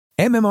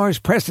MMR's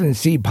Preston and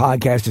Steve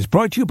podcast is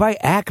brought to you by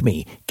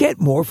Acme.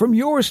 Get more from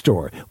your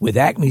store with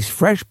Acme's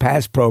Fresh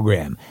Pass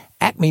program.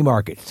 Acme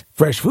Markets.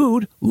 Fresh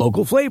food,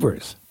 local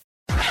flavors.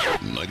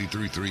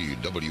 93.3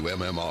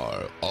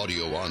 WMMR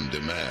Audio on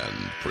Demand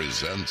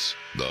presents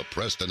the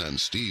Preston and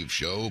Steve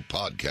Show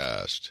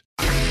podcast.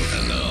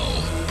 And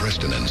now,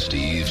 Preston and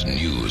Steve's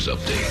news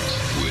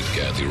update with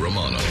Kathy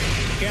Romano.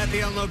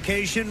 Kathy on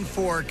location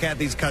for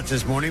Kathy's Cuts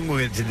this morning. We'll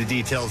get to the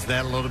details of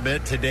that a little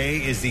bit. Today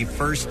is the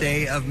first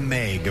day of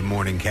May. Good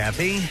morning,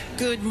 Kathy.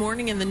 Good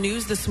morning. In the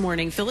news this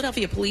morning,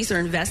 Philadelphia police are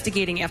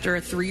investigating after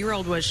a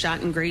 3-year-old was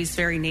shot in Grays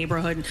Ferry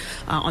neighborhood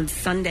on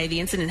Sunday. The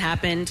incident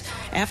happened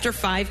after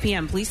 5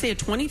 p.m. Police say a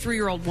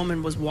 23-year-old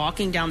woman was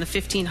walking down the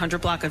 1500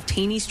 block of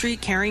Taney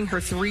Street carrying her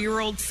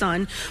 3-year-old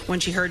son when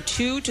she heard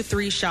 2 to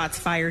 3 shots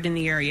fired in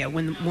the area.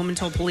 When the woman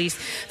told police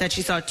that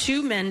she saw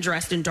 2 men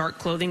dressed in dark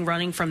clothing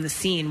running from the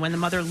scene. When the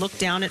mother looked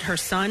down at her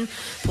son,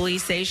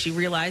 police say she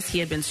realized he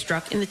had been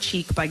struck in the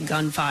cheek by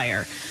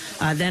gunfire.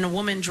 Then a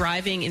woman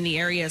driving in the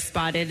area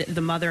spotted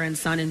the mother and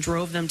son and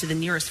drove them to the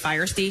nearest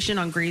fire station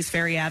on Grays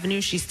Ferry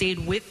Avenue. She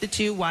stayed with the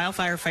 2 while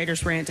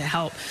firefighters ran to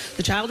help.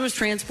 The child was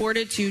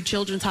transported to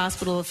Children's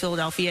Hospital of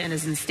Philadelphia and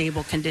is in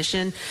stable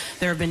condition.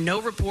 There have been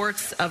no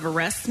reports of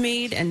arrests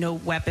made and no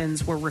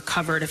weapons were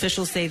recovered.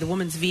 Officials say the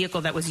woman's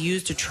vehicle that was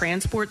used to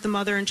transport the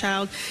mother and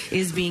child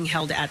is being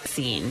held at the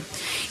scene.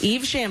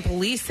 Evesham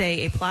police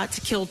say a plot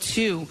to kill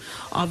 2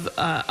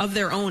 of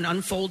their own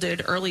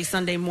unfolded early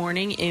Sunday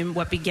morning in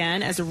what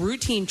began as a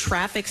routine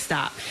traffic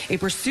stop. A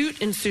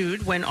pursuit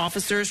ensued when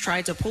officers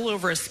tried to pull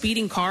over a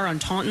speeding car on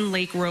Taunton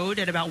Lake Road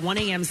at about 1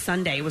 a.m.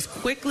 Sunday. It was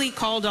quickly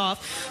called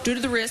off due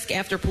to the risk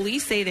after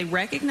police say they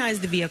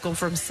recognized the vehicle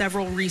from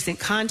several recent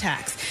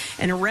contacts.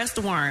 An arrest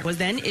warrant was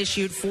then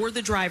issued for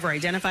the driver,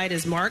 identified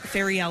as Mark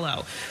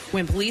Ferriello.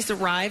 When police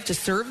arrived to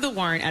serve the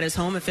warrant at his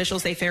home,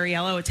 officials say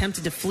Ferriello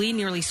attempted to flee,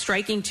 nearly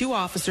striking 2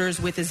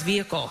 officers with his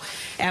vehicle.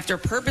 After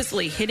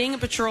purposely hitting a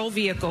patrol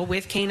vehicle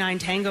with K9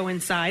 Tango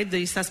inside,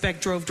 the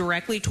suspect drove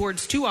directly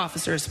towards 2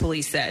 officers,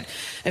 police said.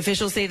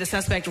 Officials say the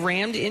suspect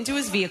rammed into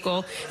his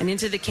vehicle and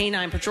into the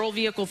K9 patrol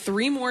vehicle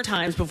 3 more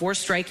times before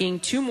striking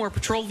 2 more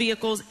patrol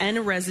vehicles and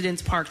a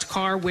resident's parked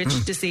car,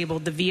 which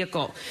disabled the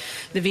vehicle.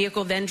 The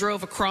vehicle then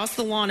drove across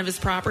the lawn of his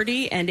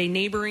property and a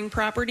neighboring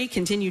property,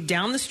 continued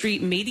down the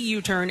street, made a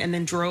U-turn, and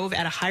then drove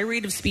at a high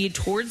rate of speed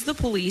towards the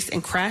police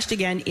and crashed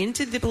again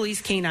into the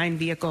police K9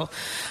 vehicle.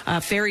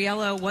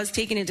 Ferriello was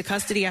taken into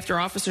custody after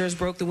officers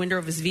broke the window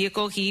of his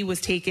vehicle. He was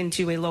taken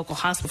to a local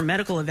hospital for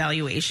medical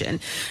evaluation.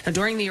 Now,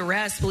 during the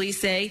arrest, police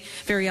say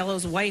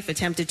Ferriello's wife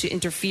attempted to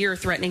interfere,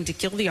 threatening to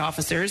kill the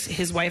officers.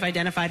 His wife,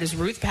 identified as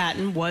Ruth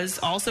Patton, was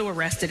also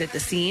arrested at the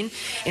scene.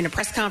 In a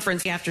press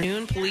conference this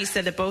afternoon, police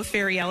said that both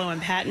Ferriello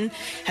and Patton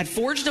had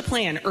forged a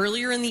plan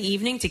earlier in the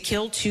evening to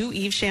kill 2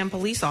 Evesham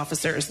police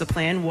officers. The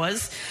plan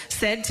was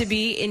said to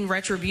be in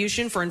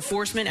retribution for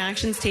enforcement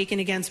actions taken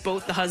against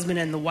both the husband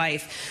and the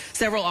wife.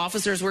 Several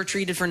officers were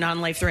treated for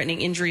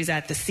non-life-threatening injuries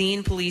at the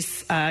scene.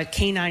 Police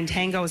K9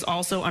 Tango is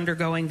also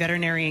undergoing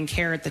veterinarian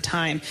care at the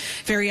time.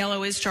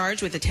 Ferriello is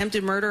charged with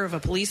attempted murder of a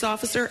police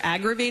officer,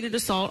 aggravated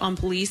assault on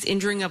police,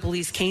 injuring a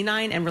police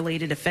K9, and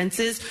related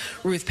offenses.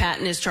 Ruth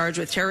Patton is charged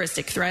with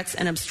terroristic threats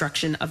and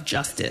obstruction of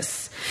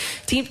justice.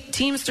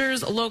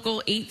 Teamsters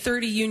Local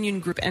 830 Union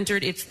Group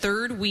entered its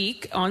 3rd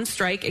week on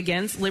strike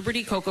against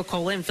Liberty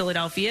Coca-Cola in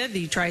Philadelphia,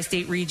 the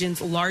tri-state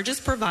region's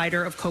largest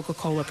provider of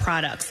Coca-Cola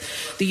products.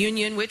 The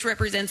union, which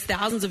represents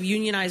thousands of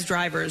unionized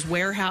drivers,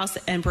 warehouse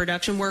and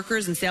production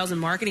workers, and sales and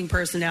marketing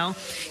personnel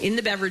in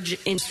the beverage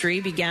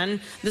industry,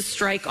 began the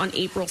strike on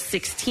April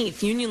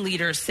 16th. Union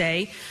leaders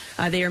say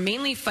they are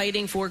mainly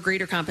fighting for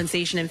greater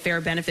compensation and fair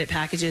benefit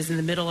packages in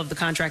the middle of the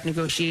contract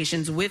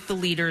negotiations with the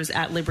leaders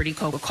at Liberty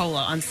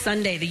Coca-Cola. On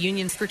Sunday, the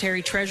union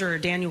secretary-treasurer,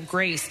 Daniel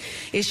Grace,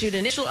 issued an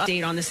initial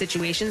update on the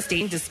situation,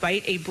 stating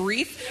despite a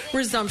brief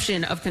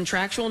resumption of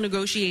contractual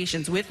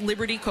negotiations with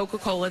Liberty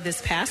Coca-Cola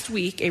this past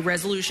week, a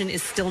resolution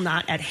is still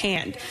not at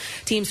hand.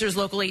 Teamsters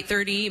Local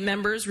 830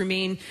 members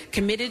remain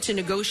committed to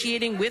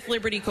negotiating with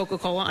Liberty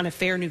Coca-Cola on a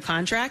fair new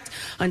contract.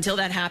 Until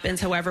that happens,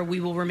 however,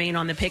 we will remain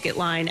on the picket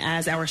line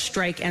as our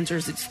strike enters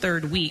its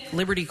 3rd week.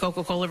 Liberty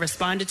Coca-Cola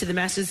responded to the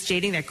message,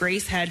 stating that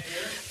Grace had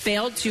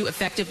failed to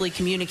effectively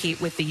communicate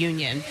with the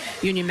union.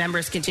 Union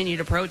members continue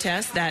to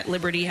protest that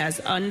Liberty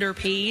has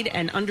underpaid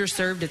and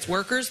underserved its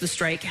workers. The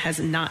strike has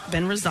not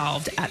been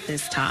resolved at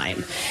this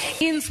time.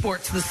 In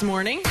sports this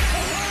morning.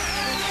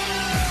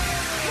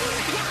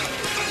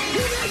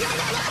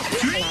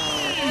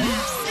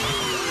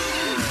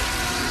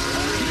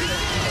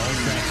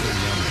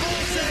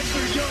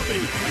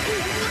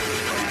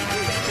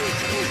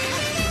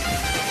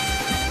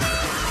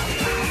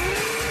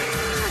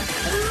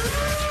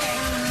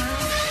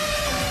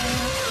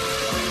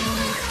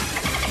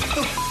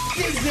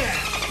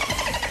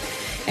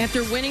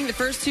 After winning the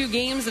first 2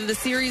 games of the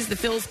series, the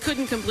Phils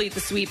couldn't complete the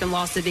sweep and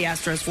lost to the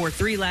Astros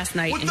 4-3 last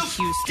night in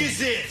Houston. What the f*** is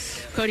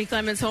this? Cody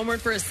Clemens homered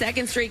for a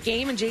second straight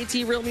game, and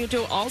JT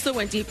Realmuto also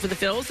went deep for the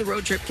Phils. The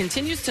road trip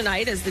continues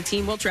tonight as the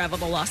team will travel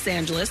to Los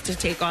Angeles to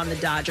take on the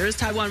Dodgers.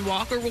 Taijuan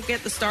Walker will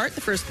get the start,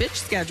 the first pitch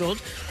scheduled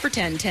for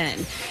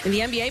 10:10. In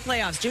the NBA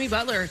playoffs, Jimmy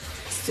Butler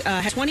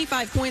had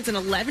 25 points and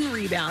 11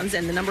 rebounds,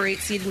 and the number 8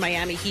 seeded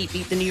Miami Heat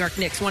beat the New York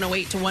Knicks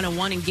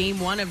 108-101 in Game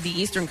 1 of the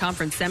Eastern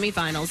Conference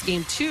semifinals.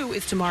 Game 2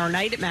 is tomorrow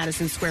night at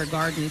Madison Square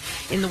Garden.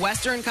 In the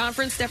Western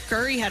Conference, Steph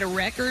Curry had a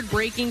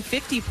record-breaking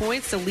 50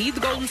 points to lead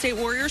the Golden State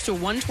Warriors to a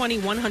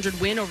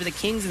 120-100 win over the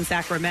Kings in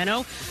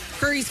Sacramento.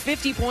 Curry's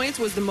 50 points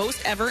was the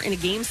most ever in a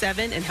Game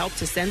 7 and helped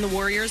to send the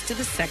Warriors to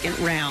the second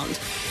round.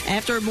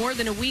 After more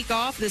than a week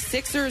off, the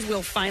Sixers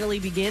will finally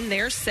begin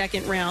their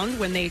second round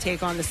when they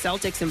take on the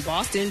Celtics in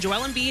Boston.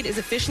 Joel Embiid is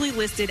officially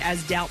listed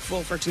as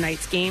doubtful for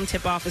tonight's game.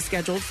 Tip-off is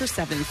scheduled for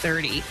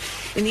 7:30.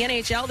 In the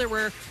NHL, there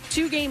were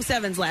 2 Game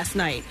 7s last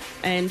night,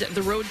 and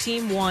the road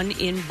team won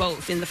in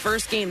both. In the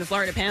first game, the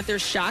Florida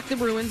Panthers shocked the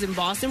Bruins in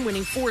Boston,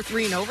 winning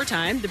 4-3 in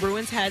overtime. The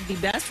Bruins had the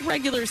best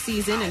regular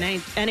season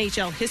in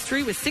NHL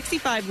history with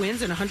 65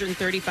 wins and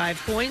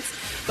 135 points,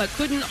 but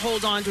couldn't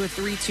hold on to a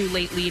 3-2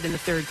 late lead in the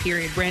third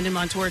period. Brandon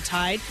Montour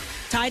tied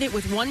it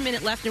with 1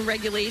 minute left in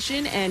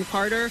regulation, and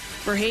Carter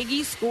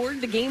Verhaeghe scored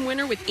the game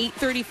winner with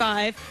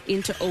 8:35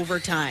 into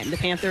overtime. The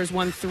Panthers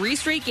won 3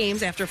 straight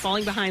games after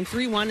falling behind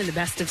 3-1 in the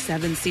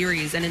best-of-7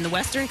 series. And in the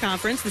Western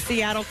Conference, the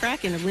Seattle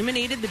Kraken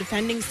eliminated the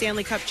defending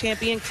Stanley Cup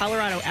champion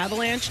Colorado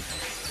Avalanche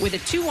with a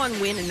 2-1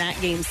 win in that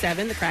Game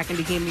 7. The Kraken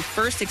became the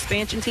first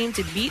expansion team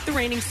to beat the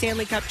reigning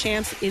Stanley Cup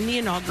champs in the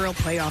inaugural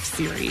playoff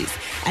series.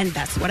 And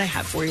that's what I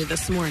have for you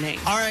this morning.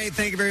 All right,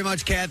 thank you very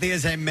much, Kathy.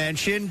 As I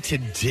mentioned,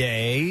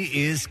 today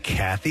is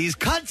Kathy's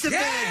Cuts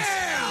event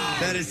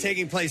that is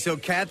taking place. So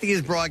Kathy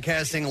is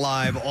broadcasting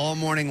live all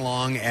morning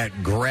long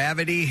at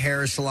Gravity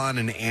Hair Salon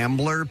in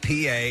Ambler,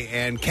 PA.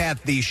 And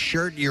Kath, the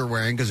shirt you're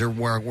wearing, because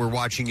we're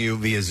watching you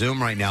via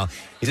Zoom right now,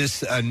 is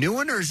this a new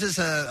one or is this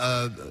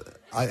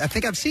I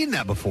think I've seen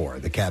that before,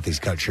 the Kathy's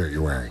Cut shirt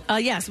you're wearing.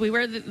 Yes, we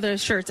wear the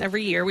shirts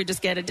every year. We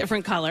just get a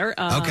different color.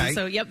 Okay.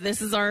 So, yep,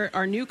 this is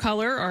our new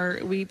color.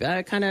 We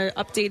kind of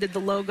updated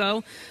the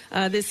logo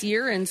this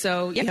year. And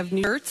so, yeah, we have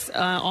new shirts.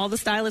 All the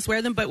stylists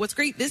wear them. But what's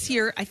great this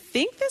year, I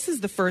think this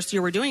is the first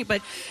year we're doing it,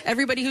 but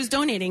everybody who's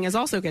donating is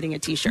also getting a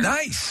T-shirt.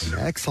 Nice.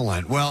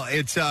 Excellent. Well,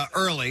 it's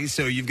early,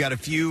 so you've got a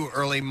few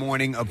early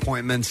morning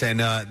appointments, and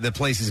the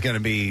place is going to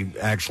be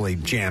actually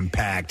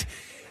jam-packed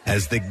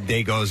as the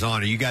day goes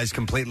on. Are you guys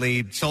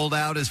completely sold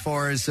out as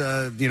far as,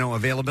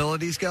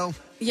 availabilities go?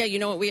 Yeah, you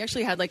know what? We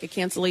actually had like a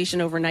cancellation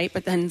overnight,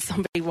 but then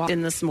somebody walked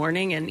in this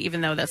morning, and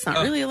even though that's not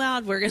really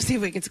allowed, we're going to see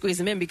if we can squeeze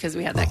them in because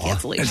we had that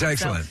cancellation.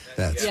 That's excellent. So,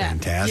 that's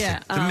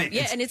fantastic.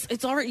 Yeah, and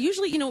it's already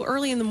usually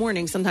early in the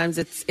morning. Sometimes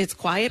it's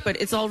quiet, but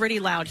it's already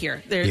loud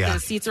here. The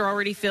seats are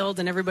already filled,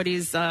 and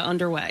everybody's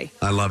underway.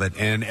 I love it,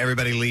 and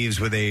everybody leaves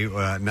with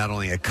a not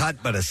only a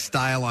cut but a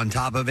style on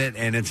top of it,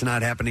 and it's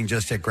not happening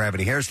just at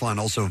Gravity Hair Salon,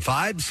 also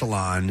Vibe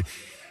Salon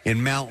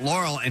in Mount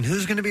Laurel. And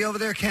who's going to be over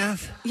there,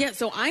 Kath? Yeah,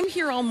 so I'm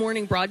here all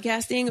morning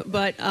broadcasting,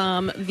 but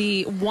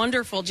the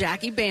wonderful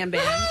Jackie Bam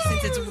Bam,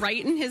 since it's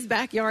right in his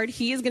backyard,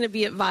 he is going to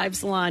be at Vibe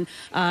Salon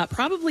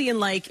probably in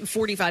like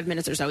 45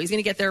 minutes or so. He's going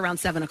to get there around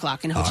 7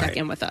 o'clock, and he'll check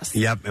in with us.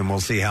 Yep, and we'll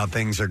see how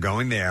things are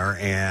going there.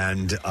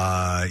 And,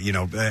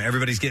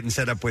 everybody's getting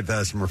set up with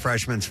some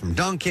refreshments from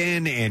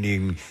Dunkin', and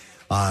you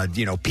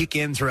can peek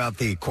in throughout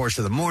the course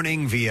of the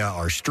morning via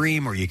our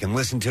stream, or you can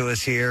listen to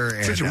us here.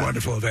 And, such a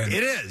wonderful event.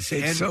 It is.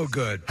 It's so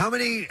good. How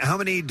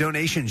many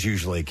donations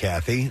usually,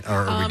 Kathy,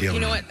 are we dealing with? You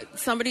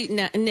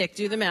know what? Nick,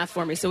 do the math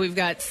for me. So we've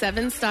got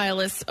 7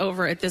 stylists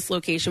over at this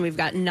location. We've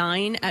got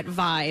 9 at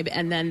Vibe,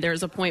 and then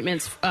there's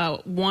appointments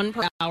 1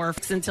 per hour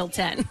until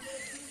 10.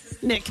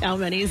 Nick, how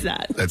many is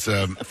that? That's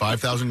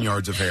 5,000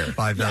 yards of hair.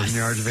 5,000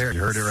 yards of hair. You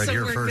heard it right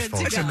here first,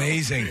 folks. That's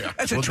amazing. Yeah.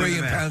 That's a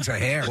trillion pounds of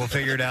hair. We'll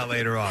figure it out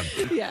later on.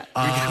 Yeah.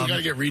 We got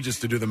to get Regis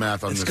to do the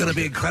math on this. It's going to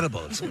be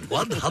incredible. It's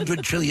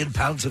 100 trillion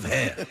pounds of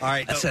hair. All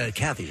right. That's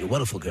Kathy, a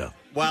wonderful girl.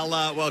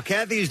 While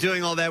Kathy's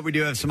doing all that, we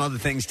do have some other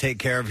things to take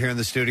care of here in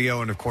the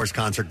studio. And, of course,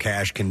 Concert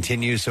Cash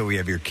continues. So we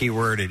have your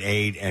keyword at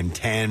 8 and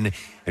 10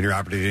 and your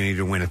opportunity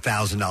to win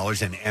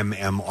 $1,000 in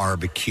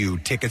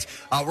MMRBQ tickets.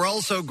 We're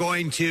also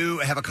going to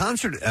have a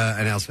concert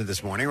announcement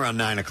this morning around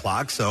 9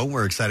 o'clock. So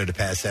we're excited to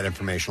pass that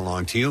information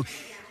along to you.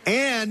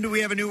 And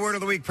we have a new Word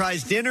of the Week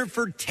prize, dinner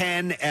for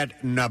 10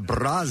 at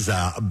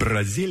Nabraza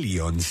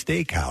Brazilian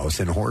Steakhouse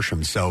in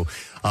Horsham. So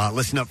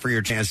listen up for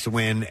your chance to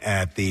win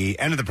at the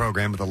end of the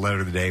program with the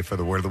letter of the day for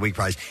the Word of the Week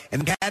prize.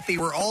 And Kathy,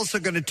 we're also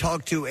going to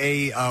talk to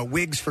a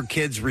Wigs for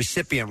Kids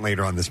recipient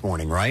later on this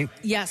morning, right?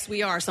 Yes,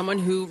 we are. Someone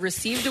who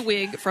received a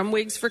wig from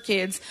Wigs for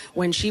Kids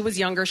when she was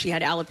younger. She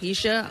had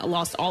alopecia,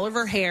 lost all of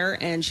her hair,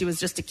 and she was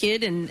just a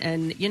kid.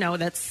 And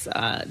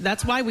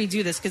that's why we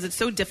do this, because it's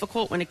so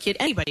difficult when a kid,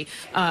 anybody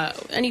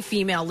any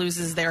female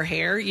loses their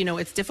hair,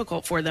 it's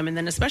difficult for them. And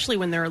then especially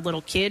when they're a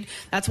little kid,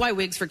 that's why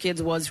Wigs for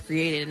Kids was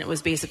created. And it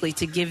was basically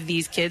to give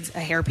these kids a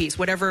hairpiece,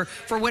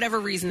 for whatever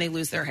reason they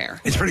lose their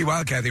hair. It's pretty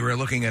wild, Kathy. We're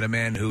looking at a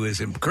man who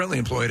is currently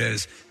employed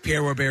as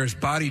Pierre Robert's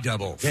body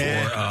double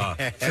for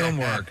film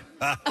work.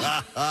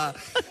 Well,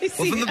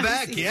 from the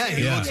back,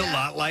 he looks a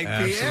lot like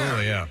Pierre.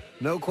 Absolutely, yeah.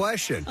 No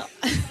question.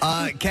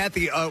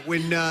 Kathy,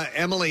 when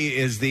Emily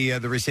is the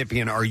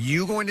recipient, are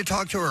you going to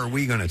talk to her or are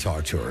we going to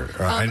talk to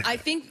her? I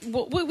think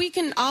we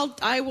can.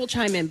 I will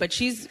chime in, but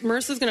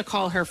Marissa's going to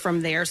call her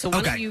from there. So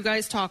why don't you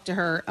guys talk to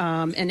her,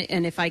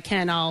 and if I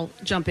can, I'll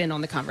jump in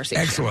on the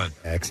conversation.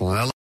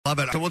 Excellent. I love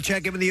it. So we'll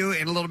check in with you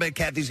in a little bit.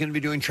 Kathy's going to be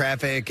doing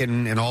traffic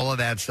and all of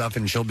that stuff,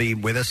 and she'll be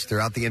with us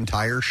throughout the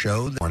entire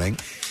show this morning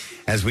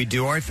as we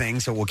do our thing.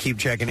 So we'll keep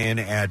checking in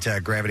at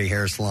Gravity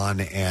Hair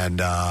Salon and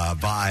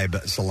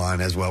Vibe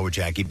Salon as well with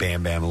Jackie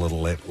Bam Bam a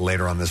little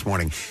later on this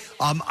morning.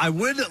 I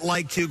would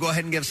like to go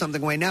ahead and give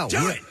something away now.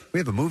 We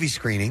have a movie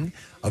screening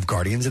of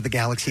Guardians of the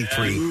Galaxy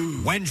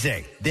 3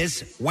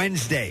 this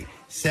Wednesday,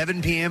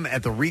 7 p.m.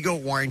 at the Regal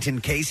Warrington.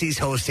 Casey's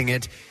hosting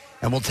it.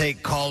 And we'll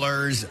take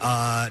callers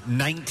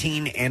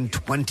 19 and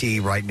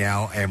 20 right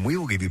now, and we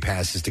will give you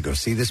passes to go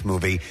see this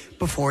movie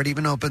before it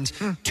even opens.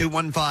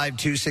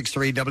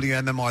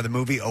 215-263-WMMR. The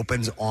movie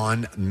opens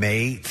on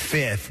May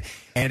 5th.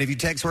 And if you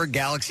text word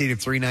Galaxy to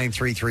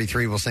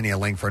 39333, we'll send you a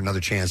link for another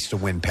chance to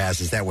win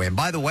passes that way. And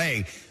by the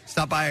way,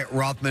 stop by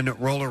Rothman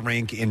Roller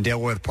Rink in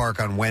Daleworth Park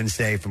on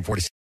Wednesday from 4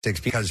 to 6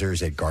 because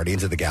there's a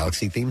Guardians of the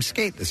Galaxy themed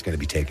skate that's going to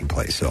be taking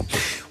place. So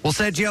we'll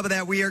set you up with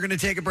that. We are going to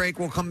take a break.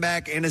 We'll come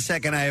back in a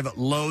second. I have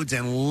loads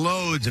and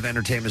loads of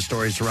entertainment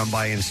stories to run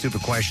by and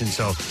stupid questions.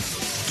 So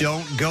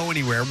don't go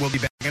anywhere. We'll be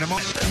back in a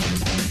moment.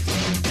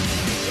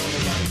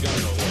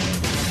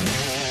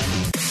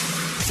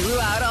 Threw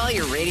out all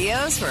your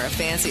radios for a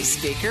fancy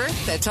speaker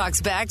that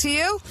talks back to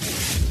you?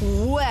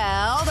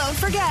 Well, don't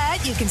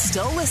forget, you can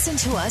still listen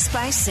to us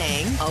by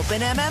saying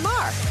Open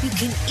MMR. You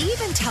can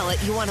even tell it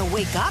you want to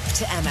wake up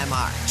to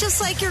MMR, just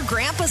like your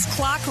grandpa's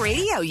clock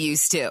radio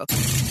used to.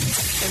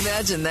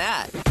 Imagine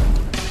that.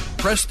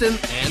 Preston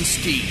and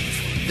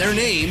Steve. Their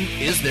name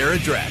is their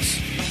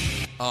address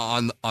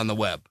on the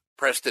web.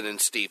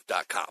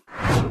 PrestonandSteve.com.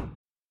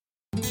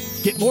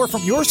 Get more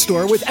from your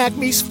store with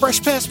Acme's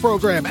Fresh Pass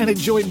program and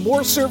enjoy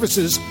more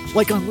services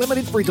like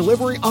unlimited free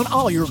delivery on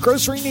all your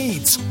grocery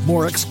needs.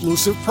 More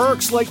exclusive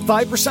perks like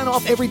 5%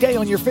 off every day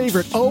on your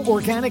favorite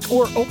organic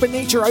or open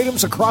nature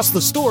items across the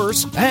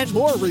stores, and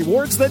more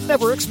rewards that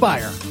never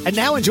expire. And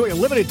now enjoy a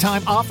limited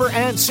time offer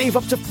and save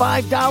up to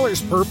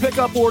 $5 per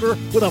pickup order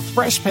with a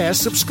Fresh Pass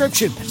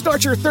subscription.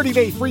 Start your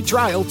 30-day free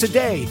trial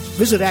today.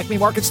 Visit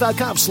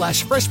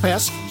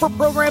acmemarkets.com/freshpass for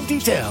program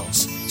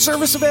details.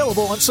 Service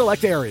available in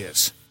select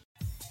areas.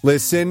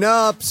 Listen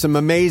up. Some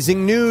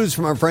amazing news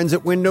from our friends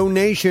at Window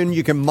Nation.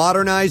 You can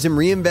modernize and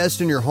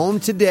reinvest in your home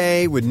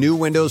today with new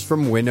windows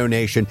from Window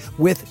Nation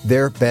with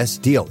their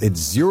best deal. It's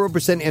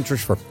 0%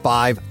 interest for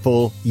 5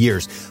 full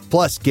years.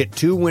 Plus, get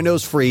 2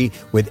 windows free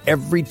with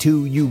every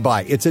 2 you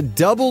buy. It's a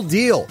double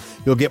deal.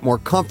 You'll get more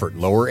comfort,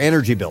 lower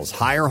energy bills,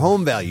 higher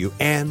home value,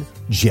 and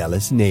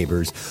jealous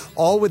neighbors.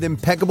 All with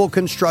impeccable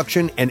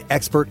construction and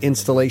expert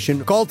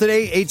installation. Call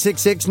today,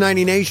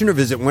 866-90Nation, or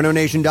visit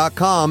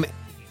windownation.com.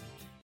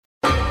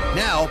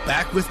 Now,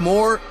 back with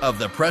more of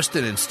the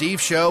Preston and Steve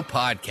Show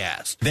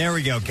podcast. There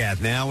we go, Kath.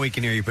 Now we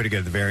can hear you pretty good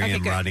at the very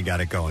end. Good. Rodney got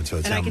it going. So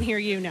it's and I can hear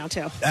you now,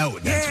 too. Oh,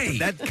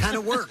 that kind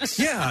of works.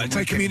 Yeah, it's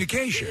like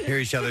communication. Hear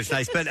each other. It's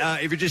nice. But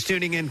if you're just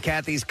tuning in,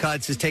 Kathy's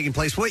Cuts is taking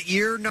place. What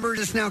year number is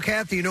this now,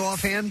 Kath? Do you know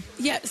offhand?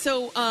 Yeah,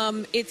 so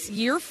it's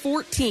year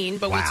 14,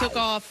 but we took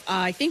off,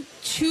 I think,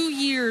 2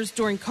 years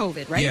during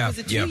COVID, right? Yeah. Was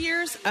it 2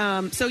 years?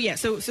 So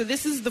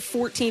this is the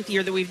 14th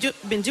year that we've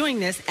been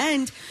doing this.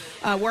 And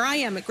where I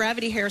am at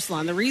Gravity Hair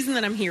Salon, the reason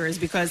that I'm here is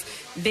because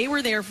they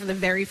were there for the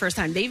very first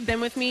time. They've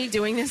been with me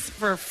doing this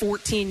for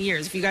 14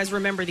 years. If you guys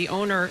remember,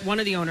 one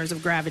of the owners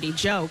of Gravity,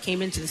 Joe,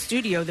 came into the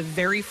studio the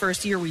very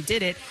first year we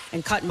did it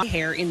and cut my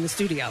hair in the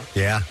studio.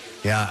 Yeah.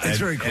 That's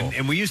very cool.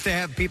 And we used to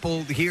have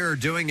people here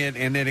doing it,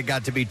 and then it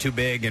got to be too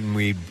big, and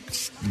we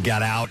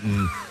got out,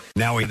 and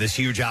now we have this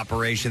huge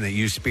operation that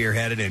you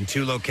spearheaded in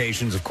 2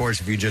 locations. Of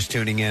course, if you're just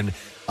tuning in,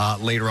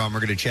 later on,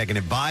 we're going to check in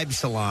at Vibe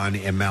Salon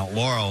in Mount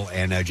Laurel,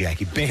 and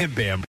Jackie Bam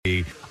Bam will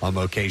be on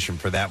location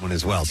for that one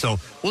as well. So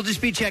we'll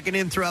just be checking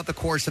in throughout the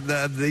course of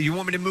the you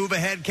want me to move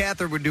ahead,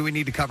 Kath, or do we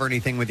need to cover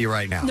anything with you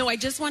right now? No, I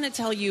just want to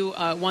tell you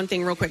one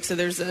thing real quick. So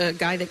there's a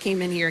guy that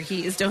came in here.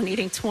 He is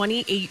donating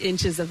 28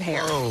 inches of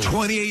hair. Oh.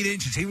 28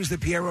 inches. He was the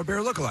Pierre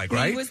Robert lookalike,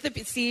 right? He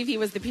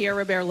was the Pierre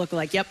Robert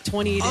lookalike. Yep,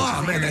 28 inches.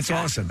 Oh, man, that's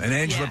awesome. And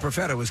Angela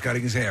Perfetta was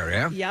cutting his hair,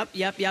 yeah?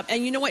 Yep.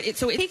 And you know what?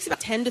 So it takes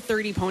about 10 to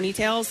 30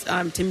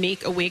 ponytails to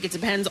make a wig. It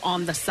depends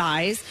on the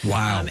size.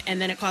 Wow.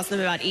 And then it costs them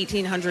about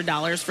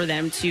 $1,800 for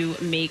them to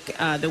make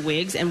make the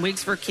wigs. And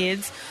Wigs for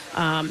Kids,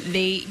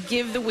 they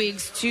give the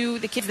wigs to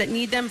the kids that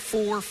need them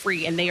for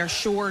free, and they are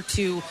sure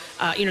to,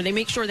 they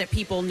make sure that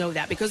people know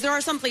that, because there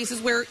are some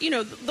places where,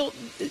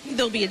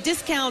 there'll be a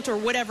discount or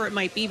whatever it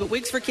might be, but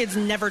Wigs for Kids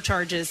never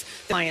charges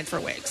the client for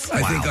wigs.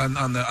 I think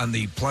on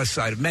the plus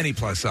side of many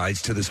plus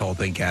sides to this whole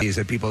thing, Kathy, is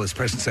that people, as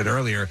Preston said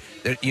earlier,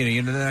 that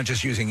you're not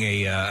just using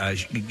a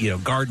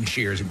garden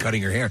shears and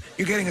cutting your hair.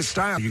 You're getting a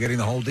style. You're getting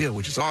the whole deal,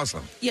 which is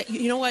awesome. Yeah,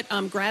 you know what?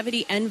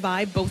 Gravity and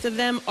Vibe, both of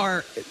them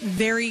are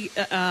very.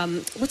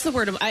 What's the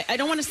word? I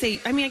don't want to say.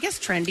 I mean, I guess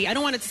trendy. I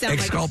don't want it to sound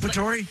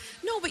exculpatory.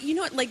 No, but you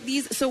know what? Like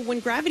these. So when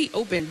Gravity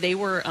opened, they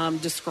were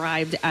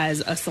described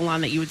as a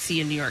salon that you would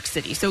see in New York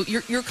City. So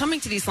you're coming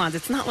to these salons.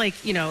 It's not like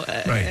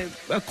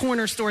a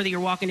corner store that you're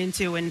walking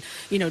into and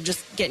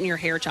just getting your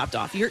hair chopped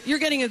off. You're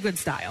getting a good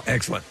style.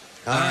 Excellent.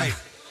 All right.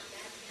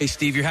 Hey,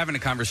 Steve, you're having a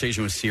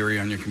conversation with Siri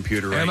on your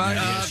computer right now.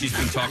 Yeah, she's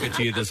been talking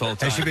to you this whole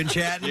time. Has she been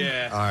chatting?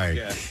 Yeah. All right.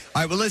 Yeah.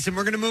 All right, well, listen,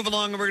 we're going to move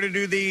along, and we're going to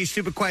do the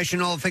stupid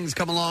question. All the things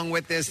come along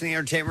with this in the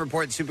Entertainment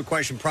Report. Stupid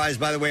question prize,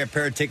 by the way, a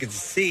pair of tickets to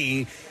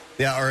see,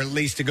 or at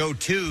least to go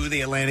to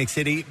the Atlantic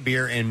City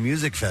Beer and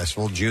Music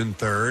Festival, June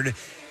 3rd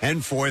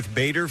and 4th,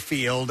 Bader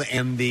Field.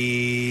 And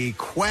the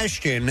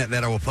question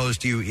that I will pose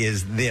to you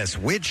is this.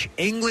 Which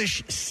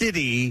English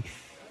city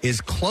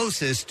is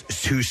closest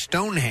to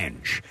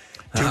Stonehenge?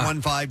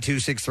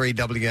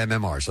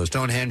 215-263-WMMR. So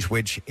Stonehenge,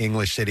 which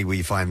English city will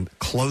you find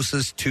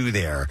closest to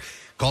there?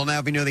 Call now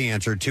if you know the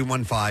answer.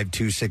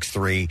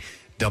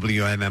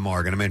 215-263-WMMR.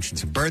 Going to mention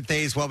some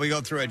birthdays while we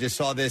go through. I just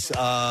saw this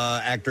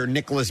actor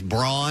Nicholas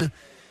Braun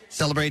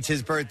celebrates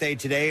his birthday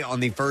today on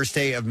the first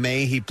day of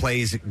May. He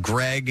plays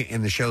Greg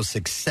in the show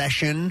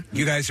Succession.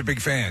 You guys are big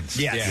fans.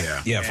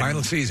 Yes. Yeah,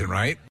 final season,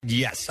 right?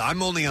 Yes.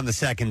 I'm only on the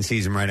second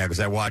season right now because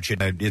I watch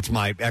it. It's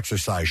my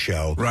exercise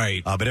show.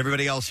 Right. But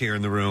everybody else here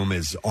in the room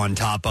is on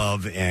top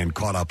of and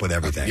caught up with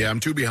everything. Yeah,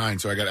 I'm 2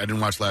 behind, so I didn't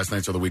watch last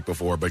night's or the week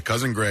before. But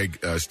Cousin Greg,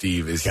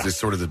 Steve, is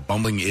just sort of the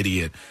bumbling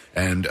idiot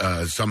and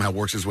somehow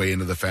works his way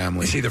into the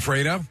family. Is he the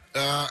Fredo?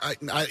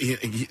 Fredo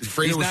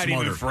He's was not smarter.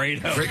 even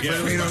Fredo.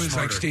 Fredo is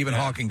like Stephen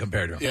Hawking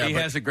compared to him. Yeah, he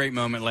has a great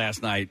moment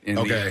last night in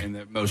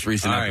the most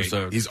recent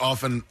episode. He's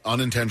often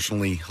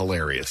unintentionally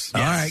hilarious.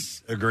 Yes, all right.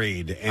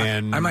 Agreed.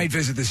 And I might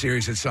visit the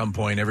series at some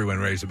point. Everyone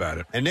raves about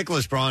it. And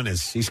Nicholas Braun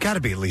he's got to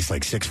be at least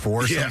like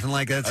 6'4", something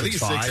like that. I think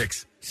he's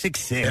 6'6".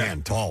 6'6",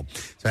 man, tall.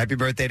 So happy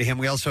birthday to him.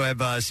 We also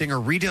have singer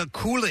Rita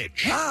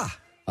Coolidge.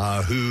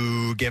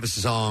 Who gave us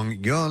the song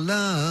 "Your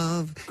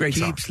Love Great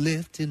Keeps song.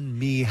 Lifting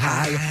Me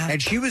High,"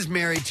 and she was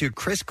married to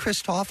Chris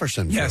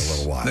Christopherson for a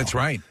little while. That's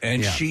right.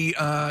 And she,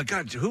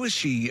 who is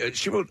she?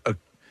 She wrote a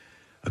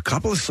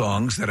couple of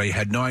songs that I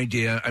had no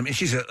idea. I mean,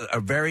 she's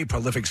a very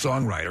prolific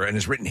songwriter and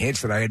has written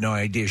hits that I had no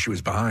idea she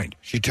was behind.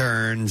 She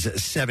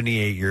turns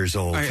 78 years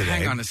old today.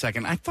 Hang on a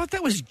second. I thought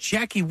that was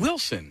Jackie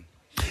Wilson.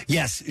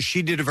 Yes,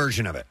 she did a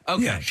version of it.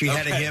 Okay. Yeah, she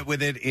had a hit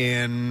with it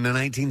in the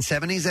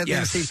 1970s, I think.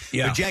 Yes,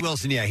 yeah. But Jack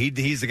Wilson,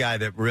 he's the guy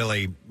that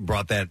really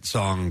brought that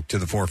song to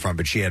the forefront,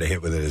 but she had a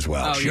hit with it as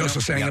well. She also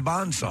sang a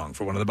Bond song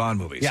for one of the Bond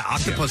movies. Yeah,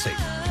 Octopussy.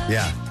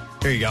 Yeah.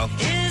 Here you go.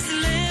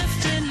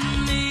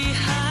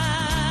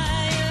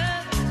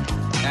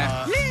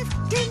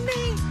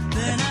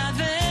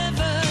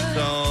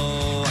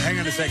 So, hang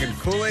on a second.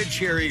 Coolidge,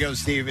 here you go,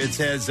 Steve. It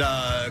says,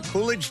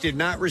 Coolidge did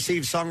not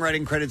receive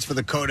songwriting credits for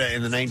the coda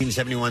in the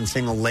 1971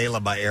 single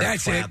Layla by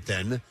Eric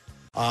Clapton.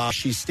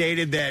 She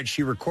stated that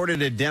she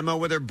recorded a demo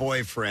with her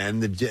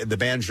boyfriend, the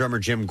band's drummer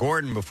Jim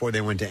Gordon, before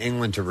they went to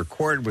England to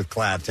record with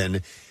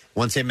Clapton.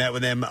 Once they met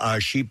with him,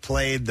 she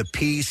played the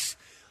piece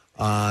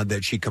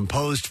that she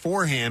composed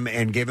for him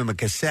and gave him a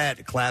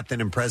cassette. Clapton,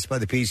 impressed by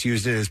the piece,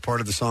 used it as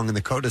part of the song in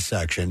the coda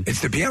section.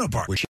 It's the piano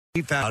part. Which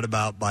he found out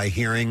about by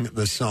hearing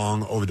the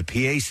song over the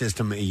PA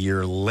system a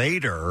year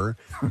later.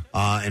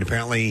 And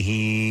apparently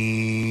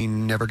he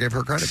never gave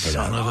her credit for that.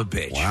 Son of a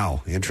bitch.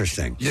 Wow,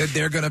 interesting. Yeah,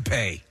 they're going to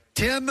pay.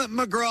 Tim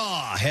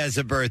McGraw has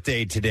a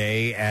birthday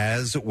today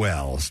as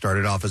well.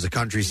 Started off as a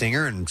country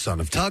singer and son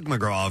of Tug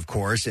McGraw, of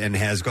course, and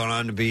has gone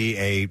on to be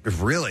a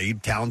really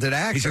talented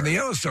actor. He's in the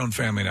Yellowstone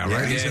family now,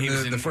 right? Yeah,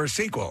 He's in the first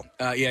sequel.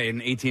 In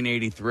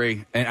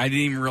 1883. And I didn't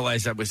even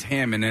realize that was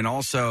him. And then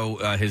also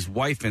his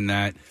wife in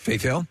that.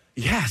 Faith Hill?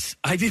 Yes.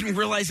 I didn't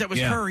realize that was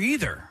her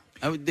either.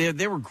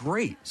 They were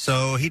great.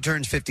 So he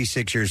turns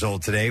 56 years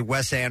old today.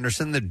 Wes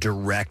Anderson, the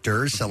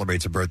director,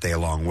 celebrates a birthday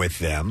along with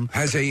them.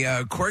 Has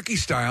a quirky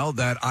style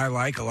that I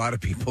like. A lot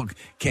of people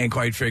can't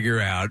quite figure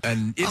out,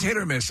 and it's hit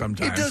or miss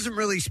sometimes. It doesn't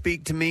really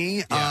speak to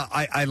me. Yeah.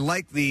 I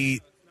like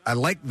the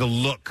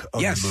look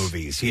of the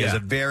movies. He has a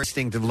very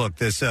distinctive look.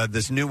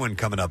 This new one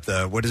coming up.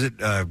 What is it?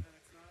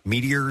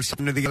 Meteor,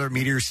 something or the other,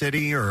 Meteor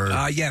City, or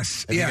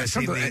yes,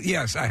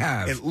 yes, I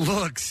have. It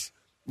looks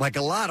like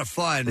a lot of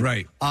fun,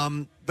 right?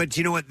 But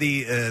you know what,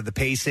 the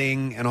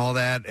pacing and all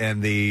that,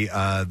 and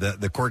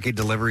the quirky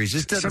deliveries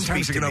just doesn't.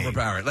 Sometimes speak it can to me.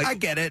 overpower it. Like, I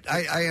get it.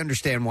 I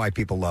understand why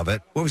people love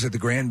it. What was it? The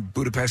Grand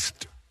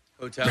Budapest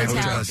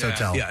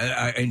Hotel.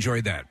 Yeah, I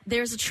enjoyed that.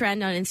 There's a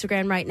trend on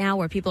Instagram right now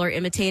where people are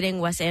imitating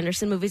Wes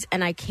Anderson movies,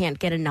 and I can't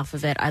get enough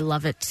of it. I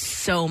love it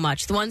so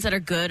much. The ones that are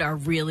good are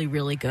really,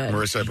 really good.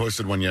 Marissa, I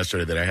posted one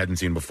yesterday that I hadn't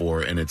seen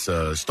before, and it's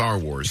Star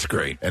Wars. It's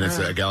great. And it's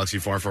A Galaxy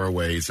Far, Far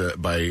Away. It's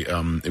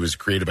it was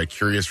created by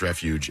Curious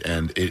Refuge,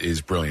 and it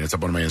is brilliant. It's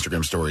up on my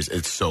Instagram stories.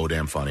 It's so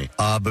damn funny.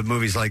 But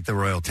movies like The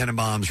Royal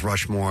Tenenbaums,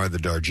 Rushmore, The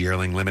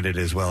Darjeeling Limited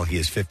as well. He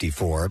is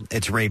 54.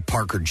 It's Ray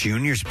Parker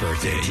Jr.'s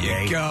birthday today.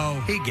 There you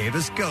go. He gave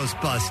us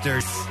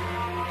Ghostbusters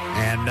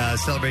and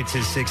celebrates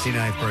his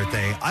 69th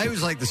birthday. I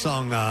always like the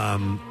song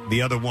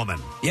The Other Woman.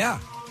 Yeah.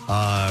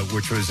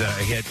 Which was a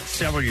hit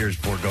several years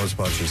before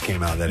Ghostbusters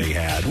came out that he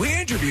had. We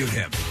interviewed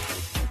him.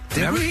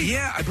 Did we?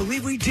 Yeah, I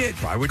believe we did.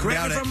 I wouldn't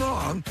Correct me doubt if I'm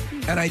wrong.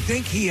 And I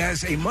think he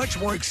has a much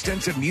more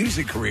extensive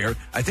music career.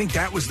 I think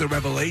that was the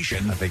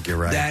revelation. I think you're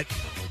right. That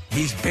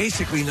he's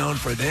basically known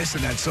for this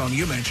and that song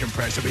you mentioned,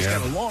 Preston. He's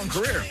got a long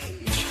career.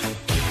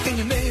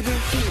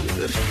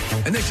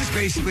 And this is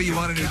basically You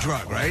Want a New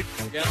Drug, right?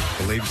 Yeah.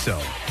 I believe so.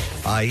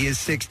 He is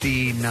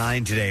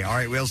 69 today. All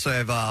right, we also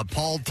have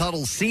Paul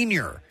Tuttle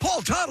Sr.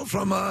 Paul Tuttle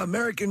from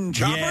American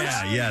Choppers?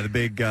 Yeah, the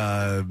big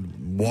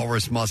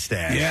walrus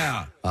mustache.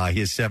 Yeah.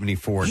 He is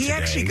 74 today. He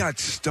actually got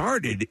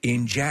started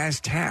in jazz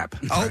tap.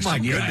 Oh, my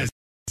goodness.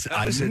 He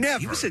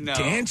was a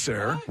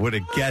dancer. Would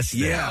have guessed that.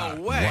 Yeah.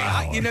 No way.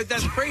 Wow.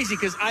 That's crazy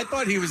because I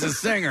thought he was a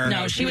singer.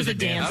 No, she was a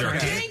dancer.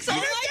 Thanks. Oh,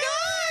 my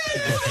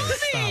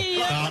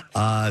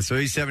God. So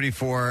he's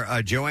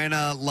 74.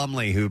 Joanna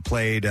Lumley, who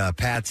played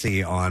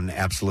Patsy on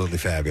Absolutely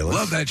Fabulous.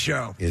 Love that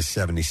show. Is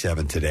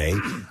 77 today.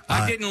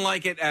 I didn't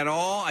like it at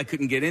all. I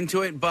couldn't get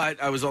into it, but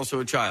I was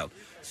also a child.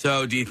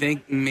 So do you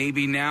think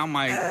maybe now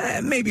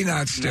maybe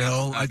not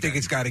still. Okay. I think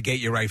it's got to get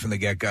you right from the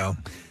get-go.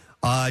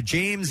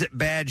 James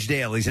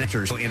Badgedale, he's an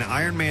actor. So in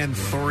Iron Man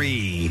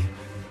 3...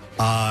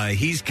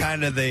 he's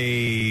kind of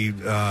the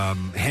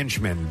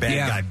henchman,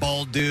 bad guy,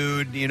 bald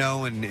dude,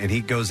 and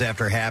he goes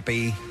after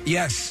Happy.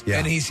 Yes,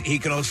 and he's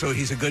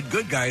a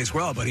good guy as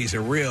well, but he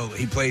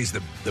plays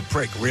the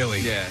prick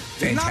really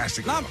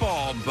fantastic. Not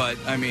bald, but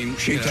I mean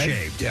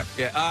shaved.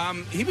 Yeah.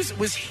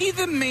 Was he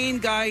the main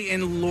guy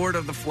in Lord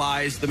of the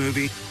Flies, the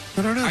movie?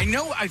 I don't know.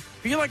 I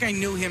feel like I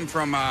knew him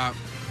from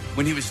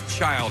when he was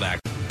child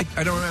actor.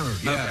 I don't remember.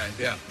 Yeah.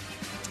 Okay.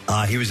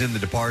 Yeah. He was in The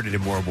Departed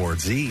in World War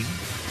Z.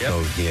 Yep.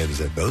 So he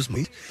was at those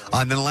movies.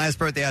 And then the last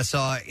birthday I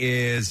saw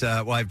is,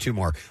 I have two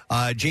more.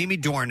 Jamie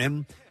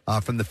Dornan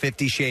from the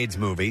 50 Shades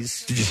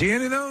movies. Did you see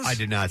any of those? I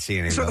did not see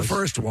any of those. those. So the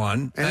first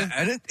one,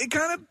 and it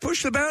kind of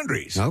pushed the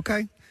boundaries.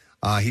 Okay.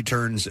 He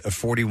turns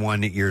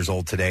 41 years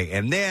old today.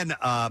 And then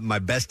my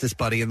bestest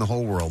buddy in the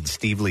whole world,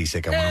 Steve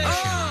Lisick. I want to wish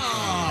him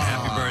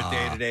happy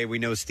birthday today. We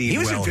know Steve He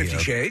was well in 50 here.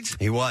 Shades.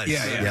 He was.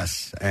 Yeah.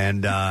 Yes.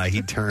 And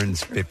he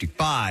turns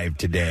 55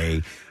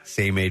 today.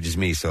 Same age as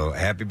me. So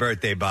happy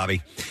birthday,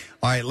 Bobby.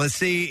 All right, let's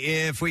see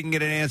if we can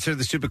get an answer to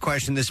the stupid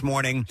question this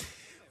morning.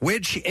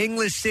 Which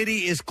English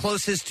city is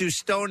closest to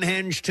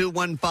Stonehenge?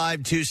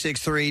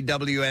 215-263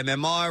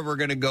 WMMR. We're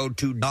going to go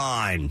to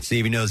Don. See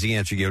if he knows the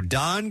answer.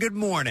 Don, good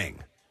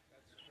morning.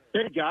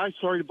 Hey, guys.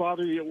 Sorry to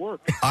bother you at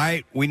work. All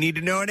right. We need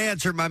to know an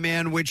answer, my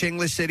man. Which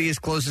English city is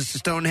closest to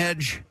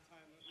Stonehenge?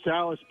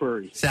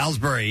 Salisbury.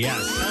 Salisbury,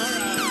 yes.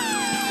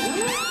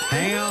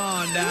 Hang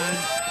on, Don.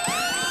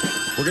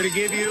 We're going to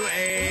give you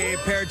a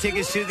pair of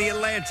tickets to the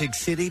Atlantic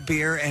City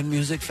Beer and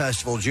Music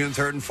Festival, June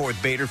 3rd and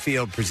 4th, Bader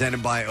Field,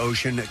 presented by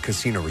Ocean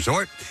Casino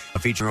Resort,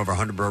 featuring over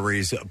 100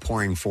 breweries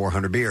pouring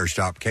 400 beers.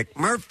 Dropkick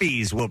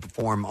Murphys will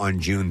perform on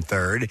June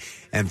 3rd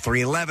and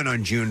 311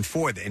 on June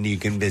 4th, and you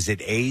can visit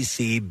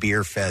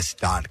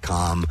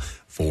acbeerfest.com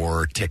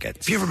for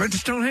tickets. Have you ever been to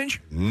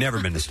Stonehenge? Never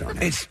been to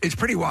Stonehenge. It's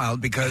pretty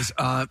wild because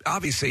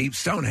obviously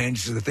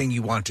Stonehenge is the thing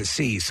you want to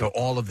see, so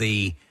all of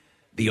the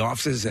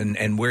offices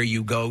and where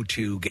you go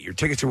to get your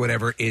tickets or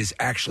whatever is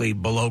actually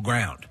below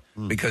ground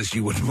because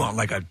you wouldn't want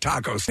like a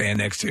taco stand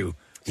next to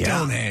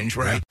Stonehenge,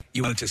 right? Yeah.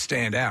 You want it to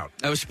stand out.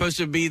 I was supposed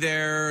to be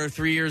there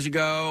 3 years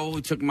ago.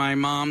 We took my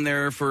mom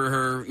there for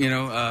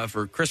her,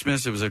 for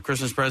Christmas. It was a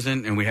Christmas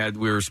present, and we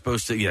were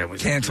supposed to,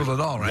 canceled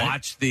it all, right?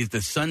 Watch the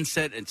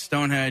sunset at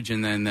Stonehenge,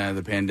 and then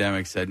the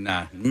pandemic said,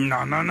 no.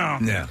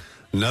 Yeah.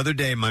 Another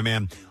day, my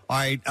man. All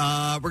right,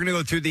 we're going to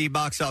go through the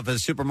box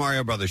office. Super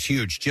Mario Brothers,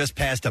 huge, just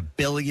passed $1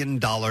 billion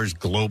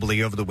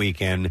globally over the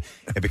weekend.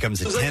 It becomes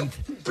the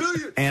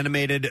 10th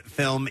animated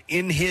film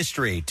in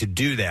history to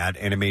do that,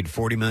 and it made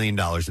 $40 million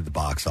at the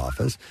box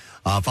office.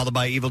 Followed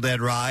by Evil Dead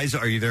Rise,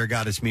 Are You There,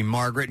 God? It's Me,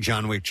 Margaret,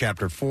 John Wick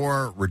Chapter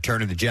 4,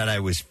 Return of the Jedi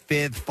was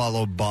 5th,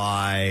 followed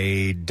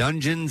by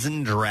Dungeons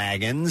and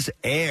Dragons,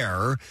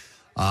 Air,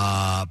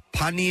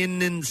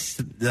 Panin and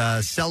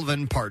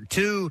Selvin Part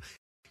 2,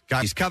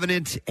 God's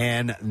Covenant,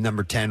 and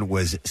number 10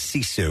 was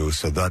Sisu.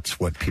 So that's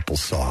what people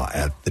saw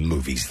at the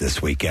movies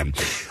this weekend.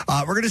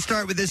 We're going to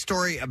start with this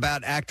story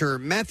about actor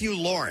Matthew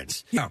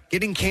Lawrence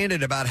getting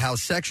candid about how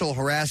sexual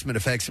harassment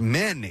affects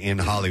men in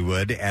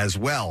Hollywood as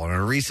well. On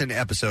a recent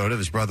episode of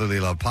his Brotherly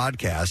Love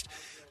podcast,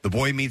 the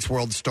Boy Meets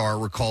World star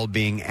recalled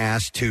being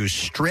asked to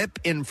strip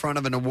in front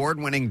of an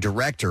award-winning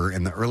director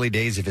in the early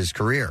days of his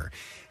career.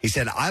 He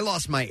said, I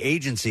lost my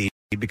agency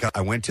because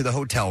I went to the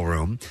hotel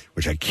room,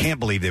 which I can't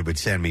believe they would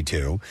send me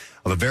to,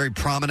 of a very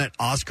prominent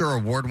Oscar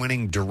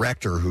award-winning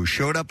director who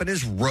showed up in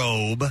his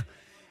robe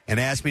and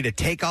asked me to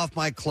take off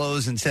my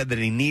clothes and said that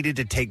he needed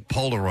to take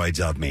Polaroids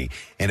of me.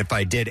 And if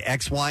I did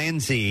X, Y,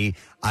 and Z,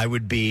 I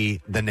would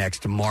be the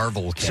next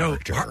Marvel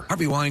character. So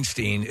Harvey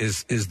Weinstein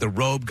is the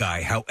robe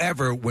guy.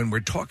 However, when we're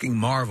talking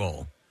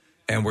Marvel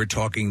and we're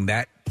talking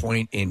that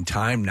point in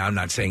time, now I'm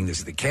not saying this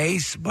is the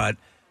case, but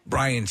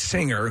Bryan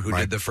Singer, who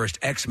did the first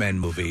X-Men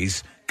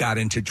movies, got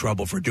into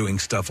trouble for doing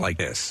stuff like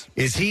this.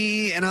 Is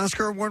he an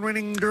Oscar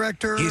award-winning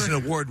director? He's an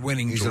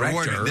award-winning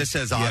director. This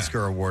says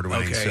Oscar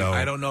award-winning. Okay, so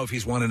I don't know if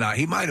he's won an.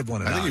 He might have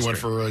won an Oscar. I think he went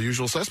for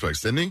Usual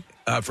Suspects, didn't he?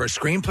 For a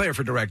screenplay or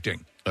for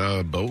directing?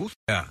 Both.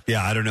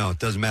 Yeah, I don't know. It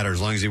doesn't matter.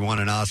 As long as he won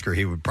an Oscar,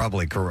 he would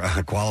probably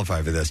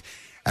qualify for this.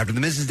 After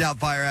the Mrs.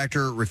 Doubtfire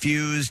actor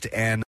refused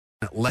and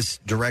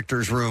left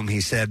director's room,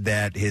 he said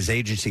that his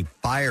agency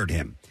fired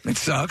him. It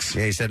sucks.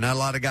 Yeah, he said, not a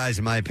lot of guys,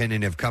 in my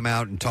opinion, have come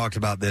out and talked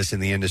about this in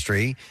the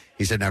industry.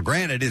 He said, now,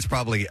 granted, it's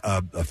probably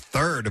a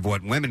third of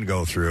what women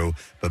go through,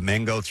 but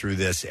men go through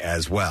this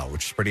as well,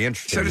 which is pretty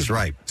interesting. So He's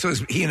right. So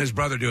he and his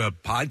brother do a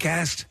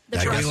podcast,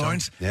 Joey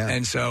Lawrence? So. Yeah.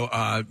 And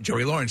so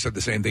Joey Lawrence said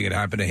the same thing had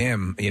happened to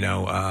him. You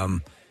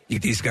know,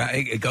 these guys,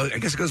 I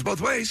guess it goes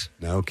both ways.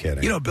 No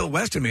kidding. You know, Bill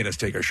Weston made us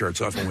take our shirts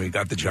off when we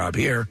got the job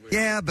here.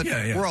 Yeah, but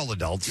we're all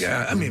adults.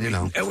 Yeah, I mean, we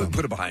put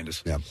it so. behind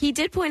us. Yeah. He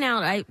did point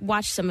out, I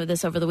watched some of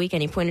this over the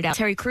weekend, he pointed out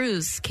Terry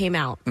Crews came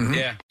out and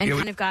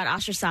kind of got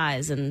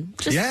ostracized and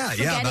just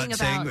forgetting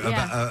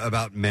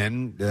about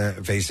men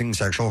facing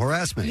sexual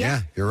harassment.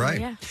 Yeah, you're right.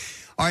 Yeah.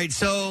 All right,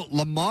 so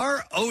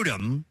Lamar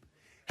Odom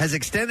has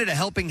extended a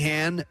helping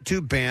hand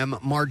to Bam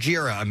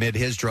Margera amid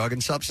his drug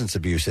and substance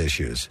abuse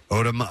issues.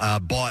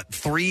 Odom bought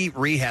 3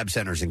 rehab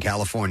centers in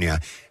California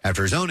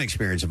after his own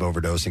experience of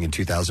overdosing in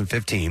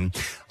 2015.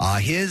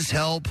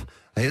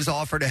 His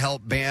offer to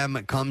help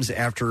Bam comes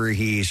after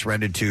he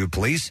surrendered to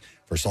police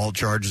for assault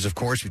charges, of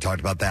course. We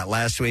talked about that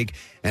last week.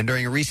 And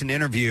during a recent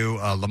interview,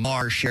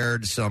 Lamar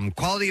shared some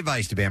quality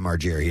advice to Bam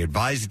Margera. He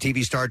advised the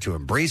TV star to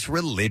embrace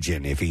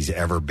religion if he's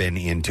ever been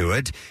into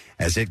it,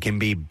 as it can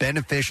be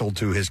beneficial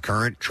to his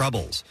current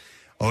troubles.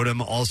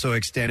 Odom also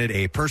extended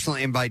a personal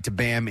invite to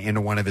Bam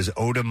into one of his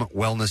Odom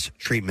Wellness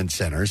Treatment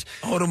Centers.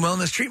 Odom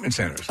Wellness Treatment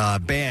Centers.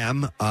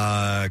 Bam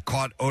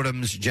caught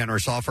Odom's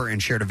generous offer and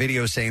shared a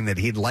video saying that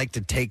he'd like to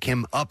take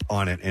him up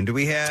on it. And do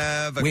we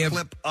have a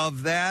clip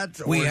of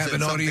that? Or We is have it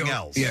an something audio.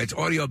 else? Yeah, it's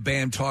audio of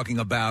Bam talking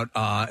about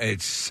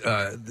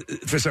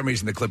for some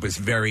reason the clip is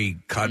very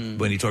cut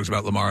when he talks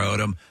about Lamar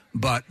Odom,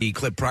 but the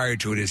clip prior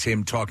to it is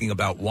him talking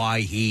about why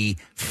he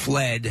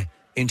fled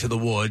into the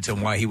woods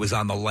and why he was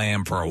on the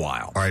lam for a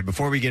while. All right,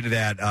 before we get to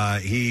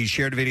that, he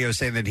shared a video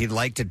saying that he'd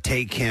like to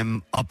take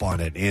him up on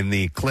it. In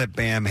the clip,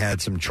 Bam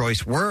had some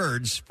choice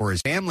words for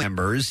his family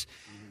members,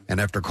 and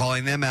after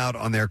calling them out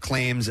on their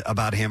claims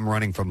about him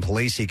running from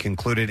police, he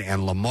concluded,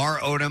 and Lamar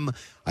Odom,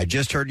 I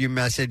just heard your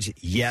message.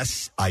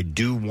 Yes, I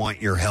do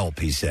want your help,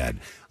 he said.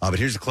 But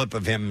here's a clip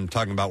of him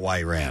talking about why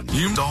he ran.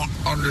 You don't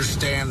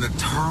understand the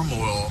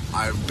turmoil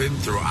I've been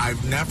through.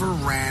 I've never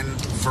ran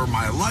for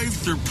my life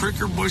through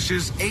pricker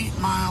bushes, 8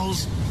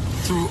 miles,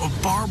 through a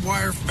barbed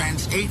wire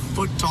fence, 8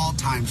 foot tall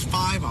times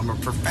 5. I'm a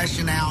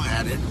professional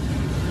at it.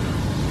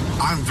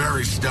 I'm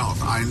very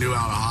stealth. I knew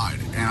how to hide.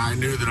 And I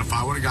knew that if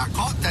I would have got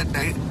caught that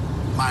day,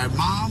 my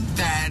mom,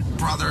 dad,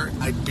 brother,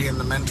 I'd be in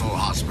the mental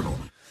hospital.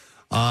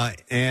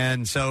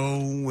 And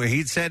so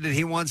he said that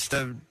he wants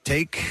to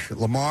take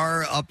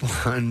Lamar up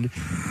on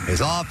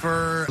his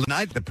offer.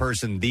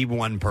 The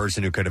one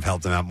person who could have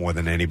helped him out more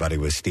than anybody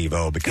was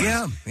Steve-O,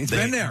 because he's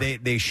been there.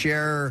 They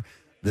share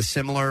the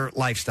similar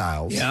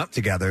lifestyles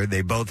together.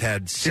 They both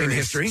had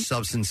serious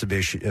substance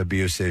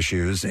abuse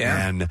issues.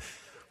 And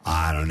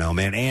I don't know,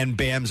 man. And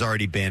Bam's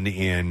already been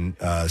in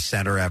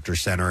center after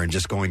center and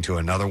just going to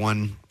another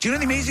one. Do you know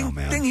the amazing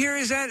thing here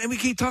is that, and we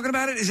keep talking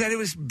about it, is that it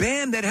was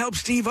Bam that helped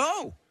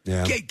Steve-O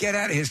get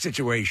out of his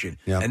situation.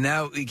 And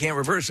now he can't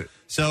reverse it.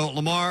 So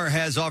Lamar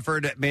has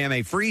offered Bam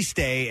a free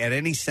stay at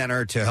any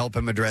center to help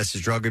him address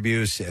his drug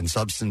abuse and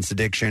substance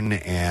addiction.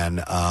 And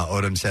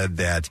Odom said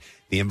that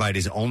the invite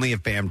is only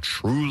if Bam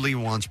truly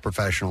wants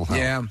professional help.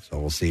 Yeah. So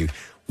we'll see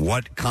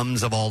what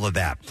comes of all of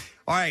that.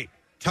 All right.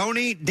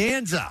 Tony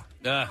Danza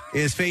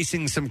is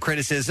facing some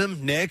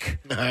criticism, Nick,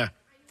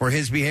 for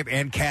his behavior,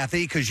 and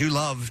Kathy, because you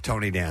love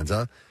Tony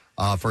Danza,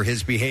 for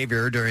his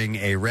behavior during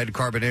a red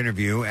carpet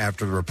interview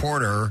after the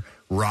reporter,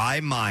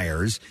 Rye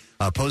Myers,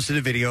 posted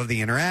a video of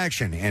the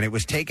interaction. And it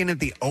was taken at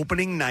the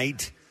opening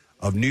night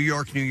of New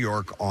York, New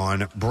York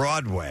on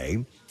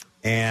Broadway.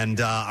 And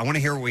I want to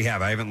hear what we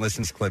have. I haven't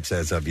listened to clips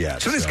as of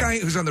yet. So this guy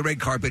who's on the red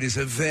carpet is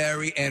a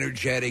very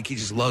energetic. He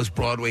just loves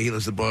Broadway. He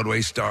loves the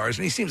Broadway stars.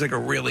 And he seems like a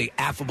really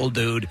affable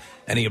dude.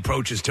 And he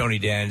approaches Tony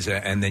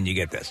Danza, and then you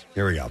get this.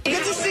 Here we go.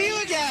 Good to see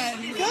you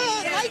again.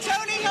 Good. Hi,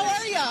 Tony. How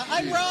are you?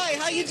 I'm Rye.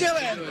 Hi, you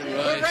doing?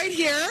 We're right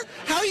here.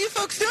 How are you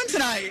folks doing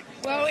tonight?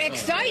 Well,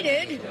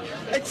 excited.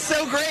 It's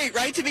so great,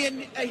 right, to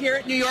be here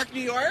at New York,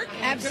 New York?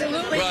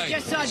 Absolutely. Right.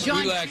 Just saw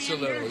John. Relax a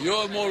little.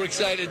 You're more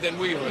excited than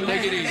we are.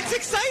 Take it easy. It's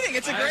exciting.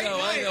 It's a great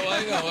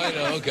I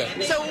know.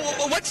 Okay. So,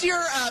 what's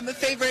your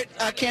favorite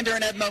Kander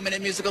and Ed moment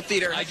in musical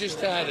theater? I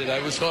just had it. I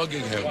was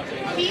hugging him.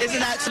 Isn't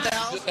that something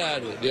else? Just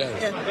had it,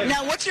 yeah.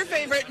 Now, what's your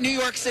favorite New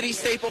York City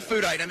staple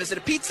food item? Is it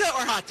a pizza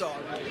or hot dog?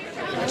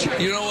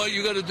 You know what?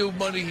 You got to do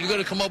money. You got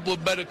to come up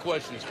with better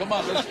questions. Come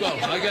on, let's go.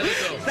 I got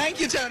to go. Thank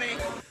you, Tony.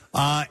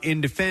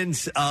 In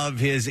defense of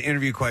his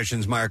interview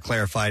questions, Meyer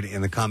clarified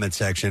in the comment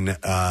section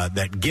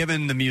that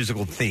given the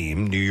musical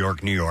theme, New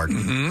York, New York,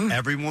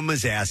 everyone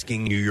was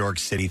asking New York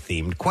City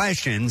themed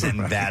questions, and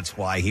that's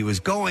why he was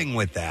going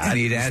with that. And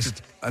he'd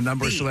asked a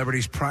number of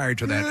celebrities prior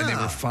to that, and they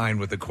were fine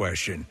with the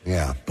question.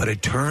 Yeah. But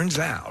it turns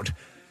out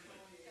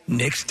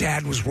Nick's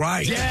dad was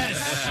right.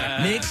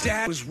 Yes. Nick's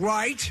dad was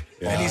right,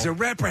 and he's a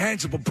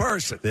reprehensible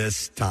person.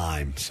 This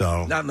time,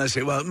 so. Not unless,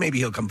 maybe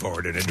he'll come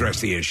forward and address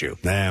the issue.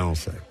 Now we'll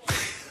see.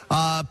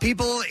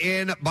 People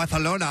in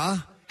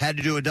Barcelona had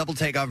to do a double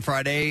take on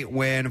Friday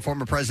when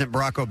former President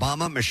Barack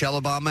Obama, Michelle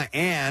Obama,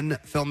 and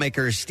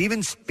filmmaker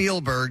Steven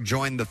Spielberg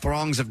joined the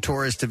throngs of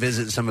tourists to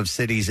visit some of the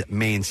city's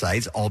main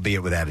sites,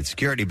 albeit with added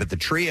security. But the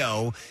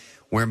trio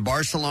were in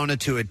Barcelona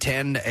to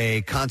attend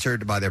a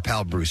concert by their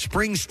pal Bruce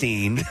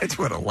Springsteen. That's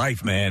what a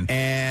life, man.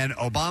 And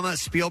Obama,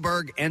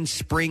 Spielberg, and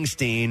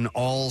Springsteen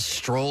all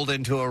strolled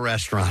into a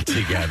restaurant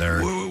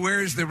together.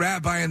 Where's the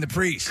rabbi and the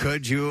priest?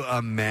 Could you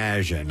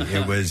imagine?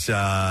 It was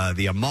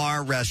the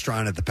Amar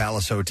restaurant at the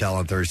Palace Hotel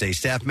on Thursday.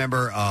 Staff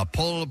member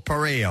Paul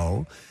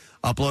Pareo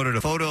uploaded a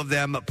photo of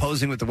them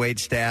posing with the wait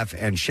staff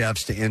and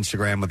chefs to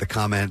Instagram with the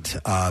comment,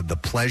 the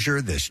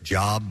pleasure this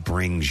job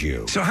brings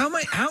you. So how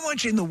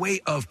much in the way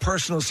of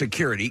personal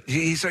security?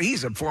 He's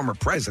a former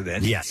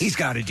president. Yes. He's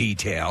got a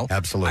detail.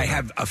 Absolutely. I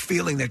have a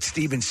feeling that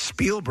Steven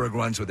Spielberg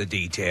runs with a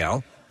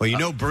detail.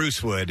 Well,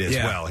 Bruce would as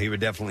well. He would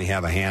definitely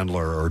have a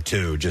handler or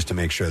two just to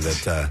make sure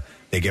that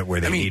they get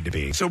where they need to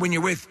be. So when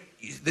you're with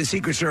the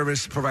Secret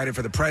Service provided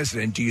for the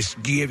president, do you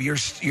give your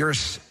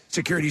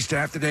security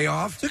staff the day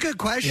off? It's a good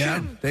question.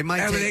 Yeah. They might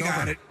However take they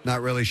got over. it.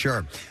 Not really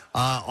sure.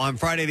 On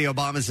Friday, the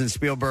Obamas and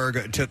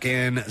Spielberg took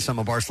in some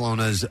of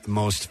Barcelona's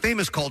most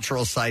famous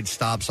cultural site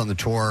stops on the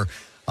tour.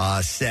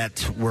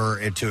 Set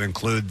were to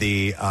include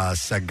the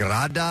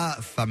Sagrada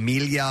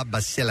Familia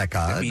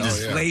Basilica. That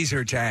means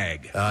laser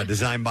tag.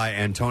 Designed by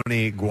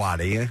Antoni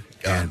Gaudi.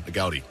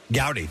 Gaudi.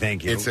 Gaudi,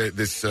 thank you. It's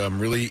this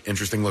really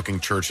interesting looking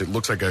church. It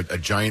looks like a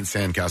giant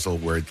sandcastle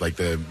where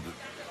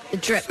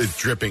it's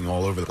dripping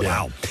all over the place.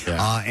 Wow.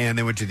 Yeah. And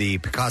they went to the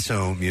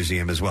Picasso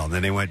Museum as well. And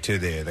then they went to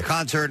the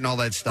concert and all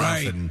that stuff.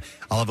 Right. And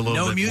I'll have a little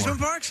No bit amusement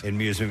more parks?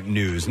 Amusement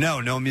news. No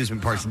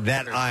amusement parks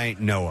that I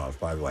know of,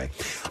 by the way.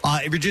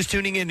 If you're just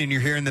tuning in and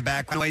you're hearing the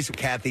background noise,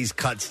 Kathy's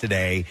cuts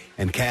today.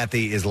 And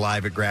Kathy is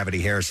live at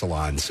Gravity Hair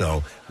Salon.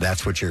 So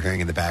that's what you're hearing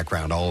in the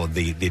background. All of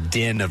the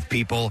din of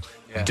people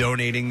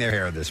donating their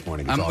hair this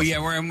morning. It's awesome.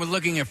 Yeah, we're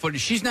looking at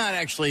footage. She's not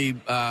actually...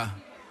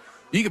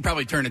 you could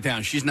probably turn it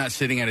down. She's not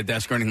sitting at a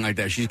desk or anything like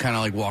that. She's kind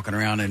of like walking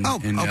around and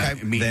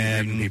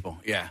meeting people.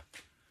 Yeah.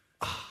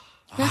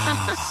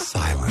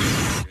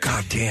 Silence.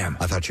 God damn.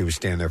 I thought she was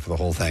standing there for the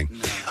whole thing.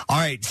 All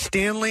right,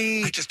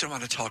 Stanley. I just don't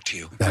want to talk to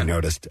you. I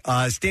noticed.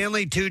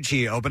 Stanley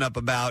Tucci opened up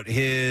about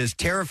his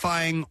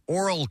terrifying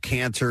oral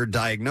cancer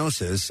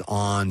diagnosis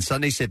on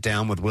Sunday Sit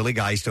Down with Willie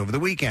Geist over the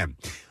weekend.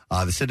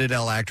 The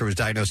Citadel actor was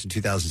diagnosed in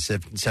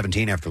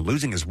 2017 after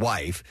losing his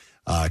wife,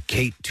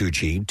 Kate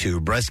Tucci, to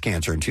breast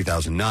cancer in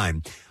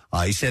 2009.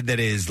 He said that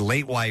he and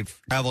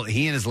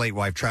his late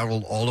wife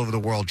traveled all over the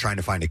world trying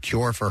to find a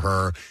cure for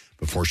her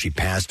before she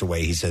passed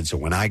away. He said, so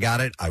when I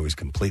got it, I was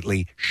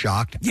completely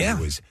shocked. Yeah.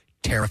 I was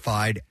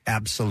terrified,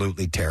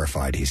 absolutely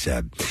terrified, he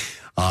said.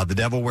 The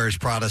Devil Wears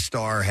Prada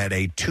star had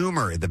a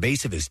tumor at the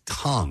base of his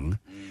tongue.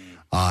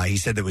 He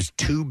said that was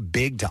too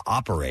big to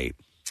operate.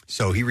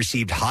 So he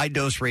received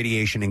high-dose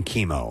radiation and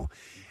chemo.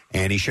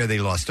 And he shared that he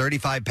lost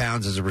 35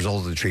 pounds as a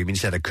result of the treatment.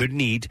 He said, I couldn't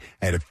eat.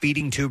 I had a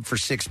feeding tube for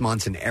 6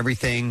 months, and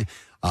everything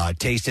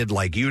tasted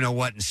like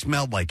you-know-what and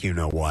smelled like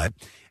you-know-what.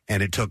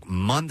 And it took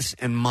months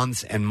and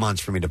months and months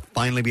for me to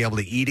finally be able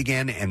to eat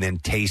again and then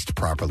taste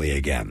properly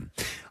again.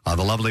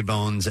 The Lovely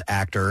Bones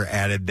actor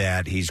added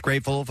that he's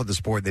grateful for the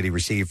support that he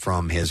received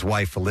from his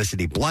wife,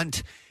 Felicity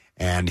Blunt,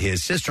 and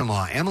his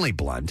sister-in-law, Emily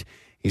Blunt.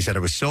 He said, I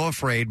was so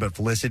afraid, but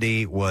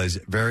Felicity was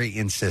very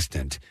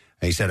insistent.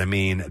 He said,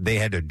 they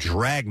had to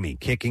drag me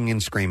kicking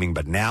and screaming,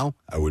 but now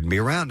I wouldn't be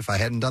around if I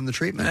hadn't done the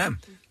treatment. Yeah.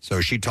 So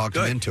she talked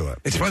him into it.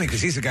 It's funny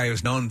because he's a guy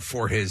who's known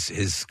for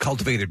his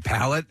cultivated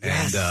palate.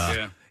 Yes.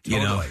 And,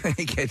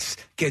 he gets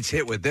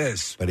hit with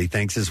this. But he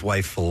thanks his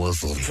wife,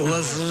 Felicity.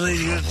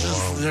 Felicity, you're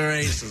just the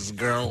racist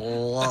girl.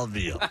 Love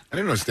you. I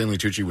didn't know Stanley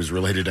Tucci was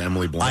related to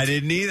Emily Blunt. I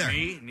didn't either.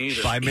 Me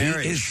neither. By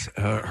marriage. He is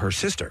her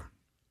sister.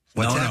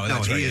 No,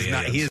 that's he right. is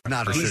not. He is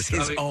not her He's sister.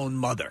 his own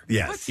mother.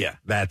 Yes. What? Yeah.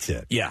 That's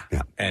it. Yeah.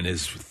 And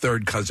his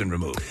third cousin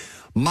removed.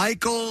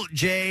 Michael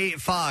J.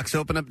 Fox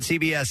opened up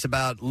CBS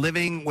about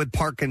living with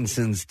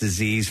Parkinson's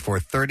disease for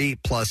 30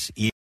 plus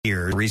years.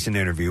 Here, recent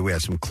interview, we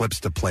have some clips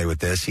to play with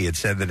this. He had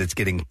said that it's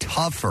getting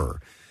tougher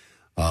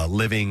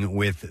living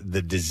with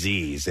the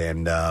disease.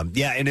 And and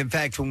in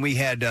fact, when we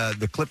had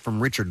the clip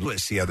from Richard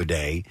Lewis the other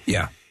day,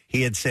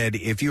 he had said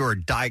if you are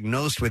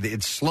diagnosed with it,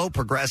 it's slow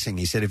progressing.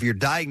 He said if you're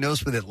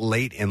diagnosed with it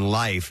late in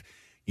life,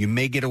 you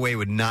may get away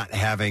with not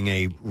having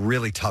a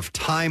really tough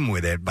time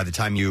with it by the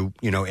time you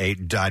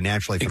die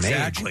naturally from age.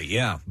 Exactly,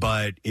 yeah.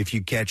 But if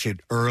you catch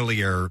it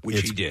earlier,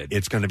 Which he did.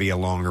 It's going to be a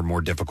longer,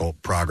 more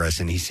difficult progress,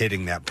 and he's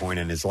hitting that point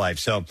in his life.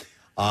 So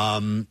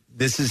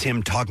this is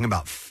him talking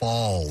about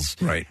falls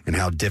and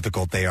how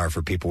difficult they are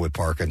for people with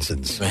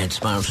Parkinson's. I had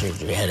spinal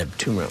surgery. I had a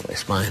tumor on my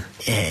spine.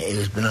 Yeah, it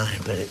was benign,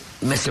 but it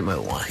messed up my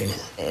walking.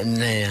 And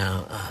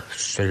then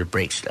started to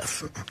break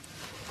stuff.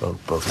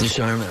 Broke this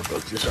arm, I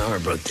broke this arm, I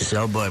broke this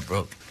elbow, I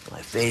broke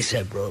my face,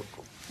 I broke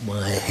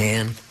my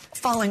hand.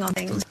 Falling on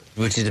things.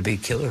 Which is a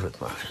big killer with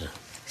Parkinson's.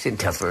 It's getting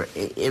tougher.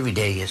 Every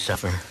day you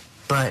suffer.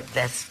 But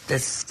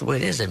that's the way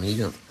it is. I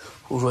mean,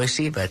 who do I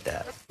see about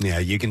that? Yeah,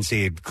 you can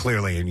see it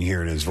clearly and you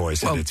hear in his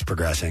voice that it's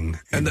progressing.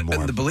 And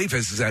the belief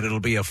is that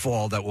it'll be a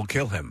fall that will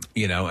kill him,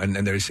 and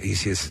there's he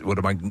says,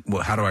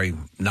 how do I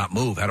not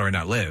move? How do I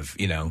not live?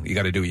 You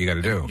got to do what you got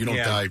to do. You don't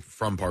die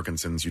from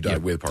Parkinson's, you die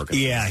with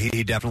Parkinson's. Yeah,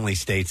 he definitely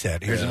states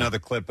that. Here's another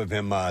clip of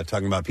him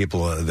talking about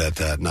people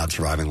that not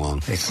surviving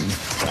long. It's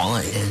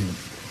falling and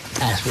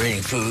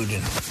aspirating food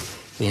and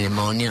being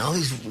pneumonia, all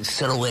these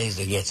subtle ways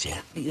that get you.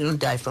 You don't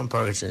die from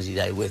Parkinson's, you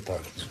die with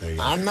Parkinson's.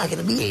 I'm not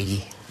going to be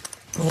 80.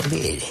 I'm going to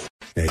be 80.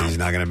 Yeah, he's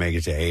not going to make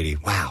it to 80.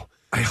 Wow.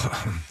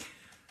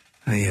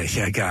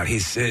 God,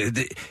 he's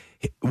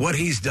what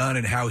he's done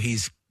and how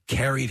he's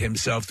carried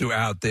himself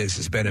throughout this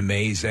has been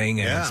amazing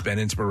and it's been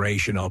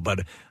inspirational.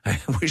 But I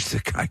wish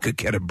the guy could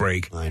get a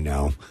break. I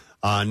know.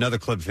 Another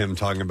clip of him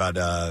talking about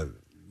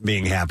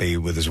being happy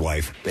with his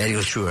wife. I had to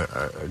go through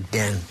our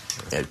den,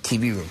 our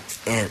TV room,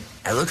 and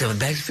I looked at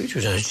Back to the Future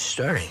and I was just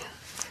starting.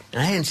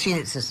 And I hadn't seen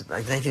it since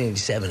like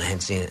 1987. I hadn't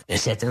seen it. I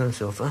sat down on the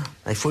sofa.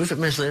 Like 45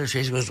 minutes later,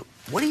 Tracy goes,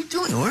 "What are you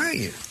doing? Where are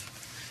you?"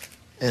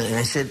 And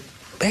I said,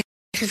 "Back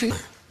to the Future."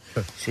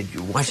 She said,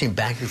 "You're watching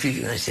Back to the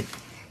Future?" And I said,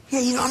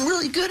 "Yeah, I'm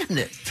really good in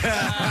it."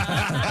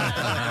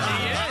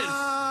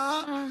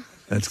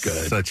 That's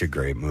good. Such a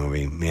great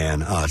movie,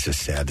 man. Oh, it's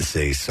just sad to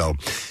see. So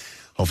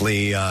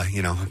hopefully,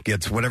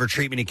 gets whatever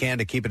treatment he can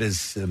to keep it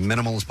as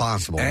minimal as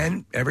possible.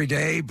 And every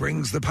day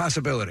brings the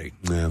possibility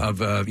of,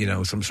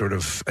 some sort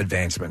of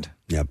advancement.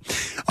 Yep.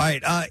 All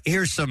right.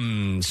 Here's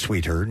some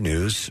sweeter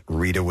news.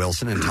 Rita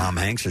Wilson and Tom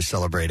Hanks are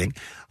celebrating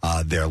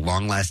their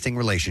long-lasting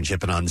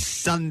relationship. And on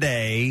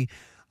Sunday,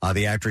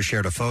 the actress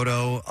shared a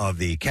photo of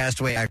the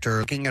castaway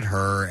actor looking at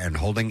her and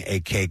holding a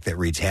cake that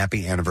reads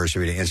 "Happy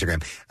Anniversary" to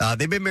Instagram.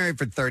 They've been married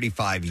for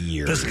 35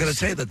 years. Just going to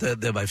say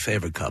that they're my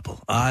favorite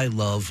couple. I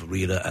love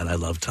Rita and I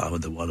love Tom,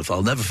 and they're wonderful.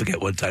 I'll never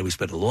forget one time we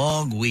spent a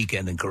long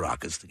weekend in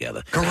Caracas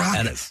together.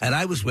 And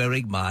I was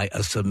wearing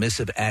a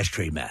submissive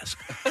ashtray mask.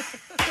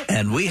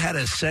 And we had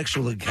a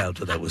sexual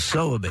encounter that was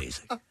so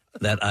amazing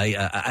that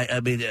I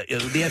mean,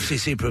 the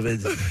FCC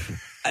prevents.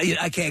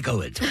 I can't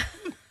go into it,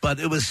 but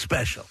it was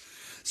special.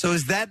 So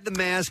is that the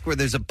mask where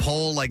there's a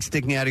pole like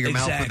sticking out of your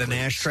mouth with an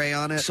ashtray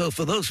on it? So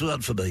for those who are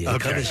unfamiliar, it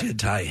covers your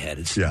entire head.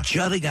 It's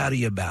jutting out of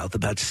your mouth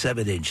about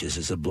 7 inches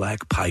is a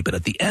black pipe, and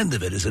at the end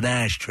of it is an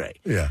ashtray.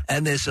 Yeah.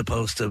 And they're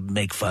supposed to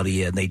make fun of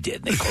you, and they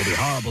did. They called me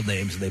horrible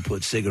names, and they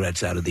put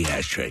cigarettes out of the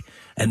ashtray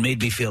and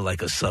made me feel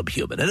like a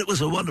subhuman. And it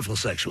was a wonderful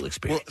sexual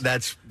experience. Well,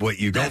 that's what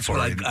you go for.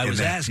 What I was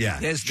asking. Yeah,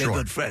 yes, they're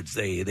good friends.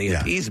 They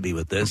appeased me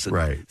with this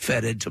and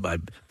fed into my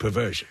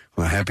perversion.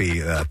 Well, happy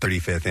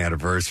 35th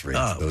anniversary.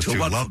 Those two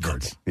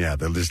lovebirds. Yeah,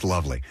 they're just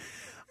lovely.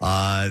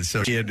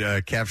 So she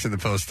had captioned the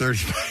post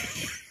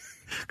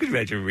 35. Could you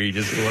imagine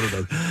Regis with one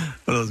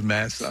of those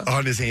masks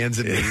on his hands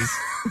and knees?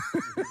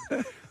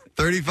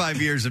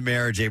 35 years of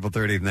marriage, April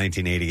 30th,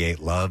 1988.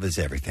 Love is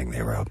everything,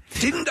 they wrote.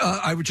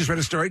 I just read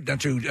a story,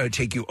 not to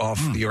take you off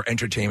your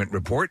entertainment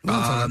report.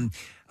 Tom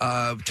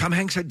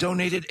Hanks had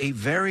donated a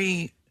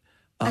very...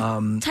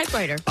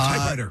 typewriter.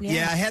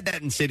 Yeah, I had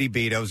that in City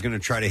Beat. I was going to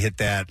try to hit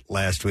that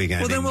last week,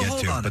 and I didn't get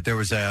to. But there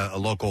was a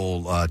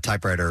local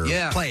typewriter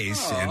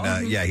place,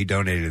 and he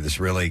donated this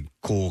really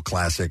cool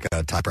classic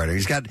typewriter.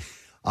 He's got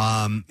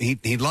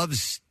he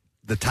loves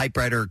the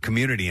typewriter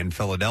community in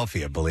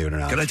Philadelphia, believe it or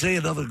not. Can I tell you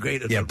another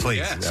great... Yeah, please.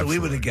 Yeah. So we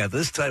were together.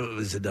 This time it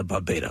was in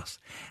Barbados.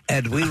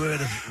 And we were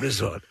at a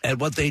resort. And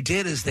what they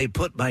did is they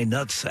put my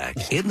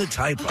nutsack in the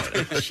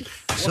typewriter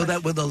so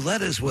that when the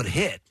letters would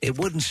hit, it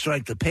wouldn't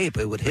strike the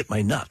paper. It would hit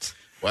my nuts.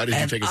 Why did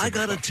you take I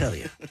got to tell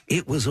you,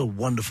 it was a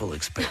wonderful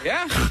experience.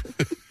 Yeah.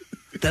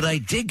 That I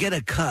did get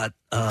a cut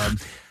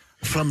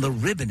from the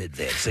ribbon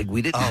advancing.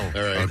 We didn't. Oh,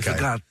 all right. I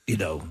forgot,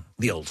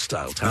 the old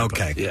style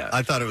typewriter. Okay. Yeah.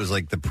 I thought it was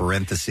like the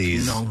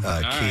parentheses key or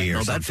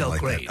something that felt like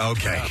great. that.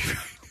 Okay.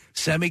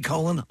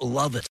 Semicolon,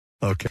 love it.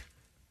 Okay.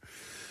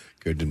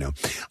 Good to know.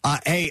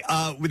 Hey,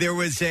 there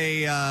was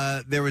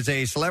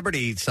a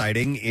celebrity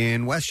sighting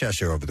in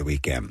Westchester over the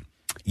weekend.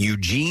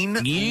 Eugene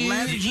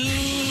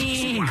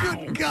Levy.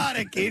 Good God,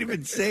 I can't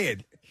even say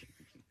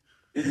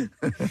it.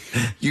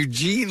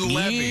 Eugene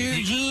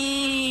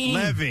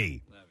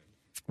Levy.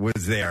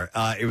 was there.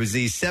 It was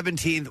the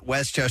 17th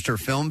Westchester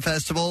Film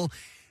Festival,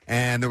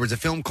 and there was a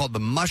film called The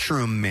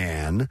Mushroom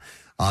Man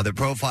that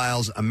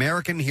profiles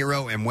American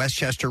hero and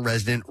Westchester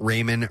resident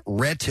Raymond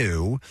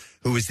Retu,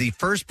 who was the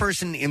first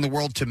person in the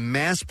world to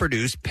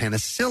mass-produce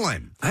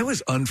penicillin. I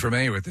was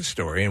unfamiliar with this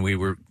story, and we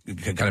were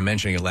kind of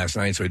mentioning it last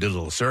night, so I did a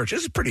little search.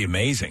 This is pretty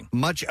amazing.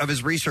 Much of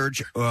his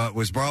research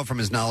was borrowed from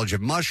his knowledge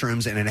of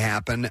mushrooms, and it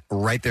happened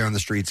right there on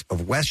the streets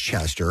of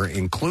Westchester,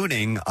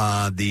 including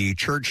the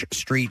Church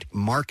Street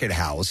Market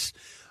House,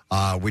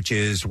 which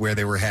is where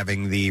they were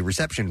having the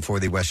reception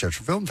for the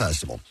Westchester Film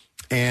Festival.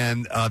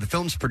 And the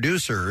film's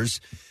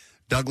producers,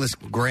 Douglas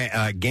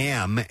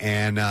Gam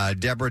and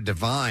Deborah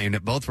Devine,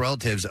 both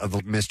relatives of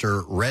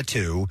Mr.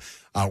 Retu,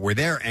 were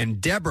there. And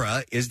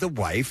Deborah is the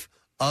wife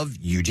of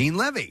Eugene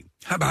Levy.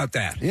 How about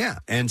that? Yeah.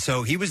 And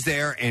so he was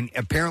there, and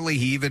apparently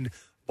he even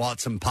bought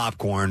some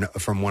popcorn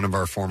from one of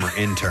our former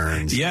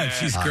interns. Yeah,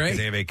 she's great.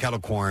 They have a kettle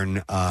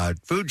corn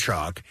food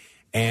truck.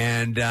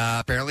 And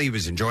apparently he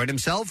was enjoying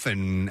himself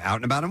and out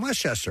and about in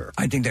Westchester.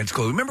 I think that's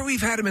cool. Remember,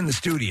 we've had him in the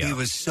studio. He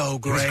was so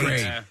great. He was great.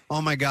 Yeah. Oh,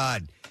 my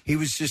God. He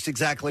was just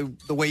exactly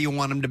the way you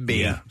want him to be.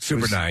 Yeah,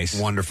 super nice.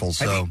 Wonderful.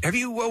 So, have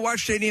you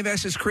watched any of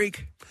Estes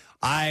Creek?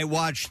 I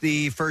watched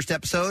the first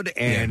episode,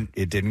 and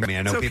it didn't. I mean,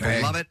 I know people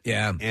love it.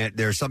 Yeah. And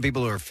there are some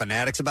people who are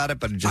fanatics about it,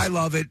 but I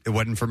love it. It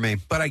wasn't for me.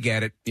 But I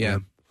get it. Yeah.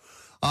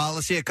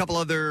 Let's see a couple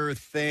other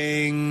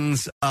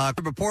things.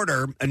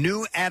 Reporter, a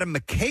new Adam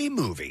McKay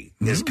movie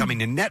is coming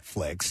to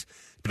Netflix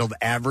titled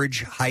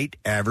Average Height,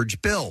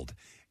 Average Build.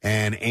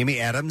 And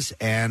Amy Adams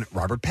and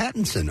Robert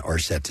Pattinson are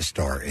set to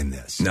star in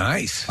this.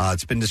 Nice.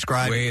 It's been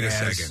described Wait a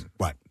as... second.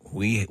 What?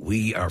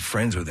 We are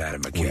friends with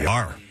Adam McKay. We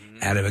are.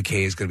 Adam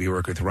McKay is going to be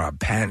working with Rob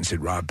Pattinson.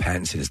 Rob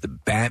Pattinson is the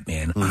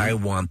Batman. Mm-hmm. I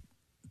want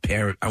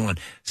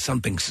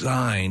something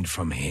signed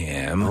from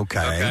him.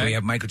 Okay. We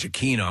have Michael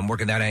Giacchino. I'm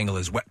working that angle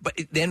as well. But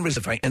then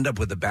if I end up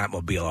with the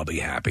Batmobile, I'll be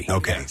happy.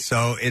 Okay.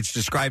 So it's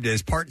described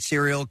as part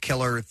serial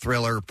killer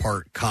thriller,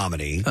 part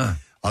comedy.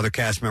 Other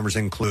cast members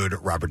include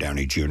Robert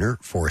Downey Jr.,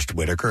 Forrest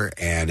Whitaker,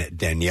 and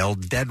Danielle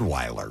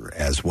Deadweiler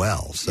as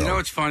well. So you know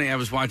what's funny? I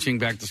was watching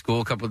Back to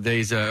School a couple of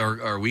days or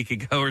a week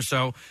ago or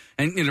so,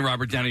 and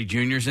Robert Downey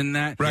Jr.'s in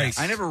that. Right.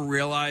 I never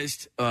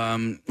realized, or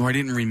I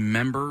didn't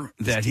remember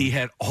that he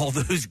had all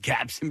those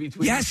gaps in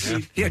between. Yes.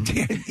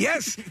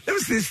 Yes. That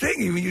was this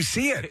thing. When you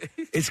see it,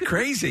 it's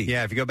crazy.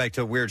 Yeah, if you go back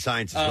to Weird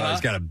Science as well, he's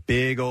got a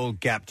big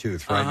old gap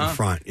tooth right in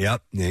front.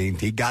 Yep.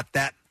 He got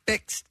that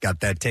fixed,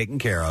 got that taken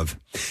care of.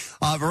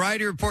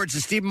 Variety reports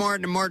that Steve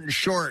Martin and Martin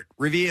Short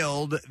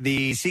revealed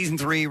the season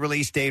 3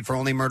 release date for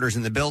Only Murders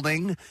in the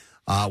Building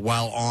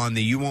while on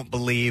the You Won't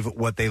Believe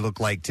What They Look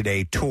Like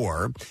Today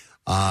tour.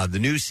 The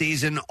new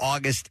season,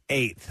 August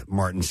 8th,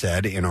 Martin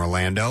said, in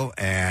Orlando.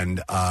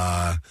 And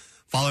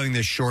following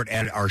this short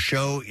ad, our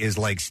show is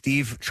like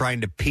Steve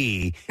trying to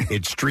pee.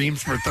 It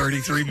streams for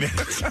 33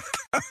 minutes.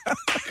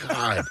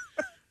 God.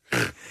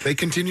 They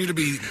continue to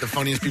be the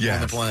funniest people on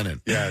the planet.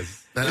 Yes.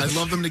 And I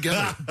love them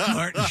together.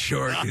 Martin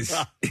Short is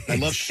I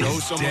love show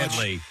so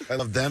deadly. much. I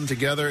love them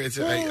together.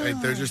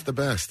 They're just the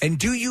best. And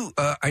do you?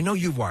 I know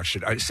you've watched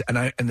it. Watched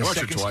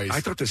it twice.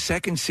 I thought the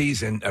second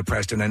season,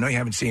 Preston. I know you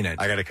haven't seen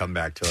it. I got to come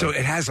back to it. So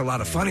it has a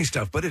lot of funny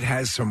stuff, but it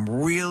has some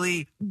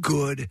really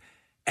good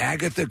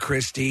Agatha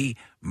Christie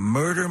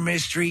murder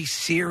mystery,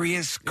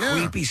 serious,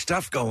 creepy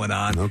stuff going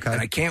on. Okay. And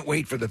I can't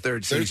wait for the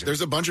third season.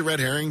 There's a bunch of red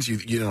herrings.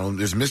 You know,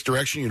 there's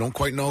misdirection. You don't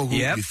quite know who.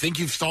 Yep. You think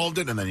you've solved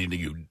it, and then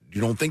you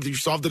don't think that you've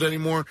solved it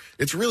anymore.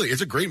 It's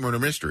a great murder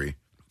mystery.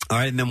 All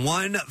right, and then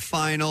one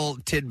final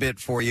tidbit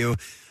for you.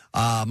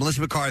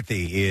 Melissa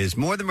McCarthy is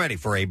more than ready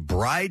for a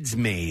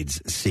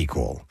Bridesmaids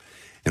sequel.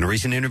 In a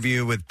recent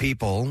interview with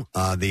People,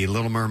 the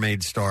Little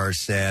Mermaid star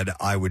said,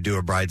 I would do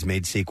a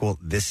Bridesmaid sequel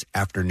this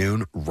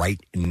afternoon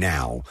right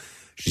now.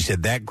 She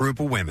said that group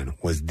of women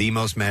was the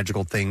most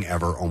magical thing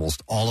ever.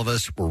 Almost all of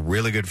us were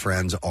really good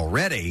friends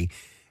already,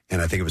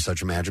 and I think it was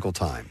such a magical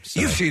time.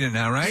 So, you've seen it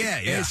now, right? Yeah.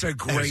 It's a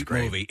great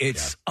movie.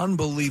 It's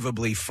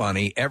unbelievably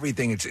funny.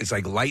 Everything, it's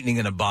like lightning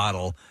in a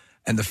bottle,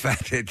 and the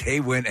fact that they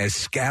went as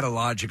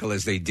scatological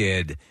as they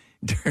did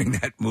during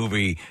that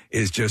movie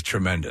is just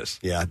tremendous.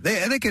 Yeah,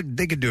 they could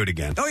do it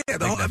again. Oh yeah,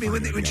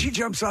 when she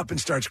jumps up and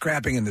starts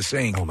crapping in the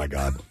sink. Oh my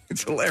God,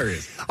 it's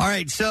hilarious. All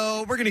right,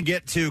 so we're gonna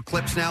get to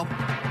clips now.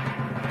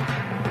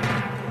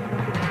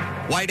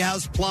 White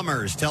House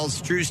Plumbers tells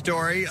the true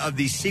story of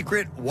the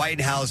secret White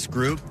House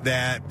group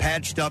that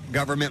patched up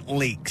government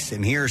leaks.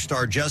 And here,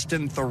 star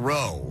Justin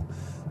Theroux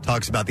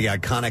talks about the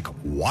iconic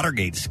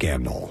Watergate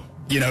scandal.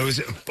 You know, it was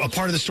a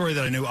part of the story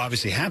that I knew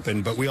obviously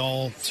happened, but we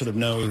all sort of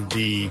know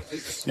the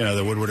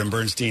Woodward and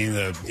Bernstein,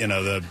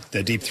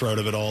 the deep throat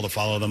of it all, the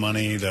follow the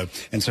money,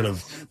 and sort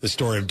of the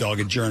story of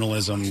dogged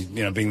journalism,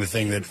 being the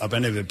thing that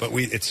upended it. But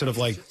it's sort of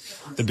like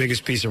the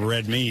biggest piece of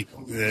red meat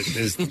that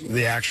is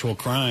the actual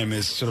crime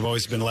has sort of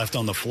always been left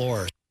on the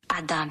floor. I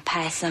done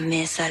pass a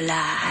miss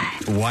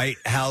alive. White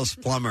House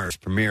Plumbers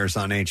premieres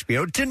on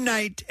HBO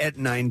tonight at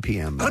 9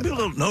 p.m. A lot of people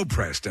don't know,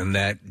 Preston,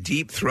 that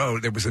Deep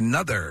Throat, there was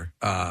another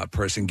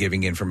person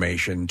giving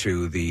information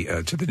to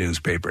the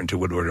newspaper and to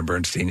Woodward and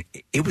Bernstein.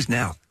 It was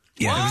Nell.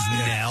 Yeah, it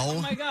was Nell.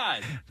 Oh my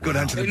God! Go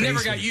down to the It never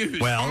basement. got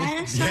used. Well,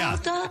 yeah.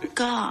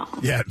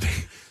 Yeah.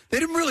 They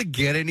didn't really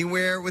get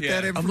anywhere with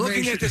that I'm information.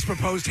 looking at this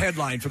proposed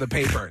headline for the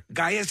paper.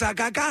 Gaia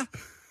Zagaga?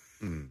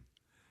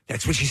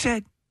 That's what she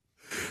said.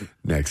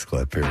 Next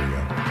clip. Here we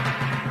go.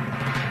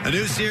 A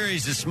new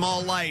series, A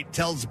Small Light,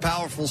 tells the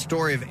powerful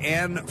story of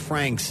Anne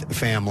Frank's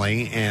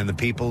family and the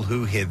people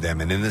who hid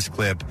them. And in this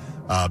clip,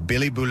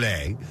 Billy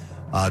Boulay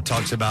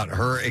talks about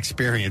her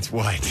experience.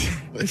 What?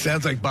 It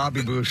sounds like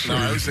Bobby Bush. No,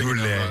 I was singing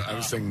Caddyshack.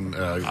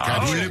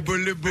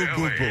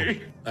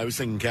 I was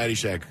singing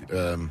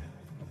Caddyshack.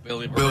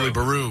 Billy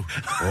Baru.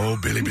 Oh,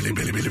 Billy.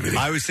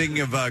 I was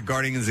thinking of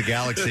Guardians of the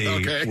Galaxy,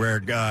 where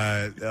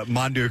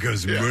Mondu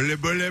goes,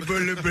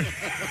 bully.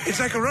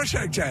 It's like a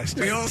Rorschach test.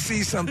 We all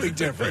see something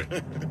different.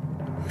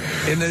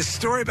 In the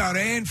story about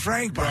Anne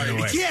Frank, by the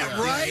way.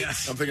 Yeah, right?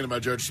 I'm thinking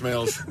about George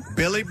Smales.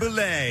 Billy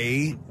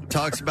Boulay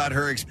talks about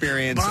her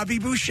experience Bobby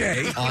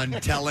Boucher on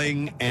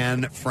telling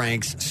Anne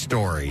Frank's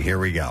story. Here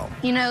we go.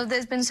 You know,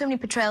 there's been so many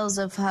portrayals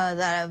of her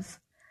that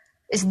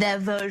it's their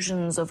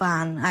versions of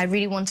Anne. I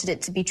really wanted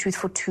it to be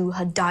truthful to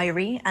her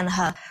diary and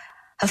her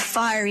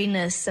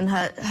fieriness and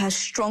her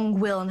strong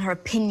will and her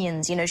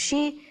opinions. You know,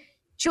 she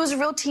was a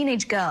real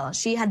teenage girl.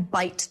 She had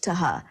bite to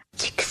her.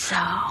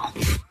 Jigsaw.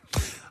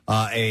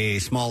 A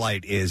Small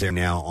Light is there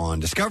now on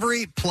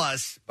Discovery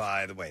Plus.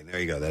 By the way, there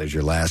you go. That is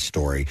your last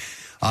story.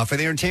 For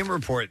the Entertainment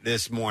Report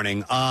this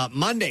morning,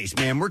 Mondays,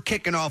 man, we're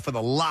kicking off with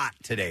a lot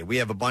today. We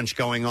have a bunch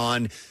going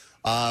on.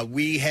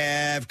 We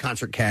have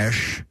Concert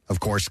Cash, of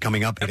course,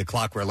 coming up at 8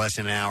 o'clock. We're less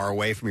than an hour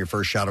away from your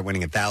first shot at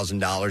winning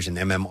 $1,000 in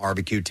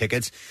MMRBQ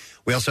tickets.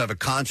 We also have a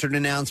concert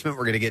announcement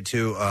we're going to get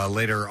to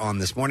later on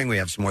this morning. We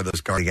have some more of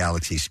those Guardians of the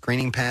Galaxy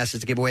screening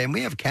passes to give away. And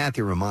we have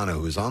Kathy Romano,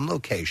 who's on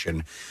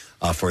location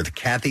for the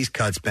Kathy's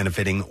Cuts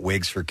benefiting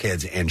Wigs for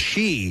Kids. And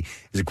she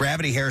is a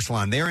Gravity Hair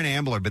Salon there in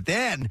Ambler. But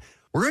then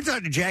we're going to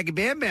talk to Jackie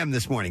Bam Bam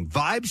this morning.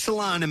 Vibe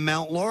Salon in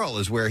Mount Laurel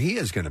is where he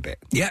is going to be.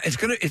 Yeah,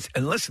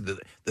 and listen,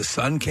 the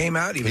sun came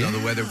out, even though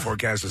the weather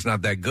forecast is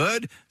not that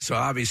good. So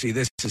obviously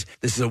this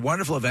is a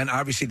wonderful event.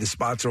 Obviously the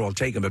spots are all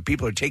taken, but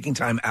people are taking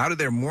time out of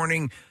their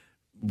morning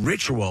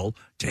ritual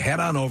to head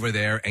on over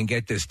there and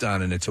get this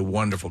done, and it's a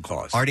wonderful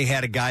cause. Already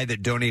had a guy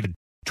that donated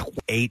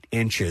 8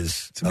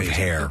 inches of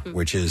hair,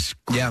 which is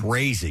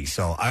crazy.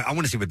 So I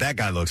want to see what that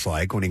guy looks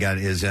like when he got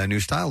his new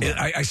style done.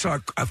 I saw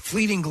a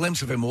fleeting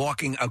glimpse of him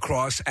walking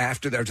across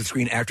after the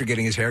screen after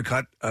getting his hair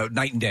cut.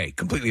 Night and day.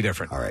 Completely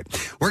different. All right.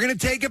 We're going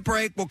to take a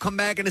break. We'll come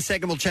back in a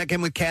second. We'll check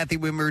in with Kathy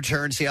when we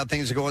return, see how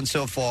things are going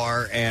so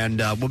far, and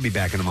we'll be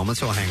back in a moment.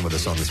 So hang with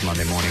us on this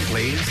Monday morning,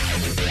 please.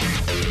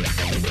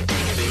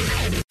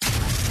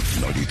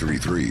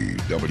 93.3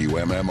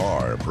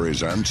 WMMR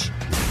presents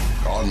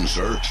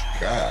Concert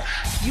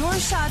Cash. Your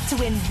shot to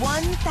win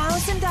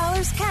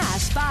 $1,000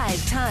 cash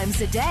 5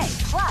 times a day.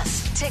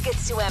 Plus,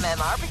 tickets to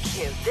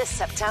MMRBQ this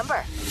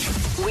September.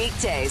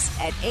 Weekdays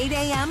at 8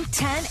 a.m.,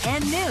 10,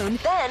 and noon.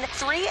 Then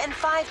 3 and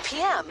 5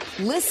 p.m.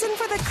 Listen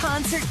for the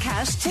Concert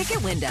Cash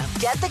ticket window.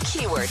 Get the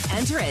keyword,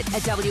 enter it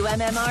at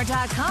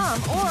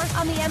WMMR.com or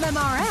on the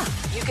MMR app.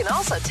 You can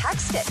also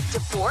text it to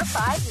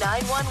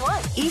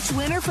 45911. Each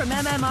winner from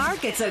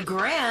MMR gets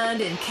 $1,000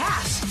 in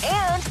cash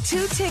and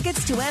 2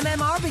 tickets to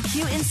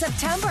MMRBQ in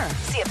September.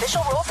 See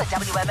official rules at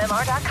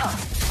WMMR.com.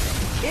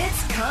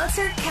 It's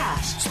Concert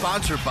Cash.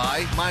 Sponsored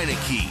by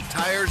Meineke.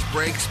 Tires,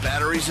 brakes,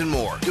 batteries, and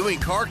more. Doing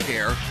car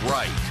care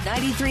right.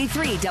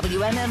 93.3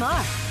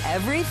 WMMR.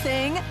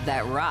 Everything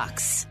that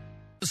rocks.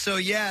 So,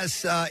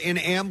 yes, in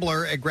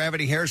Ambler at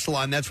Gravity Hair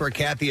Salon, that's where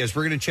Kathy is.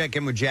 We're going to check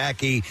in with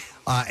Jackie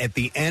at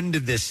the end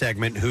of this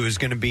segment, who is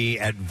going to be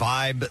at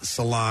Vibe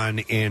Salon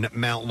in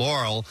Mount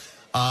Laurel.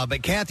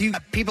 But, Kathy, you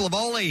got people of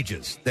all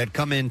ages that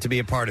come in to be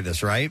a part of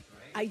this, right?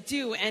 I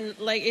do, and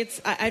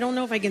I don't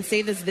know if I can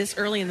say this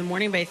early in the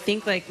morning, but I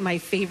think my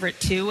favorite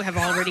 2 have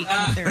already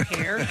cut their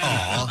hair.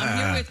 I'm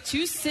here with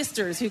 2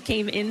 sisters who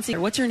came in.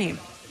 What's your name?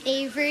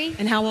 Avery.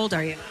 And how old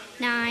are you?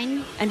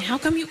 9. And how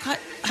come you cut?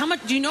 How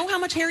much? Do you know how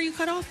much hair you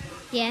cut off?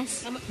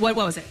 Yes. What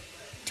was it?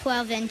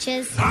 12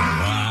 inches.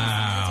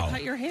 Wow. To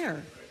cut your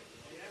hair.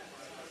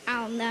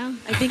 I don't know.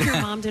 I think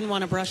your mom didn't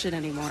want to brush it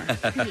anymore.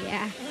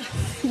 Yeah.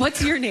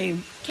 What's your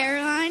name?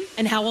 Caroline.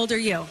 And how old are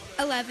you?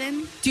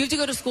 11. Do you have to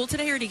go to school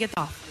today, or do you get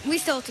off? We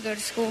still have to go to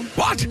school.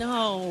 What?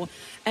 No.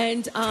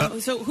 And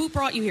so who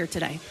brought you here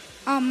today?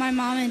 My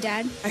mom and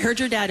dad. I heard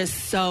your dad is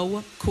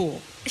so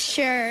cool.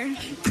 Sure.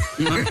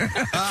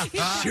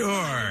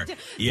 Sure.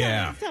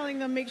 Yeah. Telling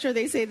them, make sure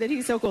they say that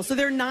he's so cool. So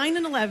they're 9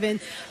 and 11.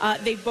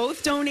 They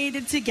both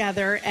donated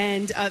together,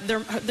 and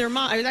their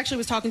mom. I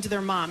was talking to their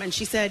mom, and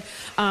she said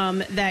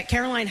that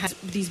Caroline has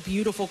these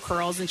beautiful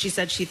curls, and she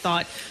said she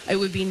thought it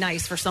would be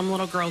nice for some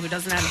little girl who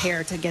doesn't have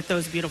hair to get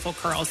those beautiful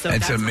curls. So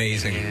that's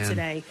amazing.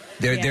 Today,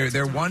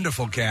 they're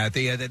wonderful,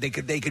 Kathy. They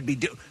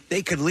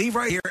could leave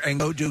right here and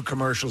go do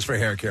commercials for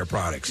hair care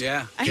products.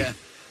 Yeah.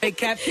 Hey,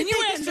 Cap, can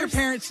you ask their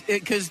parents,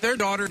 because their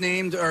daughter's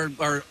named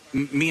are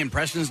me and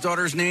Preston's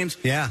daughter's names?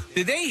 Yeah.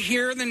 Did they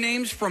hear the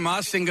names from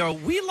us and go,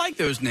 we like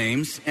those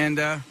names, and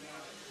we're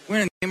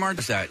going to name our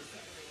that?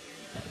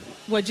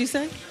 What'd you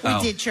say? We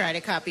did try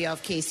to copy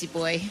off Casey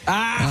Boy.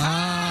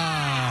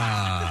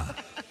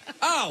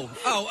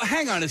 Oh,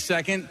 hang on a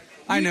second.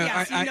 I know.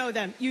 Yes, you know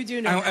them. You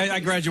do know them. I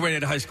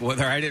graduated high school with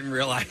her. I didn't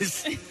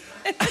realize.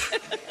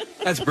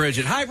 That's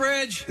Bridget. Hi,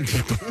 Bridge.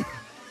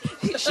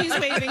 She's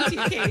waving to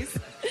you, Case.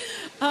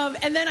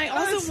 And then I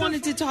also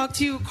wanted to talk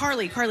to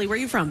Carly. Carly, where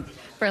are you from?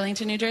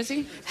 Burlington, New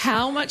Jersey.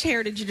 How much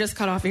hair did you just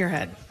cut off your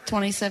head?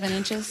 27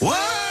 inches. Whoa!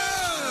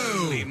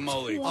 Holy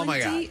moly. Oh, my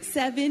God.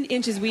 27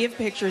 inches. We have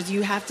pictures.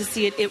 You have to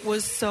see it. It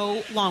was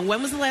so long.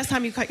 When was the last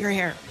time you cut your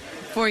hair?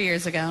 4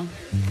 years ago.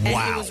 And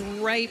it was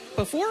right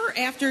before or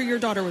after your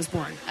daughter was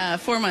born?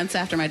 4 months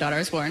after my daughter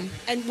was born.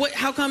 And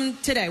how come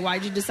today? Why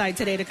did you decide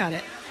today to cut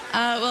it?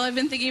 Well, I've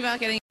been thinking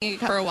about getting it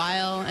cut for a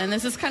while, and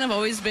this has kind of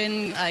always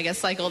been like a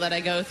cycle that I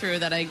go through,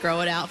 that I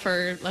grow it out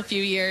for a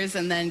few years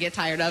and then get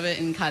tired of it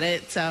and cut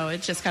it. So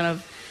it's just kind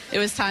of, it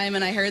was time,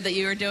 and I heard that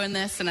you were doing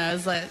this, and I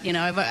was like,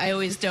 I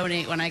always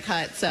donate when I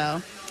cut,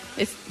 so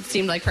it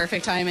seemed like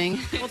perfect timing.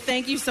 Well,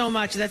 thank you so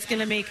much. That's going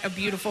to make a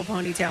beautiful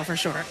ponytail for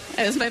sure.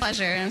 It was my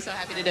pleasure. I'm so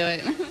happy to do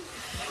it.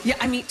 Yeah,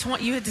 I mean,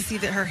 you had to see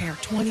her hair,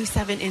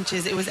 27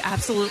 inches. It was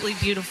absolutely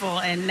beautiful,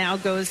 and now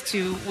goes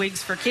to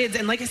Wigs for Kids.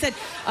 And like I said,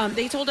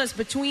 they told us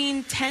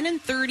between 10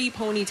 and 30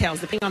 ponytails,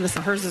 depending on the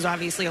size. Hers is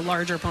obviously a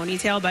larger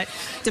ponytail, but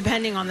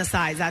depending on the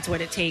size, that's what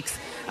it takes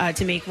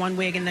to make one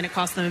wig, and then it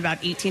costs them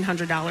about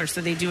 $1,800.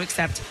 So they do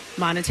accept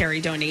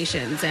monetary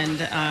donations. And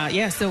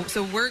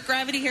so we're at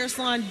Gravity Hair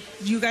Salon.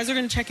 You guys are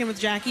going to check in with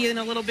Jackie in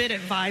a little bit at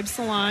Vibe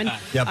Salon.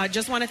 Yep.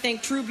 Just want to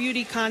thank True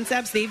Beauty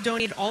Concepts. They've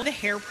donated all the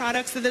hair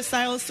products that the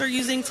stylists are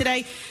using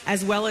today,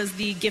 as well as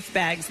the gift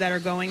bags that are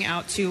going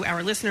out to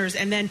our listeners.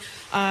 And then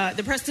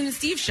the Preston and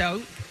Steve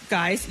show,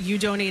 guys, you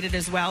donated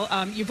as well.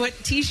 You put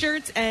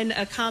T-shirts and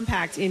a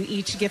compact in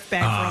each gift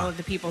bag for all of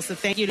the people. So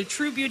thank you to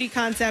True Beauty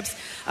Concepts,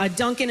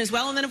 Duncan as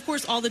well, and then, of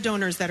course, all the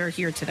donors that are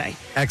here today.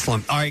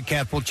 Excellent. All right,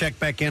 Kath, we'll check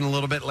back in a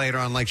little bit later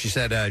on. Like she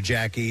said,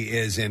 Jackie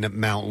is in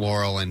Mount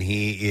Laurel, and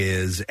he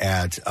is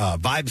at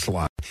Vibe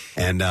Salon.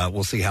 And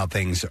we'll see how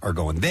things are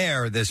going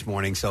there this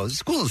morning. So the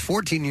school is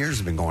 14 years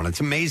has been going. It's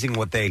amazing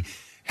what they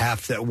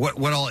have to,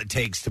 what all it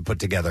takes to put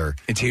together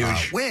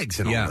wigs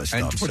and all this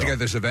stuff. And to put together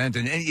this event.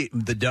 And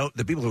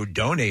the people who are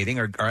donating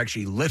are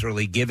actually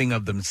literally giving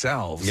of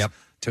themselves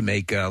to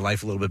make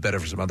life a little bit better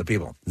for some other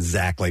people.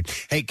 Exactly.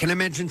 Hey, can I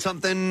mention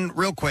something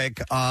real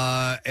quick?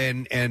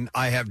 And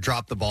I have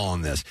dropped the ball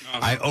on this.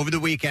 Over the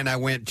weekend, I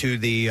went to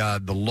the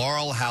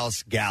Laurel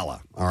House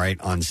Gala, all right,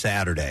 on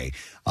Saturday.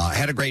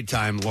 Had a great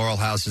time. Laurel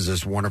House is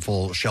this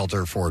wonderful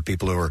shelter for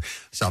people who are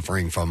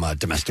suffering from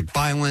domestic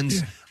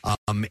violence.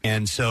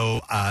 And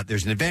so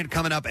there's an event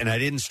coming up, and I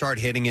didn't start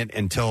hitting it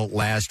until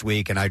last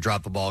week, and I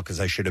dropped the ball because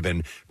I should have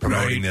been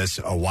promoting this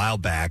a while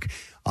back.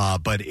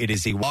 But it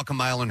is the Walk a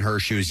Mile in Her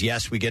Shoes.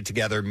 Yes, we get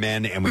together,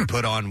 men, and we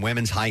put on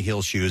women's high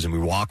heel shoes, and we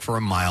walk for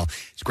a mile.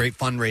 It's a great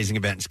fundraising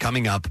event. It's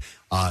coming up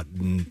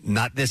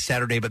not this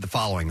Saturday, but the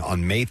following,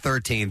 on May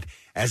 13th.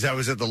 As I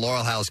was at the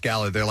Laurel House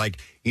Gala, they're like,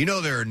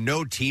 there are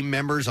no team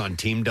members on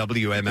Team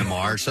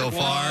WMMR so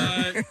far.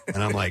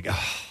 And I'm like,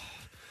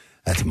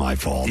 that's my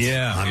fault.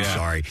 Yeah. I'm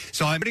sorry.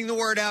 So I'm putting the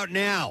word out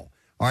now.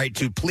 All right,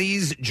 to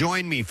please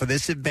join me for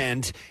this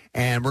event.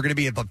 And we're going to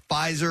be at the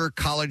Pfizer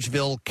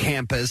Collegeville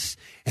campus.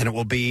 And it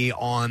will be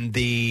on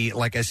the,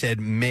 like I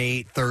said,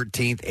 May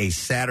 13th, a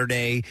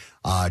Saturday.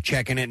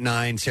 Check-in at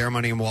 9,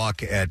 ceremony and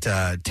walk at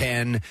 10.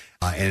 And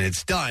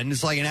it's done.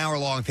 It's like an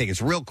hour-long thing.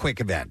 It's a real quick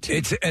event.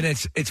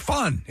 It's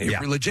fun.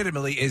 It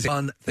legitimately is a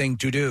fun thing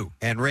to do.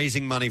 And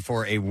raising money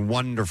for a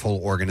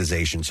wonderful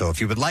organization. So if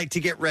you would like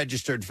to get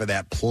registered for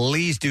that,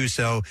 please do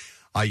so.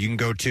 You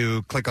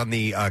can click on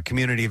the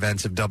community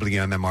events of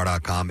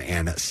WMMR.com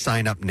and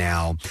sign up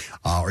now.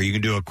 Or you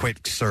can do a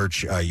quick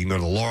search. You can go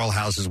to the Laurel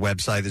House's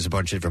website. There's a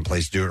bunch of different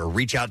places to do it. Or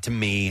reach out to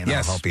me, and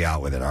I'll help you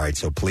out with it. All right,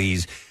 so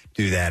please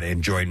do that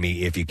and join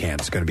me if you can.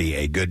 It's going to be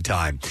a good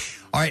time.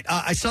 All right,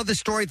 I saw this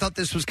story, thought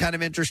this was kind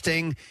of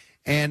interesting.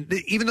 And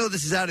even though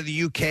this is out of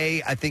the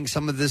UK, I think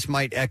some of this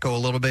might echo a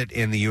little bit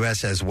in the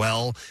U.S. as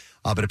well.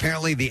 But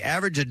apparently the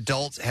average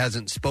adult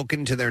hasn't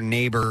spoken to their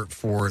neighbor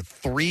for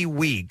 3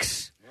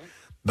 weeks.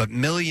 But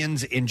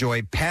millions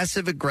enjoy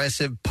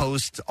passive-aggressive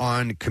posts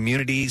on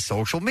community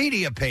social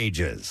media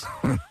pages.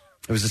 It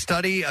was a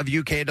study of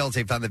UK adults.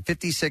 They found that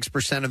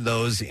 56% of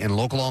those in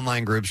local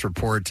online groups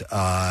report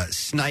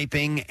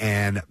sniping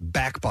and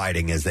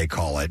backbiting, as they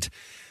call it,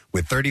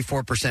 with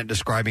 34%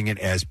 describing it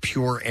as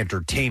pure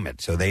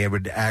entertainment. So they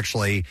would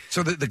actually...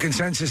 So the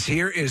consensus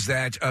here is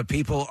that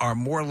people are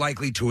more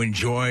likely to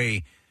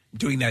enjoy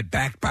doing that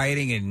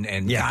backbiting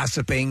and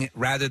gossiping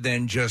rather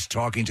than just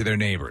talking to their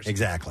neighbors.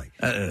 Exactly.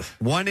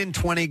 1 in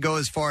 20 go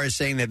as far as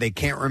saying that they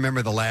can't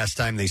remember the last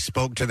time they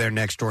spoke to their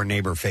next-door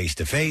neighbor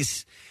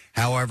face-to-face.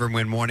 However,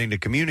 when wanting to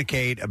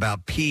communicate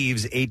about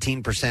peeves,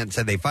 18%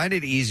 said they find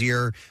it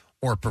easier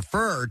or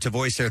prefer to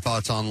voice their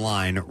thoughts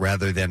online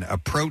rather than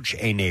approach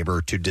a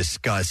neighbor to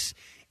discuss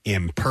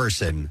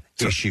in-person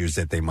issues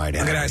that they might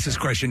have. I'm going to ask this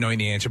question knowing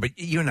the answer, but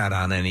you're not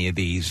on any of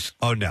these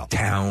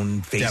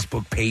town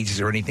Facebook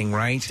pages or anything,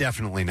 right?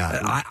 Definitely not.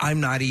 I'm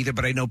not either,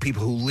 but I know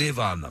people who live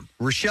on them.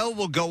 Rochelle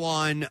will go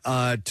on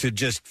to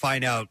just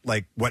find out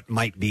like what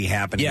might be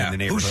happening in the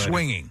neighborhood. Who's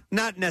swinging?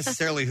 Not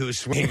necessarily who's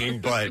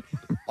swinging, but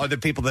are the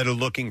people that are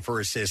looking for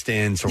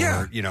assistance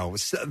or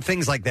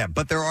things like that.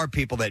 But there are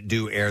people that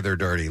do air their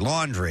dirty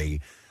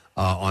laundry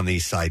on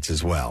these sites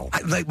as well.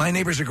 Like my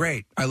neighbors are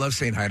great. I love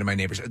saying hi to my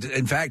neighbors.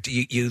 In fact,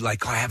 you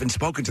like I haven't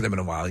spoken to them in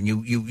a while, and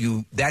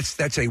you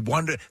that's a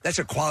wonder. That's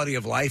a quality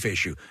of life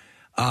issue.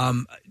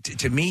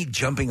 To me,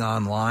 jumping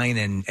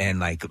online and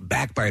like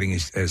backbiting,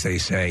 as they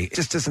say, it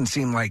just doesn't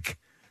seem like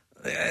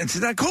it's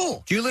not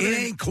cool. Do you live? It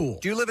ain't cool.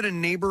 Do you live in a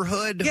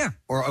neighborhood? Yeah.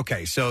 Or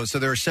okay, so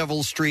there are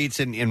several streets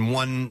in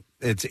one.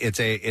 It's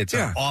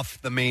a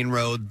off the main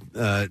road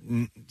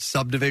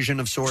subdivision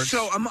of sorts.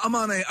 So I'm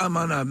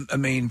on a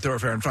main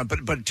thoroughfare in front,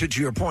 but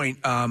to your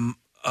point,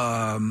 because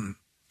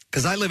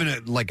I live in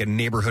a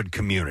neighborhood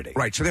community,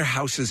 right? So there are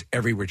houses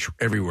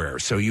everywhere.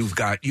 So you've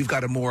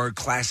got a more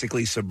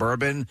classically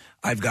suburban.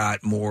 I've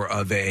got more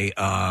of a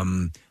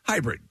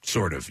hybrid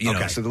sort of. You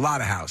know, so a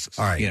lot of houses.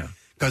 All right. You know.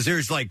 Because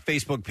there's like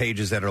Facebook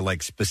pages that are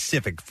like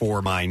specific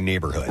for my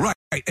neighborhood. Right.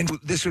 And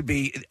this would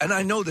be, and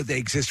I know that they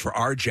exist for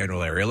our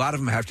general area. A lot of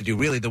them have to do,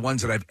 really, the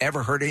ones that I've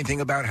ever heard anything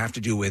about have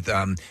to do with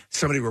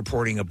somebody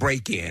reporting a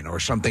break-in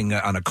or something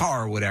on a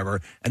car or whatever.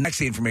 And that's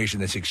the information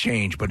that's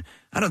exchanged. But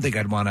I don't think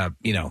I'd want to,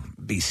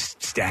 be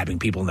stabbing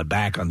people in the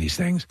back on these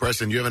things.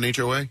 Preston, do you have an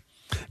HOA?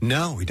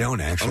 No, we don't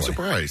actually. I'm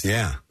surprised.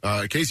 Yeah.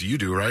 Casey, you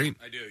do, right?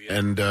 I do, yeah.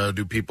 And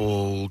do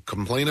people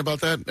complain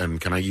about that?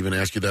 And can I even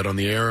ask you that on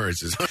the air? Or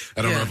is this,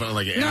 I don't know if I'm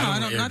like...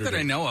 No, not that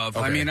I know of.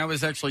 Okay. I mean, I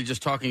was actually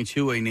just talking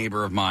to a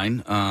neighbor of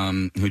mine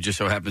who just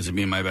so happens to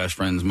be my best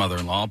friend's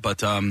mother-in-law.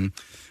 But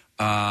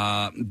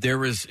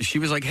she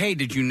was like, hey,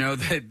 did you know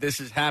that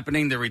this is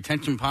happening, the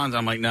retention ponds?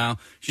 I'm like, no.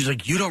 She's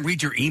like, you don't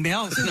read your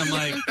emails? And I'm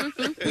like,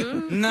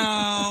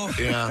 no.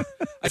 Yeah.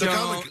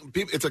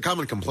 It's a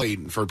common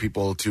complaint for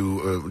people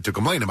to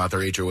complain about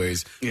their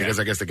HOAs because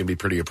I guess they can be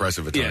pretty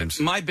oppressive at times.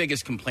 My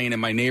biggest complaint in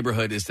my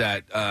neighborhood is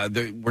that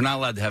we're not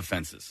allowed to have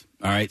fences.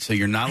 All right, so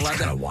you're not allowed to.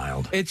 That's kind of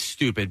wild. It's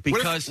stupid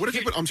because what if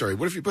you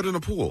put in a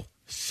pool?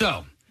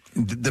 So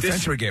the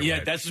fence would get wet.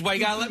 wet. That's why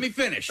you got to let me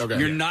finish. Okay.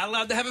 You're not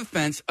allowed to have a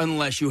fence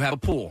unless you have a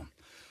pool,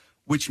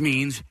 which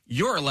means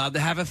you're allowed to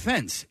have a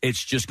fence.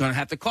 It's just going to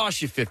have to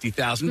cost you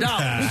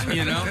 $50,000,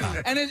 you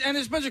know? And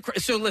it's a bunch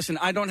of so listen,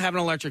 I don't have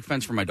an electric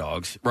fence for my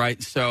dogs,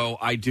 right? So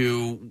I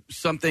do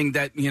something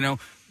that,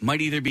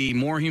 might either be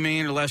more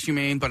humane or less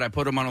humane, but I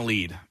put them on a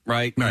lead,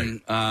 right?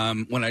 And,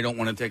 when I don't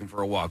want to take them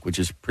for a walk, which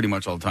is pretty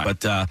much all the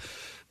time.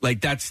 But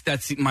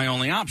that's my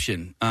only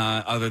option,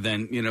 other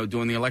than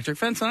doing the electric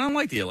fence. And I don't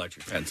like the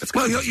electric fence.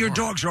 Well, your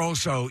dogs are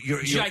also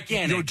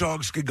gigantic. Your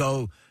dogs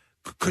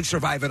could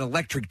survive an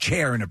electric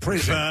chair in a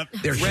prison.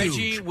 They're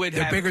Reggie huge.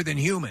 They're bigger than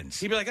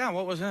humans. He'd be like, "Oh,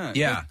 what was that?"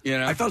 Yeah,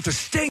 I felt a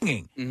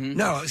stinging. Mm-hmm.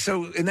 No,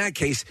 so in that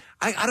case,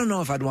 I don't know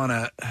if I'd want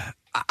to.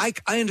 I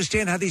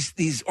understand how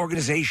these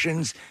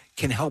organizations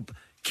can help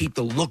keep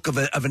the look of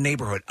a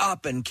neighborhood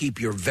up and keep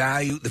the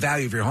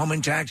value of your home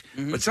intact.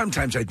 Mm-hmm. But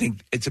sometimes I think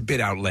it's a bit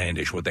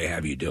outlandish what they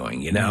have you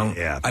doing,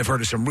 Yeah. I've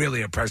heard of some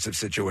really oppressive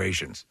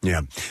situations.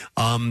 Yeah.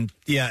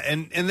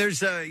 And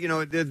there's,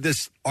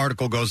 this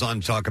article goes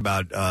on to talk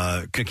about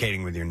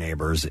communicating with your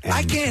neighbors. And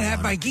I can't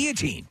have my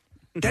guillotine.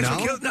 That's what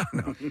killed. No.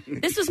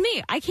 This was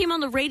me. I came on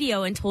the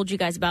radio and told you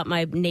guys about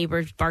my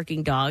neighbor's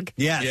barking dog.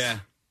 Yes. Yeah.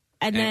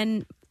 And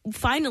then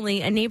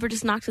finally, a neighbor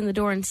just knocked on the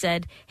door and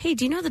said, hey,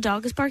 do you know the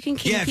dog is barking?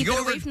 Can you keep it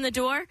away from the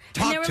door? And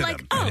they were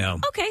like,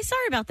 okay,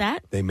 sorry about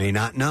that. They may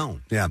not know.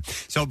 Yeah.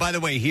 So, by the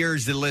way,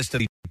 here's the list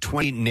of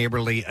 20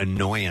 neighborly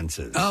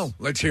annoyances. Oh,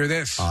 let's hear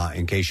this.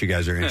 In case you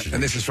guys are interested.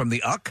 And this is from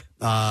the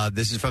UC?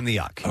 This is from the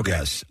UC. Okay.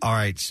 Yes. All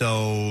right.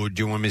 So,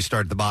 do you want me to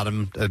start at the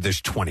bottom? There's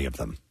 20 of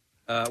them.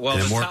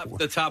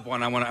 The top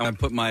one, I want to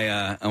put my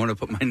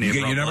neighbor. You get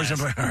your on numbers.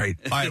 blast. All right.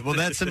 All right. Well,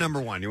 that's the number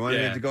one. You want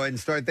me to go ahead and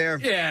start there?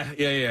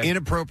 Yeah.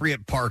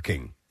 Inappropriate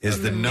parking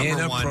is the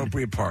number one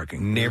inappropriate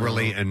parking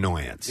neighborly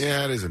annoyance.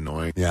 Yeah, it is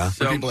annoying. Yeah.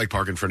 So people like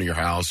park in front of your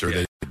house, or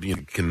they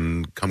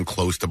can come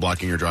close to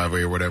blocking your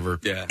driveway or whatever.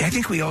 Yeah. I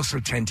think we also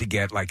tend to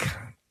get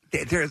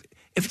if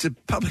it's a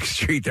public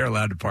street, they're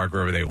allowed to park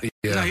wherever they want.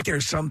 Yeah. Like,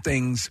 there's some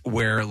things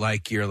where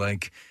you're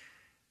like,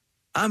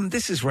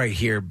 this is right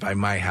here by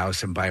my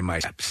house and by my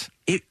steps.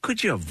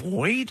 Could you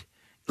avoid?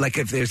 Like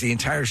if there's the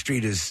entire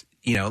street is,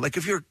 like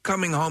if you're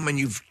coming home and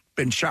you've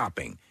been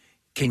shopping,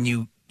 can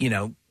you,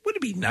 would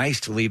it be nice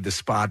to leave the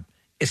spot,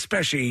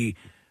 especially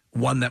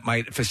one that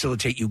might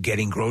facilitate you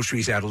getting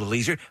groceries out a little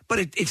easier? But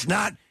it's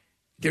not,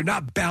 they're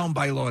not bound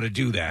by law to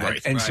do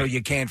that. Right. So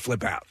you can't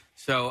flip out.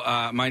 So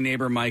my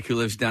neighbor Mike, who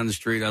lives down the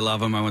street, I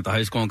love him. I went to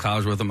high school and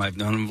college with him. I've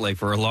known him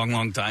for a long,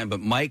 long time.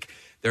 But Mike,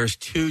 there's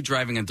 2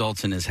 driving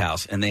adults in his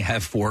house, and they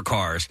have 4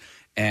 cars.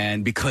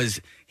 And because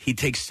he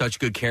takes such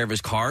good care of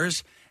his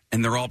cars,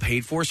 and they're all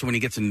paid for, so when he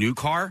gets a new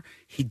car,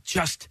 he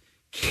just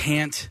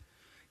can't.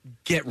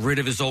 get rid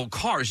of his old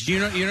cars. You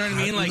know what I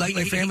mean? Like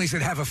families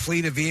that have a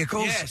fleet of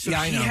vehicles. Yeah, so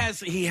I know.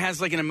 he has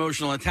like an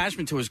emotional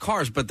attachment to his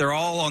cars, but they're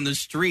all on the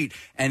street,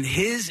 and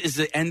his is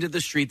the end of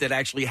the street that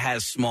actually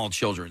has small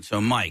children. So,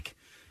 Mike,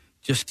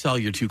 just sell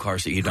your 2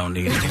 cars that you don't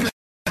need.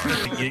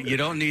 You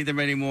don't need them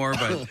anymore.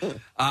 But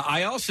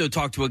I also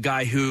talked to a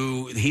guy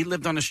he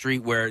lived on a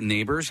street where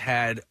neighbors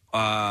had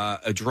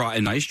a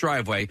nice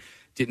driveway,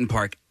 didn't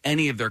park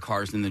any of their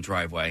cars in the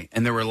driveway,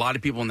 and there were a lot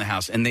of people in the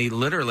house, and they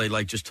literally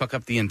just took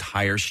up the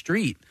entire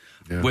street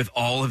with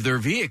all of their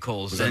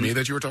vehicles. Was that me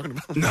that you were talking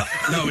about?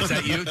 No, is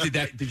that you?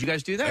 Did you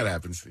guys do that? That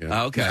happens.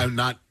 Yeah. Oh, okay. And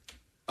not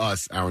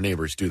us, our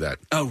neighbors do that.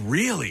 Oh,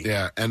 really?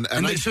 Yeah,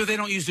 so they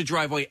don't use the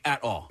driveway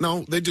at all.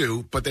 No, they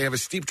do, but they have a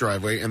steep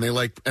driveway, and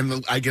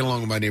I get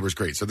along with my neighbors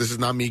great. So this is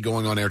not me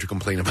going on air to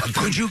complain about them.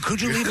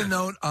 Could you leave a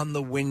note on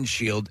the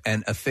windshield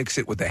and affix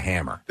it with a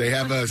hammer? They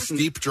have a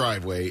steep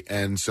driveway,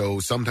 and so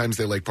sometimes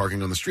they like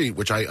parking on the street,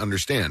 which I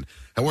understand.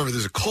 However,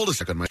 there's a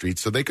cul-de-sac on my street,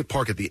 so they could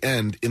park at the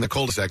end in the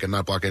cul-de-sac and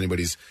not block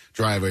anybody's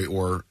driveway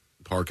or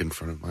park in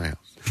front of my house.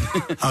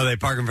 Oh, they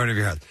park in front of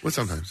your house? Well,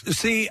 sometimes.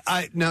 See,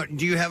 now,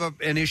 do you have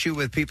an issue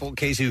with people,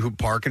 Casey, who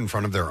park in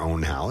front of their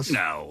own house?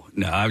 No.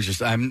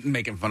 I'm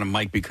making fun of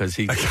Mike because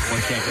he can't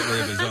get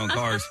rid of his own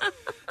cars.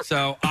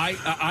 So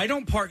I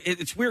don't park.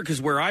 It's weird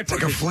because where I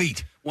park, it's like a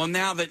fleet. Well,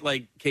 now that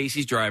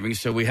Casey's driving,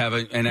 so we have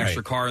an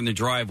extra car in the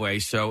driveway.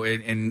 So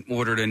in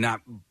order to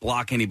not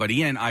block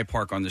anybody in, I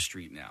park on the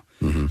street now.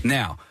 Mm-hmm.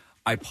 Now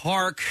I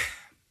park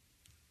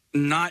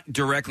not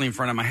directly in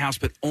front of my house,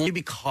 but only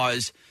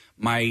because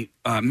my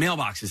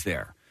mailbox is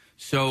there.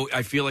 So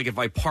I feel like if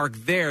I park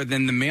there,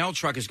 then the mail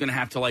truck is going to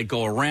have to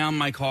go around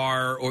my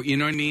car, or you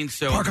know what I mean.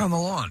 So park on the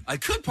lawn. I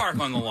could park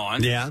on the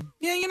lawn. Yeah.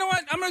 Yeah. You know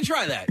what? I'm going to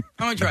try that.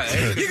 You're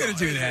going to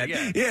do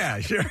that.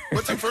 Yeah, sure.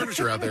 Put some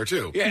furniture out there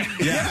too.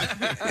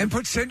 Yeah. And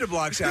put cinder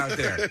blocks out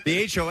there.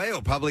 The HOA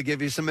will probably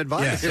give you some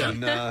advice. Yeah.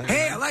 On,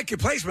 hey, I like your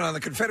placement on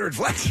the Confederate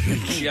flag.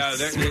 Yeah.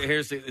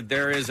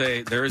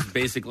 There is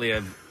basically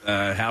a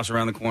house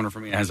around the corner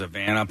from me that has a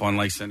van up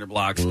on cinder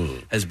blocks.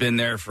 Has been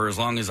there for as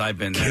long as I've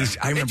been there.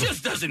 I remember, it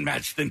just doesn't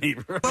match the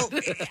neighborhood. Well,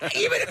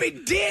 even if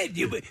it did,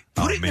 you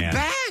put it in the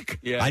back.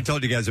 Yeah. I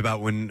told you guys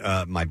about when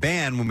my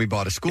band, when we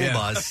bought a school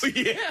bus,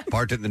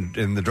 parked it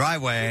in the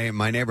driveway.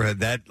 My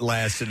neighborhood, that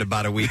lasted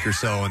about a week or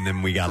so, and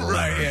then we got a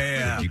letter. Right,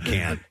 yeah. You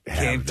can't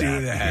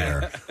do that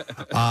here.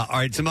 All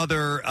right, some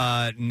other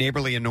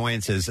neighborly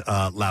annoyances: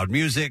 loud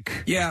music,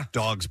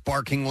 dogs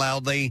barking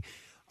loudly.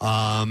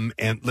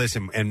 And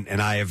listen,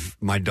 and I have,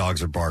 my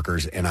dogs are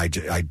barkers, and I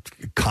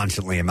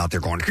constantly am out there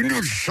going, "Can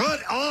you shut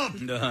up?"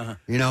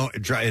 You know,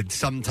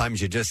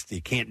 sometimes you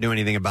can't do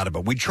anything about it,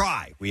 but we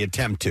try, we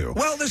attempt to.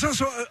 Well, there's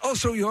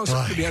also you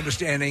have to be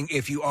understanding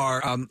if you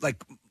are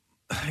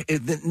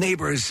if the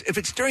neighbors, if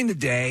it's during the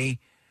day.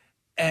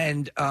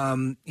 And,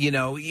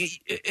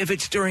 if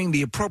it's during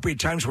the appropriate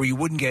times where you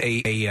wouldn't get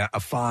a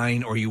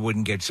fine or you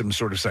wouldn't get some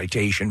sort of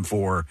citation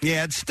for...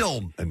 Yeah, it's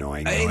still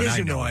annoying. It is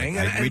annoying.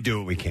 We do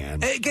what we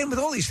can. Again, with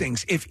all these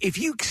things, if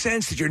you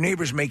sense that your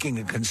neighbor's making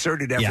a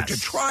concerted effort to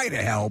try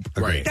to help,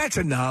 that's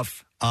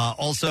enough.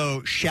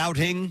 Also,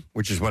 shouting,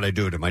 which is what I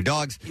do to my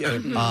dogs.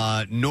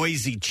 Yeah.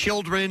 Noisy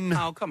children.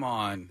 Oh, come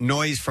on.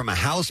 Noise from a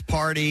house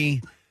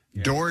party.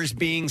 Doors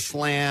being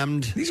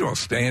slammed. These are all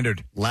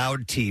standard.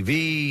 Loud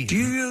TV. Do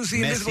you use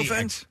the invisible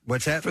fence?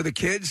 What's that? For the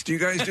kids? Do you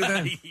guys do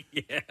that?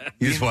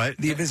 Use what?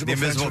 The invisible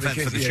fence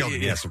for the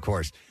children. Yes, of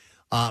course.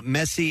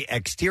 Messy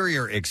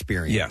exterior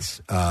experience.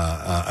 Yes.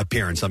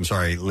 Appearance. I'm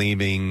sorry.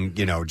 Leaving,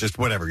 just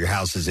whatever. Your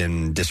house is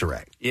in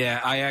disarray.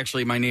 Yeah,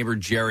 my neighbor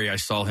Jerry, I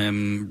saw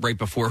him right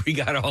before we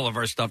got all of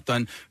our stuff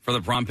done for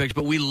the prom pics,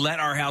 but we let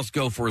our house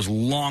go for as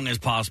long as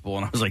possible.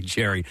 And I was like,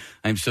 Jerry,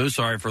 I'm so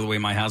sorry for the way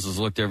my house has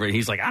looked over.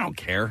 He's like, I don't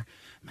care.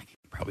 I'm like, he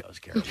probably does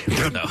care.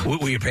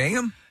 Were you paying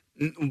him?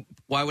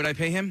 Why would I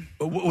pay him?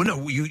 Well,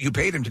 no, you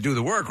paid him to do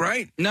the work,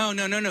 right? No.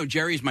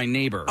 Jerry's my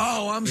neighbor.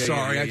 Oh, I'm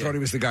sorry. I thought he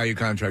was the guy you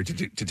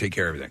contracted to take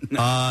care of everything.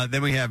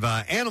 Then we have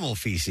animal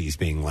feces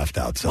being left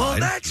outside. Well,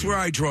 that's where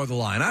I draw the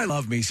line. I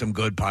love me some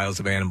good piles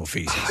of animal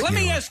feces. Let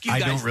me ask you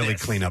guys I don't really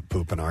this. clean up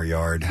poop in our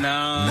yard.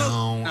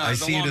 No, I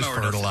see it as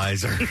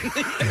fertilizer.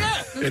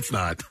 It's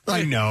not.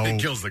 I know.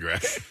 It kills the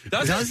grass.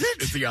 Does it?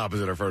 It's the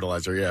opposite of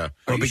fertilizer, yeah.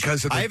 Well,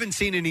 because I haven't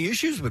seen any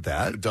issues with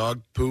that.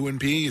 Dog poo and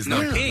pee is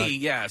not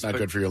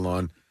good for your lawn.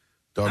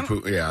 Dog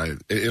poo,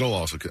 it'll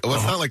also. Well,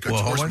 it's not like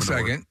hold horse one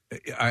manure.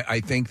 second.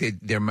 I think that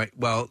there might.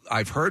 Well,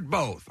 I've heard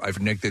both. I've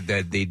heard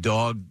that the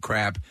dog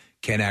crap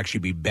can actually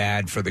be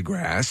bad for the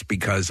grass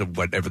because of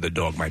whatever the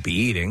dog might be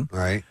eating.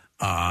 Right.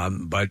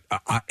 But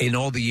in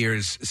all the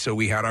years, so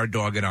we had our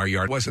dog in our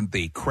yard. It wasn't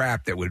the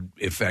crap that would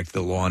affect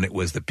the lawn; it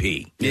was the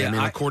pee.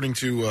 Yeah, according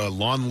to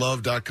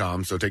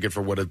lawnlove.com, so take it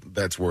for what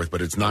that's worth.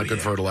 But it's not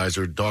good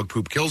fertilizer. Dog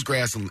poop kills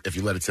grass, and if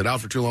you let it sit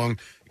out for too long,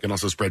 it can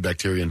also spread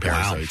bacteria and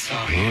parasites.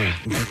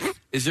 Wow.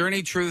 Is there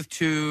any truth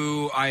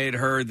to? I had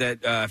heard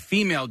that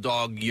female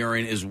dog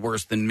urine is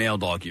worse than male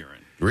dog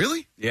urine.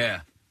 Really?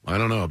 Yeah. I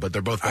don't know, but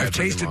they're both bad I've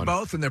for your tasted lawn.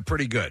 both, and they're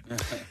pretty good.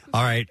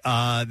 All right.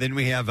 Then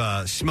we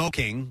have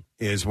smoking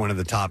is one of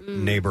the top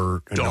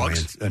neighbor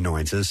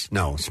annoyances.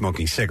 No,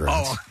 smoking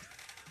cigarettes.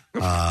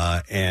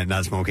 And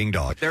not smoking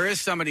dogs. There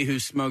is somebody who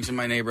smokes in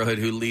my neighborhood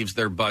who leaves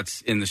their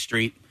butts in the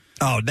street.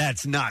 Oh,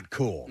 that's not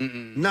cool.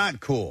 Not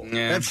cool.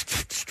 Yeah.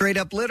 That's straight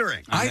up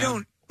littering. I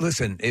don't.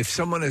 Listen, if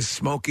someone is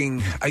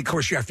smoking, of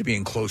course you have to be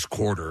in close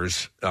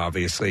quarters,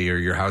 obviously, or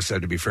your house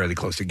had to be fairly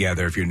close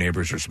together if your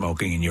neighbors are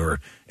smoking and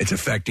it's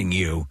affecting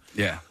you.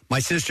 Yeah. My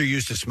sister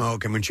used to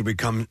smoke, and when she would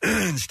come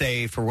and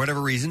stay for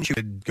whatever reason, she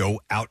would go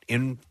out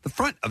in the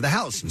front of the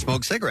house and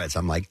smoke cigarettes.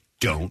 I'm like,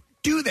 don't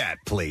do that,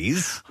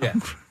 please. Yeah.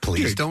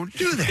 Please don't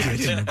do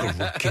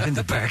that. Get in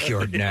the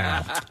backyard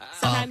now.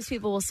 Sometimes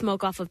people will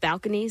smoke off of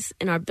balconies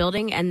in our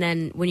building, and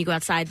then when you go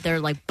outside,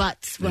 their like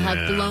butts will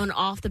have blown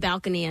off the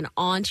balcony and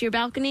onto your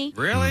balcony.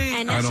 Really?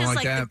 And I that's don't just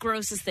like like that. the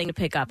grossest thing to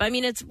pick up. I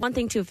mean, it's one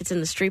thing too if it's in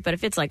the street, but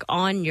if it's like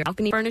on your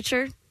balcony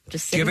furniture,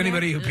 just Do you have sitting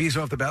anybody there, who pees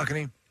off the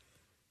balcony?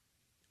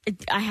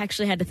 I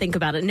actually had to think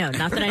about it. No,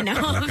 not that I know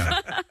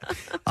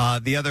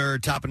of. The other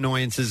top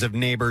annoyances of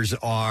neighbors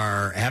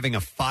are having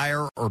a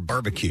fire or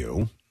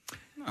barbecue.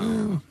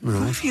 Some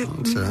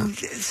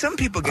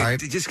people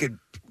just get.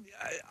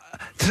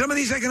 Some of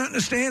these I can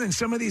understand, and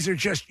some of these are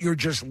you're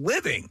just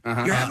living.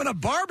 You're having a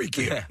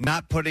barbecue.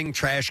 Not putting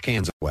trash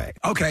cans away.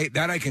 Okay,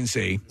 that I can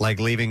see. Like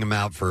leaving them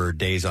out for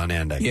days on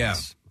end, I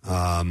guess.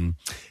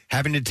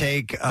 Having to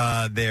take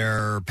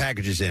their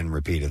packages in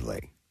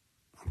repeatedly.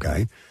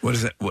 Okay. What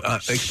is it?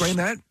 Explain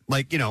that.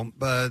 Like,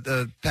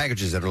 the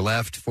packages that are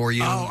left for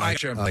you. Oh, like,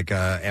 sure. Like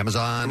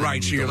Amazon. Right,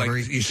 and so you're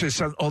delivery.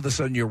 like, all of a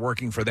sudden you're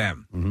working for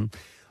them.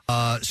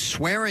 Mm-hmm.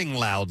 Swearing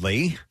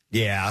loudly.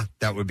 Yeah,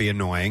 that would be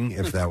annoying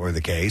if that were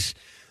the case.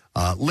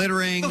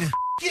 Littering. The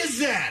is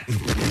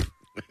that?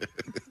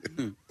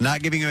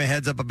 Not giving you a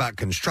heads up about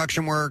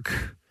construction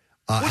work.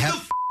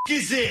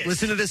 Is this?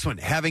 Listen to this one.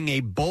 Having a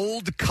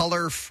bold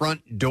color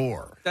front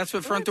door. That's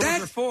what front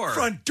doors are for.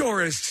 Front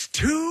door is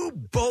too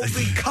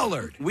boldly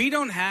colored. We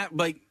don't have,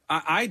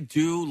 I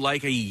do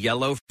like a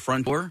yellow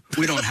front door.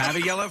 We don't have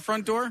a yellow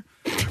front door,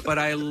 but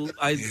I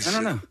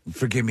don't know.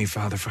 Forgive me,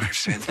 Father, for our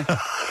sin.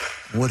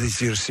 What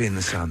is your sin,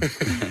 son? I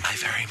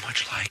very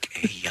much like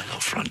a yellow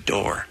front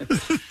door.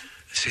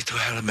 Say to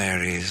Hail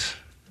Marys.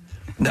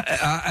 No,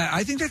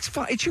 I think that's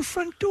fine. It's your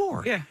front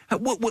door. Yeah.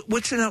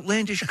 What's an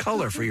outlandish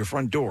color for your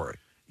front door?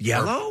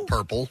 Yellow?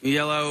 Purple.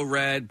 Yellow,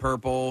 red,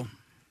 purple.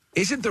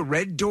 Isn't the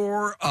red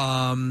door,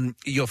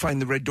 you'll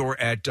find the red door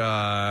at,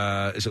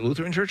 is it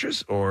Lutheran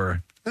churches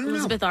or? I don't know.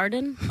 Elizabeth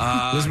Arden?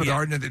 Elizabeth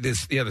Arden,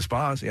 the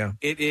spas, yeah.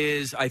 It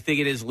is, I think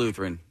it is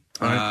Lutheran.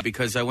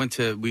 Because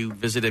we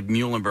visited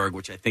Muhlenberg,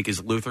 which I think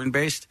is Lutheran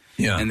based.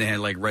 Yeah. And they had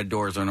like red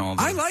doors on all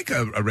the. I like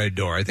a red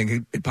door. I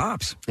think it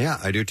pops. Yeah,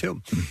 I do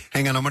too.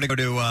 Hang on, I'm going to go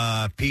to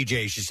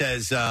PJ. She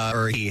says,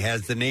 or he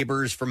has the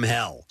neighbors from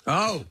hell.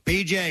 Oh.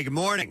 PJ, good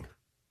morning.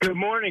 Good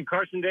morning.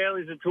 Carson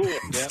Daly's a tool.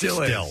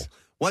 Still.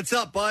 What's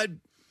up, bud?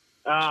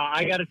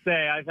 I got to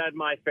say, I've had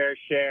my fair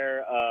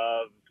share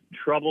of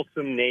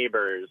troublesome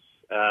neighbors,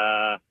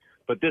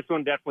 but this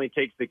one definitely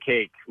takes the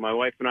cake. My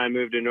wife and I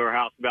moved into our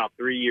house about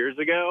 3 years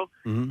ago,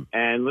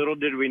 and little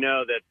did we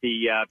know that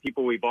the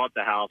people we bought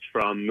the house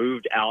from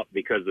moved out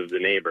because of the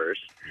neighbors.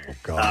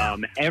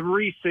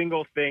 Every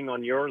single thing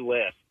on your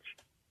list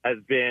has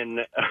been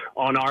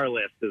on our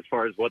list as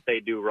far as what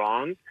they do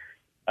wrong.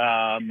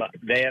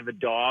 They have a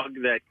dog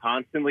that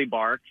constantly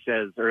barks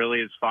as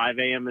early as 5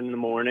 a.m. in the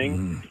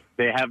morning.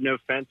 They have no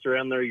fence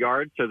around their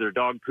yard, so their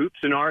dog poops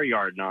in our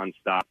yard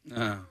nonstop.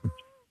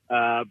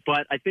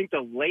 But I think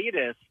the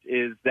latest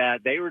is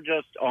that they were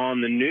just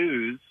on the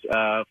news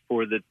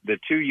for the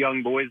two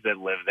young boys that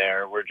live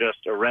there were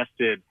just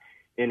arrested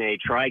in a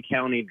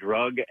tri-county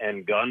drug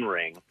and gun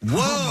ring. Whoa!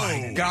 Oh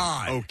my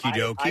God. Okie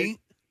dokie.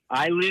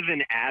 I live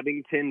in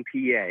Abington,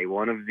 PA,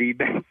 one of the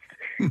best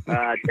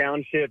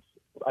townships,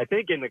 I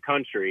think, in the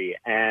country.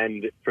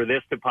 And for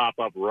this to pop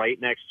up right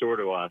next door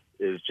to us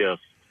is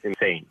just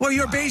insane. Well,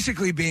 you're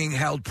basically being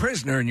held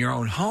prisoner in your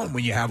own home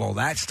when you have all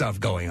that stuff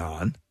going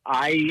on.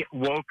 I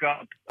woke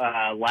up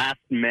last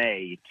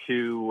May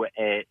to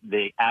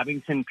the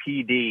Abington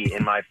PD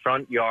in my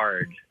front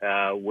yard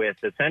with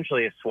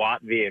essentially a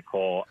SWAT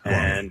vehicle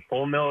and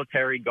full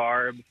military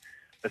garb,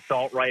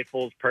 assault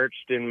rifles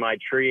perched in my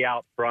tree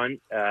out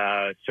front,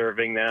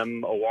 serving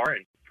them a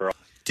warrant.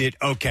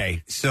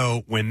 Okay,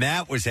 so when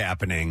that was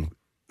happening,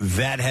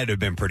 that had to have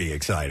been pretty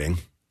exciting.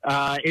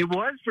 It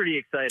was pretty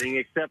exciting,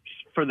 except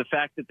for the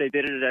fact that they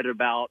did it at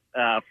about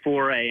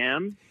 4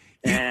 a.m.,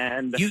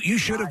 and you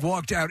should have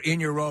walked out in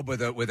your robe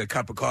with a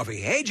cup of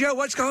coffee. Hey, Joe,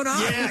 what's going on?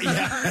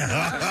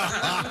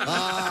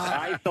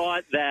 I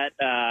thought that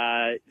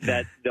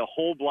that the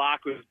whole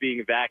block was being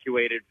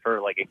evacuated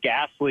for like a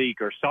gas leak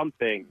or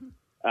something,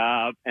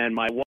 and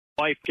my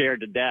wife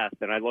scared to death.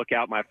 And I look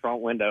out my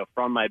front window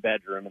from my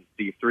bedroom and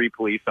see 3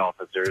 police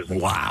officers.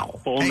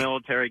 Full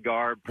military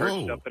garb,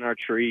 perched up in our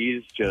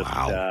trees, just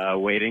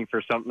waiting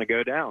for something to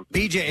go down.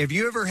 PJ, have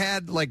you ever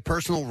had like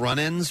personal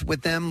run-ins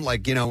with them,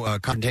 like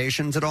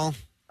confrontations at all?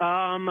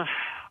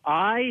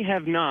 I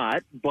have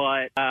not,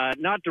 but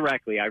not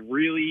directly. I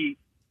really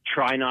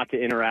try not to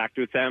interact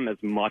with them as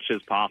much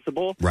as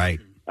possible. Right.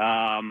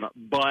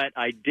 But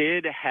I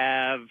did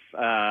have,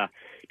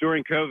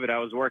 during COVID, I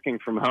was working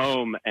from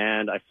home,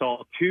 and I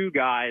saw two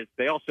guys.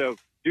 They also,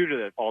 due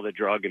to all the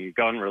drug and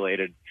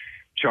gun-related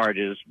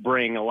charges,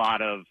 bring a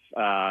lot of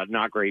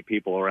not great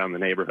people around the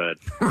neighborhood.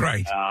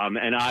 Right.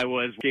 And I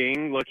was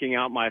looking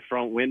out my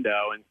front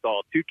window and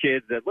saw two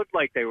kids that looked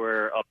like they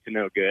were up to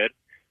no good.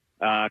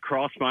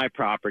 Cross my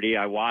property.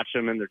 I watched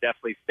them, and they're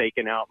definitely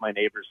staking out my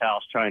neighbor's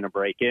house trying to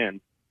break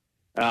in.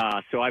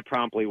 So I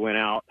promptly went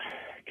out,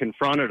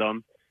 confronted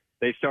them.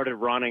 They started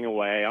running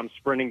away. I'm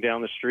sprinting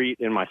down the street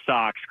in my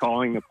socks,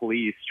 calling the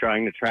police,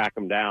 trying to track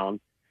them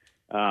down.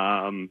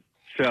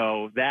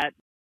 So that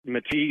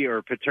maternity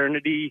or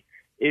paternity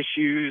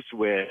issues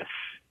with,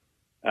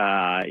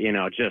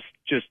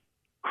 just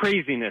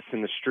craziness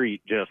in the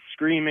street, just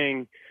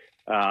screaming.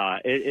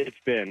 It's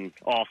been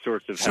all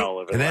sorts of hell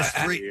over the last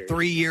 3 years.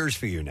 3 years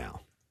for you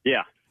now.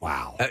 Yeah.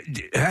 Wow.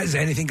 Has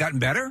anything gotten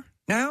better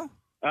now?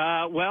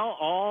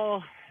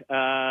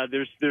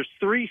 There's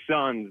three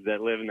sons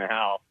that live in the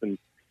house, and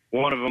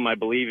one of them, I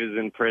believe, is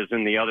in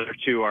prison. The other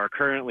two are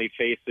currently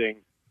facing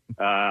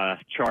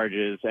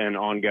charges and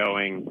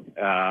ongoing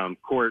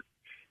court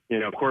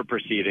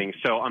proceedings.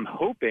 So I'm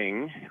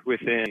hoping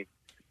within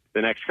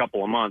the next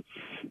couple of months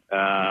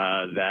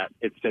that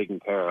it's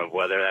taken care of,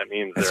 whether that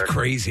means they're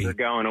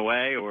going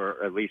away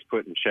or at least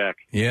put in check.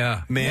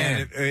 Yeah.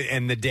 Man,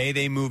 and the day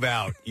they move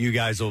out, you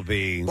guys will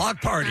be...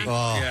 Block party.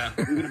 Oh. Yeah.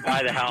 We're going to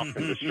buy the house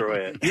and destroy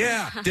it.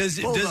 Yeah.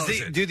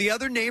 Do the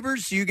other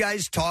neighbors, you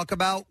guys talk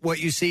about what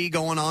you see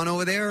going on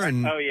over there?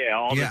 And Oh, yeah,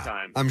 all the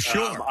time. I'm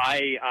sure.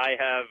 I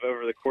have,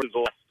 over the course of the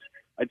last,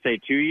 I'd say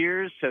 2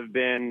 years, have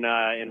been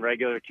in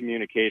regular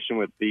communication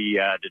with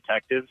the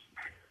detectives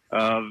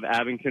of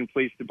Abington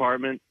Police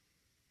Department.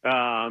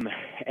 I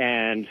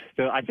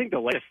think the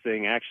latest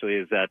thing, actually,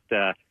 is that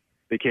the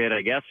kid,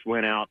 I guess,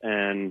 went out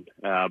and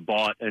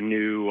bought a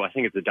new, I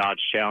think it's a Dodge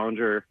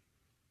Challenger,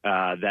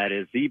 that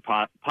is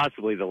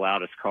possibly the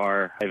loudest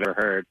car I've ever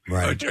heard.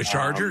 Right. A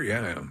Charger?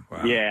 Yeah.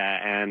 Wow.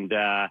 Yeah, and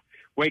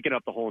waking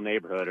up the whole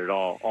neighborhood at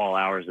all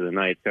hours of the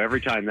night. So every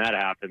time that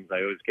happens,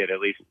 I always get at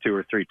least 2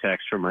 or 3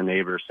 texts from my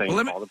neighbors saying,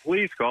 call the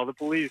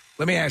police.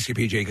 Let me ask you,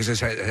 PJ, because this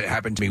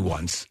happened to me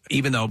once.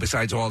 Even though,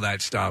 besides all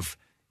that stuff,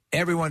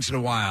 every once in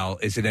a while,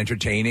 is it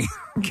entertaining?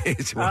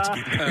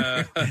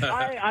 I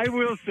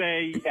will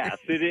say, yes,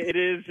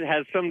 it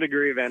has some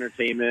degree of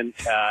entertainment.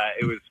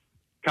 It was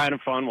kind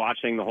of fun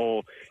watching the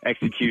whole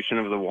execution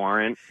of the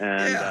warrant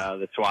and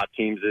the SWAT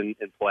teams in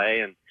play,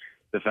 and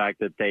the fact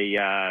that they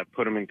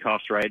put him in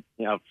cuffs right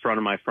up front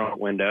of my front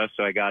window.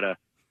 So I got a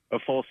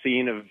full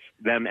scene of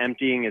them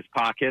emptying his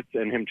pockets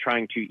and him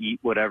trying to eat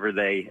whatever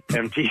they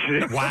emptied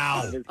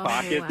out of his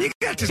pockets. You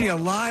got to see a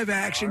live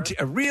action,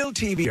 a real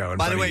TV show.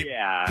 By the way,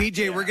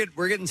 PJ,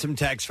 we're getting some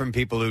texts from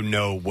people who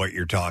know what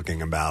you're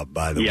talking about,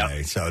 by the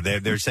way. So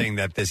they're saying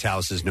that this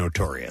house is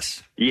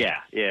notorious. Yeah,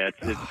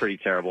 it's pretty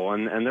terrible.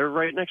 And they're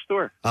right next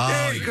door. Oh,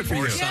 hey, good for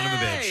you. Son of a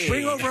bitch.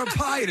 Bring over a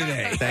pie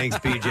today. Thanks,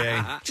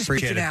 PJ. Just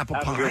Appreciate an it. apple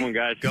Have pie. a good one,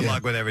 guys. Good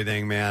luck with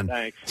everything, man.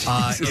 Thanks.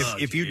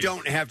 If you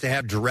don't have to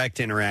have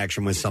direct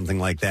interaction with something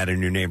like that in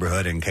your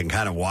neighborhood and can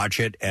kind of watch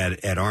it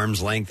at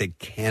arm's length, it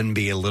can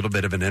be a little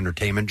bit of an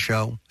entertainment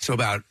show. So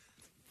about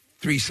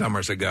 3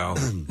 summers ago,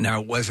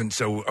 now it wasn't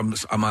so.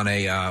 I'm on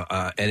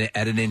at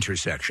an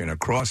intersection.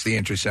 Across the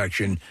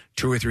intersection,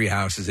 2 or 3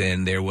 houses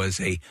in, there was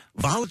a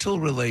volatile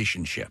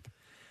relationship.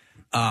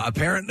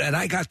 Apparently, and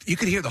you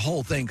could hear the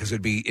whole thing because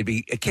it'd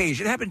be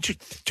occasion. It happened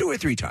 2 or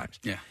 3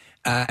 times. Yeah.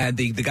 And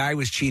the guy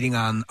was cheating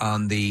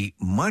on the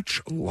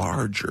much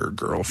larger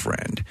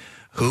girlfriend,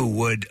 who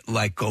would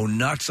go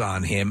nuts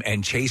on him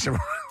and chase him.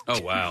 Oh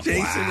wow!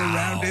 Chase him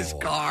around his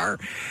car,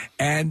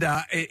 and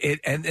then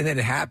it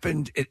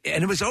happened.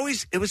 And it was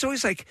always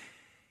like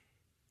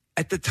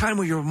at the time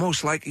when you were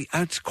most likely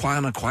out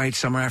on a quiet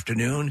summer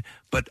afternoon.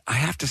 But I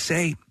have to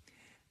say,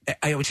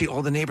 I would see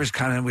all the neighbors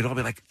we'd all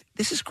be like,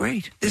 "This is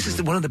great. This is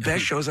one of the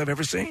best shows I've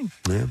ever seen."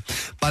 Yeah.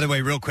 By the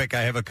way, real quick,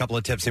 I have a couple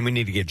of tips, and we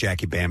need to get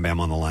Jackie Bam Bam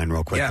on the line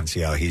real quick and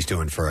see how he's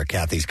doing for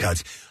Kathy's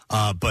Cuts.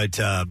 But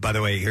by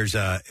the way, here's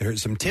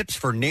some tips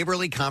for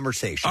neighborly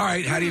conversation. All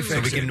right, how do you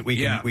fix it?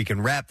 We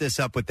can wrap this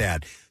up with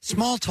that.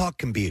 Small talk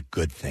can be a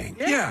good thing.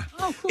 Yeah.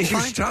 Oh, cool. Is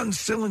your son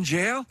still in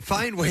jail?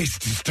 Find ways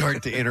to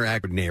start to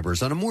interact with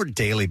neighbors on a more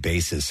daily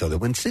basis so that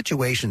when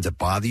situations that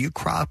bother you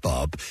crop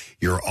up,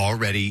 you're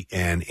already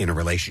in a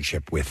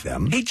relationship with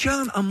them. Hey,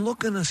 John, I'm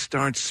looking to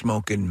start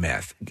smoking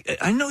meth.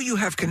 I know you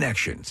have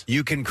connections.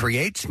 You can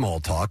create small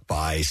talk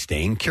by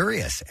staying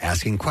curious,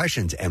 asking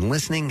questions, and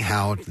listening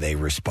how they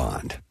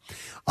respond.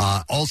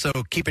 Also,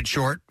 keep it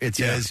short. It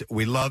says,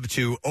 we love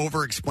to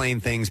over-explain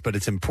things, but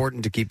it's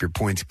important to keep your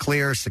points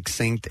clear,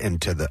 succinct,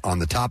 and on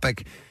the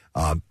topic.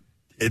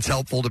 It's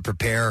helpful to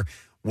prepare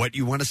what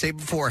you want to say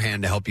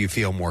beforehand to help you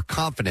feel more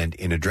confident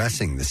in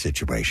addressing the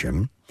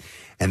situation.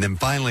 And then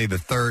finally, the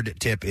third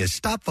tip is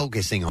stop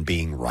focusing on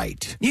being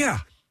right. Yeah.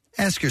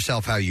 ask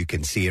yourself how you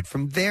can see it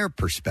from their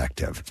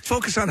perspective.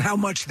 Focus on how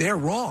much they're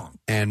wrong.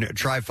 And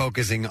try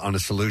focusing on a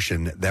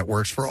solution that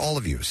works for all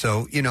of you.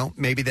 So,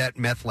 maybe that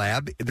meth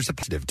lab, there's a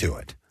positive to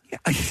it.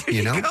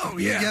 You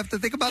have to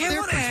think about I their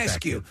want to perspective.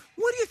 ask you,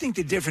 what do you think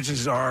the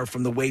differences are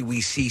from the way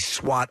we see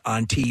SWAT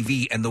on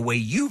TV and the way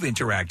you've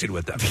interacted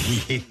with them?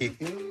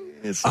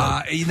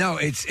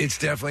 It's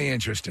definitely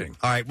interesting.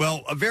 All right.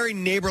 Well, a very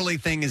neighborly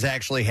thing is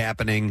actually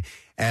happening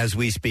as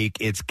we speak.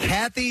 It's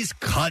Kathy's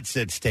Cuts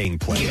that's taking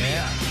place.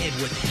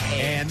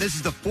 And this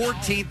is the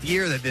 14th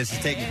year that this is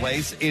taking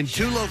place in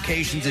 2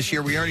 locations this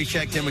year. We already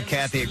checked in with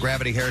Kathy at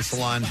Gravity Hair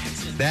Salon.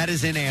 That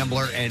is in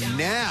Ambler. And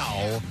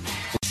now,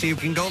 let's see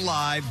if we can go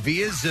live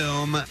via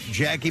Zoom.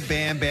 Jackie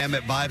Bam Bam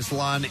at Vibe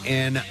Salon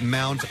in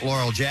Mount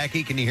Laurel.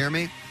 Jackie, can you hear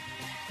me?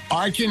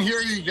 I can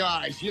hear you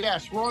guys.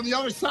 Yes, we're on the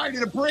other side of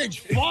the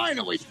bridge.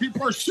 Finally,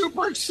 people are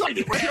super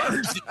excited.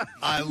 Jersey.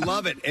 I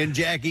love it. And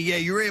Jackie,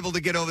 you were able to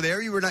get over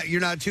there.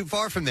 You're not too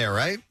far from there,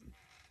 right?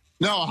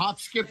 No, hop,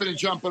 skipping, and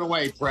jumping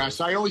away,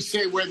 Press. I always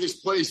say where this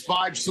place,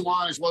 Vibe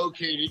Salon, is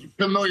located. You're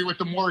familiar with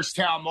the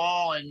Morristown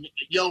Mall and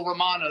Yo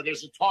Romano.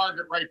 There's a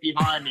Target right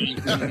behind me.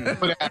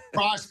 But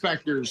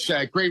Prospectors,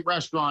 great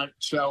restaurant.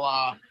 So,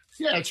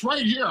 it's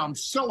right here. I'm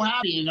so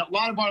happy. And a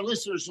lot of our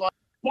listeners are like,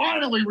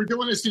 finally, we're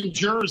doing this in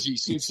Jersey.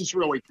 So it's just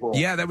really cool.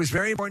 Yeah, that was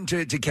very important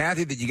to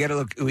Kathy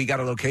that we got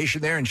a location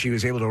there, and she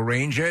was able to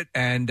arrange it.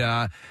 And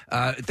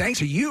thanks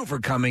to you for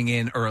coming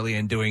in early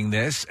and doing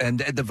this. And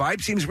the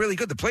vibe seems really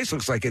good. The place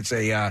looks like it's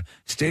a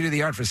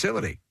state-of-the-art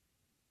facility.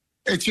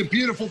 It's a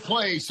beautiful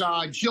place.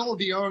 Jill,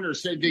 the owner,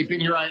 said they've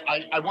been here,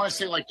 I want to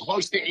say, like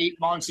close to 8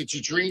 months. It's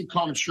a dream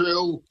come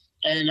true.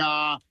 And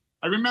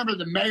I remember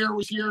the mayor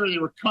was here. They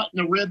were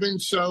cutting the ribbon.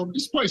 So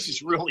this place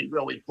is really,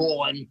 really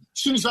cool. And as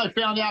soon as I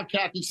found out,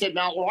 Kathy said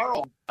Mount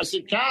Laurel, I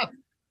said, Kath,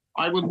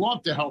 I would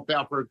love to help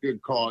out for a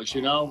good cause,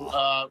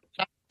 Kathy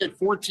said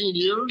 14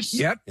 years.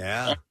 Yep.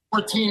 Yeah.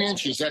 14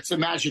 inches. That's a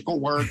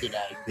magical word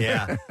today.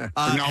 Yeah.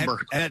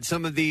 Number. Had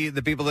some of the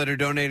people that are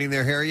donating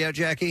their hair yet,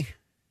 Jackie?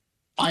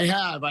 I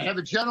have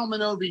a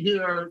gentleman over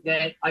here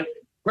that I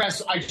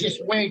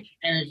just wink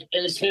and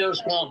his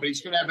hair's gone, but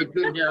he's going to have a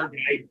good hair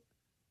day.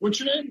 What's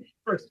your name?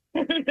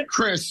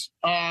 Chris,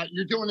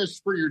 you're doing this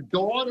for your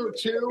daughter,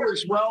 too,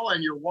 as well,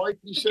 and your wife,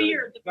 you said?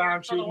 Beard.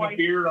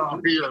 Beard.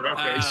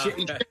 Okay. He's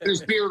taking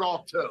his beard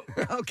off, too.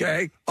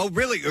 Okay. Oh,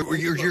 really?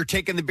 You're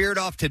taking the beard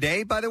off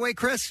today, by the way,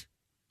 Chris?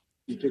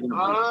 When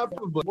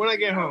I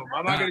get home.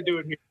 I'm not going to do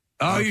it here.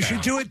 Oh, okay. You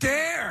should do it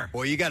there.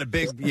 Well, you got a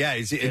big,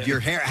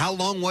 your hair. How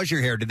long was your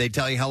hair? Did they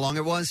tell you how long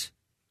it was?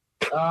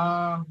 It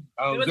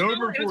was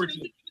over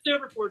 14.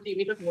 Over 14.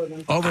 He took more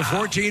than over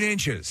 14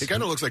 inches. He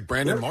kind of looks like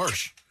Brandon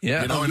Marsh.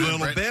 Yeah, a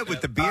little bit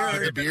with the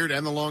beard,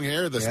 and the long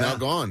hair that's now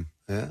gone.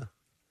 Yeah.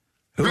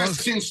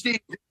 Preston, Steve,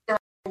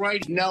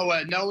 right?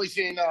 Noah. Noah's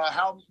in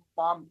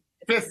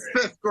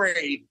fifth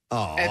grade,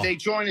 and they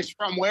join us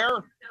from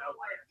where?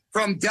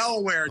 From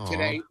Delaware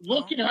today.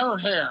 Look at her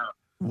hair.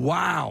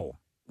 Wow.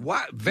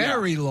 What?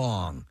 Very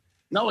long.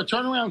 Noah,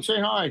 turn around and say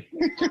hi.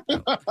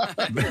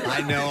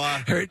 I know.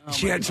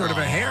 She had sort of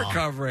a hair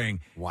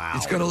covering. Wow.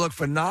 It's going to look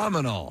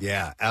phenomenal.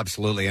 Yeah,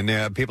 absolutely.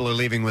 And people are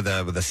leaving with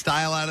a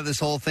style out of this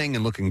whole thing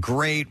and looking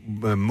great.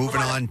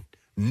 Moving on.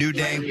 New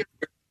day.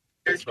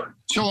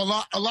 So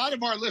a lot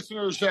of our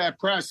listeners,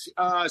 Press,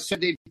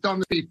 said they've done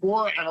this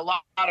before, and a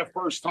lot of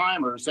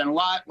first-timers. And a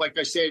lot, like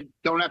I said,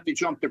 don't have to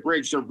jump the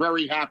bridge. They're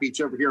very happy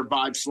it's over here at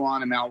Vibe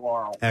Salon in Mount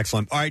Laurel.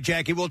 Excellent. All right,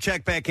 Jackie, we'll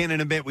check back in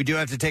a bit. We do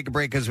have to take a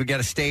break because we got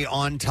to stay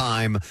on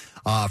time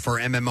for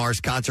MMR's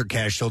Concert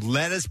Cash. So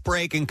let us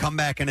break and come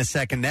back in a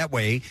second. That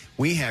way,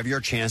 we have your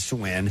chance to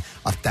win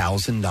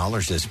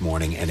 $1,000 this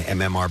morning. And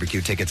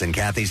MMRBQ tickets and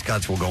Kathy's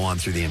Cuts will go on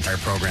through the entire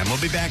program. We'll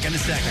be back in a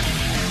second.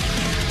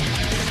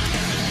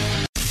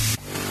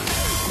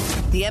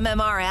 The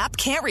MMR app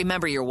can't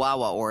remember your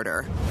Wawa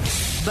order,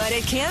 but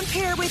it can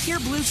pair with your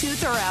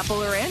Bluetooth or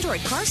Apple or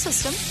Android car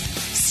system,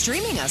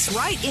 streaming us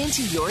right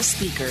into your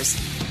speakers.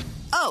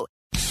 Oh,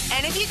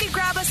 and if you could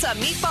grab us a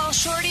meatball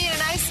shorty and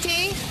an iced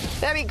tea,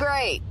 that'd be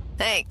great.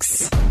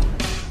 Thanks.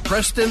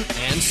 Preston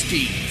and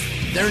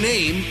Steve. Their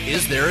name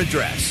is their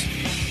address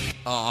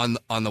on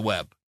the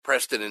web,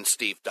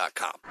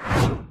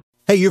 PrestonandSteve.com.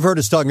 Hey, you've heard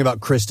us talking about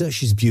Krista.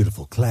 She's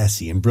beautiful,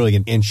 classy, and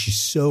brilliant, and she's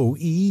so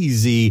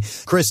easy.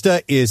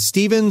 Krista is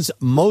Steven's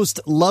most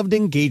loved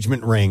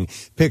engagement ring.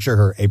 Picture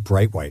her, a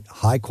bright white,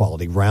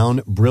 high-quality,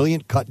 round,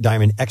 brilliant cut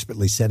diamond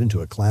expertly set into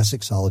a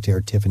classic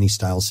solitaire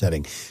Tiffany-style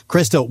setting.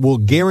 Krista will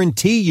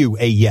guarantee you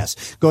a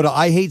yes. Go to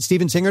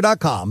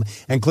IHateStevenSinger.com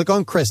and click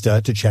on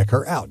Krista to check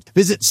her out.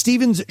 Visit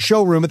Steven's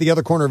showroom at the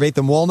other corner of 8th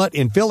and Walnut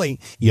in Philly.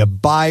 You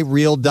buy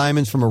real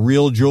diamonds from a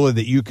real jeweler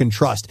that you can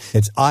trust.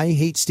 It's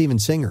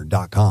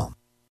IHateStevenSinger.com.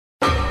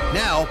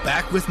 Now,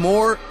 back with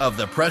more of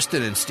the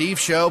Preston and Steve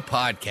Show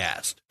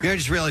podcast. I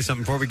just realized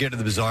something before we get to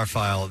the bizarre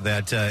file,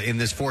 that in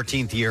this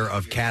 14th year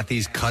of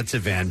Kathy's Cuts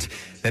event,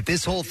 that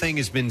this whole thing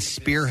has been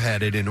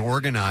spearheaded and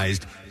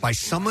organized by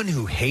someone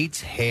who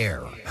hates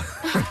hair.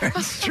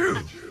 That's true.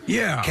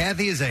 Yeah.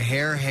 Kathy is a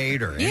hair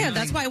hater. Yeah,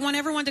 that's why I want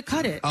everyone to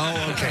cut it.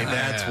 Oh, okay,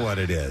 that's what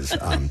it is.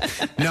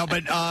 No,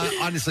 but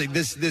honestly,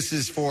 this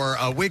is for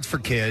Wigs for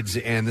Kids,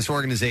 and this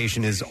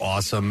organization is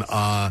awesome.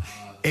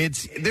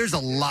 There's a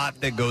lot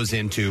that goes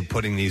into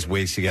putting these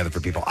wigs together for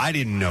people. I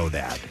didn't know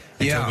that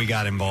until we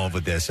got involved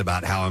with this,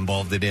 about how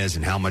involved it is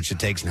and how much it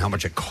takes and how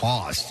much it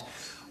costs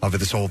of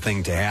this whole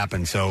thing to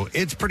happen. So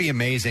it's pretty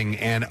amazing.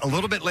 And a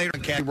little bit later,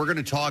 Kathy, we're going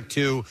to talk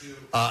to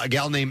a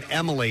gal named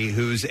Emily,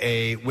 who's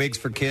a Wigs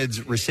for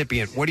Kids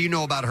recipient. What do you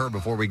know about her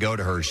before we go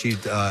to her?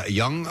 She's a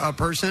young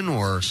person,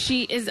 or?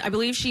 She is, I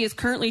believe she is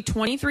currently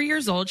 23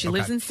 years old. She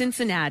lives in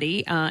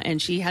Cincinnati,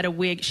 and she had a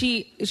wig.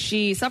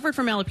 She suffered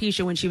from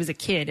alopecia when she was a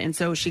kid, and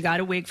so she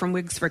got a wig from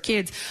Wigs for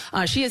Kids.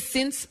 She has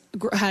since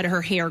had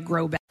her hair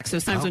grow back. So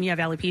sometimes when you have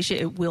alopecia,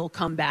 it will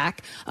come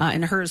back,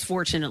 and hers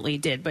fortunately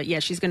did. But yeah,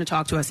 she's going to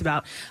talk to us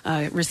about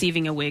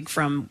receiving a wig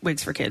from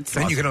Wigs for Kids.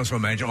 And you can also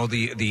imagine all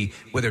the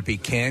whether it be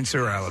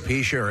cancer or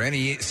alopecia or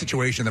any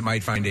situation that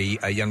might find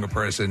a younger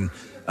person,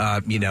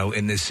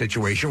 in this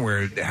situation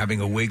where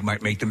having a wig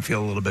might make them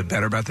feel a little bit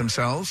better about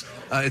themselves.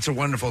 It's a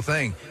wonderful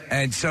thing.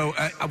 And so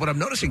what I'm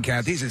noticing,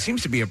 Kathy, is it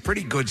seems to be a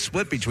pretty good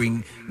split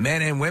between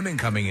men and women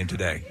coming in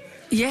today.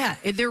 Yeah,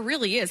 there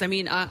really is. I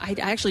mean, I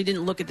actually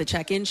didn't look at the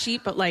check-in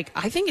sheet, but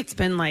I think it's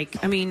been maybe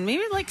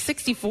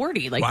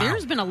 60-40.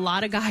 There's been a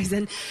lot of guys,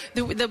 and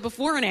the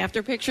before and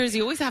after pictures,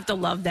 you always have to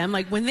love them.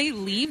 When they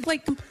leave,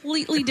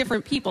 completely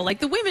different people.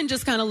 The women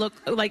just kind of look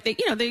like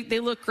they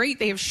look great.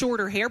 They have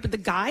shorter hair, but the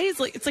guys,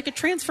 it's like a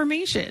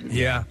transformation.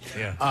 Yeah.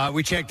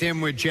 We checked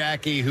in with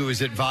Jackie, who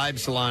is at Vibe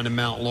Salon in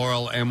Mount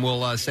Laurel, and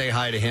we'll say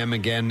hi to him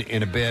again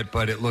in a bit.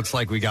 But it looks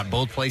like we got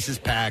both places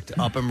packed,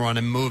 up and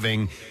running,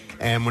 moving.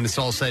 And when it's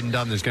all said and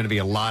done, there's going to be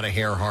a lot of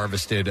hair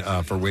harvested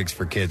for Wigs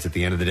for Kids at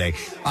the end of the day.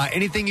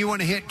 Anything you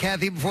want to hit,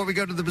 Kathy, before we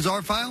go to the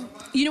Bizarre File?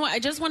 You know what? I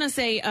just want to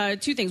say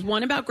two things.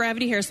 One about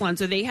Gravity Hair Salon.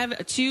 So they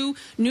have two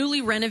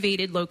newly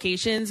renovated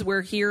locations.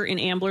 We're here in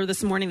Ambler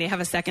this morning. They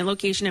have a second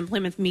location in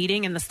Plymouth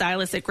Meeting, and the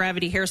stylists at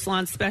Gravity Hair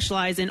Salon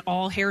specialize in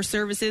all hair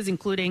services,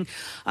 including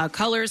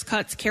colors,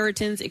 cuts,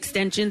 keratins,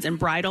 extensions, and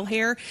bridal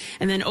hair.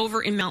 And then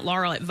over in Mount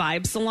Laurel at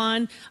Vibe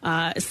Salon,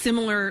 a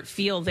similar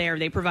feel there.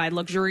 They provide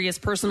luxurious,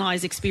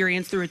 personalized experience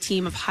through a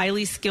team of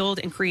highly skilled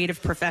and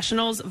creative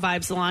professionals.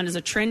 Vibe Salon is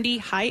a trendy,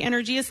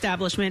 high-energy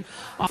establishment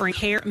offering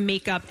hair,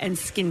 makeup, and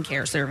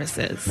skincare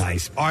services.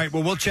 Nice. All right,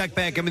 well, we'll check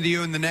back in with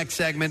you in the next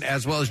segment,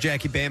 as well as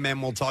Jackie Bam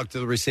Bam. We'll talk to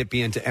the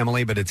recipient,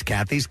 Emily, but it's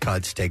Kathy's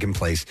Cuts taking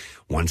place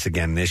once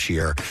again this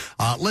year.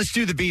 Let's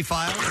do the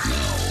B-File.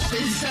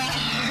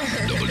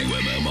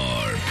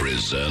 WMMR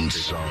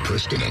presents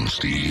Preston and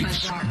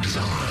Steve's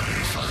Bizarre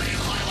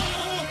File.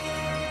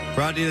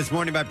 Brought to you this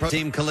morning by Pro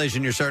Team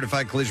Collision, your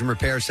certified collision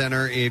repair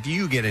center. If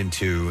you get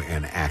into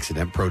an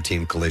accident, Pro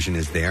Team Collision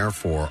is there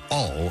for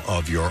all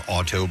of your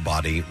auto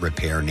body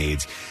repair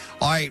needs.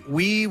 All right,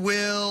 we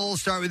will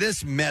start with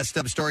this messed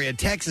up story. A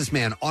Texas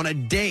man on a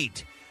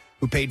date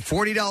who paid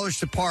 $40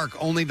 to park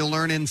only to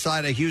learn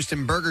inside a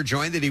Houston burger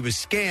joint that he was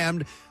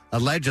scammed,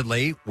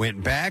 allegedly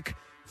went back,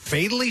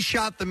 fatally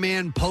shot the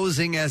man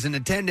posing as an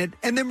attendant,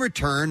 and then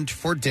returned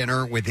for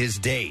dinner with his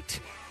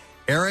date.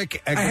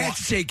 Eric I had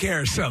to take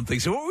care of something.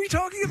 So what were we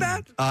talking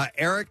about?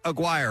 Eric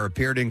Aguirre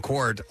appeared in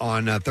court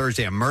on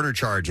Thursday on murder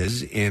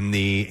charges in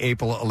the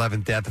April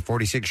 11th death of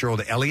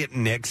 46-year-old Elliot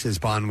Nix. His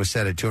bond was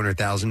set at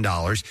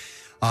 $200,000.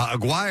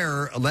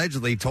 Aguirre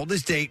allegedly told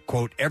his date,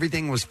 quote,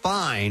 everything was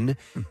fine,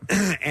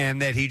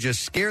 and that he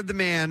just scared the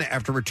man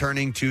after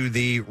returning to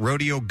the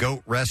Rodeo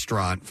Goat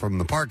restaurant from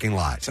the parking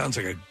lot. Sounds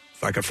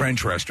like a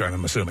French restaurant,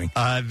 I'm assuming.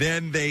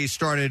 Then they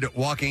started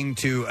walking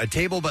to a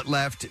table but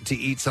left to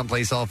eat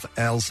someplace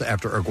else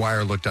after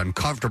Aguirre looked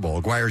uncomfortable.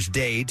 Aguirre's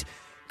date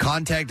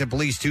contacted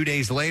police 2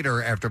 days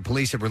later after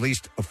police had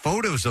released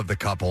photos of the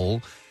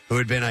couple who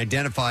had been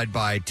identified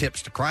by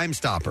tips to Crime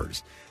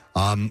Stoppers.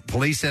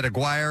 Police said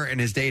Aguirre and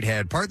his date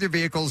had parked their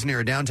vehicles near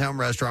a downtown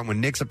restaurant when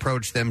Nix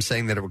approached them,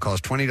 saying that it would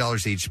cost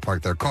 $20 each to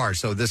park their car.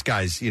 So this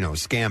guy's,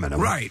 scamming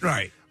them.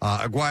 Right.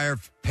 Aguirre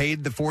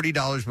paid the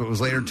 $40, but was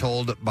later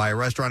told by a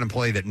restaurant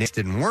employee that Nix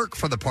didn't work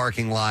for the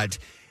parking lot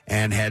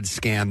and had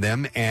scammed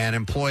them. An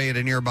employee at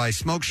a nearby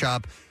smoke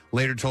shop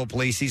later told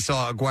police he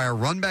saw Aguirre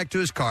run back to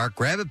his car,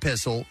 grab a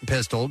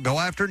pistol, go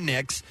after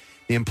Nix.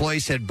 The employee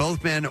said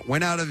both men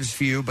went out of his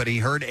view, but he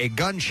heard a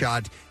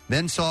gunshot,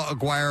 then saw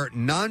Aguirre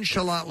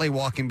nonchalantly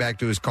walking back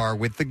to his car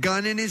with the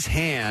gun in his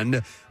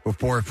hand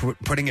before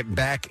putting it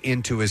back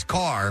into his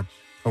car.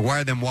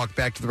 Aguirre then walked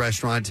back to the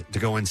restaurant to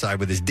go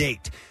inside with his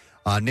date.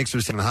 Nix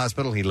was in the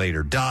hospital. He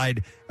later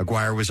died.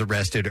 Aguirre was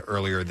arrested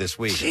earlier this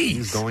week. Jeez.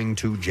 He's going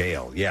to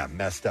jail. Yeah,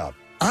 messed up.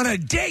 On a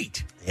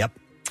date? Yep.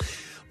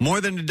 More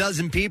than a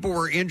dozen people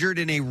were injured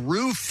in a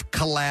roof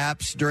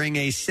collapse during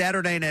a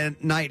Saturday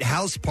night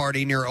house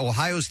party near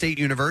Ohio State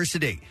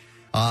University.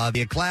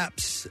 The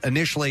collapse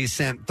initially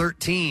sent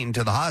 13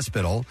 to the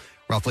hospital.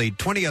 Roughly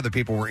 20 other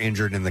people were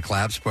injured in the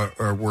collapse, but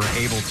were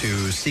able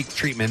to seek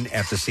treatment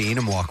at the scene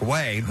and walk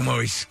away. I'm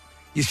always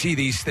you see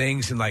these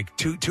things and like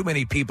too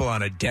many people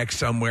on a deck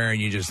somewhere, and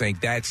you just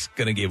think that's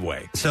going to give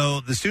way.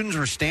 So the students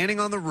were standing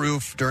on the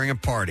roof during a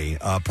party.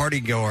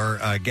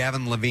 Partygoer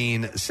Gavin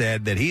Levine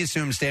said that he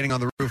assumed standing on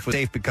the roof was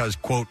safe because,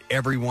 quote,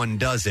 everyone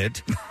does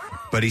it.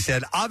 But he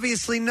said,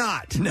 obviously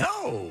not.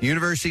 No. The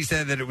university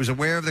said that it was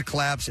aware of the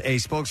collapse. A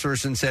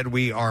spokesperson said,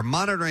 we are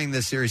monitoring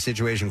this serious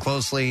situation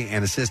closely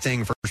and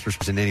assisting first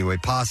responders in any way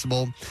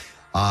possible.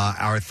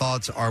 Our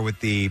thoughts are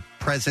with the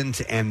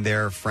present and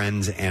their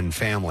friends and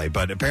family.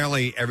 But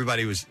apparently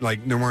everybody was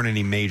like, there weren't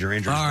any major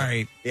injuries. All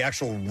right. The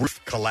actual roof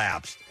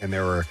collapsed, and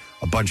there were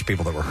a bunch of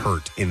people that were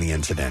hurt in the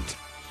incident.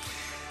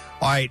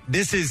 All right,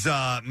 this is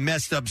a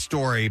messed up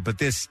story, but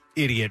this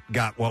idiot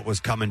got what was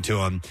coming to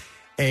him.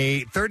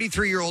 A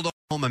 33-year-old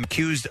woman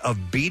accused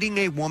of beating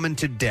a woman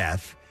to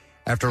death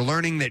after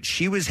learning that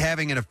she was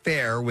having an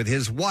affair with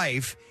his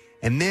wife.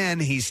 And then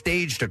he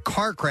staged a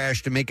car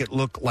crash to make it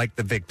look like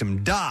the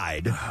victim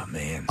died. Oh,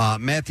 man.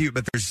 Matthew,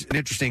 but there's an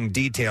interesting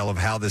detail of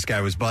how this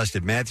guy was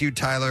busted. Matthew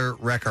Tyler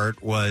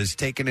Reckert was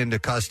taken into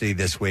custody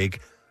this week,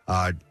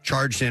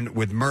 charged in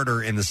with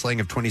murder in the slaying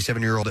of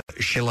 27-year-old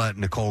Sheila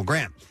Nicole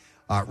Grant.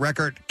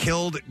 Reckert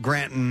killed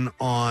Granton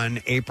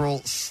on April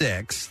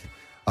 6th.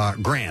 On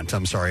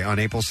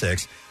April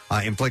 6th,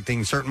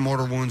 inflicting certain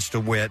mortal wounds to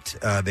wit,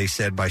 they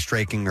said, by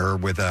striking her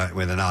with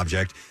an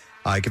object.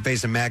 He could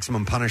face a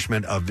maximum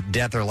punishment of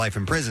death or life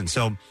in prison.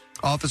 So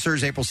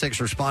officers April 6th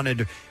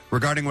responded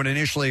regarding what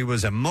initially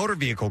was a motor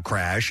vehicle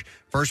crash.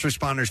 First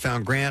responders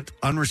found Grant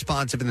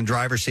unresponsive in the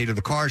driver's seat of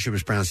the car. She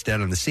was pronounced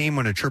dead on the scene.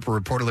 When a trooper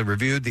reportedly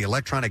reviewed the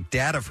electronic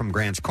data from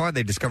Grant's car,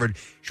 they discovered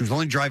she was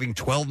only driving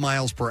 12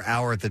 miles per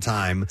hour at the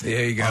time of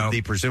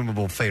the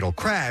presumable fatal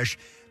crash.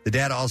 The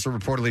data also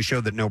reportedly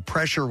showed that no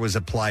pressure was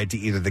applied to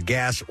either the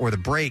gas or the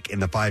brake in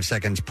the 5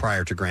 seconds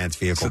prior to Grant's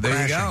vehicle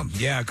crashing. So there you go.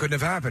 Yeah, it couldn't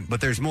have happened. But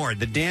there's more.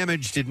 The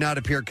damage did not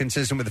appear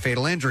consistent with the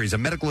fatal injuries. A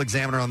medical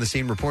examiner on the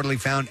scene reportedly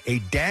found a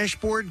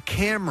dashboard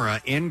camera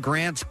in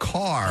Grant's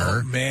car.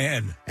 Oh,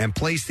 man. And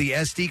placed the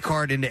SD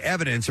card into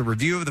evidence. A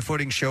review of the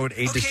footage showed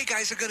Okay,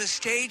 guys, I'm going to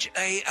stage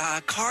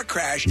a car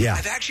crash. Yeah.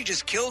 I've actually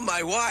just killed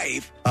my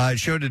wife. It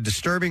showed a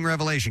disturbing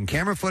revelation.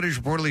 Camera footage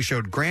reportedly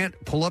showed Grant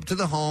pull up to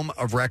the home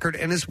of Reckert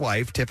and his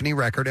wife, Tiffany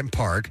Reckert, and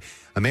park.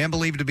 A man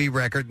believed to be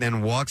Reckert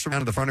then walks around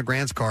to the front of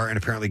Grant's car and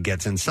apparently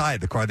gets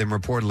inside. The car then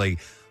reportedly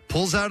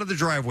pulls out of the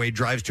driveway,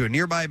 drives to a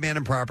nearby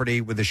abandoned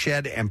property with a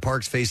shed, and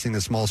parks facing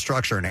the small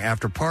structure. And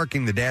after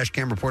parking, the dash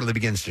cam reportedly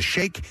begins to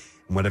shake.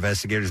 And what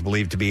investigators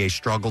believe to be a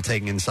struggle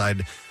taking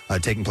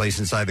place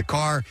inside the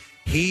car.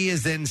 He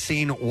is then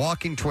seen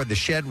walking toward the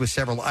shed with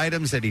several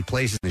items that he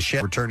places in the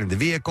shed, returning the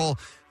vehicle.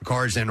 The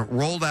car is then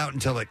rolled out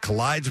until it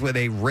collides with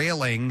a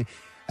railing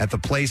at the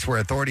place where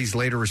authorities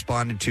later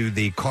responded to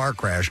the car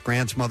crash.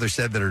 Grant's mother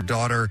said that her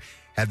daughter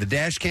had the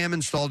dash cam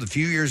installed a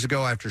few years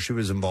ago after she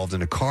was involved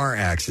in a car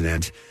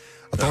accident.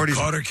 Authorities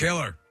caught her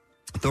killer.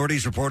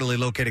 Authorities reportedly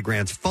located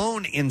Grant's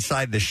phone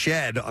inside the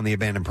shed on the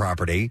abandoned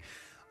property.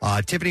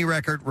 Tiffany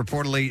Reckert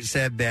reportedly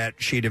said that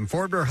she'd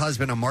informed her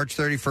husband on March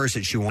 31st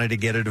that she wanted to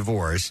get a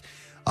divorce.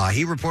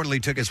 He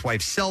reportedly took his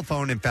wife's cell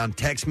phone and found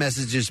text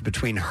messages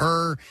between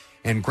her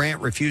and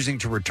Grant refusing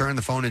to return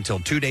the phone until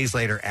 2 days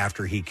later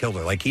after he killed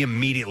her. Like, he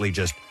immediately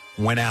just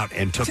went out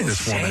and took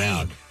this woman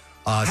out.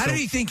 How did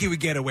he think he would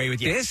get away with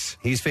this?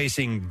 He's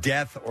facing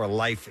death or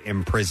life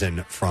in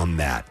prison from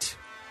that.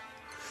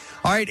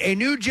 All right, a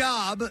new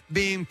job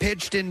being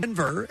pitched in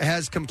Denver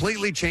has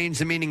completely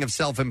changed the meaning of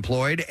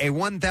self-employed. A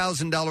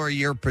 $1,000 a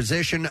year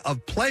position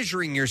of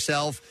pleasuring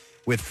yourself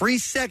with free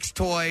sex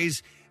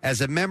toys as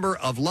a member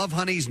of Love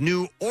Honey's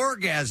new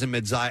Orgasm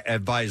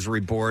Advisory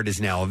Board is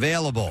now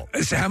available.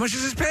 So how much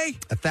does this pay?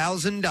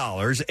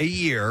 $1,000 a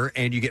year,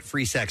 and you get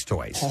free sex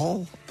toys.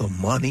 All the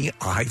money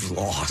I've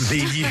lost.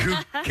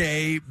 The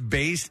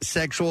UK-based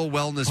sexual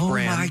wellness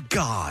brand. Oh, my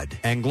God.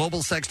 And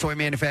global sex toy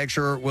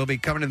manufacturer will be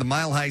coming to the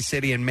Mile High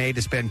City in May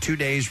to spend 2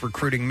 days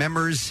recruiting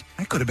members.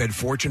 I could have been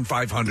Fortune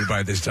 500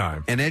 by this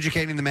time. And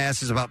educating the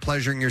masses about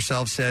pleasuring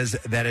yourself, says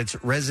that its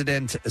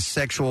resident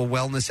sexual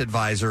wellness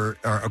advisor,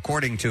 or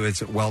according to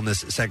its wellness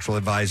sexual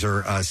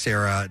advisor,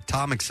 Sarah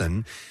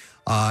Tomikson.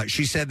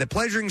 She said that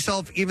pleasuring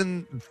yourself,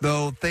 even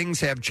though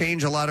things have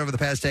changed a lot over the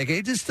past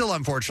decade, is still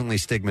unfortunately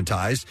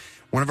stigmatized.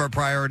 One of our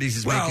priorities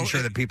is making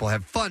sure that people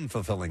have fun,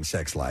 fulfilling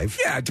sex life.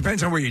 Yeah, it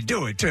depends on where you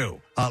do it,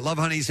 too. Love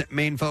Honey's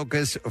main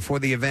focus for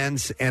the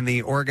events and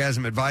the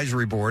Orgasm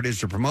Advisory Board is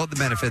to promote the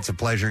benefits of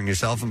pleasuring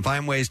yourself and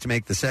find ways to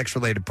make the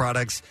sex-related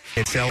products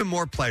itself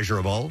more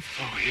pleasurable.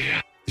 Oh,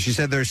 yeah. She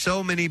said there's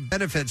so many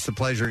benefits to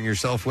pleasuring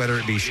yourself, whether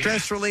it be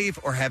stress relief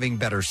or having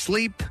better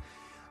sleep.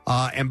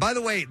 And by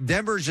the way,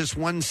 Denver's just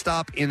one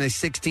stop in a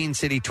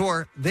 16-city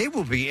tour. They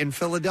will be in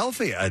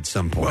Philadelphia at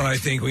some point. Well, I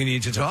think we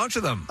need to talk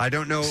to them. I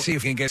don't know. See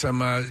if we can get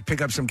some,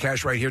 pick up some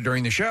cash right here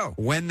during the show.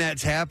 When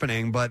that's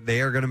happening, but they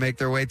are going to make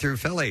their way through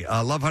Philly.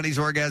 Love Honey's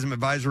Orgasm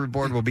Advisory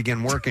Board will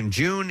begin work in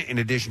June. In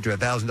addition to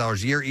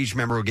 $1,000 a year, each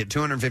member will get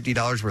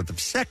 $250 worth of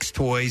sex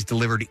toys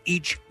delivered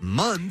each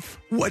month.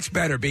 What's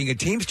better, being a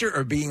Teamster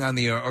or being on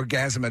the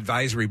Orgasm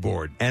Advisory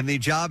Board? And the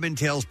job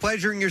entails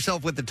pleasuring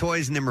yourself with the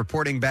toys and then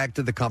reporting back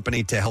to the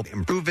company to help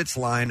improve its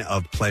line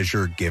of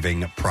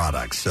pleasure-giving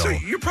products. So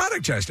you're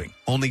product testing.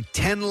 Only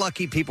 10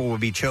 lucky people will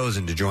be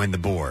chosen to join the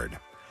board.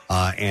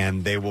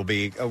 And they will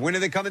be... when are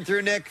they coming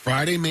through, Nick?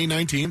 Friday, May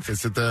 19th.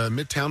 It's at the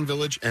Midtown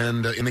Village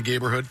and in the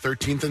neighborhood,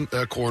 13th and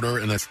quarter,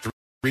 and that's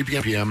 3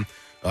 p.m.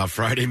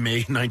 Friday,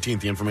 May 19th.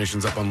 The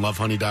information's up on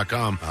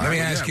lovehoney.com. Let me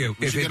ask you.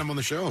 We should get them on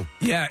the show.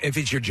 Yeah, if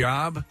it's your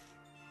job,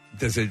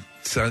 does it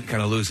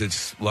kind of lose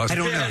its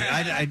luster? I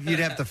don't know. You'd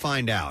have to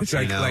find out. It's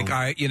like,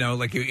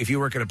 like if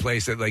you work at a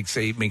place that, like,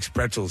 say, makes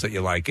pretzels that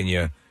you like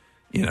and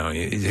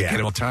does it get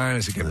all time?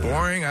 Does it get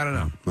boring? I don't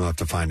know. We'll have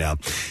to find out.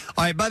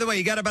 All right, by the way,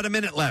 you got about a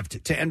minute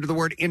left to enter the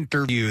word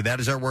interview. That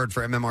is our word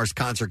for MMR's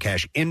Concert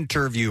Cash.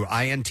 Interview,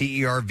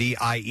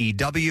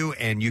 INTERVIEW,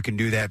 and you can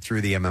do that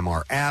through the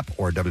MMR app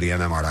or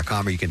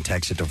WMMR.com, or you can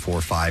text it to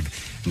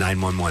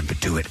 45911. But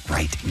do it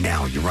right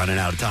now. You're running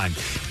out of time.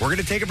 We're going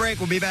to take a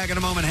break. We'll be back in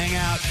a moment. Hang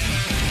out.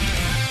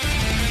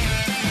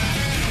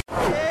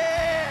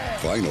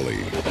 Finally,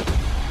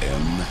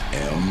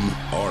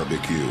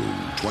 Barbecue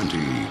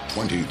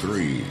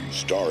 2023,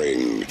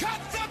 starring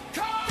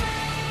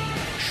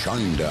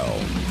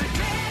Shinedown,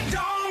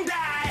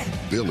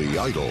 Billy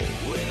Idol.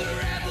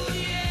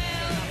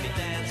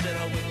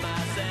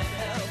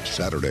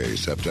 Saturday,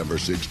 September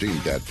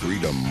 16th at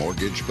Freedom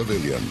Mortgage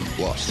Pavilion.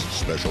 Plus,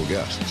 special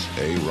guests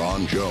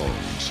Ron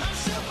Jones,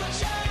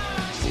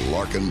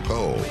 Larkin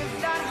Poe,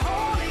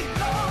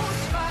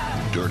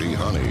 Dirty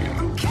Honey,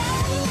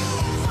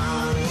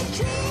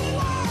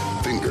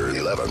 Finger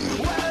 11.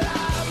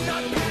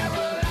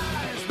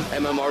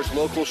 MMR's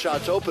local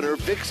shots opener,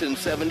 Vixen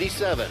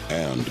 77.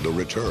 And the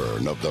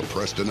return of the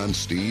Preston and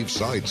Steve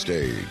side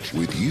stage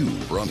with you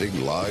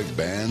fronting live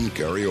band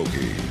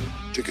karaoke.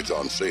 Tickets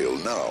on sale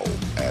now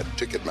at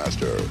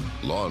Ticketmaster.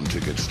 Lawn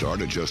tickets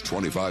start at just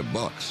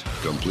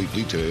 $25. Complete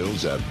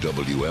details at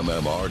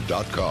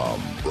WMMR.com.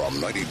 From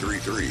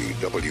 93.3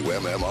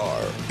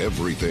 WMMR.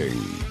 Everything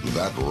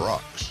that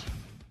rocks.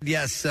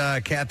 Yes,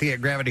 Kathy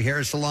at Gravity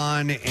Hair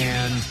Salon.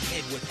 And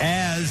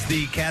as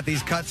the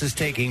Kathy's Cuts is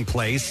taking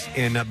place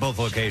in both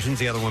locations,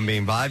 the other one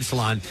being Vibe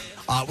Salon,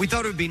 we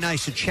thought it would be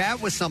nice to chat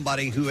with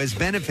somebody who has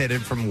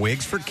benefited from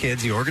Wigs for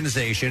Kids, the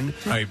organization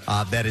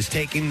that is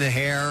taking the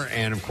hair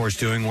and, of course,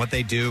 doing what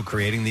they do,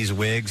 creating these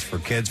wigs for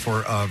kids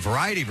for a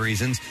variety of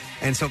reasons.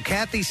 And so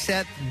Kathy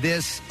set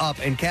this up.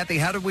 And, Kathy,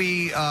 how did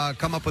we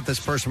come up with this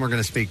person we're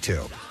going to speak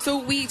to? So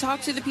we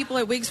talked to the people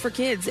at Wigs for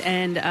Kids,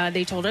 and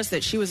they told us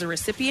that she was a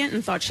recipient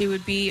and thought she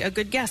would be a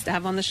good guest to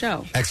have on the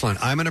show.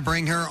 Excellent. I'm going to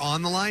bring her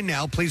on the line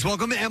now. Please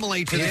welcome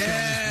Emily to the show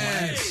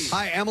this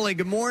morning. Hi, Emily.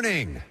 Good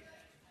morning.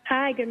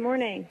 Hi, good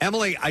morning.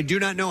 Emily, I do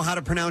not know how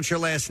to pronounce your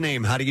last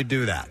name. How do you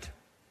do that?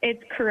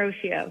 It's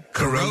Kuroshio.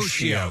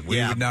 Kuroshio. We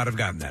would not have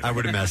gotten that. I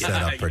would have messed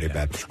that up pretty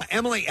bad.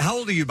 Emily, how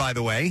old are you, by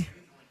the way?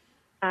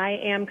 I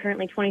am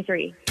currently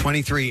 23.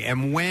 23.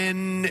 And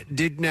when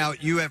did, now,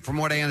 you have, from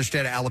what I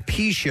understand,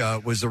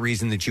 alopecia was the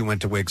reason that you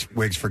went to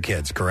Wigs for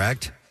Kids,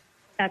 correct?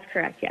 That's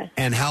correct, yes.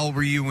 And how old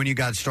were you when you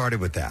got started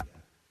with that?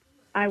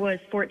 I was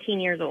 14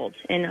 years old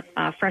in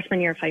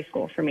freshman year of high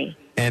school for me.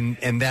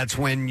 And that's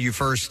when you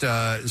first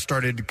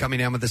started coming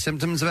down with the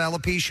symptoms of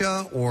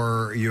alopecia,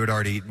 or you had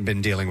already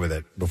been dealing with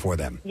it before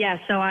then? Yeah,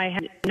 so I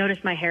had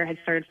noticed my hair had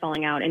started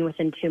falling out, and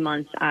within 2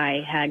 months,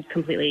 I had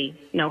completely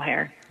no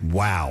hair.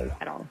 Wow.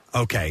 At all.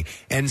 Okay.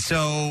 And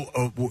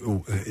so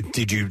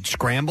did you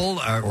scramble,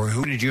 or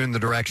who did you in the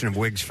direction of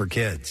Wigs for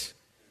Kids?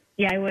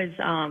 Yeah, I was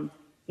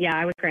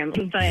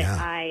scrambling, but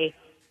I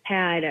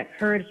had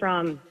heard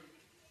from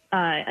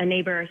a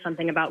neighbor or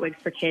something about Wigs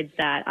for Kids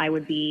that I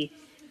would be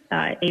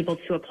able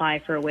to apply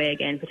for a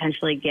wig and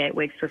potentially get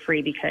wigs for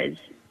free because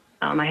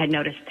I had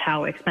noticed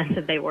how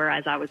expensive they were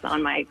as I was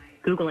on my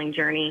Googling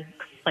journey,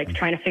 like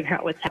trying to figure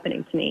out what's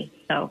happening to me.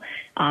 So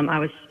I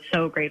was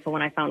so grateful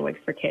when I found Wigs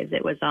for Kids.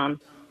 It was a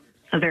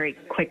very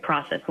quick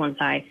process once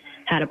I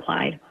had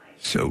applied.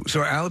 So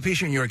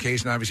alopecia in your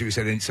case, and obviously we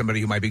said somebody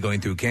who might be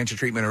going through cancer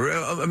treatment or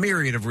a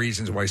myriad of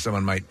reasons why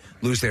someone might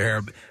lose their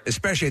hair,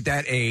 especially at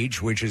that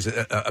age, which is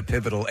a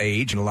pivotal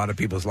age in a lot of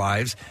people's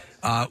lives.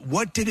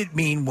 What did it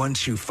mean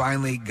once you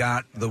finally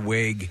got the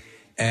wig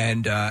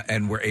and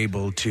were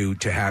able to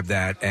have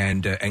that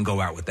and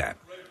go out with that?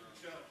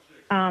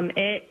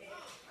 It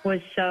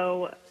was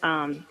so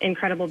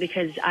incredible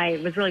because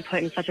I was really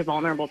put in such a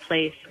vulnerable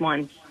place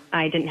once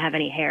I didn't have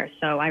any hair.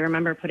 So I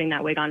remember putting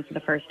that wig on for the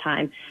first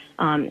time,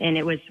 and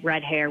it was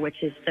red hair,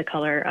 which is the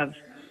color of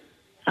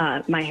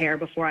my hair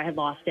before I had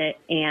lost it,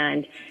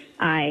 and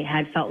I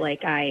had felt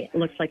like I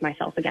looked like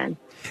myself again.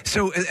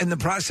 So, and the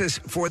process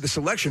for the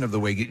selection of the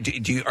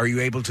wig, are you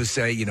able to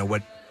say,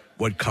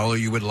 what color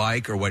you would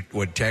like or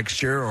what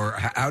texture, or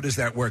how does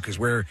that work? Because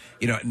we're,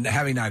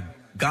 having not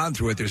gone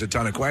through it, there's a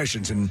ton of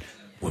questions, and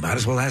we might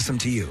as well ask them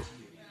to you.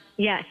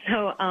 Yeah,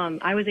 so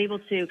I was able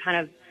to kind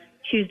of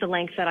choose the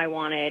length that I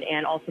wanted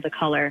and also the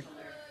color.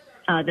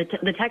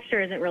 The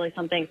texture isn't really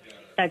something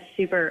that's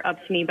super up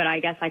to me, but I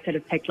guess I could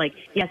have picked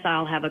yes,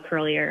 I'll have a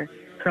curlier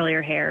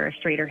curlier hair or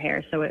straighter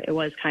hair. So it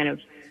was kind of,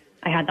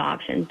 I had the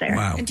options there.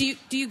 Wow. And do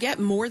you get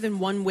more than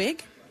one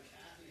wig?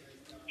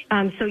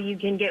 So you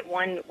can get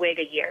one wig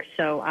a year.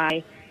 So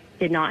I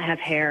did not have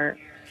hair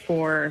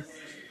for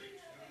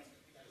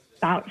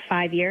about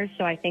 5 years.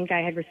 So I think I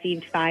had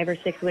received 5 or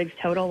 6 wigs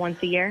total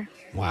once a year.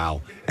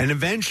 Wow. And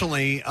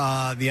eventually,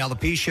 the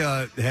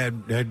alopecia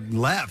had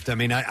left. I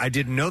mean, I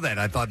didn't know that.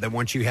 I thought that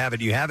once you have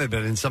it, you have it.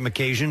 But in some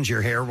occasions,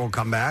 your hair will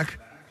come back.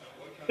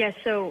 Yeah,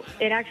 so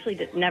it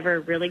actually never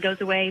really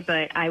goes away,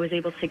 but I was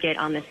able to get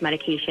on this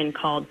medication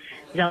called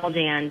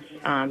Zeldans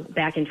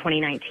back in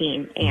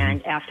 2019.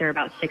 And after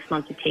about 6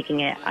 months of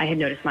taking it, I had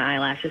noticed my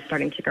eyelashes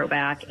starting to grow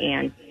back,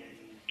 and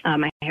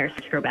my hair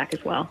started to grow back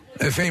as well.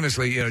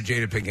 Famously,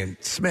 Jada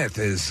Pinkett Smith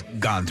has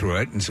gone through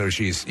it, and so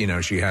she's,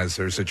 she has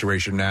her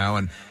situation now,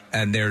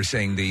 and they're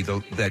saying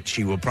that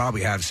she will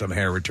probably have some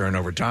hair return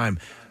over time.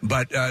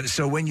 But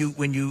so when you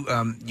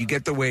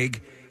get the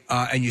wig,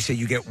 and you say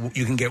you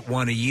can get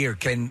one a year,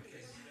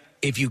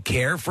 if you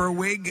care for a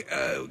wig,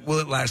 will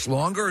it last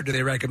longer, or do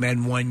they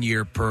recommend 1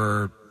 year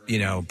per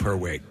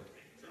wig?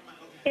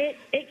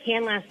 It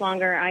can last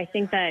longer. I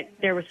think that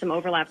there was some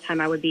overlap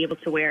time. I would be able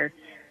to wear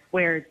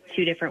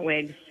 2 different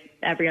wigs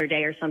every other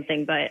day or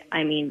something. But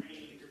I mean,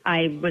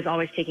 I was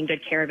always taking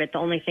good care of it. The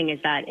only thing is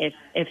that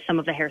if some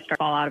of the hair starts to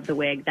fall out of the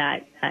wig,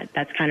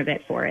 that's kind of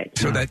it for it.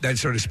 So that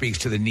sort of speaks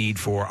to the need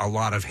for a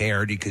lot of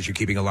hair, because you're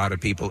keeping a lot of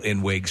people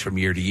in wigs from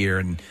year to year,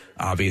 and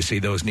obviously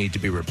those need to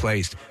be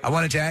replaced. I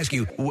wanted to ask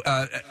you,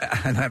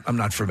 and I'm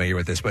not familiar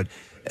with this, but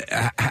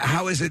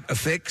how is it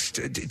affixed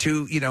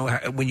to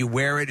when you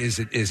wear it? Is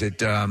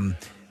it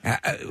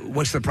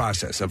what's the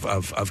process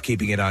of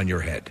keeping it on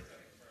your head?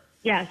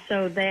 Yeah,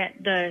 so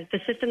the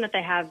system that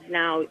they have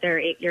now,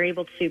 you're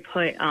able to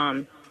put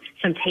some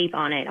tape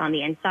on it on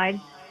the inside.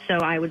 So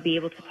I would be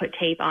able to put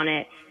tape on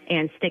it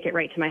and stick it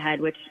right to my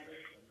head, which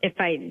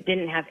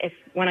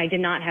when I did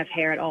not have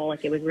hair at all,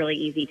 it was really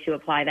easy to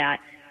apply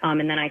that.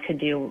 And then I could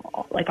do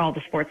all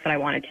the sports that I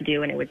wanted to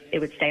do, and it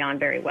would stay on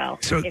very well.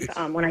 So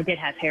when I did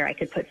have hair, I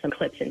could put some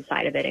clips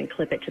inside of it and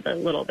clip it to the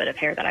little bit of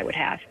hair that I would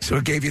have. So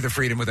it gave you the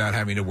freedom without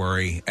having to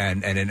worry,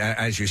 and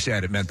as you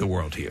said, it meant the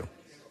world to you.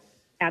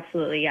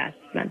 Absolutely, yes.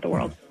 Meant the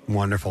world.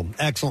 Wonderful.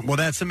 Excellent. Well,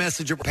 that's the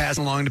message we're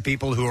passing along to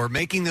people who are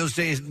making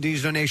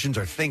these donations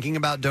or thinking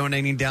about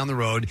donating down the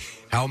road,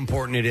 how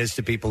important it is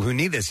to people who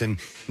need this, and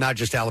not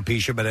just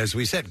alopecia, but as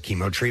we said,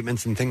 chemo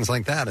treatments and things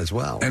like that as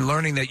well. And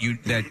learning that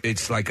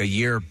it's like a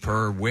year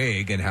per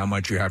wig and how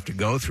much you have to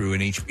go through,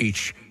 and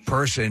each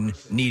person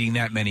needing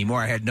that many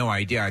more. I had no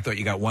idea. I thought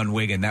you got one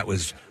wig and that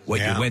was what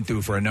you went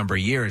through for a number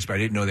of years, but I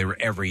didn't know they were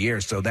every year.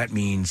 So that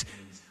means...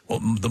 well,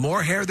 the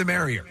more hair, the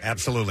merrier.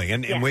 Absolutely.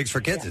 And Wigs for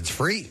Kids, it's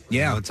free.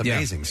 Yeah. It's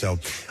amazing. Yeah. So,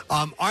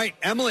 all right,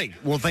 Emily,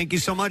 well, thank you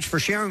so much for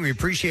sharing. We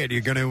appreciate it.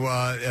 You're going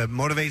to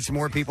motivate some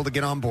more people to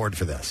get on board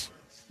for this.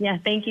 Yeah,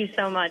 thank you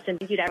so much. And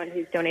thank you to everyone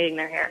who's donating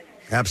their hair.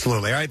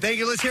 Absolutely. All right, thank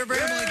you. Let's hear it for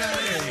Emily,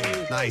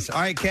 guys. Nice.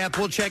 All right, Kath,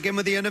 we'll check in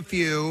with you in a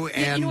few.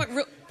 And you know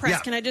what,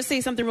 Press, can I just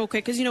say something real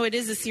quick? Because, it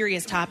is a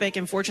serious topic.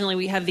 Unfortunately,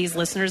 we have these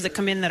listeners that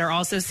come in that are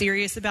also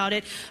serious about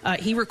it.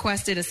 He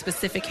requested a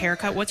specific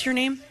haircut. What's your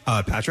name?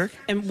 Patrick.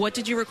 And what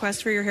did you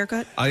request for your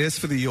haircut? I asked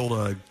for the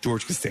old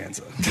George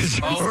Costanza.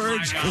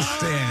 George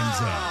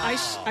Costanza.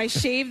 I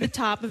shaved the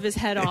top of his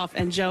head off,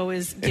 and Joe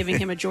is giving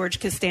him a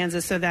George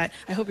Costanza so that,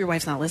 I hope your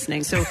wife's not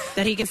listening, so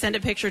that he can send a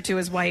picture to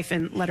his wife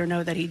and let her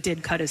know that he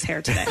did cut his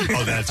hair today.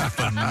 Oh, that's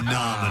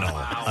phenomenal.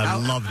 I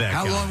love that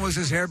How guy. long was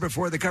his hair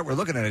before the cut? We're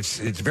looking at it.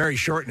 It's very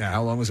short now.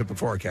 How long was it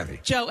before, Kathy?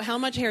 Joe, how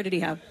much hair did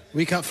he have?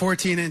 We cut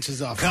 14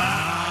 inches off.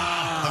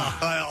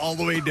 All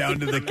the way down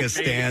to the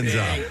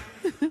Costanza.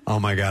 Oh,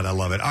 my God, I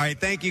love it. All right,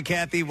 thank you,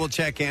 Kathy. We'll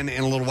check in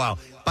a little while.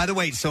 By the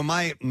way, so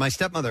my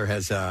stepmother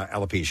has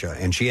alopecia,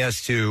 and she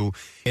has to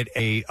get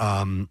a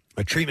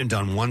treatment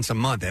done once a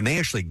month, and they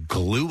actually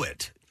glue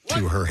it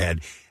to her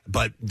head.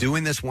 But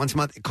doing this once a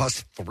month, it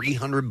costs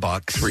 $300.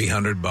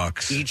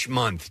 $300 each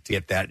month to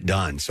get that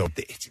done. So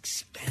it's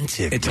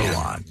expensive. It's a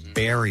lot.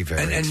 Very,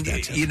 very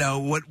expensive.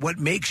 And what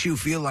makes you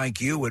feel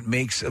like you? What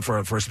makes for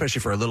especially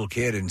for a little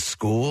kid in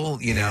school?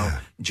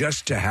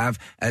 Just to have,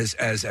 as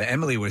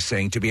Emily was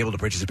saying, to be able to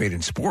participate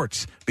in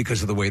sports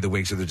because of the way the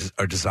wigs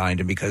are designed,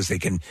 and because they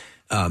can,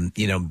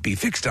 be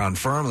fixed on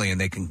firmly,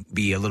 and they can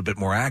be a little bit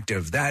more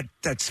active.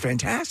 That's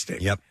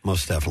fantastic. Yep,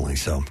 most definitely.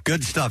 So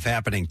good stuff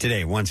happening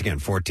today. Once again,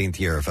 14th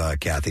year of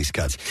Kathy's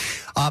Cuts.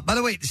 By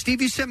the way,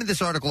 Steve, you sent me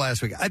this article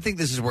last week. I think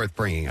this is worth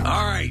bringing up.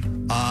 All right.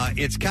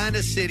 It's kind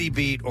of city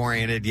beat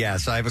oriented.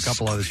 Yes, I have a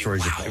couple other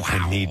stories if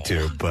I need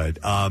to, but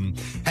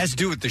has to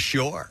do with the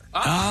shore. So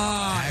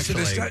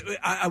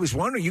I was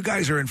wondering, you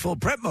guys are in full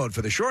prep mode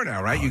for the shore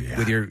now, right?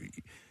 With your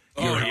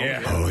Oh,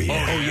 yeah. Oh,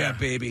 yeah,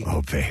 baby.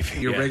 Oh, baby.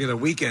 Your regular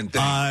weekend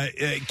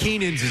thing.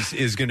 Keenan's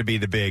is going to be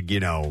the big,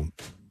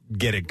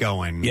 get it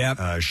going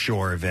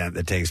shore event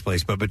that takes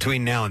place. But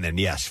between now and then,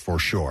 yes, for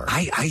sure.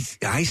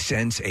 I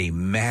sense a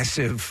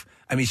massive...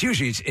 I mean,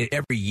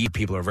 every year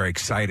people are very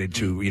excited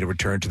to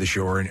return to the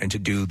shore and to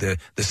do the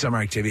summer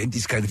activity and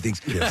these kind of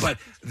things. Yes. But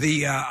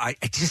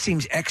it just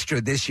seems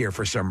extra this year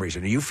for some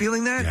reason. Are you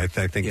feeling that?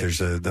 Yeah, I think there's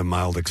the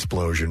mild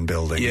explosion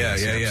building. Yeah,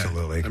 Yes,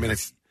 absolutely. I mean,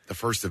 it's the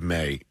 1st of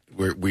May.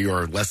 We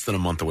are less than a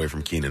month away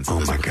from Keenan. So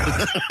oh my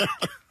God.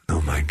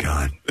 Oh my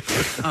God!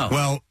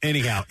 Well,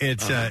 anyhow,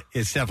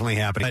 it's definitely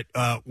happening.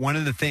 But one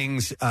of the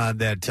things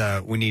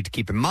that we need to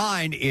keep in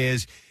mind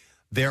is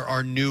there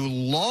are new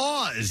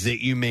laws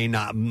that you may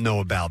not know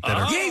about that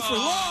are yay for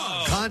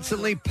laws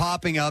constantly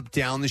popping up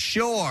down the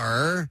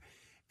shore.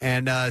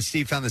 And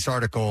Steve found this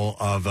article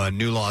of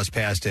new laws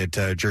passed at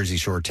Jersey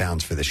Shore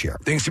towns for this year.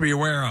 Things to be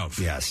aware of.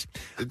 Yes.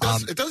 It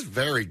does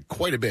vary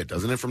quite a bit,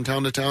 doesn't it, from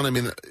town to town? I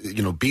mean,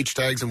 beach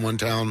tags in one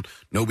town,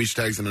 no beach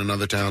tags in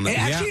another town.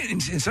 Actually,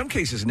 in some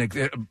cases, Nick,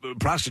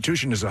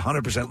 prostitution is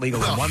 100%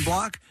 legal in one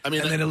block, and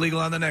then illegal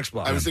on the next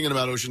block. I was thinking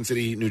about Ocean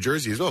City, New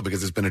Jersey as well,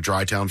 because it's been a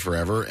dry town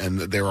forever, and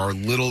there are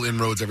little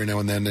inroads every now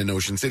and then in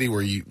Ocean City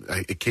where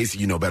Casey,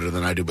 you know better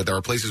than I do, but there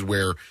are places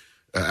where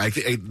there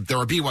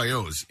are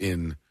BYOs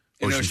in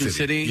Ocean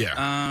City? Yeah.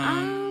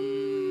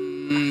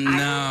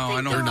 No,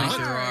 I don't think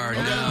there are.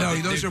 No,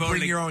 those are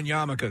bring your own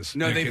yarmulkes.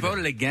 No, they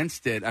voted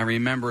against it. I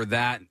remember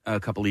that a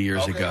couple of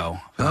years ago.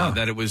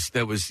 That was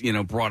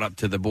brought up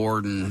to the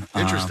board and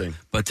interesting.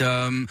 But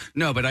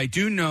I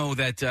do know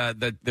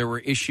that there were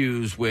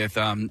issues with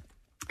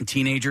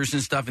teenagers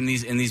and stuff in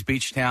these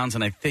beach towns,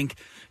 and I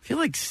feel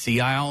like Sea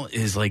Isle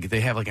is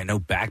they have a no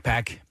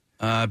backpack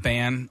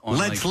ban.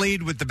 Let's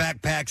lead with the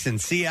backpacks in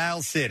Sea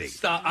Isle City.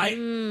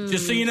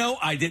 Just so you know,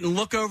 I didn't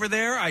look over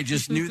there. I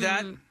just knew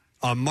that.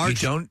 On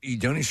March, you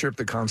don't usurp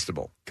the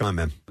constable. Come on,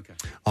 man. Okay.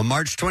 On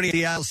March 20th,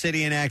 Sea Isle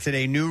City enacted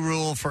a new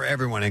rule for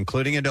everyone,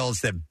 including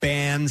adults, that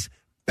bans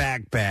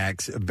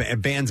bags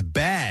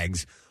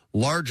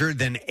larger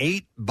than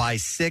 8 by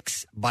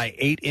 6 by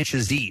 8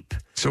 inches deep.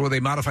 So will they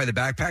modify the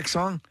backpack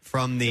song?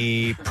 From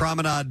the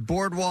promenade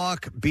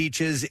boardwalk,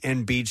 beaches,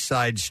 and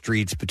beachside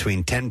streets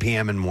between 10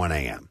 p.m. and 1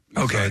 a.m.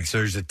 Okay. So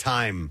there's a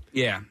time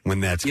Yeah. when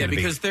that's going to be.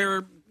 because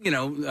they're,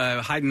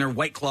 hiding their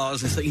White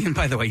Claws. And so,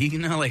 by the way,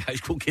 high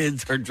school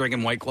kids are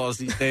drinking White Claws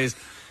these days,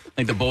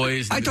 like the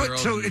boys. And I the thought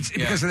girls so. and- It's yeah.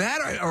 because of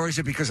that, or is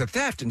it because of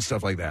theft and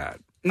stuff like that?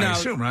 No, I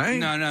assume, right?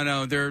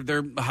 No.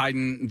 They're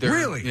hiding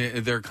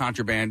their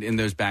contraband in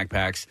those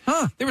backpacks.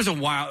 Huh. There was a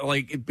while,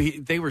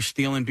 they were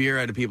stealing beer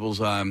out of people's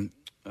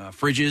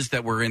fridges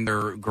that were in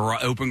their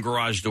open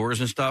garage doors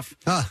and stuff.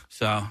 Huh.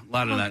 So a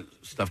lot of that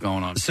stuff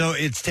going on. So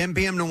it's 10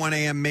 p.m. to 1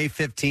 a.m., May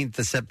 15th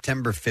to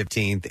September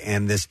 15th,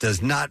 and this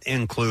does not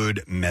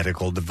include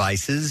medical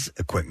devices,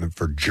 equipment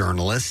for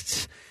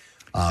journalists,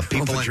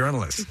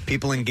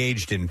 people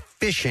engaged in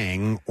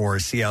fishing, or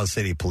Sea Isle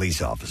City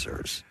police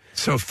officers.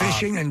 So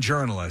fishing and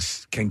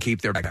journalists can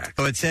keep their backpack.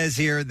 So it says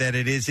here that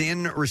it is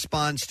in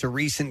response to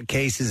recent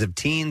cases of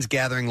teens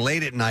gathering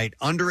late at night,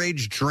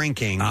 underage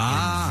drinking,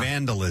 and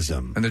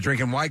vandalism. And they're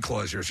drinking White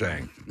Claws, you're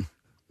saying?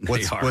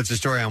 What's the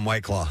story on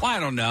White Claw? Well, I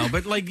don't know,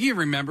 but you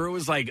remember it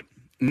was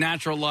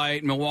Natural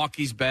Light,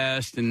 Milwaukee's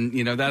Best, and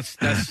that's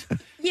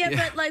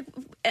Yeah, but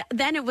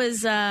then it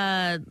was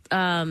Mike's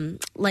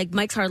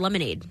Hard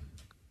Lemonade.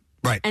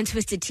 Right. And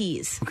Twisted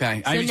Teas.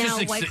 Okay. So it's now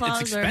just White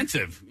Claws it's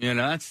expensive.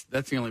 That's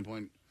the only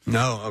point.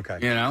 No, okay.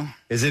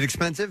 Is it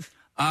expensive?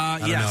 I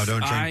don't know.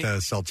 Don't drink the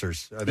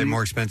seltzers. Are they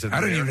more expensive?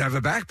 I don't even have a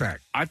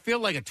backpack. I feel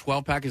like a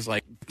 12-pack is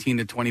 $15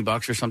 to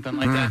 $20 or something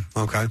like that.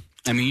 Okay.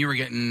 I mean, you were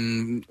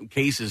getting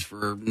cases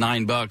for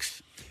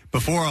 $9.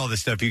 Before all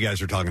this stuff you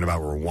guys were talking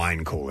about were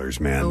wine coolers,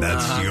 man. You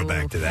go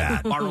back to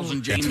that. Bartles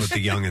and James. That's what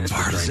the youngins were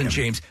Bartles drinking. and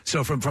James.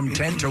 So from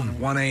 10 to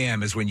 1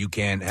 a.m. is when you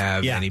can't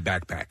have any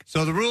backpack.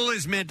 So the rule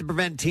is meant to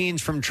prevent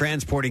teens from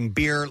transporting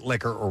beer,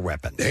 liquor, or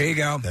weapons. There you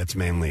go. That's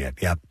mainly it.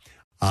 Yep.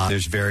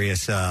 There's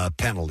various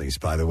penalties,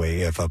 by the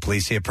way. If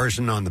police see a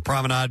person on the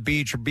promenade,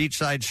 beach, or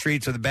beachside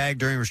streets with a bag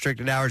during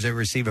restricted hours, they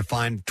receive a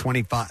fine.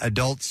 25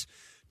 adults,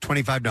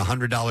 $25 to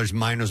 $100.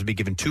 Minors will be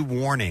given 2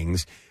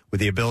 warnings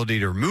with the ability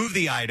to remove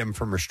the item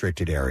from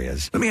restricted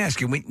areas. Let me ask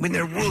you, when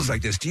there are rules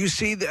like this, do you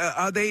see,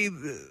 are they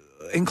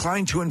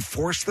inclined to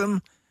enforce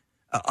them,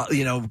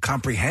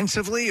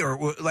 comprehensively?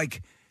 Or,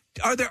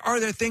 are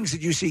there things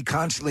that you see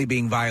constantly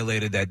being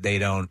violated that they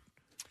don't?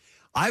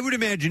 I would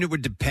imagine it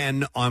would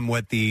depend on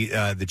what the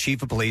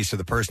chief of police or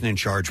the person in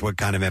charge, what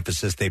kind of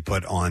emphasis they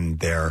put on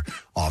their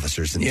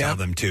officers and tell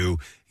them to,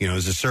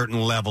 there's a certain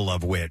level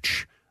of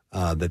which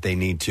that they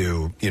need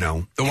to,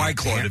 the White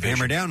Claw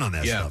hammer down on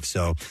that stuff.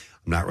 So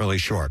I'm not really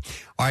sure.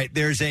 All right,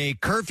 there's a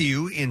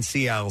curfew in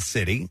Sea Isle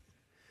City.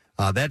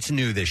 That's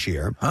new this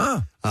year.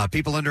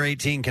 People under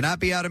 18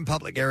 cannot be out in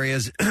public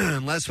areas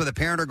unless with a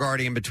parent or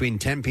guardian between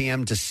 10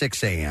 p.m. to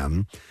 6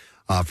 a.m.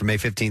 From May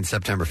 15th,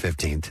 September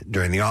 15th.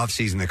 During the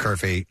off-season,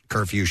 the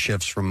curfew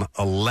shifts from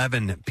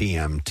 11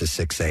 p.m. to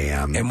 6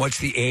 a.m. And what's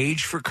the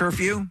age for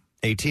curfew?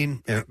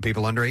 18,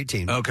 people under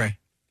 18. Okay.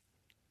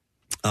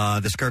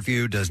 This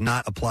curfew does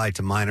not apply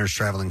to minors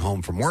traveling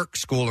home from work,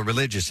 school, or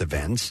religious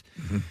events.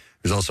 Mm-hmm.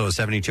 There's also a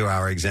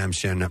 72-hour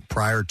exemption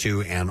prior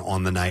to and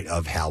on the night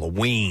of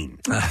Halloween.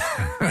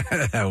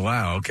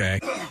 Wow, okay.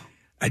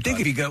 I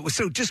think if you go,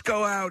 so just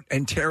go out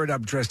and tear it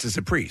up dressed as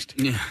a priest.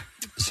 Yeah.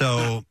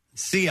 So,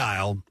 Sea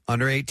Isle,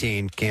 under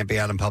 18, can't be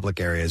out in public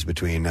areas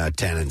between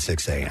 10 and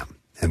 6 a.m.,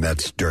 and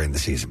that's during the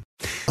season.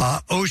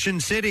 Ocean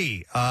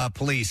City,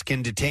 police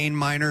can detain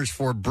minors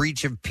for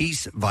breach of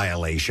peace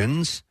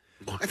violations.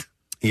 What?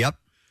 Yep.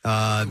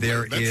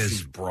 There That is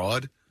seems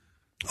broad.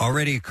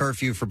 already a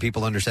curfew for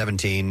people under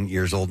 17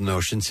 years old in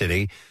Ocean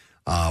City,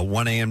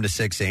 1 a.m. to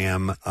 6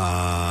 a.m.,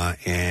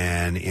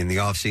 and in the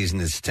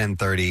off-season it's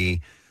 10:30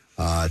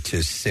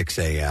 to 6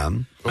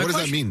 a.m. But what does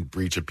that mean,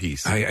 breach of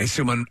peace? I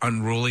assume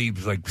unruly,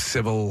 like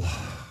civil.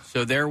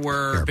 So there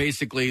were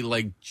basically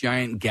like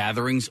giant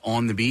gatherings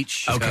on the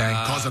beach. Okay.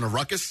 Causing a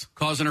ruckus?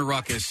 Causing a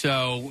ruckus.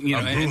 So, you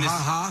know,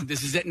 and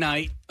this is at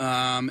night,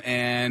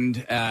 and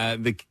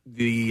the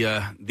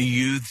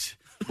youths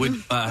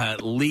would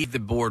leave the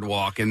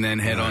boardwalk and then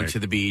head onto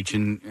the beach.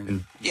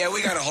 And Yeah,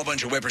 we got a whole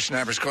bunch of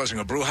whippersnappers causing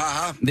a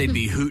brouhaha. they'd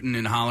be hooting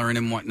and hollering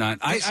and whatnot.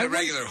 It's a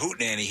regular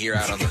hootenanny here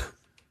out on the...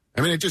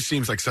 I mean, it just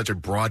seems like such a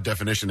broad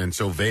definition and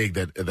so vague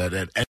that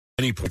at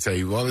any point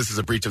say, well, this is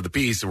a breach of the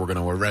peace and we're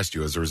going to arrest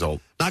you as a result.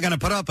 Not going to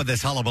put up with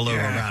this hullabaloo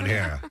around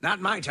here. Not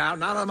in my town,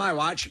 not on my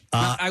watch.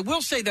 I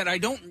will say that I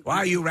don't... Why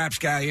are you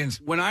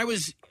rapscallions? When I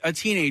was a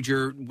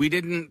teenager, we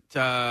didn't...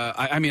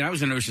 I mean, I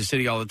was in Ocean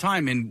City all the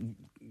time, and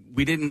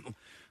we didn't,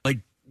 like,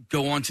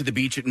 go onto the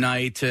beach at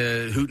night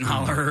to hoot and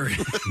holler.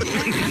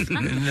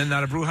 And then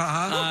not a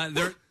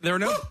brouhaha? There are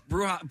no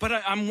brouhaha.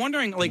 But I'm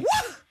wondering, like...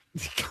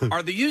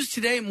 Are the youths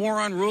today more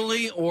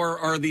unruly, or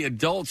are the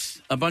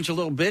adults a bunch of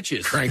little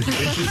bitches? Cranky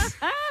bitches.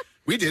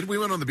 We did. We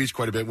went on the beach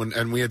quite a bit,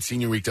 and we had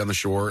senior week down the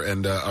shore,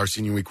 and our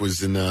senior week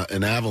was in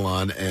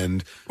Avalon.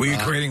 And were you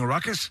creating a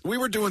ruckus? We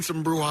were doing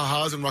some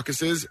brouhahas and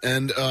ruckuses,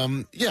 and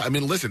yeah, I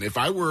mean, listen, if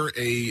I were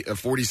a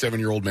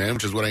 47-year-old man,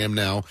 which is what I am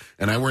now,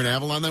 and I were in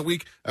Avalon that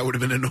week, I would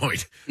have been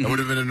annoyed. I would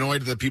have been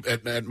annoyed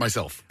at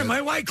myself. My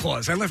White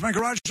Claws. I left my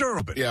garage door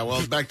open. Yeah,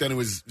 well, back then it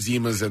was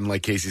Zimas and,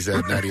 like Casey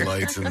said, Natty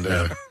Lights,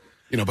 and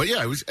you know, but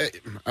yeah, it was.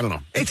 I don't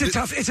know. It's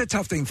a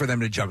tough thing for them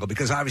to juggle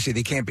because obviously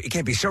it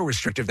can't be so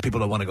restrictive that people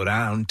don't want to go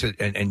down to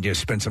and just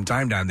spend some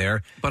time down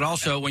there. But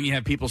also when you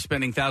have people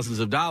spending thousands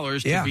of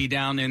dollars to be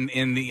down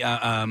in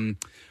the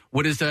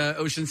what is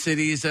Ocean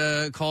City's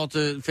call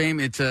to fame?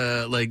 It's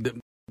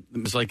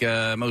it's like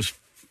a most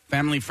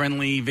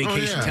family-friendly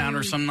vacation town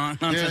or some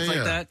nonsense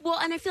like that. Well,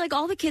 and I feel like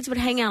all the kids would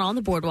hang out on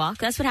the boardwalk.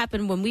 That's what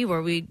happened when we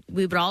were. We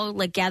would all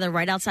like gather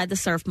right outside the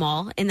surf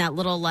mall in that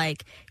little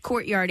like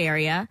courtyard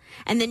area,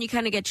 and then you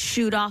kind of get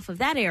shooed off of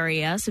that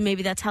area. So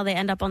maybe that's how they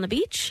end up on the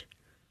beach.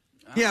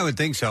 Yeah, I would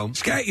think so.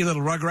 Scat, you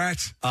little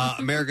rugrats.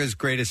 America's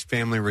Greatest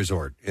Family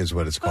Resort is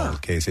what it's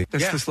called, Casey.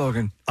 That's the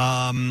slogan.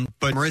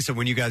 But Marissa,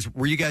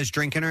 were you guys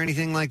drinking or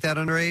anything like that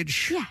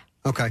underage? Yeah.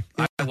 Okay.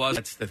 I was.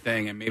 That's the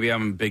thing. And maybe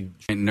I'm a big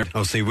nerd.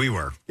 Oh, see, we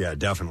were. Yeah,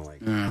 definitely.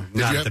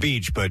 Not at the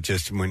beach, but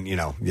just when,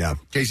 yeah.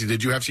 Casey,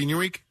 did you have senior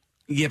week?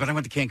 Yeah, but I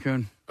went to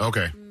Cancun.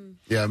 Okay.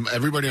 Yeah,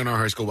 everybody on our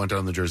high school went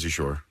down the Jersey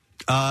Shore.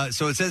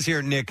 So it says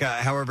here, Nick,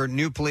 however,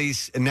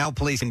 police can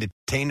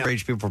detain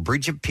underage people for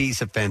breach of peace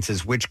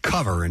offenses, which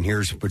cover, and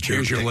here's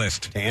your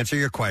list. To answer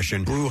your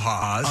question.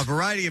 Brouhahas. A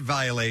variety of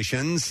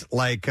violations,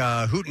 like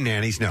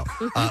hootenannies,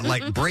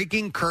 like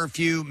breaking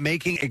curfew,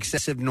 making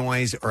excessive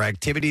noise, or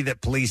activity that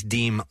police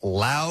deem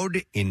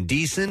loud,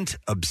 indecent,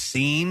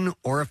 obscene,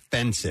 or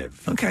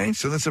offensive. Okay,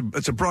 so that's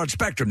a broad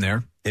spectrum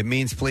there. It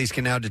means police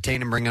can now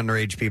detain and bring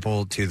underage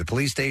people to the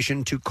police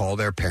station to call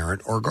their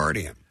parent or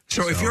guardian.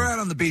 So if you're out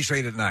on the beach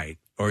late at night,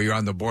 or you're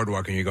on the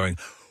boardwalk and you're going,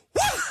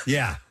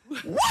 yeah,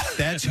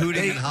 that's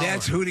hooting and hollering.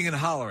 That's hooting and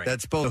hollering.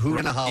 That's both hoot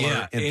and holler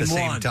at the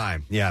same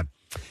time. Yeah.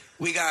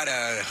 We got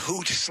a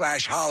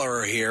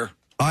hoot/hollerer here.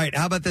 All right,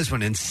 how about this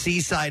one? In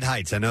Seaside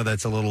Heights, I know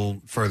that's a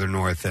little further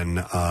north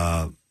than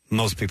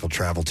most people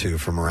travel to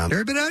from around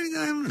there, but I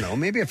don't know,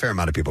 maybe a fair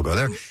amount of people go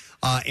there.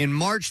 In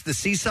March, the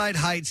Seaside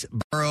Heights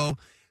Borough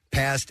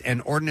passed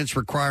an ordinance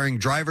requiring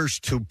drivers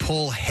to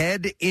pull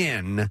head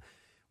in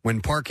when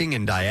parking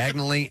in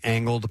diagonally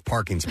angled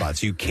parking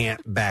spots. You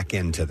can't back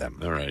into them.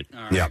 All right.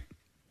 Yep.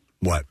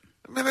 What?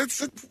 I mean,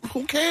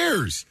 who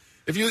cares?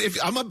 If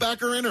I'm a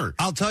backer inner.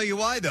 I'll tell you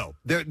why, though.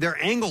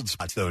 They're angled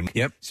spots, though.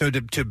 Yep. So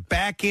to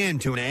back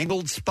into an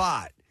angled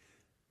spot,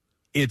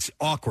 it's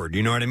awkward.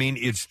 You know what I mean?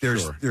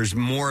 There's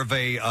more of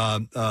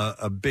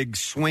a big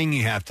swing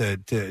you have to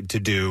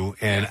do,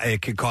 and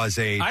it could cause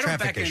a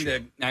traffic issue. I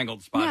don't back into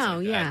angled spots. No,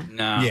 like yeah. that.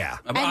 No. Yeah.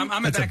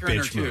 I'm a backer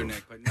inner too,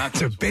 Nick. But not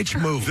It's a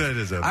bitch move. That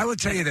is I will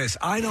tell you this.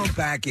 I don't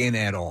back in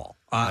at all.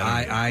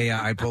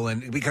 I pull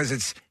in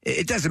because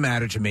it doesn't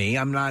matter to me.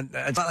 It's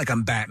not like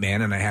I'm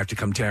Batman and I have to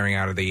come tearing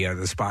out of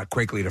the spot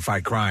quickly to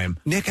fight crime.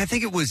 Nick, I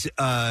think it was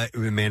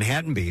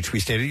Manhattan Beach. We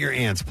stayed at your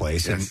aunt's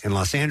place in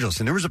Los Angeles,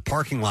 and there was a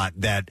parking lot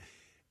that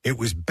it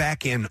was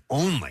back in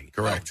only.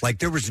 Correct. Like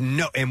there was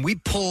and we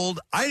pulled.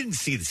 I didn't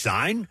see the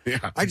sign.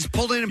 Yeah. I just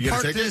pulled in and You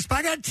got a parked in ticket? the spot.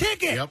 I got a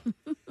ticket. Yep.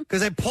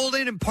 Because I pulled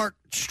in and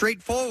parked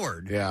straight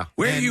forward. Yeah.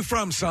 Where are you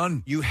from,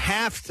 son? You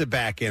have to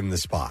back in the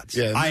spots.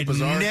 Yeah, isn't that I'd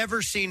bizarre?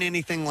 never seen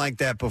anything like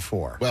that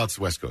before. Well, it's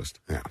West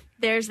Coast. Yeah.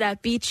 There's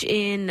that beach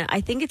in,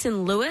 I think it's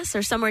in Lewis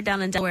or somewhere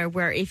down in Delaware,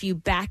 where if you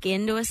back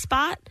into a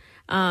spot,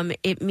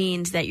 it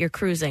means that you're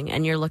cruising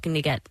and you're looking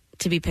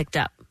to be picked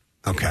up.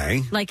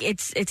 Okay. Like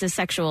it's a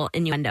sexual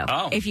innuendo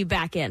if you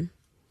back in.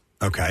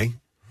 Okay.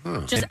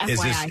 Just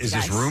FYI, is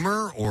this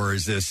rumor or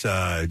is this?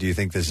 Do you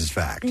think this is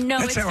fact? No,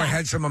 that's it's how I fact.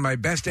 had some of my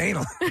best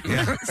anal.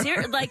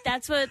 Like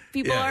that's what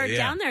people Yeah, are yeah.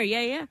 down there.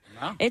 Yeah.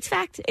 Wow. It's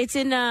fact. It's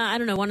in I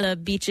don't know, one of the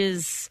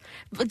beaches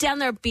down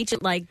there.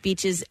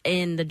 Beaches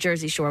in the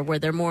Jersey Shore where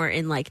they're more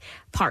in like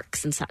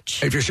parks and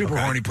such. If you're super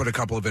horny, put a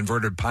couple of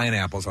inverted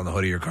pineapples on the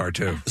hood of your car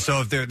too.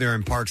 So if they're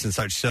in parks and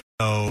such,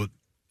 so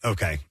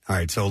okay, all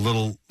right, so a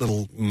little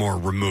more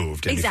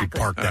removed, and Exactly. if you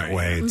park that All right.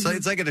 way, Mhm.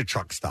 it's like at a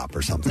truck stop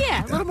or something. Yeah,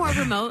 like a little more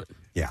remote.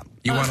 Yeah,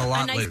 you want a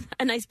lot.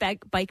 A nice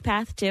bike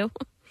path too.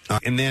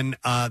 And then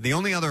the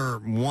only other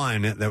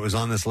one that was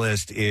on this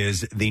list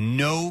is the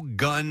no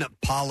gun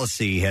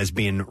policy has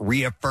been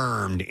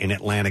reaffirmed in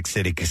Atlantic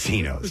City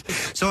casinos.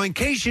 So in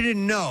case you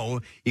didn't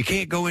know, you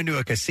can't go into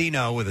a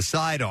casino with a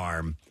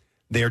sidearm.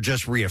 They're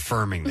just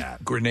reaffirming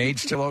that.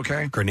 Grenades still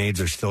okay?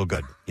 Grenades are still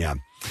good. Yeah.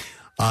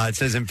 It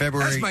says in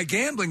February. That's my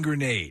gambling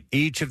grenade.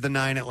 Each of the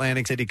 9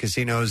 Atlantic City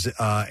casinos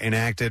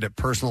enacted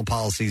personal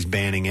policies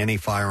banning any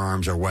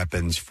firearms or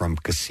weapons from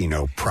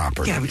casino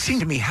property. Yeah, it would seem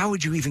to me, how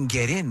would you even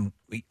get in?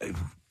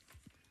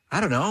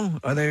 I don't know.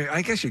 Are there?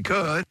 I guess you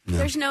could.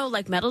 There's no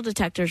like metal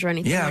detectors or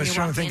anything. Yeah, I when was you're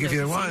trying to walking think if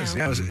into a there was.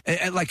 casino. Yeah,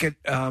 it was like at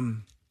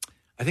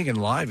I think in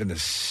Live in the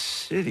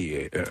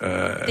City.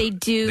 They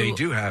do. They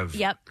do have.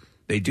 Yep.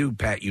 They do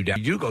pat you down.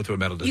 You do go through a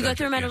metal detector. You go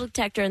through a metal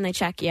detector and they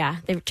check. Yeah,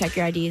 they check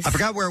your IDs. I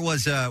forgot where it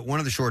was. One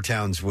of the shore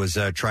towns was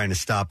trying to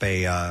stop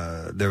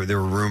a. There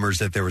were rumors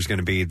that there was going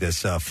to be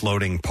this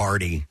floating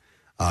party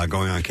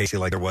going on, Casey,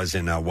 like there was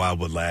in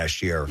Wildwood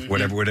last year.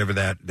 Mm-hmm. Whatever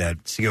that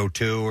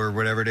CO2 or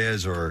whatever it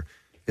is, or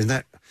isn't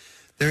that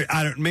there?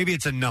 I don't. Maybe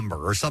it's a number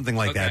or something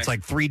like that. Okay. It's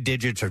like 3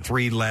 digits or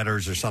 3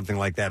 letters or something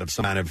like that of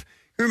some kind of.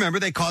 Remember,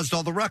 they caused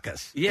all the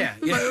ruckus. Yeah.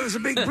 But it was a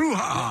big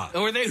brouhaha.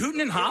 Were they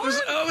hooting and hollering?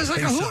 It was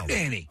like a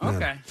hootenanny.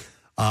 Okay.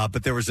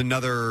 But there was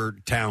another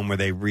town where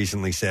they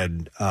recently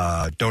said,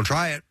 "Don't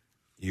try it.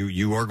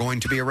 You are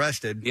going to be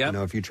arrested. You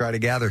know, if you try to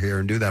gather here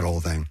and do that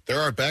whole thing." There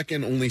are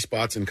back-in only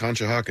spots in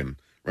Conshohocken,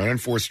 right on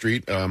 4th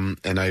Street.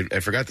 And I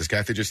forgot this.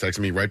 Kathy just texted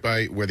me right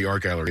by where the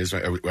art gallery is.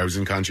 I was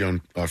in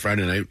Concho on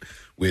Friday night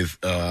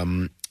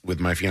with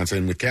my fiance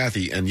and with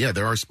Kathy. And yeah,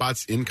 there are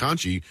spots in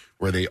Conchi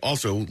where they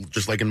also,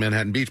 just like in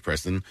Manhattan Beach,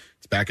 Preston,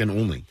 it's back-in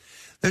only.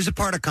 There's a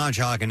part of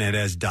Conshohocken that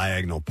has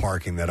diagonal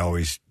parking that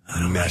always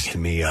messed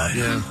me up.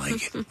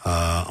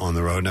 On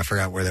the road, and I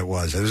forgot where that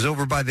was. It was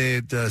over by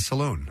the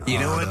saloon. You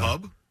know what?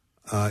 Pub?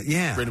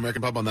 Yeah. Great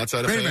American Pub on that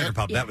side of Great Fayette? American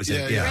Pub, that was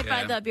it, yeah. Right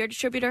by the beer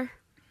distributor.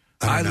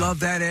 I love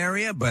that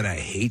area, but I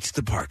hates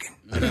the parking.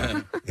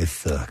 It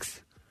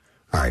sucks.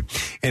 All right.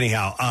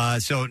 Anyhow,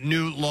 so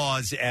new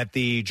laws at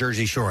the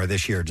Jersey Shore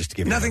this year, just to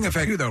give you Nothing an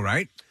affect you, though,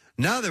 right?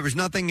 No, there was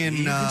nothing in.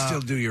 You can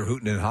still do your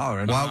hooting and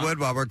hollering.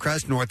 Wildwood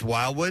Crest, North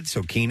Wildwood.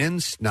 So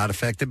Keenan's not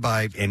affected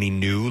by any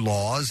new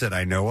laws that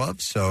I know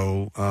of.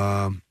 So,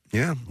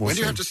 yeah. When do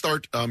you have to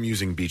start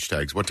using beach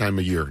tags? What time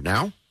of year?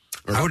 Now?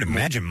 Or I would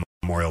imagine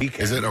Memorial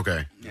Weekend. Is it?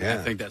 Okay. Yeah, I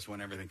think that's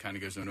when everything kind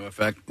of goes into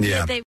effect.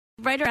 Yeah. They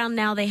right around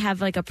now they have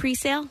like a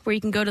pre-sale where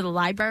you can go to the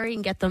library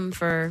and get them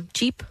for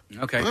cheap.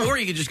 Okay. Or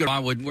you could just go to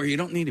Wildwood where you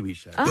don't need a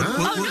beach tag. Oh,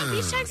 no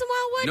beach tags in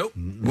Wildwood?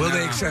 Nope. Will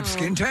they accept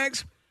skin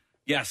tags?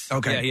 Yes.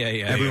 Okay.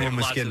 Yeah. Everyone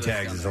with Lots skin of those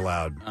tags down is there.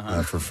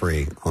 allowed for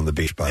free on the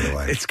beach, by the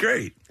way. It's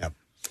great. Yep.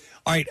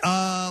 All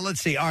right.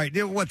 Let's see. All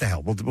right. What the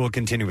hell? We'll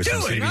continue with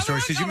some city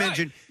stories because you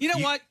mentioned. You know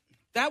what?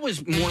 That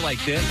was more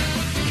like this.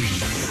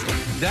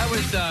 That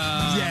was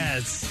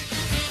yes.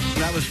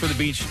 That was for the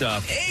beach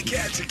stuff. Hey,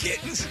 cats and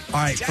kittens. All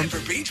right, Time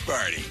for beach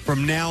party.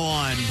 From now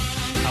on,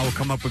 I will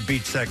come up with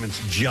beach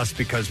segments just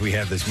because we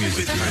have this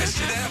music. With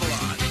Preston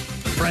Avalon.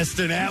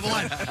 Preston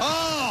Avalon.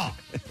 Oh,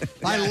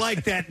 I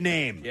like that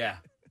name. Yeah.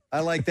 I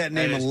like that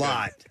name a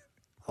lot.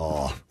 Oh,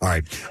 all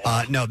right.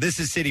 No, this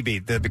is City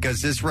Beat because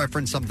this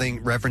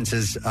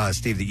references,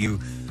 Steve, that you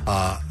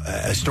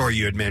a story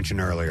you had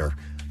mentioned earlier.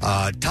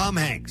 Tom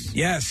Hanks.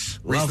 Yes.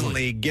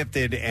 Recently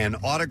gifted an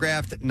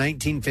autographed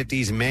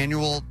 1950s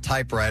manual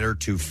typewriter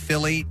to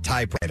Philly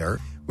Typewriter,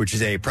 which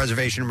is a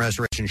preservation and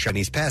restoration shop in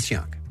East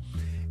Passyunk.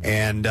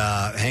 And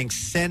Hanks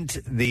sent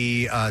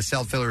the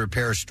self-filler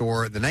repair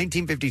store the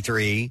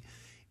 1953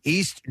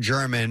 East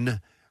German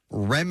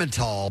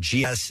Rheinmetall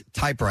GS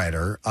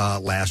typewriter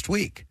last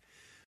week.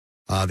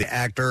 The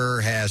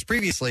actor has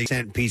previously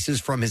sent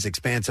pieces from his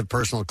expansive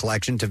personal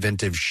collection to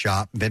vintage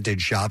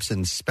shops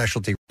and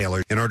specialty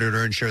retailers in order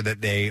to ensure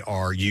that they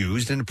are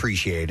used and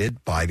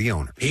appreciated by the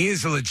owner. He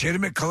is a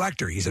legitimate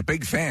collector. He's a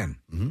big fan.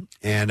 Mm-hmm.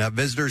 And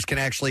visitors can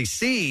actually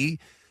see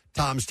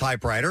Tom's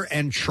typewriter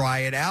and try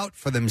it out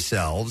for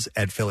themselves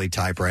at Philly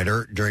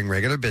Typewriter during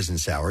regular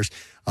business hours.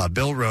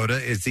 Bill Rhoda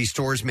is the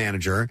store's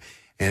manager,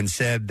 and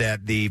said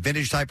that the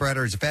vintage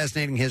typewriter is a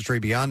fascinating history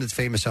beyond its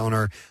famous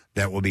owner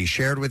that will be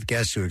shared with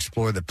guests who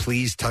explore the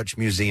Please Touch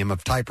Museum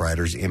of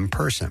Typewriters in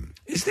person.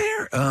 Is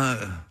there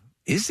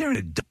an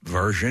adult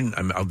version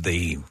of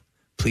the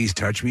Please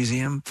Touch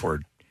Museum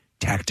for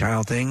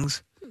tactile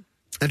things?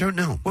 I don't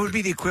know. What would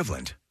be the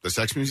equivalent? The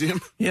Sex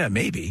Museum? Yeah,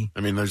 maybe.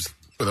 I mean, there's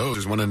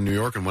one in New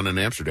York and one in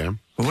Amsterdam.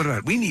 Well, what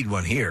about, we need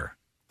one here.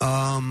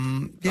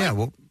 Yeah,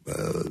 well,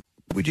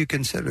 would you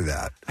consider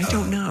that? I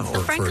don't know.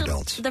 For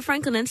adults. The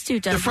Franklin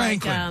Institute does. The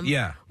Franklin,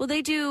 yeah. Well,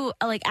 they do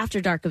like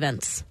after dark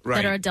events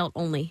that are adult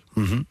only.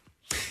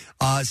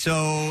 Mm-hmm.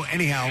 So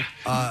anyhow,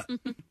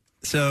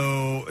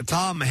 so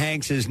Tom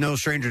Hanks is no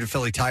stranger to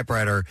Philly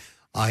typewriter.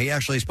 He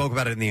actually spoke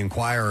about it in the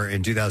Enquirer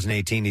in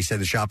 2018. He said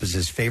the shop is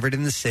his favorite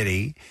in the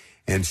city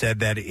and said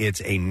that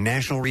it's a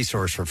national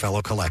resource for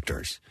fellow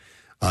collectors.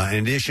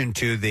 In addition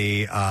to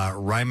the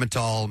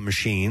Rheinmetall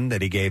machine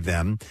that he gave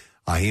them,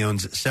 he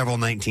owns several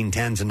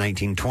 1910s and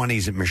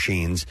 1920s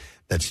machines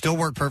that still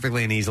work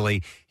perfectly and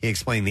easily. He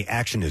explained the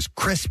action is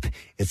crisp.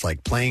 It's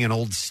like playing an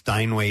old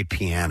Steinway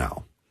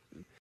piano.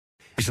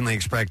 Recently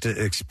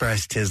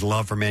expressed his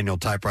love for manual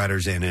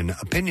typewriters in an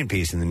opinion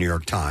piece in the New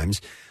York Times,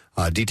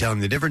 detailing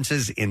the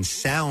differences in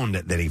sound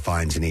that he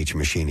finds in each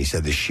machine. He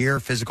said the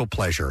sheer physical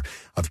pleasure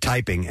of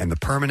typing and the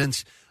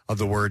permanence of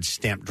the words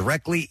stamped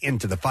directly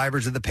into the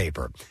fibers of the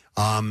paper.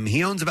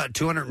 He owns about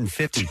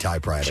 250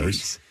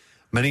 typewriters,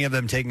 many of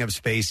them taking up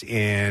space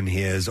in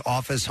his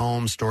office,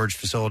 home, storage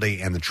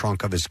facility, and the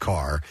trunk of his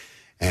car.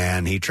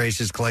 And he traced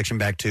his collection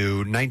back to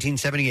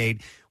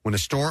 1978 when a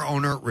store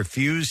owner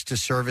refused to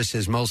service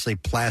his mostly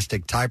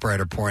plastic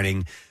typewriter,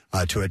 pointing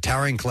to a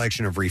towering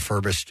collection of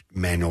refurbished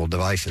manual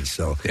devices.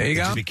 So there you it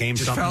go. Just became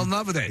just something. Fell in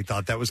love with it. He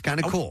thought that was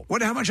kind of cool.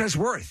 How much that's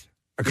worth?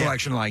 A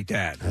collection like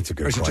that. That's a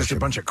good Or is it just question. a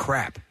bunch of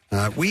crap?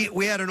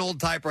 We had an old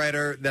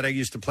typewriter that I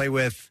used to play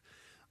with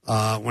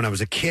when I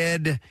was a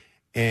kid,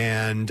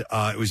 and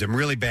it was in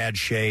really bad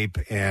shape,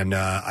 and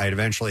I had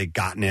eventually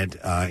gotten it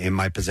in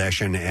my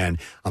possession, and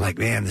I'm like,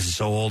 man, this is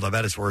so old. I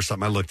bet it's worth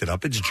something. I looked it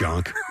up. It's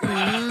junk.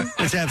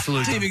 It's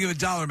absolute Didn't junk. even give a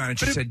dollar amount. It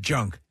just said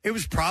junk. It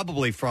was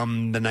probably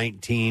from the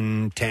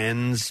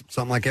 1910s,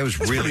 something like that. It was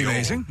That's really pretty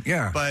amazing. old.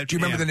 Yeah. But do you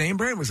remember the name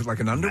brand? Was it like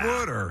an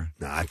Underwood or?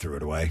 No, I threw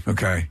it away.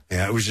 Okay.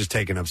 Yeah, it was just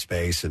taking up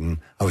space, and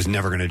I was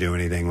never going to do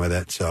anything with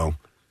it. So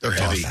They're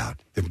tossed heavy.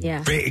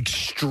 out. They're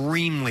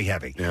extremely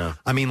heavy. Yeah.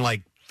 I mean,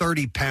 like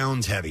 30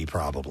 pounds heavy,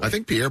 probably. I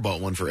think Pierre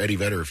bought one for Eddie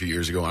Vedder a few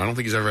years ago. I don't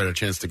think he's ever had a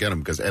chance to get them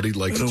because Eddie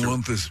likes I don't to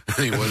want this.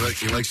 he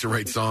likes to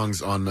write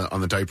songs on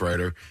the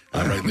typewriter,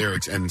 write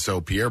lyrics, and so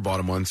Pierre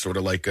bought him one, sort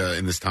of like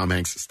in this Tom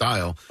Hanks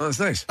style. Oh, that's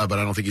nice. But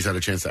I don't think he's had a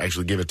chance to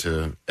actually give it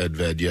to Ed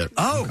Ved yet.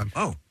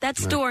 Oh. That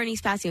store in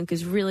East Passyunk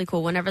is really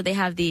cool. Whenever they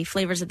have the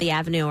Flavors of the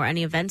Avenue or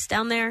any events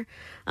down there,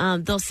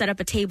 they'll set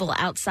up a table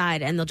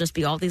outside and there'll just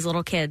be all these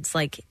little kids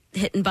like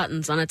hitting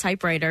buttons on a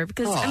typewriter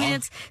because I mean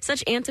it's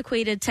such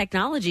antiquated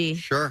technology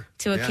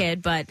to a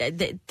kid, but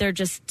they're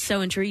just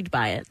so intrigued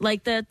by it.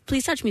 Like the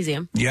Please Touch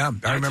Museum. Yeah,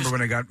 I remember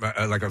when I got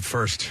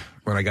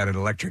when I got an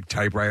electric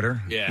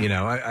typewriter. Yeah. You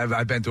know,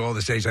 I've been through all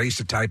the stages. I used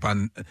to type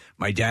on,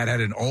 my dad had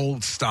an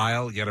old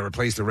style. You got to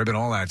replace the ribbon,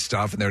 all that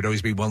stuff. And there would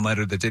always be one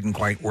letter that didn't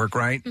quite work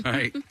right.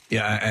 Right.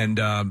 Yeah. And,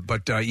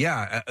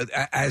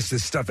 as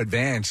this stuff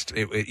advanced,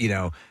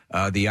 the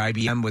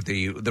IBM with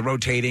the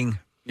rotating.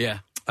 Yeah.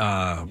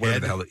 Whatever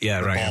the hell. Yeah,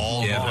 right.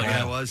 Ball,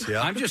 that was.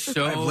 Yeah. I'm just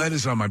so. I have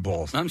lettuce on my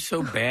balls. I'm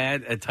so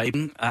bad at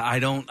typing.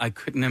 I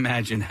couldn't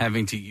imagine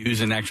having to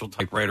use an actual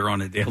typewriter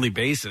on a daily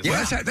basis.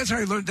 Yeah, that's how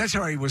I learned. That's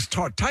how I was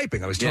taught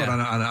typing. I was taught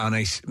on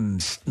a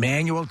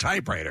manual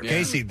typewriter.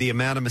 Casey, the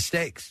amount of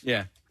mistakes.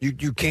 Yeah.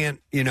 You can't,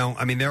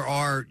 I mean,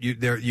 you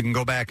can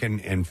go back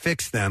and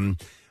fix them,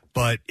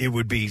 but it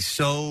would be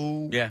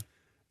so. Yeah.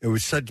 It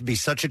would be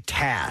such a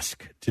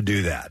task to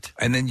do that.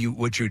 And then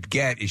what you'd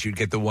get is you'd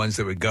get the ones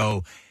that would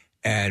go.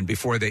 And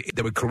before they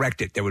would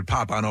correct it, they would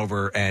pop on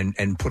over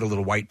and put a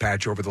little white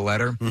patch over the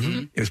letter.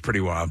 Mm-hmm. It was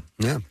pretty wild.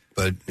 Yeah,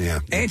 but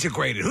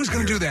antiquated. Who's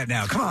going to do that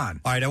now? Come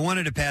on. All right, I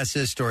wanted to pass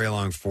this story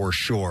along for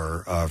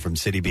sure from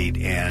City Beat.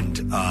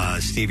 And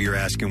Steve, you're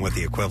asking what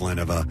the equivalent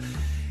of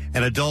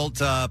an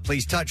adult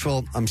Please Touch.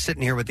 Well, I'm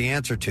sitting here with the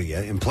answer to you.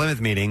 In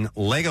Plymouth meeting,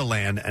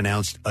 Legoland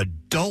announced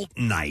Adult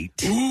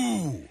Night.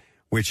 Ooh.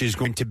 Which is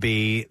going to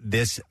be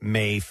this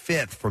May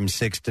 5th from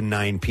 6 to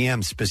 9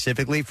 p.m.,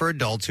 specifically for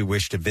adults who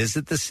wish to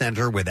visit the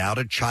center without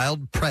a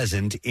child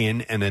present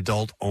in an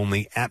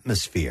adult-only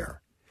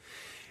atmosphere.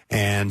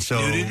 And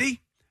so...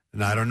 Nudity?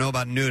 And I don't know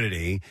about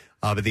nudity,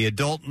 but the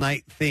adult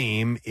night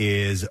theme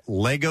is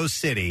Lego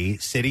City,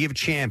 City of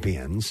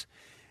Champions,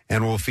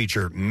 and will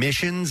feature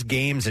missions,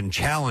 games, and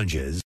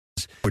challenges,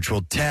 which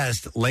will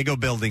test Lego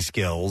building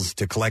skills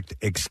to collect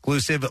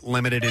exclusive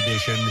limited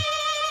edition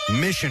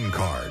mission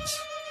cards.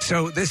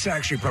 So this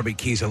actually probably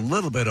keys a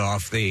little bit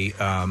off the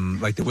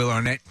like the Will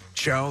Arnett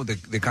show,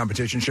 the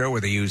competition show where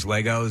they use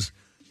Legos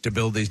to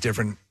build these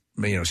different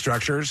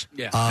structures.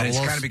 Yeah, and it's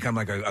kind of become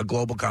like a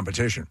global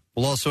competition.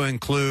 We'll also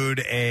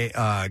include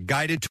a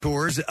guided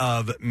tours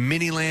of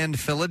Miniland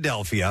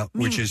Philadelphia,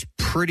 which is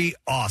pretty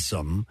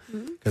awesome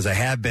because I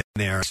have been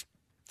there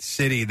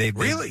city.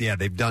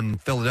 They've done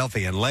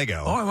Philadelphia and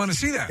Lego. Oh, I want to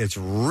see that. It's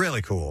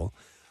really cool.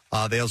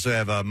 They also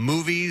have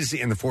movies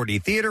in the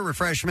 4D theater.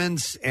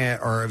 Refreshments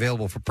are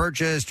available for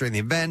purchase during the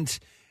event.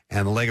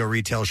 And the Lego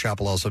retail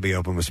shop will also be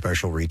open with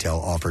special retail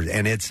offers.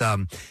 And it's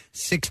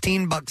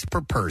 $16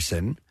 per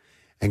person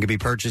and can be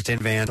purchased in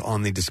advance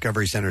on the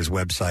Discovery Center's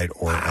website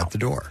or at the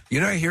door. You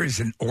know, I hear is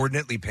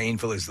inordinately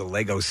painful is the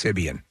Lego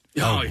Sibian.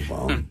 Oh,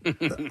 well,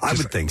 I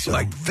would think so.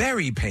 Like,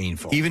 very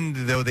painful.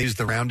 Even though they use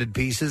the rounded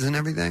pieces and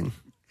everything?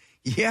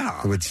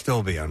 Yeah. It would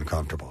still be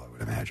uncomfortable, I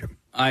would imagine.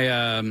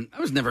 I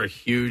was never a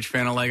huge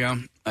fan of Lego.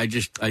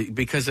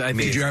 Because I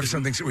think Did you have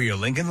something? Were you a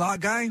Lincoln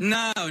Log guy?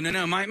 No.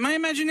 My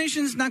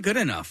imagination's not good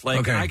enough. Like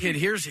Okay. I could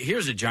here's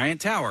a giant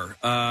tower.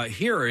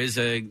 Here is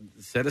a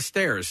set of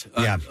stairs.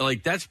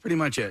 Like that's pretty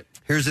much it.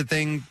 Here's the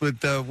thing with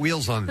the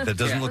wheels on it that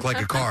doesn't look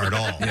like a car at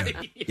all.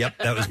 Yep,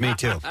 that was me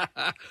too.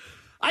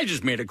 I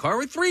just made a car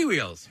with 3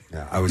 wheels.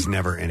 Yeah, I was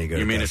never any good.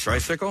 You at mean that a stuff.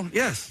 tricycle?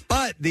 Yes.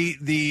 But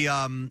the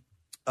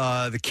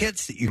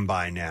kits that you can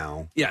buy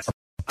now, yes, are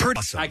pretty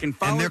awesome. I can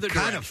follow and they're the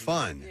kind of directions.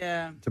 fun,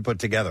 Yeah. to put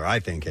together.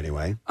 I think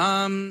anyway.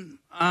 I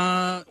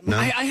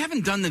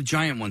haven't done the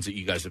giant ones that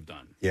you guys have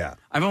done. Yeah,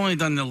 I've only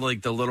done the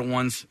little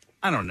ones.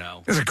 I don't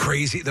know. There's a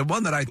crazy. The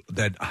one that I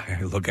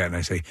look at and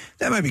I say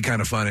that might be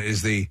kind of fun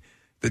is the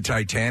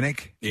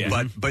Titanic.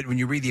 Yeah. But when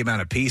you read the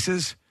amount of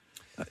pieces,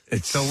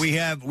 it's so we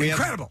have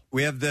incredible.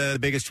 We have the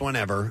biggest one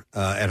ever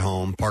at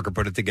home. Parker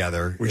put it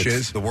together, Which It's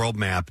is? the world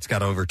map. It's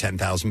got over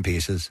 10,000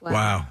 pieces.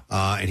 Wow.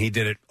 And he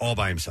did it all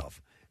by himself.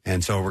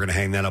 And so we're going to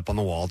hang that up on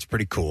the wall. It's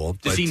pretty cool.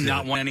 Does But, he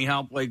not want any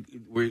help?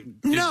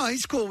 No,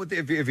 he's cool with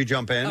if you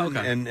jump in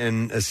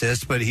and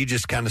assist. But he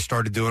just kind of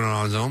started doing it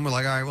on his own. We're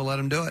like, all right, we'll let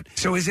him do it.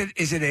 So is it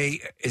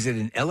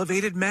an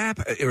elevated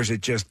map or is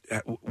it just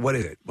what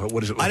is it?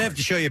 What is it? I'd have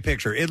to show you a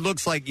picture. It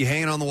looks like you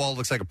hang it on the wall. It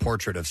looks like a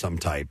portrait of some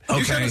type.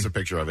 You sent us a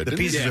picture of it. The didn't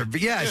pieces you?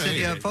 are I sent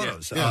you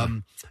photos. Yeah.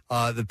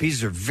 The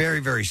pieces are very,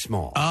 very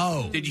small.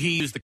 Oh, did he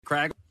use the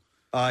Craggle?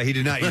 He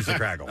did not use the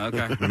Craggle.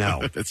 Okay.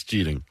 No, that's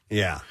cheating.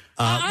 Yeah.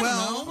 I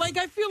don't know. Like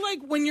I feel like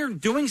when you're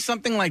doing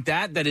something like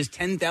that is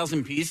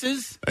 10,000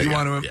 pieces, you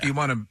want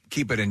to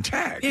keep it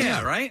intact.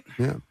 Yeah, right.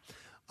 Yeah.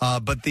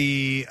 But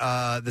the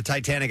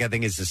Titanic, I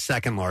think, is the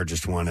second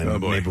largest one,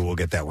 and maybe we'll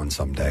get that one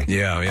someday.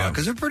 Yeah.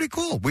 Because they're pretty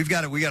cool. We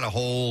got a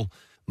whole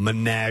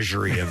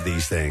menagerie of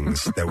these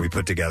things that we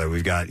put together.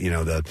 We've got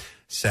the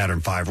Saturn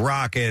V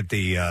rocket,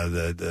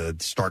 the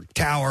Stark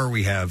Tower.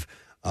 We have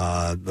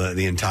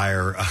the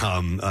entire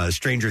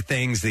Stranger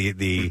Things,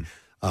 the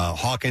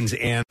Hawkins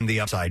and the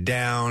Upside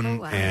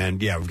Down,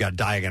 and we've got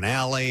Diagon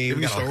Alley. Any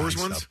We've got Star all Wars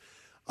kinds of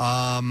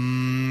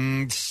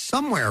ones? stuff.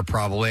 Somewhere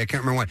probably. I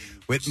can't remember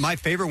what. My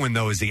favorite one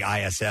though is the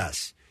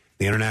ISS,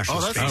 the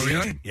International Space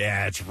really? Station.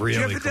 Yeah, it's really Do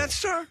you have the cool. Death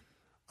Star?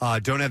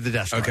 Don't have the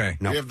Death Star. Okay.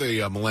 No. We have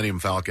the Millennium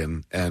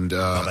Falcon, and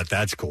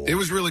that's cool. It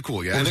was really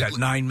cool. Yeah, What was And that,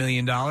 $9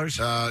 million?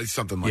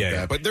 something like Yeah, that.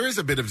 yeah. But there is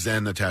a bit of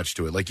zen attached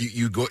to it. Like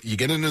you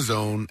get in a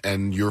zone,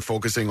 and you're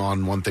focusing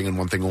on one thing and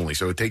one thing only.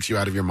 So it takes you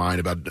out of your mind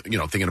about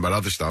thinking about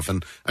other stuff,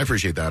 and I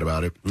appreciate that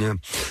about it. Yeah.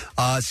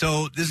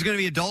 So this is going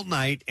to be adult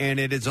night, and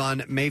it is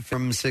on May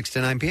from 6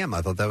 to 9 p.m.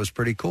 I thought that was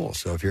pretty cool.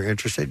 So if you're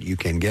interested, you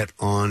can get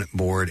on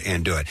board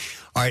and do it.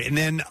 All right, and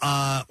then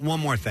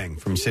one more thing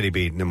from City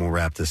Beat, and then we'll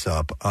wrap this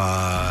up.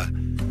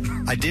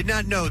 I did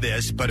not know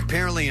this, but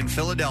apparently in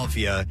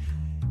Philadelphia,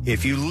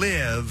 if you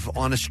live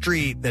on a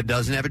street that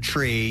doesn't have a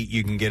tree,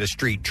 you can get a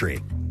street tree.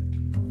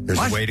 There's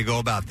a way to go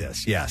about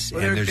this, yes.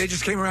 Well, they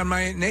just came around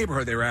my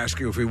neighborhood. They were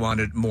asking if we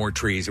wanted more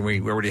trees, and we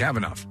already have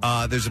enough.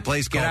 There's a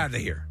place Get called out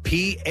of here.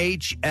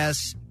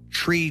 PHS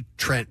Tree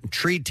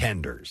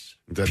Tenders.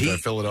 Is that the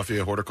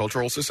Philadelphia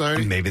Horticultural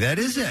Society? Maybe that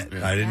is it.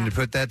 I didn't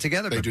put that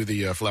together. They do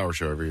the flower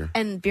show every year.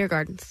 And beer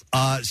gardens.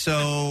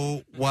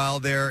 So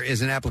while there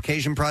is an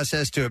application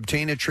process to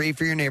obtain a tree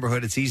for your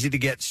neighborhood, it's easy to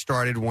get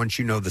started once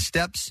you know the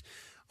steps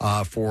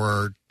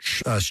for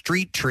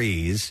street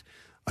trees.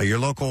 Your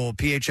local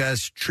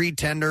PHS Tree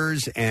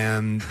Tenders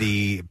and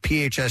the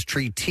PHS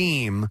Tree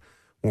team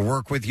will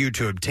work with you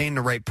to obtain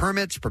the right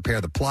permits,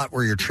 prepare the plot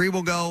where your tree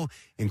will go,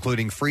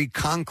 including free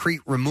concrete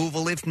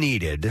removal if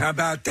needed. How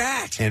about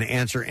that? And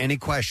answer any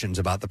questions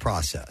about the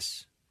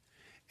process.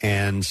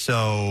 And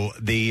so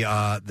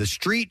the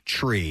street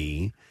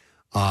tree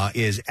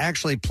is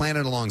actually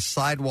planted along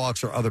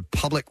sidewalks or other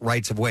public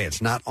rights of way.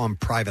 It's not on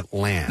private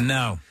land.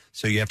 No.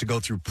 So you have to go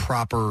through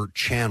proper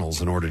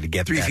channels in order to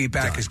get 3 that feet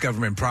back done. is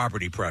government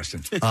property,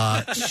 Preston.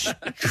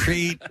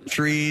 Street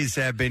trees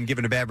have been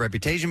given a bad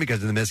reputation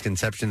because of the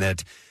misconception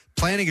that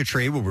planting a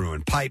tree will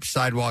ruin pipes,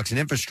 sidewalks, and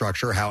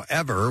infrastructure.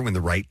 However, when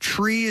the right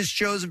tree is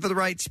chosen for the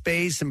right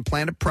space and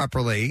planted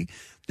properly,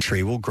 the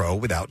tree will grow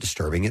without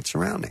disturbing its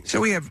surroundings.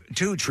 So we have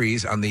 2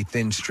 trees on the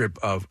thin strip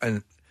of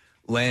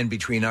land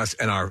between us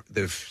and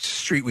the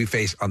street we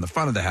face on the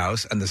front of the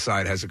house, and the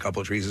side has a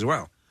couple of trees as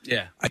well.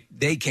 Yeah.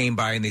 They came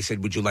by and they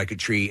said, would you like a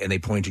tree? And they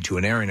pointed to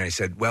an area. And I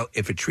said, well,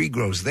 if a tree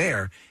grows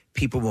there,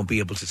 people won't be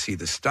able to see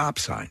the stop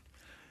sign.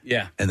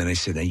 Yeah. And then I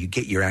said, now you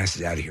get your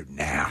asses out of here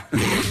now.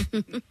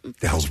 The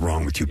hell's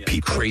wrong with you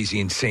people? Crazy,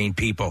 insane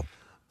people.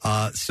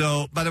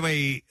 So, by the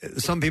way,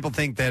 some people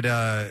think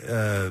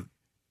that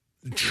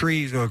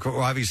trees,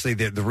 obviously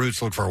the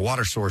roots look for a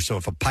water source. So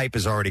if a pipe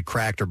is already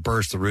cracked or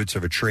burst, the roots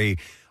of a tree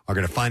are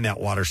going to find that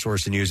water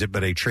source and use it.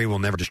 But a tree will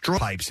never destroy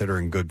pipes that are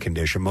in good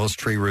condition. Most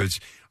tree roots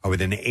are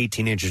within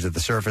 18 inches of the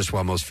surface,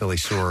 while most Philly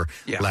sewer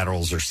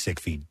laterals are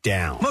 6 feet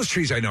down. Most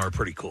trees I know are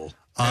pretty cool.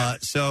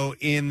 So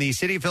in the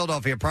city of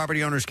Philadelphia,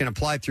 property owners can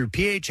apply through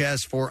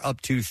PHS for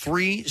up to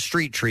 3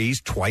 street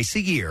trees twice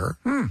a year.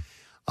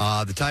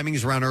 The timing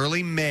is around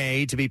early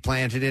May to be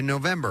planted in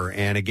November,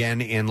 and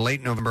again in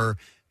late November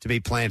to be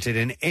planted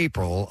in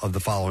April of the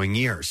following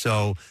year.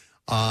 So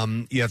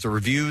you have to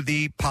review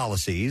the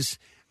policies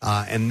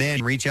and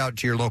then reach out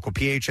to your local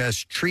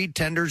PHS Tree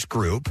Tenders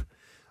group.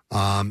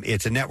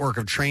 It's a network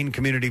of trained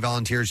community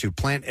volunteers who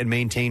plant and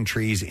maintain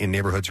trees in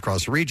neighborhoods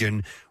across the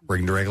region.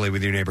 Working directly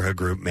with your neighborhood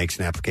group makes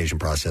an application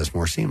process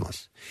more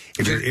seamless.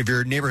 If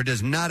your neighborhood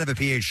does not have a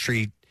PH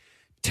Tree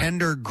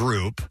Tender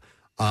group,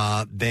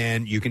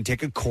 then you can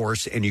take a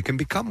course and you can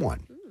become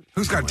one.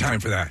 Who's got time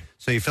for that?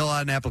 So you fill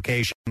out an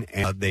application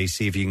and they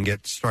see if you can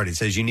get started. It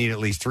says you need at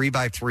least 3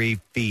 by 3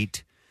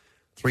 feet,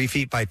 3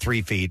 feet by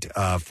 3 feet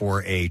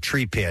for a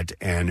tree pit,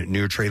 and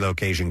new tree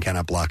location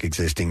cannot block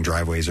existing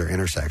driveways or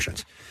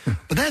intersections.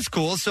 But that's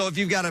cool. So if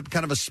you've got a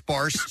kind of a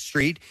sparse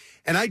street,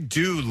 and I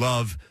do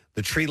love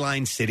the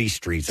tree-lined city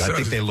streets. I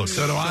think they look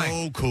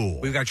so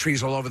cool. We've got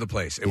trees all over the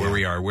place where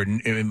we are.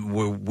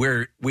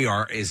 Where we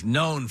are is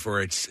known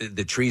for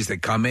the trees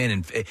that come in,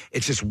 and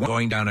it's just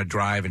going down a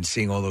drive and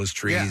seeing all those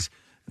trees,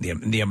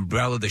 the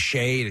umbrella, the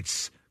shade.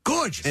 It's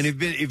gorgeous. And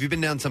if you've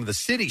been down some of the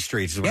city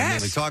streets, is what I'm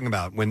mainly talking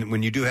about.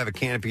 When you do have a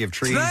canopy of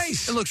trees, it's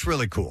nice. It looks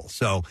really cool.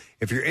 So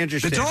if you're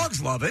interested, the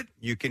dogs love it.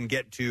 You can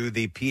get to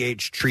the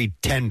PH Tree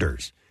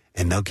Tenders,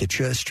 and they'll get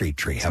you a street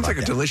tree. Sounds like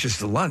a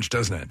delicious lunch,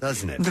 doesn't it?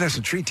 Doesn't it? I'm gonna have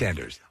some tree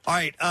tenders. All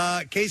right,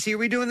 Casey, are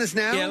we doing this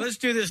now? Yeah, let's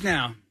do this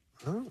now.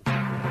 Oh. Wow.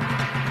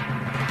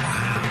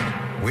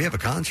 We have a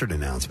concert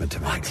announcement to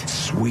make.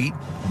 Sweet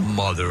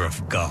mother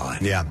of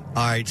God. Yeah.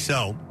 All right,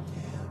 so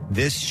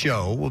this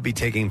show will be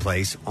taking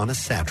place on a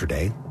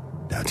Saturday.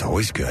 That's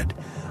always good.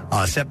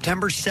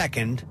 September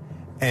 2nd,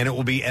 and it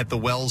will be at the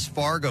Wells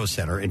Fargo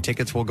Center, and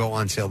tickets will go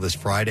on sale this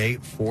Friday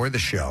for the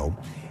show.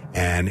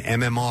 And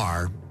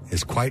MMR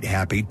is quite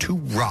happy to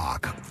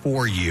rock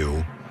for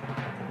you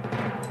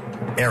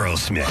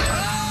Aerosmith.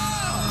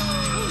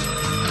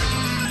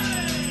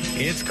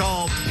 It's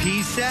called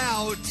Peace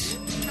Out,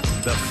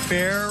 the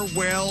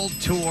farewell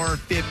tour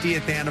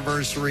 50th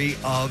anniversary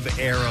of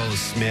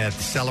Aerosmith,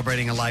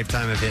 celebrating a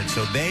lifetime of hits.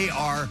 So they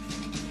are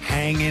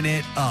hanging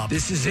it up.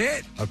 This is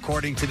it.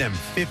 According to them,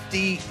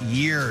 50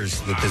 years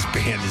that this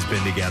band has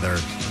been together.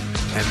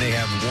 And they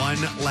have one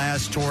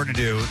last tour to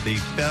do. The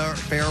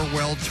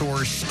farewell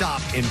tour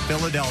stop in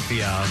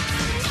Philadelphia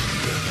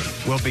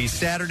will be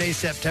Saturday,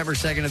 September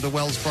 2nd at the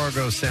Wells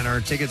Fargo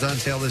Center. Tickets on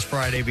sale this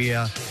Friday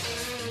via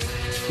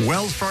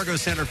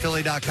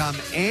WellsFargoCenterPhilly.com.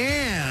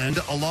 And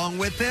along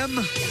with them,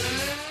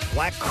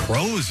 Black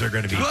Crowes are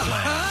going to be playing.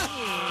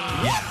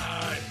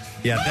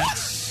 Yeah,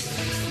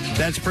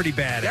 that's pretty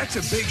bad. That's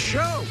a big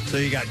show. So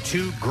you got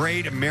 2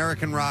 great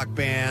American rock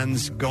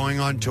bands going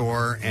on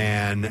tour,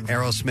 and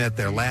Aerosmith,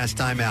 their last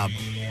time out.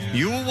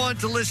 You will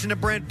want to listen to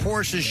Brent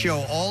Porsche's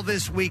show all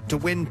this week to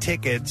win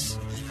tickets.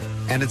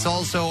 And it's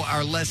also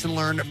our Lesson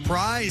Learned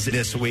prize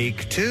this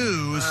week,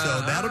 too.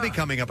 So that'll be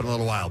coming up in a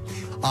little while.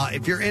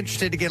 If you're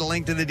interested to get a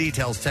link to the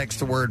details, text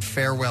the word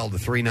farewell to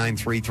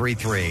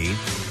 39333.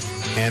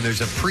 And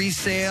there's a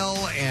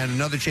pre-sale and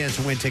another chance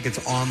to win tickets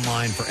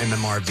online for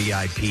MMR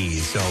VIP.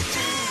 So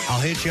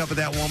I'll hit you up with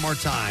that one more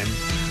time.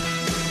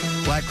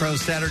 Black Crow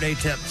Saturday,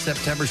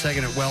 September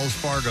 2nd at Wells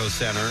Fargo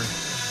Center.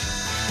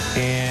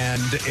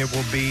 And it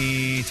will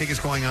be tickets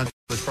going on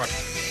this Friday.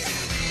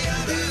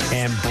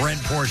 And Brent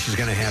Porsche is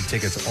going to have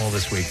tickets all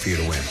this week for you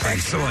to win.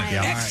 Excellent.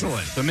 Yeah, Excellent.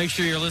 Right. So make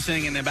sure you're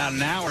listening in about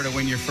an hour to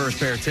win your first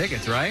pair of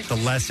tickets, right? The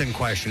lesson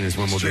question is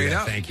when we'll do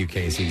that. Up. Thank you,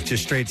 Casey.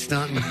 Just straight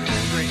stunting. All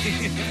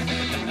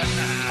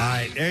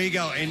right, there you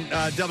go. And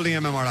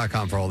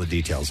WMMR.com for all the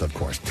details, of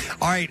course.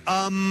 All right,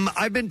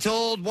 I've been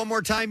told one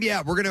more time.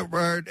 Yeah, we're going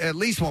to, at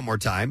least one more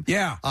time.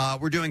 Yeah.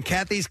 We're doing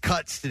Kathy's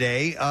Cuts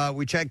today.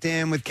 We checked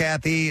in with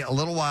Kathy a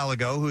little while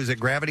ago, who's at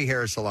Gravity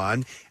Hair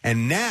Salon.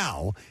 And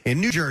now, in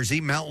New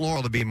Jersey, Mount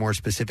Laurel to be more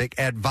specific,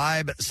 at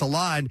Vibe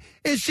Salon,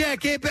 it's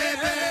Jackie Baby!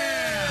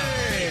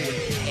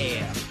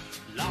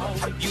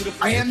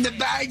 I am the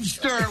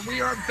bagster.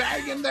 We are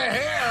bagging the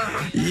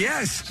hair.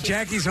 Yes,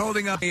 Jackie's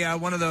holding up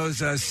one of those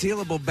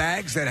sealable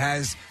bags that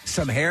has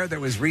some hair that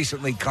was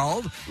recently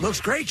culled.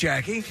 Looks great,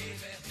 Jackie.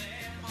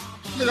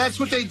 Yeah, that's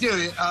what they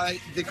do.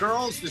 The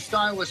girls, the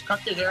stylists, cut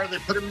the hair. They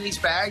put them in these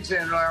bags,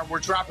 and we're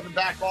dropping them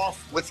back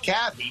off with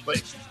Kathy.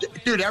 But,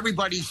 dude,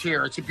 everybody's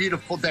here. It's a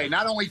beautiful day.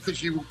 Not only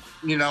because you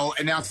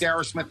announced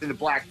Aerosmith and the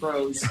Black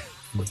Crowes.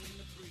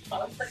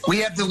 We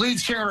have the lead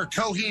singer of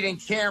Coheed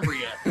and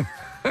Cambria.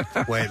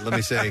 Wait, let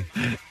me see.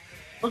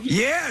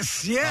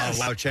 Yes. Oh,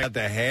 wow, check out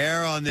the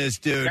hair on this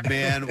dude,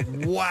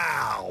 man.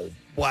 Wow.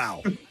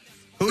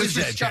 Who is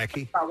that,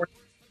 Jackie?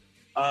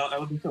 I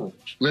live in Philly.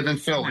 Live in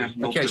Philly.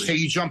 Yeah, Okay, Philly. so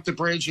you jumped the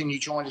bridge and you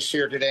joined us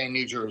here today in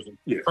New Jersey.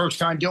 Yeah. First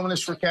time doing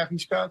this for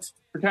Kathy's Cuts?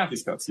 For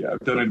Kathy's Cuts, yeah. I've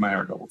donated my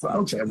hair a couple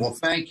times. Okay, well,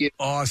 thank you.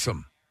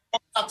 Awesome.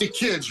 About the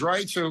kids,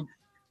 right? So,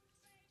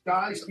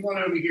 guys, come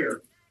on over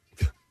here.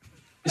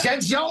 Is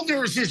that Zelda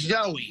or is this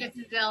Zoe? This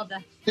is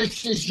Zelda.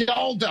 This is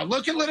Zelda.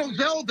 Look at little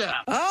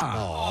Zelda.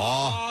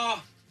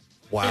 Aw.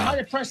 Wow. Say hi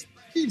to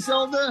Preston,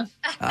 Zelda.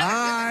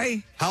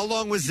 Hi. How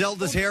long was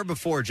Zelda's hair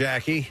before,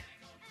 Jackie?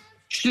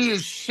 She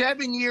is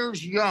 7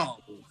 years young.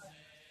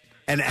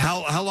 And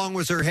how long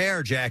was her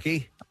hair,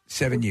 Jackie?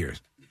 7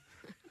 years.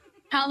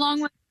 How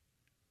long was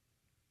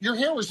Your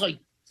hair was like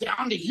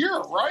down to here,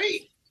 right?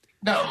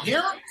 No,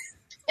 here?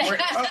 Or,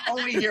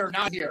 only here,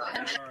 not here.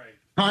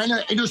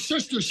 And her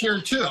sister's here,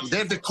 too. They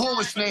have the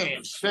coolest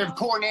names. They have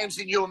cooler names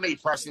than you and me,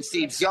 Preston,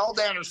 Steve.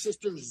 Zelda and her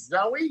sister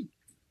Zoe?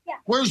 Yeah.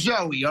 Where's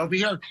Zoe? Over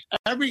here.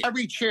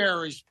 Every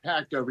chair is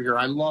packed over here.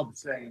 I love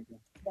saying it.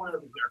 Come on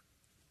over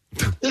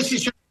here. This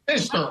is your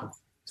sister.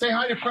 Say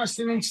hi to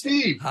Preston and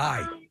Steve.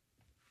 Hi.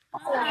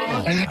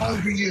 And how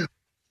old are you?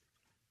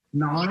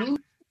 9?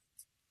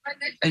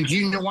 And do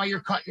you know why you're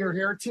cutting your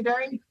hair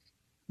today?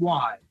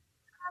 Why?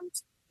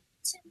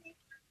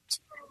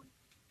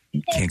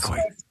 Can't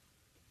quite.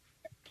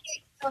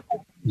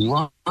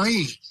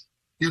 Right.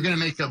 You're going to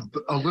make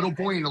a little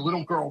boy and a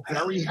little girl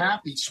very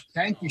happy. So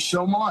thank you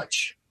so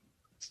much.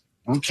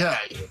 Okay.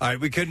 All right,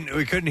 we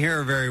couldn't hear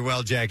her very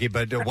well, Jackie,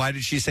 but why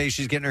did she say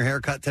she's getting her hair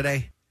cut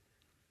today?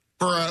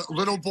 For a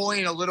little boy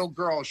and a little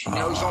girl. She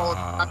knows all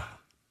about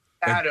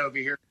that over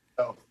here.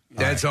 So.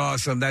 That's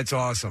awesome. That's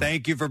awesome.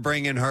 Thank you for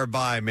bringing her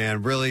by,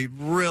 man. Really,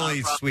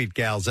 really sweet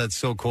gals. That's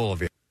so cool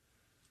of you.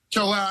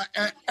 So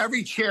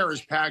every chair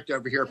is packed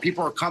over here.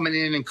 People are coming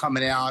in and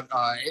coming out.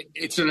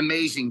 It's an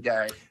amazing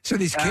day. So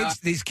these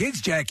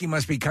kids, Jackie,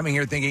 must be coming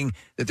here thinking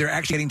that they're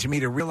actually getting to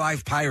meet a real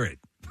life pirate.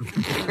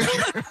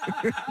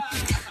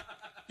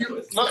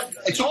 Look,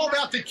 it's all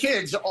about the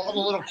kids. All the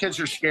little kids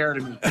are scared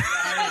of me.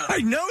 I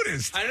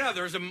noticed. I know.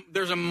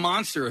 There's a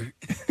monster.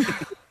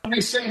 When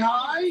they say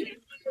hi,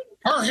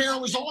 her hair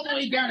was all the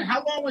way down.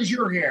 How long was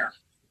your hair?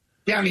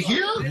 Down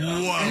here?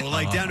 Whoa,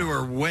 like down to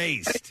her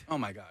waist. Oh,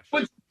 my gosh.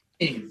 What's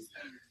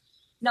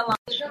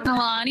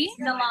Nalani?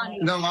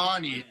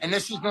 Nalani. And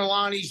this is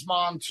Nalani's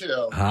mom,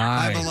 too.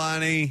 Hi,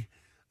 Milani.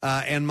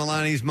 And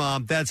Milani's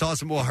mom. That's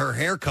awesome. Well, her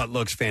haircut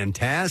looks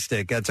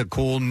fantastic. That's a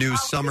cool new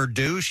summer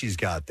do she's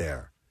got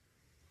there.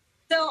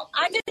 So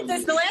I did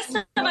this. The last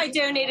time I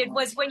donated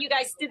was when you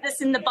guys did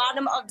this in the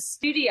bottom of the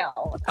studio.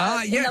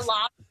 In the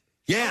lobby.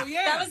 Yeah. Oh,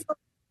 yeah. That was,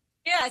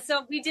 yeah.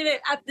 So we did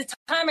it at the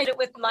time. I did it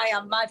with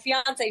my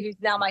fiance, who's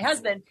now my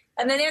husband.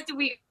 And then after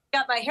we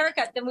got my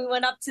haircut, then we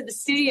went up to the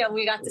studio and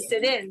we got to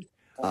sit in.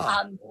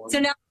 So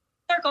now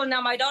circle.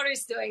 Now my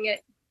daughter's doing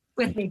it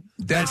with me.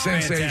 That's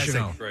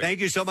sensational. Fantastic. Thank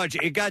you so much.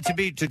 It got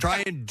to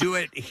try and do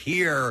it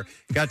here,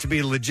 got to be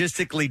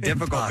logistically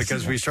difficult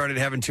because we started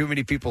having too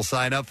many people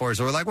sign up for it.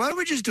 So we're like, why don't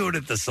we just do it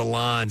at the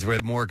salons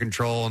with more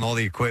control and all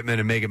the equipment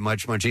and make it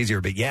much, much easier?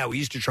 But yeah, we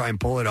used to try and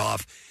pull it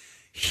off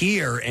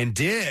here and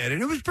did,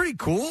 and it was pretty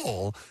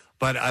cool.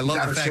 But I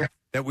love the fact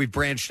that we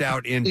branched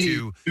out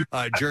into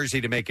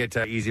Jersey to make it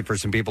easy for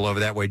some people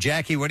over that way.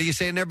 Jackie, what are you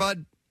saying there,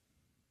 bud?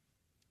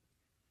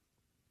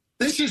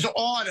 This is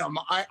Autumn.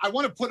 I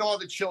want to put all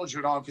the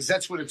children on because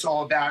that's what it's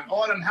all about.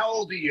 Autumn, how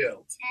old are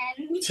you?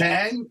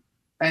 10.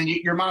 And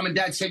your mom and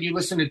dad said you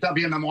listen to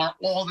WMMR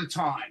all the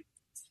time.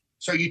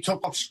 So you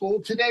took off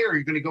school today, or are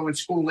you going to go in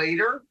school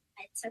later?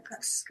 I took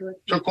off school.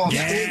 Took off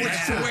school?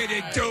 That's the way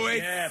to do it.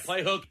 Yeah,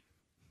 play hook.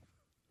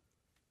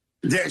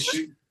 Yes.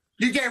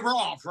 You gave her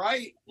off,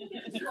 right?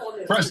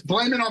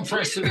 Blame it on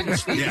Preston and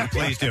Steve. Yeah,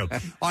 please do.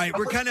 All right,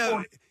 we're kind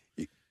of...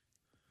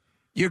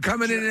 You're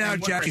coming in and out,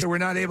 Jackie, so we're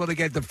not able to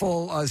get the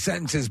full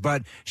sentences,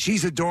 but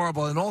she's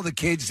adorable, and all the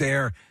kids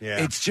there,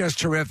 it's just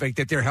terrific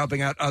that they're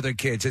helping out other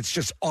kids. It's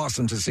just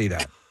awesome to see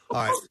that.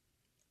 All right.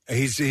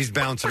 He's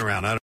bouncing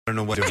around. I don't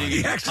know what to do.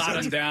 You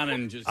pot him down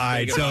and just... All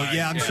right, so,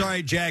 I'm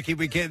sorry, Jackie.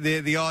 We can't.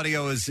 The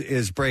audio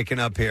is breaking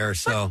up here,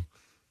 so...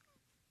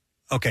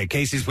 Okay,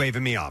 Casey's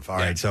waving me off. All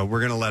right, so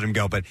we're going to let him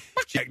go. But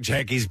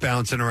Jackie's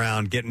bouncing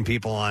around, getting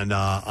people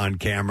on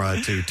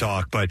camera to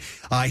talk. But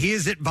he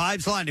is at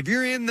Vibes Line. If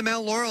you're in the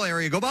Mount Laurel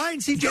area, go by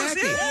and see Jackie.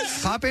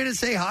 Yes. Pop in and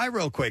say hi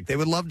real quick. They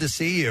would love to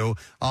see you.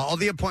 All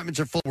the appointments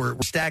are full. We're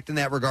stacked in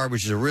that regard,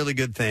 which is a really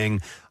good thing.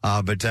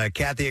 But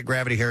Kathy at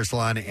Gravity Hair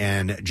Salon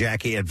and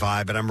Jackie at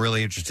Vibe. And I'm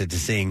really interested to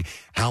seeing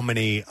how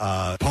many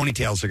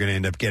ponytails they're going to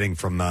end up getting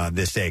from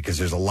this day because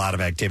there's a lot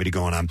of activity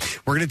going on.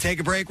 We're going to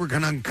take a break. We're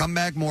going to come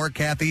back more.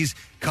 Kathy's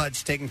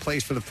cuts taking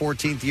place for the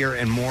 14th year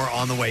and more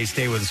on the way.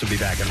 Stay with us. We'll be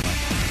back in a moment.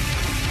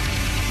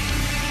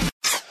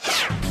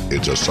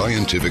 It's a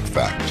scientific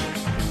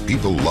fact.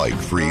 People like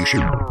free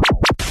shipping.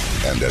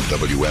 And at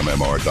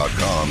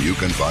WMMR.com, you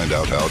can find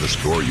out how to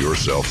score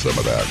yourself some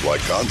of that,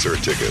 like concert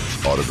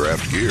tickets,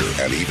 autographed gear,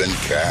 and even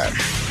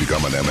cash.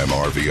 Become an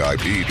MMR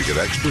VIP to get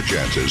extra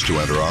chances to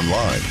enter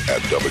online at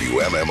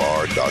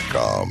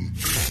WMMR.com.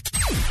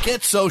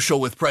 Get social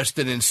with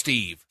Preston and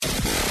Steve.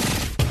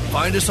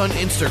 Find us on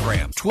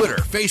Instagram, Twitter,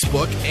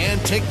 Facebook, and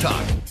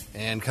TikTok.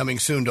 And coming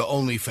soon to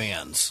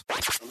OnlyFans.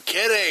 I'm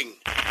kidding.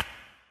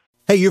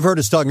 Hey, you've heard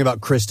us talking about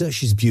Krista.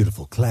 She's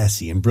beautiful,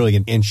 classy, and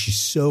brilliant, and she's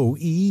so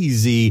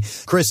easy.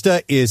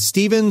 Krista is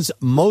Steven's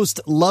most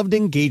loved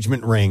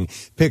engagement ring.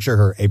 Picture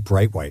her, a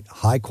bright white,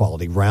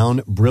 high-quality,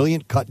 round,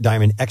 brilliant cut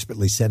diamond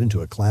expertly set into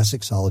a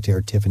classic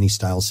solitaire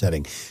Tiffany-style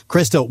setting.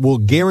 Krista will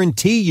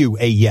guarantee you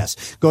a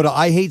yes. Go to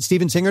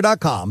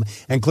IHateStevenSinger.com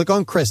and click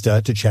on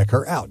Krista to check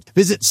her out.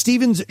 Visit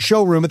Steven's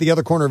showroom at the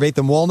other corner of 8th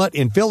and Walnut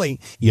in Philly.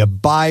 You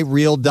buy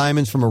real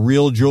diamonds from a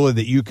real jeweler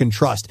that you can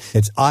trust.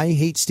 It's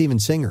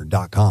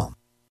IHateStevenSinger.com.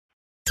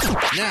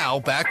 Now,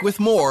 back with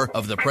more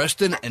of the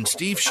Preston and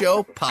Steve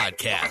Show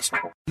podcast.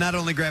 Not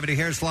only Gravity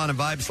Hair Salon and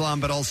Vibe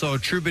Salon, but also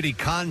True Beauty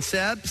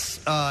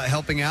Concepts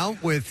helping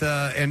out with,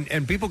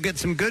 and people get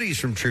some goodies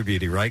from True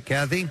Beauty, right,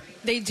 Kathy?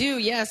 They do,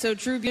 yeah. So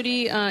True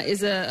Beauty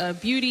is a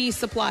beauty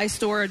supply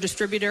store, a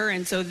distributor,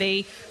 and so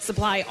they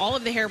supply all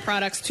of the hair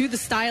products to the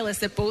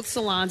stylists at both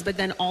salons, but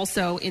then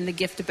also in the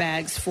gift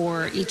bags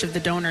for each of the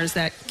donors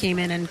that came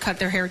in and cut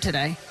their hair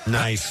today.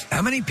 Nice.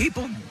 How many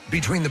people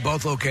between the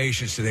both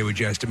locations today would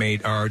you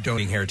estimate are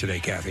donating hair today,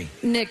 Kathy?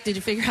 Nick, did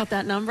you figure out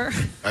that number?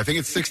 I think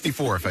it's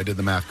 64 if I did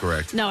the math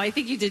correct. No, I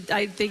think you did.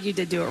 I think you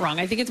did do it wrong.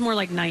 I think it's more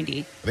like 90.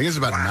 I think it's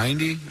about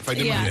 90 if I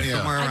did my math.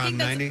 Somewhere around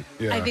 90.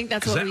 Yeah. I think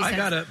that's what we said. I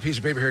got a piece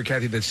of paper here,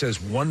 Kathy, that says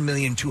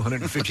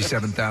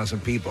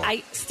 1,257,000 people.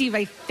 Steve,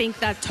 I think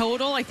that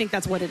total, I think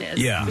that's what it is.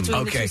 Yeah,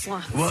 between the okay. two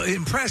salons. Well,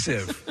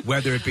 impressive,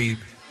 whether it be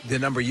the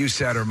number you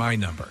said or my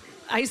number.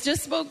 I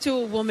just spoke to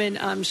a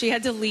woman. She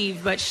had to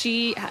leave, but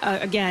she,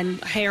 again,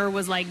 hair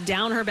was like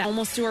down her back,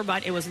 almost to her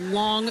butt. It was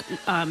long,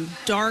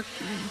 dark,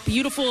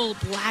 beautiful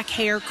black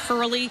hair,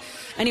 curly.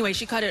 Anyway,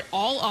 she cut it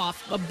all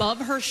off above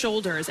her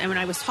shoulders. And when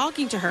I was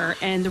talking to her,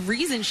 and the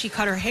reason she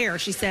cut her hair,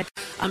 she said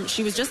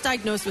she was just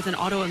diagnosed with an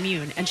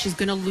autoimmune, and she's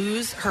going to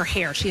lose her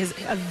hair. She has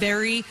a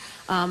very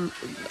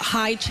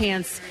high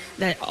chance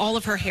that all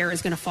of her hair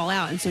is going to fall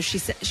out. And so she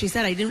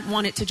said, I didn't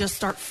want it to just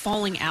start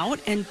falling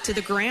out and to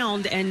the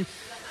ground and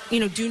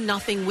do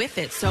nothing with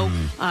it. So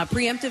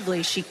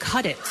preemptively, she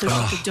cut it so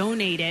she could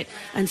donate it.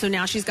 And so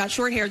now she's got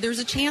short hair. There's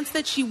a chance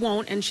that she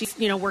won't, and she's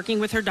working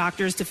with her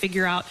doctors to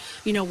figure out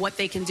what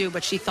they can do.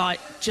 But she thought,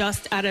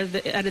 just out of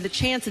the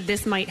chance that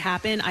this might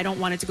happen, I don't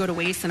want it to go to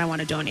waste, and I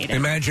want to donate it.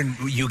 Imagine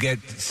you get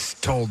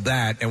told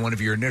that, and one of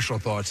your initial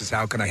thoughts is,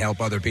 how can I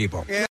help other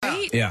people? Yeah.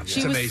 Yeah, she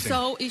it's was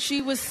amazing.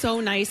 she was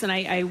so nice, and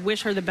I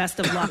wish her the best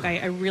of luck.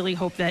 I really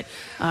hope that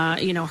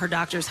her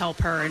doctors help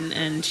her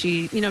and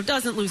she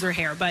doesn't lose her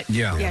hair. But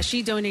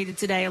she donated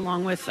today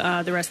along with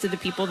the rest of the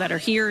people that are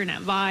here and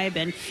at Vibe,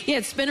 and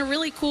it's been a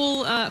really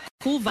cool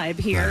vibe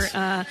here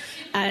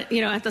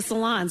at the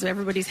salon. So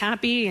everybody's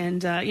happy,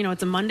 and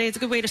it's a Monday. It's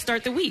a good way to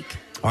start the week.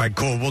 All right,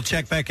 cool. We'll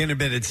check back in a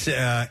bit. It's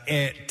at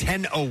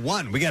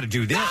 10:01. We got to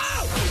do this.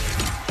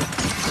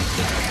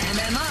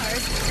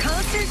 MMR's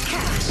Concert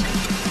Cash.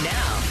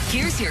 Now,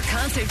 here's your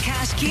Concert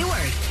Cash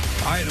keyword.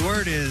 All right, the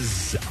word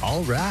is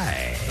all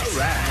right. All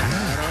right.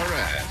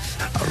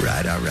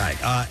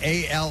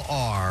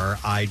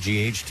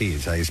 ALRIGHT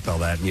is how you spell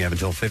that, and you have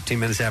until 15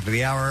 minutes after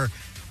the hour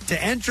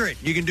to enter it.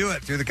 You can do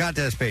it through the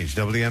contest page,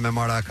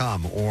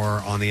 WMMR.com,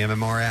 or on the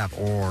MMR app,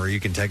 or you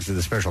can text to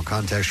the special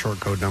contest short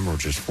code number,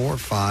 which is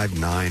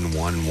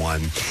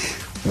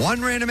 45911.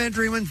 One random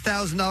entry wins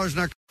 $1,000 in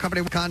our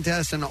company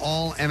contest, and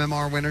all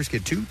MMR winners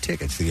get 2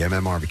 tickets to the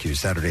MMRBQ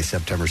Saturday,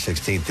 September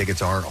 16th.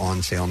 Tickets are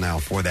on sale now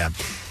for that.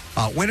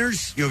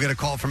 Winners, you'll get a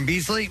call from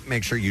Beasley.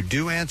 Make sure you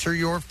do answer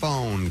your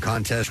phone.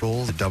 Contest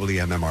rules at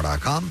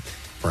WMMR.com.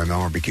 For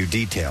MMRBQ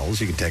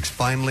details, you can text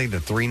FINALLY to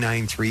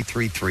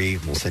 39333.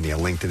 We'll send you a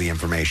link to the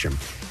information.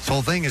 This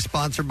whole thing is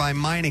sponsored by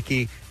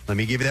Meineke. Let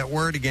me give you that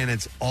word again.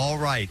 It's all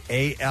right.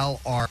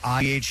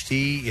 ALRIGHT.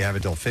 You have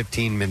until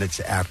 15 minutes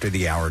after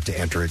the hour to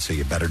enter it, so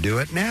you better do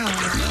it now.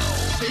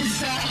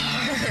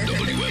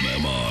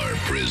 WMMR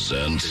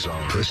presents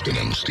Preston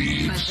and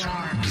Steve's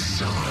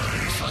Bizarre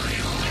File.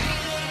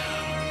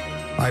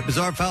 All right,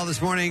 Bizarre File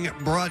this morning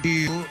brought to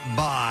you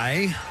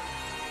by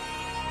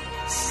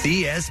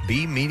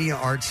CSB Media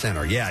Arts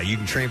Center. Yeah, you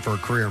can train for a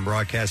career in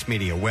broadcast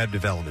media, web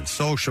development,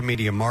 social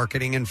media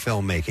marketing, and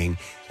filmmaking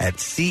at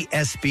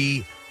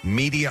CSB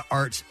Media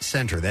Arts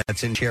Center.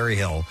 That's in Cherry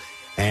Hill.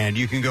 And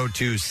you can go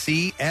to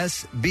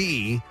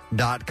csb.com.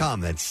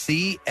 That's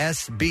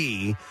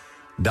csb.com.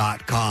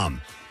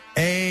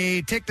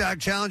 A TikTok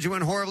challenge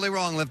went horribly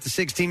wrong, left the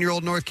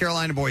 16-year-old North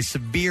Carolina boy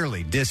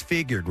severely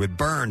disfigured with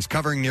burns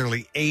covering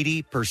nearly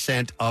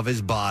 80% of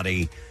his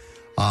body.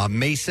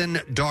 Mason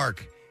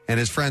Dark and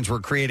his friends were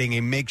creating a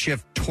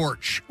makeshift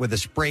torch with a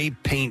spray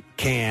paint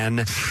can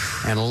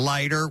and a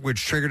lighter,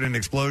 which triggered an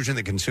explosion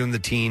that consumed the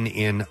teen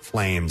in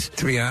flames.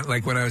 To be honest,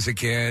 like when I was a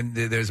kid,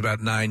 there's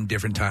about 9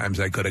 different times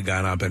I could have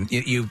gone up, and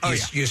you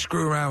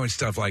screw around with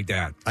stuff like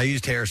that. I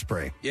used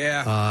hairspray.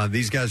 Yeah.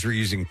 These guys were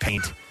using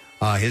paint.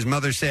 His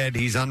mother said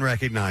he's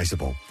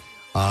unrecognizable.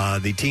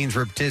 The teens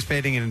were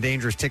participating in a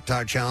dangerous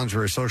TikTok challenge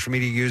where social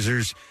media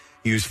users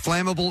use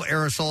flammable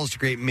aerosols to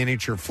create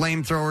miniature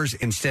flamethrowers.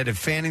 Instead of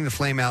fanning the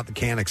flame out, the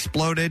can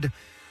exploded.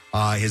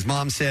 His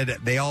mom said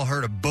they all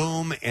heard a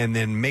boom, and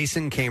then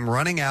Mason came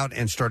running out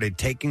and started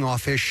taking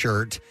off his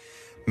shirt.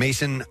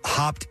 Mason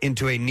hopped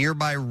into a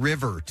nearby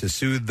river to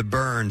soothe the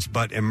burns,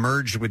 but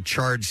emerged with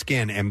charred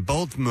skin, and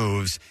both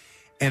moves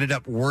ended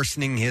up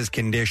worsening his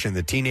condition.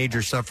 The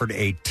teenager suffered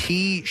a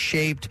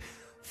T-shaped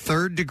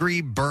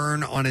third-degree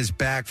burn on his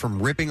back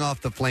from ripping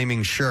off the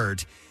flaming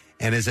shirt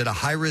and is at a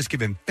high risk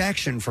of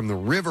infection from the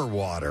river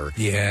water.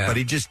 Yeah. But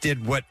he just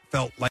did what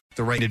felt like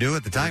the right to do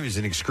at the time. He was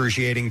in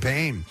excruciating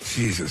pain.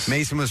 Jesus.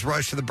 Mason was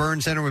rushed to the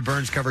burn center with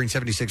burns covering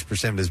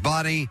 76% of his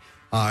body.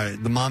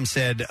 The mom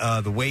said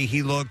the way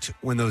he looked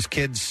when those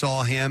kids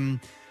saw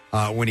him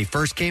when he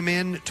first came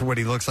in to what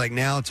he looks like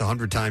now, it's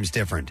 100 times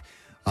different.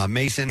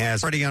 Mason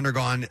has already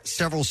undergone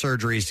several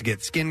surgeries to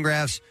get skin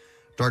grafts.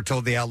 Dark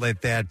told the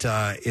outlet that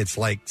it's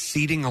like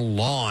seeding a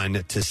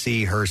lawn to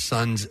see her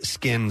son's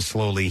skin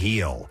slowly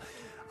heal.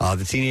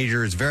 The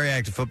teenager is a very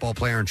active football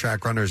player and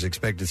track runner, is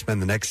expected to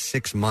spend the next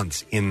 6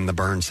 months in the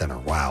burn center.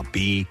 Wow,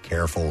 be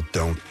careful.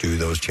 Don't do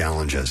those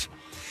challenges.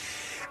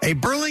 A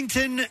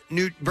Burlington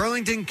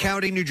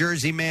County, New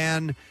Jersey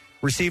man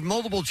received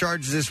multiple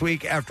charges this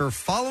week after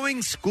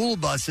following school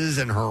buses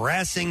and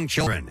harassing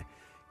children.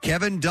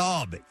 Kevin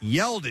Daub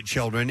yelled at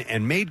children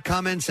and made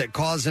comments that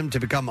caused them to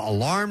become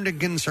alarmed and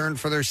concerned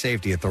for their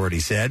safety,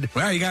 authorities said.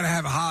 Well, you got to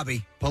have a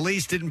hobby.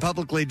 Police didn't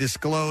publicly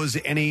disclose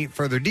any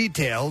further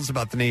details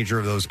about the nature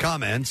of those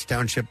comments.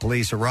 Township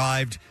police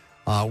arrived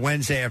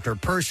Wednesday after a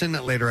person,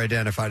 later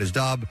identified as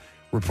Daub,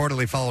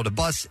 reportedly followed a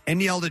bus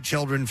and yelled at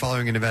children.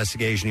 Following an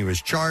investigation, he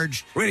was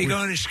charged. Really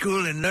going to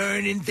school and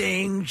learning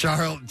things?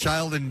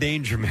 Child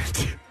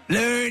endangerment.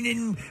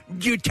 Learning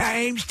your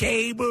times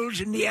tables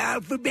and the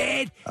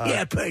alphabet?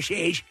 Yeah,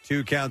 pussies.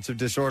 2 counts of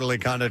disorderly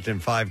conduct and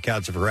 5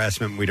 counts of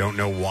harassment. We don't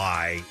know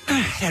why.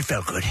 That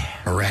felt good.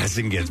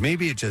 Harassing kids.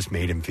 Maybe it just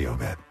made him feel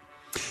bad.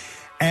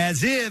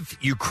 As if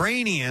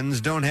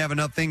Ukrainians don't have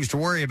enough things to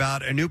worry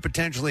about, a new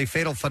potentially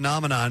fatal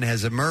phenomenon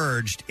has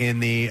emerged in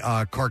the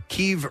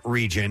Kharkiv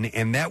region,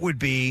 and that would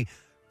be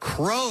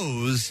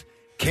crows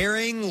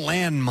carrying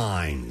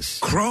landmines.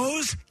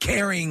 Crows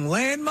carrying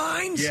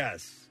landmines?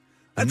 Yes.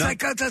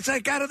 That's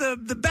like out of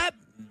the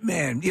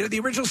Batman, the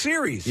original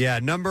series. Yeah,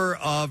 a number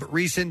of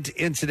recent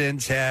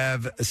incidents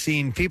have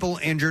seen people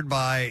injured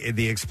by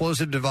the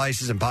explosive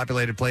devices in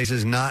populated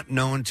places not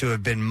known to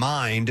have been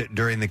mined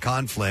during the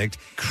conflict,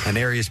 and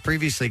areas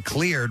previously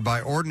cleared by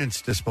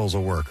ordnance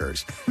disposal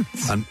workers.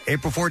 On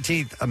April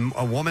 14th,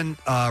 a woman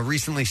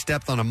recently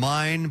stepped on a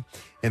mine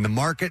in the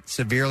market,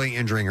 severely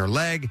injuring her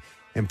leg.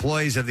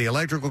 Employees of the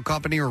electrical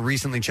company were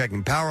recently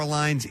checking power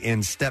lines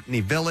in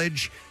Stepney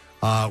Village.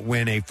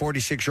 When a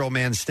 46-year-old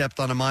man stepped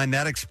on a mine,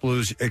 that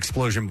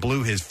explosion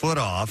blew his foot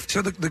off.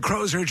 So the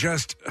crows are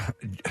just,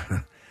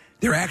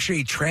 they're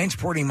actually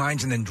transporting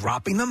mines and then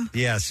dropping them?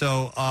 Yeah,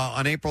 so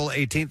on April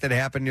 18th, it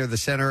happened near the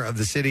center of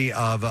the city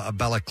of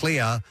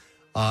Balaklia.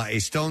 A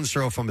stone's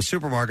throw from a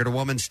supermarket, a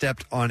woman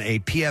stepped on a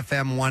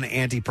PFM-1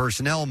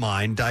 anti-personnel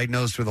mine,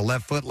 diagnosed with a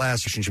left foot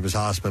laceration. She was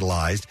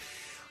hospitalized.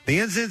 The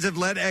incidents have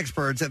led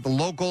experts at the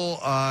local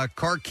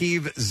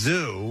Kharkiv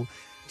Zoo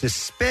to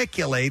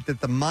speculate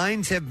that the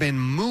mines have been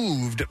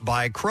moved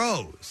by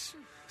crows.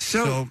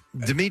 So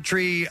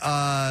Dmitry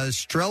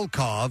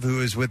Strelkov, who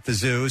is with the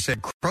zoo,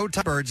 said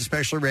crow-type birds,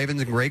 especially ravens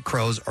and great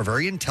crows, are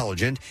very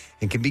intelligent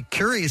and can be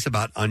curious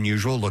about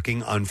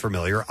unusual-looking,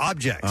 unfamiliar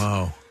objects.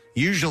 Oh.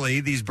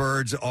 Usually, these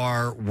birds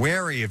are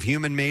wary of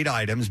human-made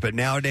items, but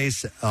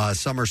nowadays,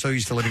 some are so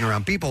used to living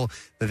around people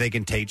that they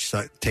can take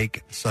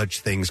such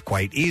things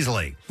quite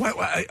easily. Well,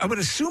 I would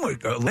assume a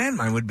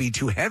landmine would be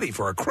too heavy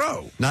for a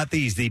crow. Not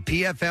these. The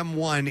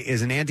PFM-1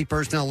 is an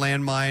anti-personnel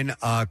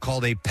landmine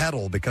called a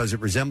petal because it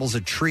resembles a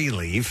tree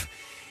leaf.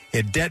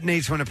 It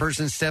detonates when a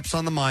person steps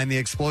on the mine. The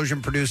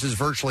explosion produces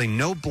virtually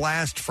no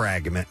blast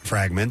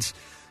fragments,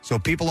 so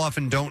people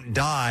often don't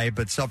die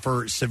but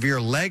suffer severe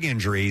leg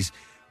injuries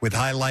with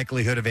high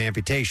likelihood of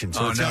amputation.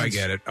 So now I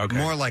get it. Okay.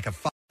 More like a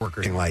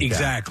fireworker thing like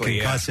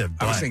exactly, that. Concussive.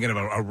 Yeah. I was thinking of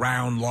a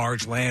round,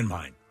 large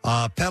landmine.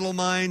 Petal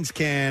mines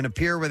can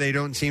appear where they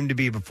don't seem to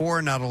be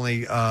before, not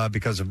only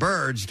because of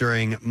birds.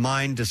 During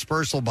mine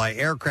dispersal by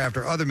aircraft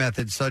or other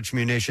methods, such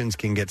munitions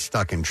can get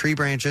stuck in tree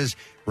branches,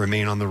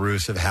 remain on the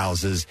roofs of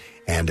houses,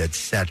 and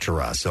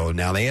etc. So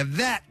now they have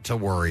that to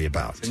worry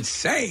about. It's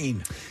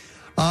insane.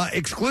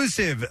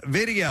 Exclusive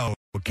video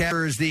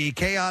captures the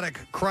chaotic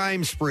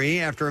crime spree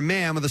after a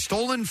man with a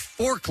stolen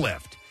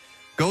forklift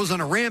goes on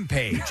a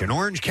rampage in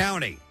Orange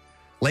County.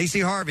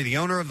 Lacey Harvey, the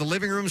owner of the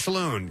Living Room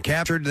Saloon,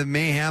 captured the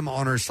mayhem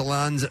on her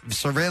salon's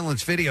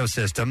surveillance video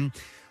system.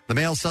 The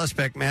male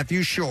suspect,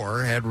 Matthew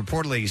Shore, had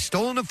reportedly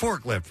stolen a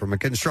forklift from a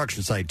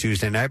construction site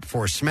Tuesday night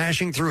before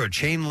smashing through a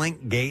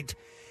chain-link gate.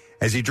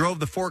 As he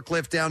drove the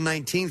forklift down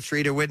 19th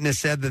Street, a witness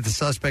said that the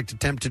suspect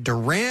attempted to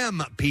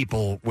ram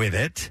people with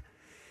it.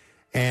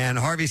 And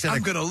Harvey said,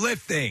 I'm going to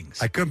lift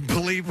things. I couldn't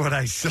believe what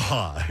I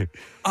saw.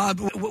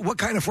 What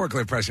kind of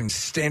forklift, Preston?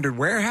 Standard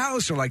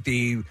warehouse or like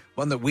the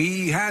one that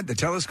we had, the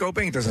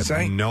telescoping? It doesn't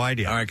say? No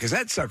idea. All right, because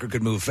that sucker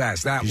could move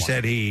fast, that He one.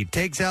 said he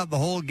takes out the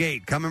whole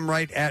gate, coming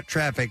right at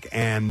traffic,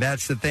 and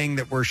that's the thing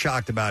that we're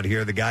shocked about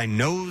here. The guy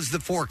knows the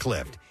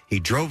forklift. He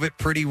drove it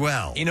pretty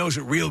well. He knows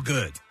it real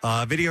good.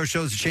 Video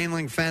shows the chain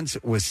link fence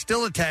was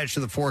still attached to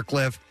the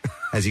forklift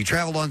as he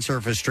traveled on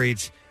surface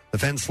streets. The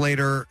fence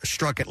later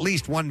struck at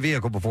least one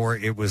vehicle before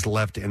it was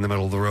left in the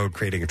middle of the road,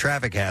 creating a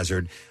traffic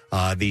hazard.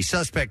 The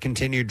suspect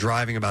continued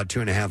driving about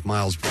 2.5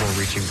 miles before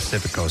reaching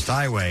Pacific Coast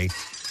Highway.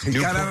 He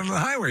got out on the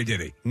highway,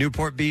 did he?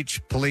 Newport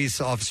Beach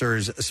police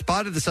officers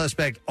spotted the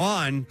suspect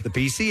on the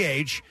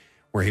PCH,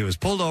 where he was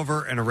pulled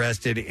over and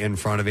arrested in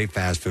front of a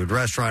fast food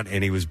restaurant,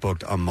 and he was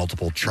booked on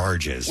multiple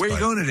charges. Where are you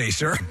going today,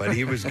 sir? But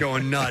he was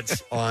going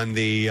nuts on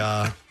the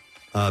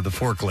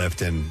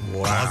forklift and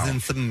causing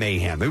some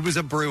mayhem. It was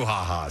a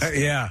brouhaha.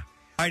 Yeah.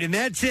 All right, and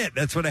that's it.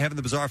 That's what I have in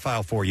the bizarre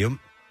file for you.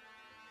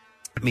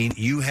 I mean,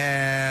 you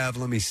have,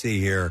 let me see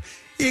here.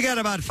 You got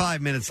about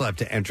 5 minutes left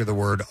to enter the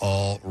word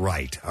all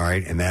right. All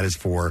right, and that is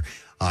for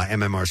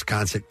MMR's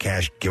Concert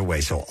Cash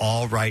Giveaway. So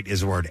all right is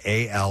the word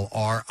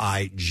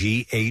ALRIGHT.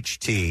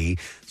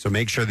 So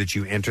make sure that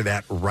you enter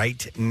that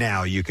right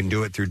now. You can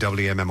do it through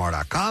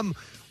WMMR.com.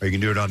 Or you can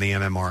do it on the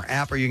MMR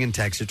app, or you can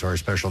text it to our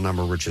special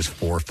number, which is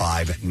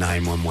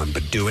 45911.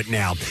 But do it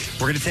now.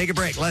 We're going to take a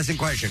break. Lesson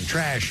question,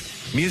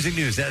 trash, music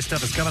news. That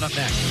stuff is coming up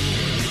next.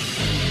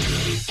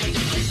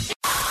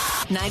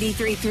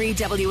 93.3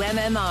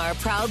 WMMR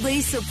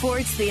proudly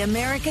supports the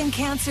American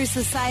Cancer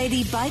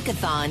Society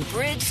Bike-a-thon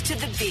Bridge to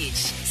the Beach,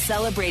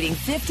 celebrating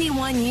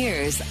 51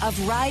 years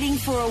of riding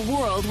for a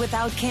world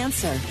without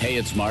cancer. Hey,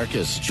 it's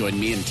Marcus. Join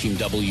me and Team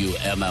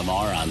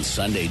WMMR on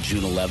Sunday,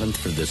 June 11th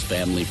for this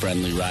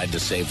family-friendly ride to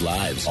save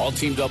lives. All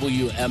Team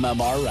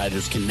WMMR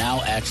riders can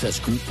now access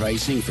group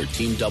pricing for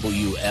Team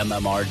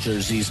WMMR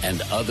jerseys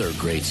and other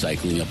great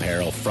cycling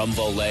apparel from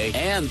Volet,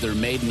 and they're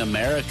made in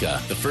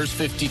America. The first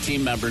 50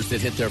 team members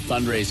that hit their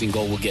fundraising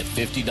goal will get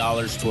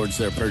 $50 towards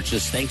their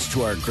purchase, thanks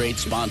to our great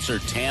sponsor,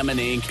 Tammin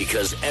Inc.,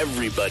 because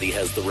everybody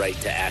has the right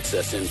to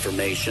access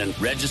information.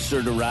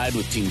 Register to ride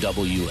with Team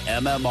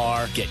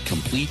WMMR. Get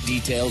complete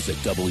details at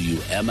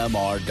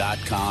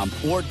WMMR.com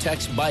or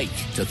text BIKE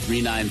to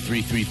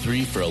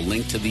 39333 for a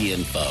link to the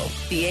info.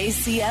 The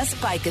ACS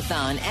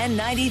Bike-a-thon and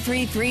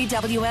 93.3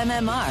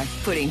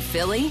 WMMR, putting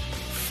Philly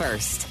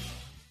first.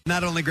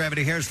 Not only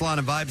Gravity Hair Salon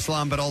and Vibe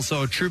Salon, but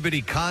also True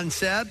Beauty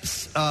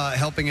Concepts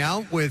helping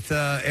out with,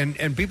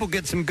 and people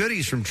get some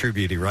goodies from True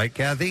Beauty, right,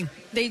 Kathy?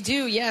 They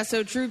do, yeah.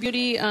 So True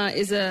Beauty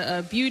is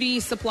a beauty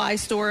supply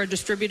store, a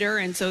distributor,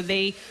 and so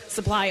they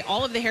supply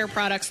all of the hair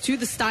products to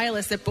the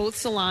stylists at both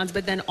salons,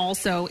 but then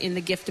also in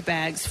the gift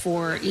bags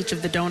for each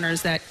of the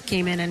donors that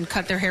came in and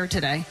cut their hair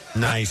today.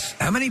 Nice.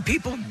 How many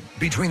people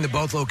between the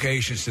both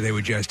locations today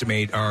would you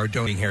estimate are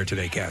donating hair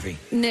today, Kathy?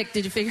 Nick,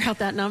 did you figure out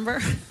that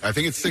number? I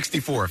think it's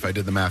 64 if I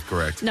did the math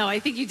correct. No, I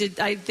think you did.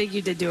 I think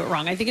you did do it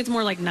wrong. I think it's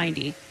more like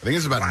 90. I think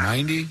it's about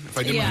 90 if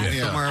I did Yeah. my math.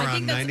 Somewhere I around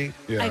think that's- 90?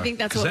 I think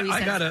that's what we I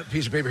said. got a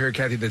piece of paper here,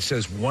 Kathy, that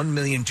says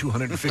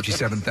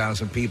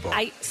 1,257,000 people.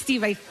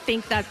 Steve, I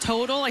think that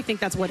total, I think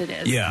that's what it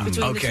is. Yeah.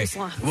 Between the Okay. two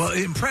salons. Well,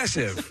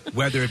 impressive,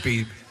 whether it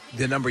be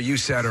the number you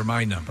said or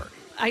my number.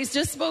 I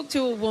just spoke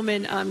to a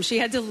woman. She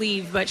had to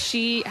leave, but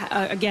she,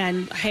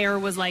 again, hair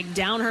was like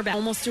down her back,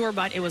 almost to her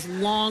butt. It was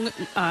long,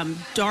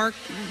 dark,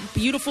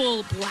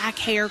 beautiful black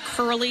hair,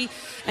 curly.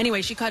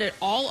 Anyway, she cut it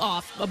all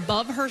off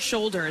above her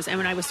shoulders. And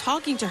when I was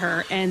talking to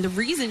her, and the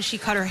reason she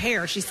cut her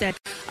hair, she said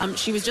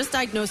she was just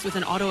diagnosed with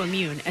an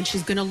autoimmune, and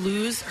she's going to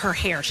lose her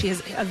hair. She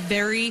has a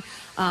very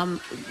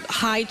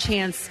high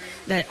chance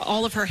that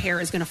all of her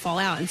hair is going to fall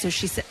out. And so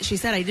she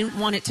said, I didn't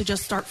want it to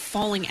just start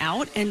falling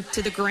out and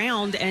to the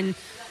ground and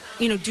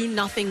do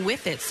nothing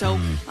with it. So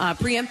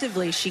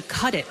preemptively, she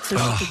cut it so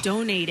she could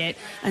donate it.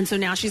 And so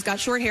now she's got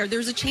short hair.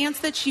 There's a chance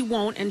that she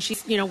won't, and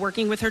she's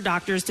working with her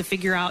doctors to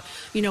figure out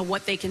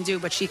what they can do.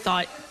 But she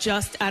thought,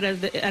 just out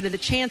of the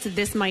chance that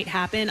this might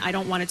happen, I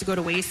don't want it to go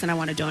to waste, and I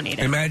want to donate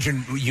it.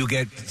 Imagine you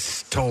get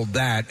told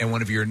that, and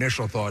one of your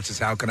initial thoughts is,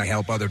 how can I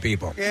help other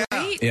people? Yeah.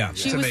 Yeah,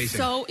 she it's was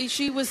amazing.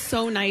 she was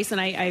so nice,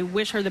 and I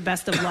wish her the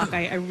best of luck.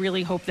 I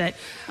really hope that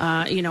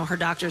her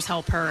doctors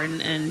help her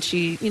and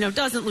she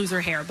doesn't lose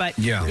her hair. But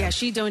yeah,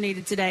 she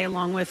donated today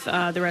along with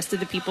the rest of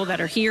the people that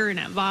are here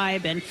and at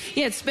Vibe, and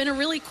it's been a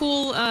really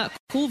cool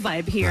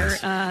vibe here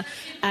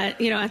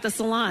at the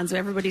salon. So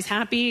everybody's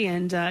happy,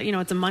 and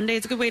it's a Monday.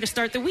 It's a good way to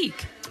start the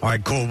week. All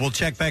right, cool. We'll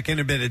check back in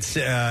a bit. It's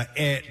at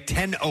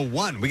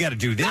 10:01. We got to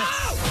do this.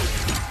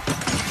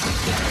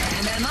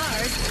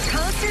 MMR's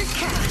Concert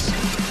Cash.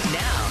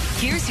 Now,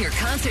 here's your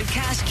Concert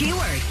Cash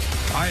keyword.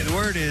 All right, the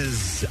word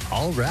is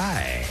all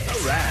right. All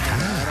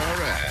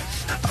right.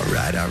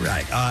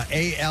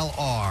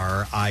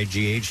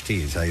 ALRIGHT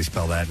is how you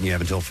spell that, and you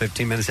have until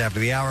 15 minutes after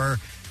the hour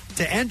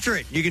to enter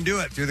it. You can do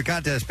it through the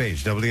contest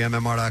page,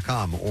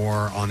 WMMR.com,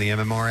 or on the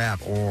MMR app,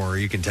 or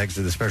you can text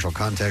to the special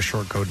contest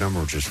short code number,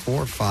 which is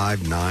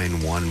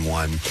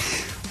 45911.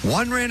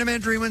 One random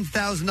entry wins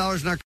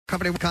 $1,000 in our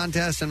company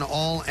contest, and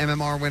all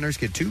MMR winners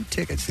get 2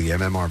 tickets to the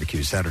MM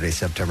Barbecue Saturday,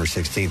 September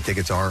 16th.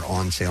 Tickets are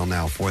on sale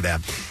now for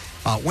that.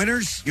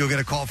 Winners, you'll get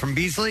a call from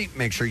Beasley.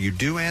 Make sure you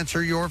do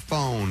answer your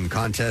phone.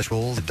 Contest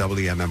rules at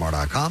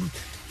WMMR.com.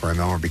 For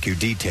MMRBQ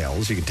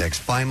details, you can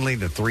text FINALLY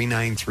to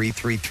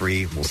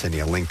 39333. We'll send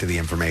you a link to the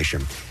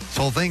information. This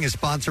whole thing is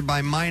sponsored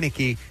by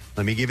Meineke.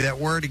 Let me give you that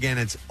word again.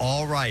 It's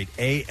all right.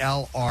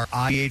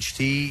 ALRIHT.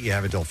 You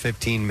have until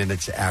 15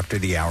 minutes after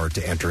the hour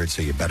to enter it,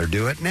 so you better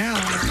do it now.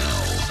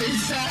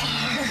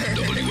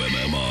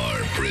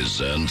 WMMR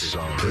presents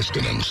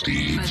Preston and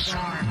Steve's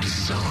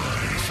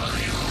Bizarre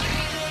File.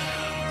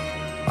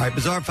 All right,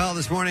 Bizarre File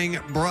this morning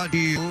brought to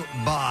you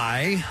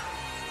by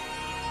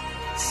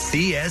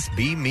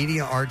CSB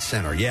Media Arts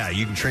Center. Yeah,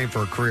 you can train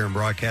for a career in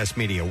broadcast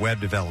media,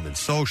 web development,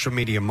 social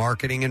media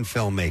marketing, and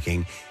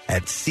filmmaking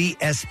at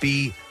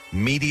CSB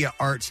Media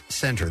Arts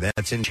Center.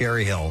 That's in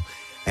Cherry Hill.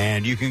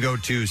 And you can go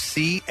to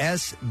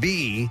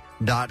csb.com.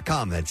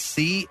 That's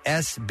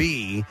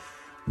csb.com.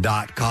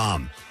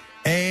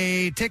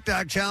 A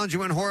TikTok challenge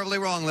went horribly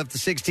wrong, left the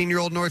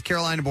 16-year-old North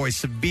Carolina boy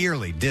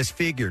severely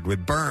disfigured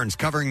with burns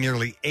covering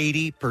nearly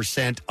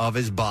 80% of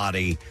his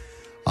body.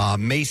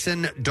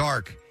 Mason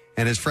Dark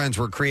and his friends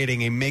were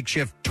creating a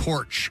makeshift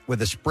torch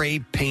with a spray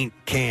paint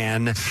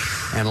can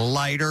and a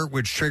lighter,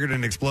 which triggered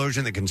an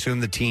explosion that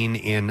consumed the teen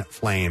in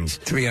flames.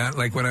 To be honest,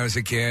 like when I was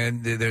a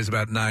kid, there's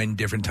about 9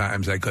 different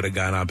times I could have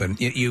gone up, and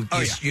you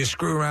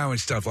screw around with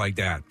stuff like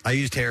that. I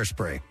used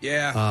hairspray.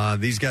 Yeah.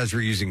 These guys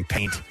were using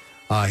paint.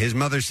 His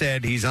mother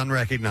said he's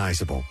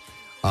unrecognizable.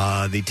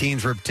 The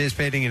teens were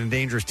participating in a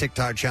dangerous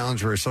TikTok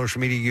challenge where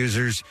social media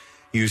users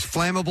use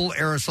flammable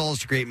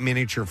aerosols to create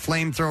miniature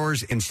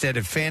flamethrowers. Instead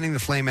of fanning the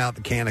flame out,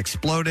 the can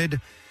exploded.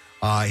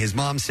 His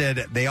mom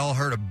said they all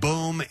heard a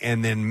boom,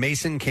 and then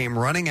Mason came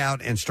running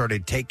out and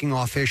started taking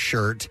off his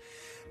shirt.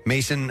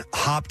 Mason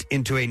hopped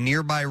into a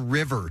nearby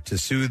river to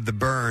soothe the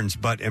burns,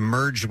 but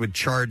emerged with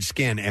charred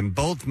skin, and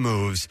both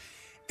moves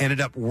ended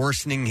up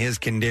worsening his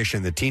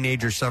condition. The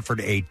teenager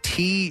suffered a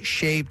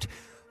T-shaped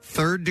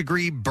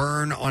third-degree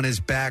burn on his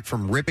back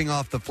from ripping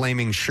off the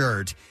flaming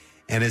shirt,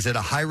 and is at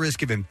a high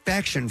risk of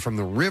infection from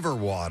the river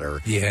water.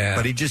 Yeah.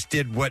 But he just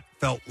did what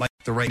felt like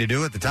the right to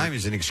do at the time. He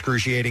was in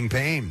excruciating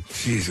pain.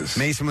 Jesus.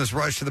 Mason was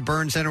rushed to the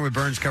burn center with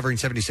burns covering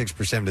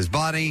 76% of his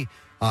body.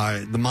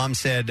 The mom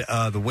said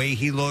the way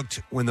he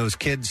looked when those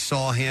kids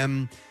saw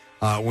him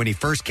when he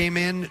first came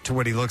in to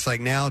what he looks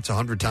like now, it's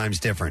 100 times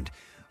different.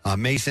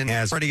 Mason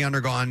has already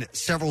undergone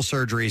several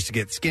surgeries to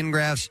get skin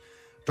grafts.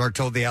 Dark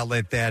told the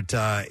outlet that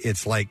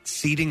it's like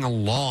seeding a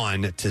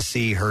lawn to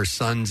see her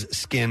son's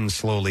skin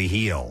slowly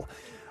heal.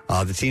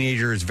 The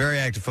teenager is a very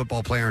active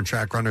football player and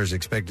track runner, is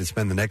expected to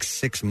spend the next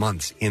 6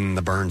 months in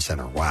the burn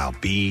center. Wow,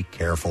 be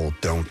careful.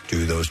 Don't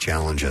do those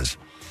challenges.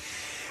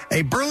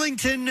 A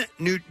Burlington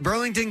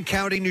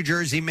County, New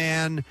Jersey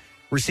man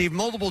received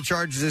multiple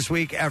charges this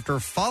week after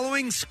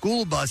following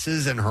school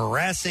buses and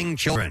harassing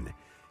children.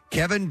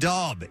 Kevin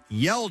Daub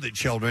yelled at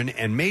children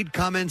and made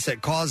comments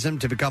that caused them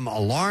to become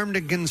alarmed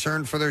and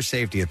concerned for their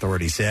safety,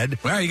 authorities said.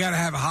 Well, you got to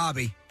have a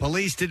hobby.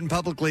 Police didn't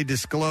publicly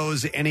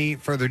disclose any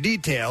further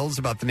details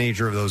about the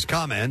nature of those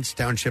comments.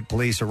 Township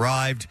police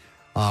arrived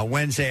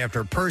Wednesday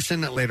after a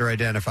person, later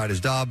identified as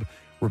Daub,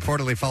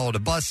 reportedly followed a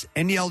bus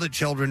and yelled at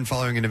children.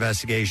 Following an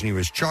investigation, he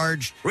was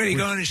charged. Really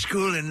going to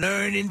school and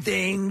learning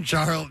things?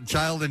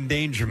 Child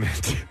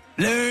endangerment.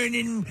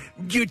 Learning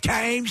your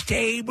times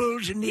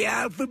tables and the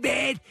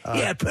alphabet?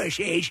 Yeah,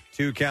 pussies.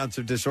 2 counts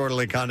of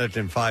disorderly conduct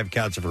and 5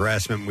 counts of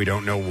harassment. We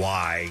don't know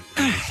why.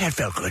 That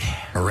felt good.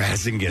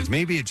 Harassing kids.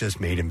 Maybe it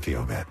just made him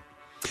feel bad.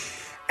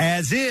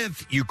 As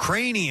if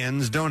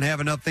Ukrainians don't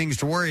have enough things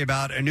to worry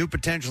about, a new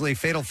potentially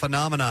fatal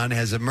phenomenon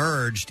has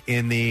emerged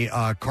in the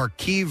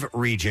Kharkiv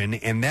region,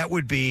 and that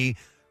would be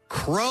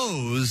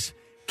crows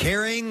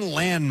carrying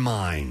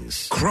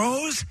landmines.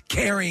 Crows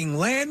carrying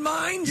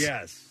landmines?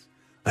 Yes.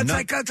 That's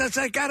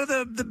like out of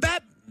the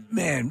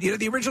Batman,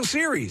 the original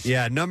series.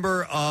 Yeah, a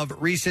number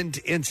of recent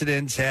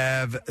incidents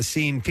have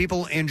seen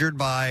people injured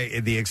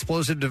by the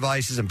explosive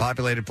devices in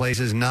populated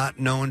places not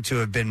known to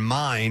have been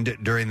mined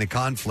during the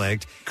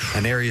conflict,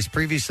 and areas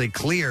previously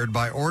cleared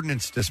by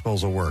ordnance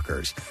disposal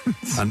workers.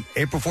 On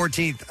April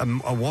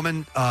 14th, a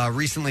woman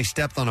recently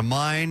stepped on a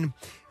mine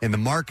in the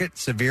market,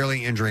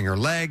 severely injuring her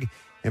leg.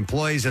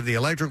 Employees of the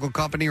electrical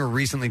company were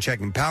recently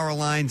checking power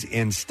lines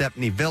in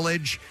Stepney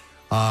Village.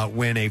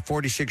 When a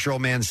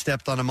 46-year-old man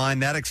stepped on a mine,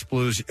 that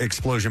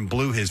explosion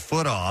blew his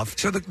foot off.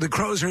 So the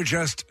crows are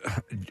just,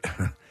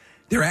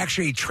 they're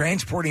actually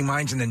transporting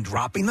mines and then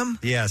dropping them?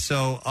 Yeah,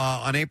 so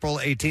on April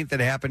 18th,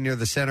 it happened near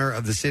the center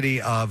of the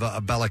city of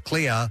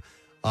Balaklia.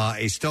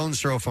 A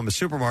stone's throw from a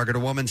supermarket, a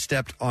woman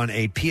stepped on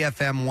a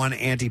PFM-1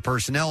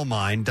 anti-personnel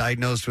mine,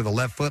 diagnosed with a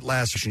left foot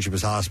laceration. She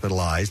was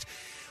hospitalized.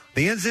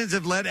 The incidents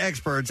have led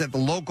experts at the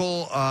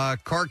local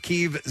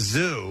Kharkiv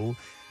Zoo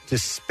to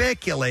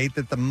speculate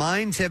that the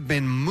mines have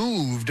been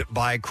moved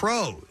by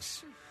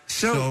crows.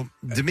 So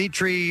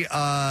Dmitry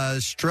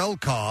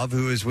Strelkov,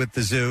 who is with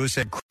the zoo,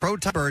 said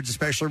crow-type birds,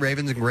 especially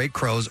ravens and great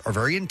crows, are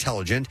very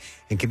intelligent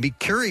and can be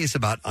curious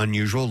about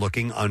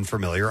unusual-looking,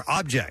 unfamiliar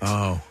objects.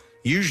 Oh.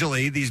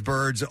 Usually, these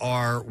birds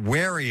are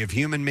wary of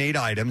human-made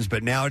items,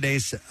 but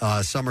nowadays,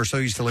 some are so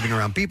used to living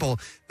around people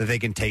that they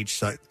can take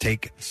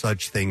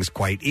such things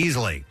quite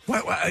easily.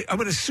 Well, I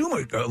would assume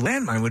a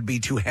landmine would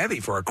be too heavy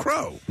for a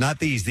crow. Not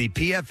these. The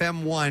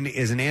PFM-1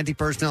 is an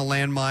anti-personnel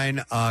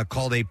landmine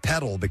called a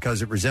petal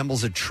because it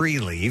resembles a tree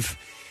leaf.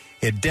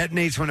 It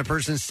detonates when a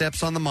person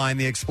steps on the mine.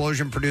 The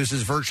explosion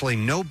produces virtually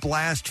no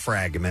blast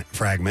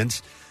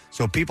fragments,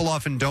 so people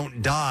often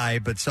don't die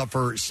but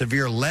suffer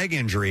severe leg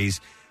injuries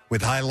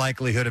with high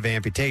likelihood of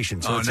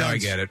amputation. So now I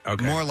get it.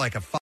 Okay. More like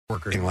a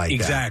fireworker thing like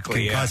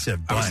exactly, that. Concussive.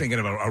 Yeah. I was thinking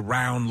about a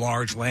round,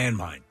 large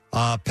landmine.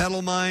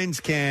 Petal mines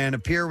can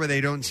appear where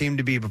they don't seem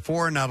to be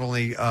before, not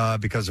only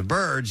because of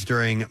birds.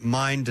 During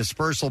mine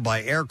dispersal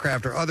by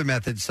aircraft or other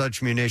methods,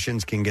 such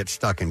munitions can get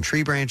stuck in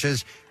tree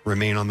branches,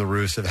 remain on the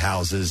roofs of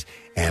houses,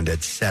 and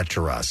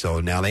etc.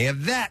 So now they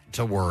have that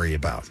to worry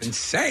about. It's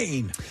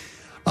insane.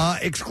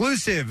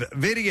 Exclusive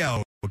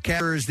video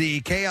captures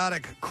the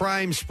chaotic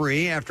crime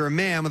spree after a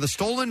man with a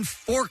stolen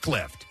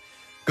forklift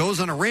goes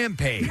on a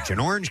rampage in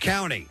Orange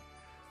County.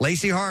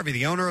 Lacey Harvey,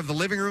 the owner of the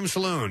Living Room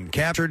Saloon,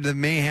 captured the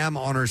mayhem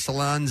on her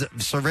salon's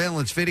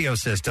surveillance video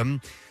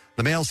system.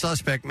 The male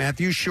suspect,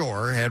 Matthew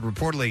Shore, had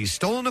reportedly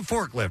stolen a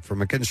forklift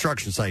from a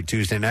construction site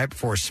Tuesday night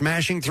before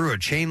smashing through a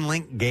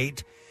chain-link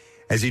gate.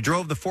 As he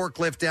drove the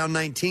forklift down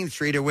 19th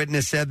Street, a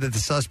witness said that the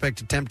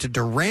suspect attempted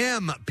to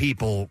ram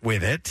people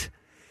with it.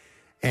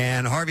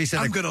 And Harvey said,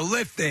 I'm going to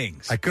lift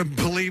things. I couldn't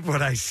believe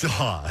what I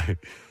saw.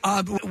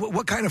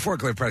 What kind of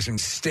forklift pressing?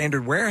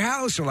 Standard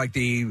warehouse or like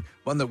the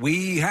one that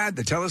we had,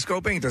 the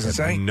telescoping? It doesn't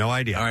say? No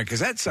idea. All right, because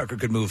that sucker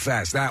could move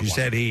fast, that He one.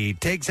 said he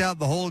takes out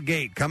the whole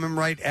gate, coming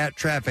right at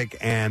traffic,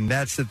 and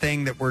that's the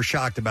thing that we're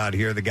shocked about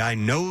here. The guy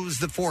knows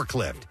the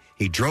forklift.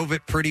 He drove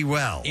it pretty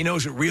well. He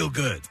knows it real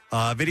good.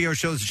 Video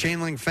shows the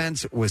chain link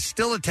fence was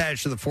still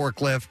attached to the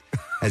forklift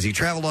as he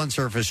traveled on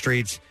surface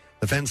streets.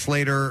 The fence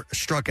later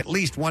struck at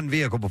least one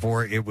vehicle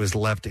before it was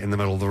left in the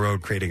middle of the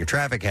road, creating a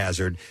traffic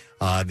hazard.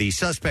 The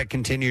suspect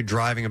continued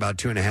driving about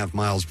 2.5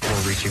 miles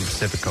before reaching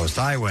Pacific Coast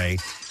Highway.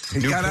 He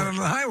got out on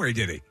the highway,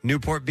 did he?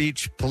 Newport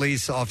Beach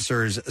police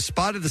officers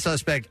spotted the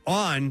suspect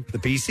on the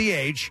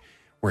PCH,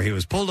 where he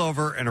was pulled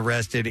over and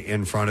arrested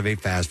in front of a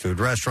fast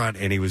food restaurant,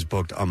 and he was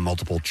booked on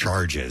multiple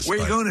charges. Where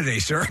are you going today,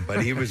 sir?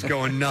 But he was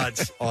going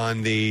nuts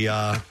on the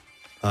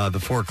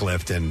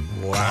forklift and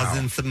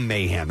causing some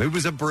mayhem. It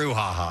was a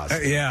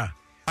brouhaha. Yeah.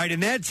 All right,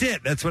 and that's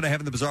it. That's what I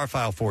have in the bizarre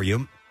file for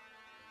you.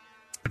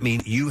 I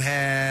mean, you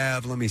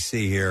have, let me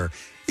see here.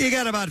 You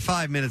got about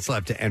 5 minutes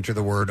left to enter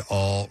the word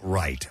all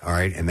right. All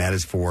right, and that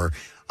is for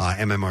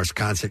MMR's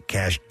Concert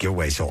Cash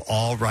Giveaway. So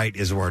all right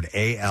is the word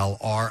ALRIGHT.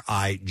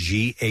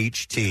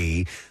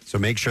 So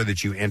make sure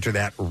that you enter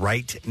that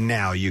right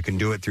now. You can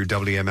do it through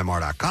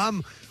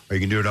WMMR.com. Or you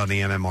can do it on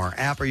the MMR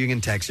app, or you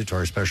can text it to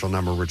our special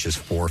number, which is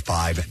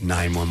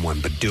 45911.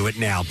 But do it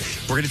now.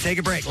 We're going to take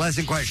a break.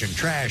 Lesson question,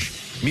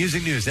 trash,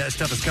 music news. That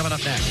stuff is coming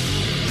up next.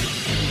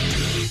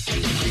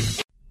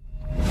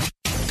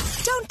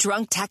 Don't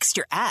drunk text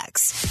your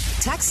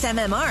ex. Text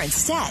MMR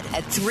instead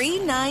at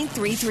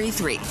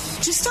 39333.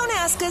 Just don't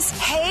ask us,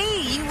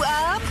 hey, you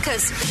up?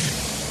 Because,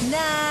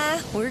 nah,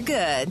 we're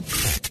good.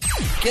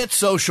 Get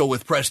social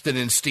with Preston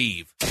and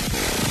Steve.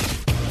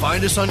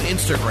 Find us on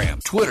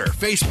Instagram, Twitter,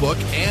 Facebook,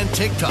 and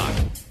TikTok.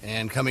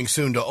 And coming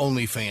soon to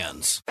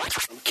OnlyFans.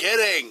 I'm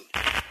kidding.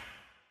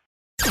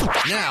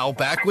 Now,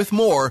 back with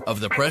more of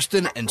the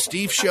Preston and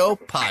Steve Show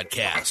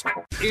podcast.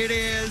 It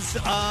is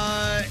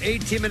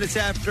 18 minutes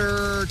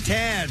after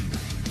 10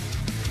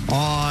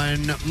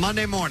 on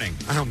Monday morning.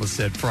 I almost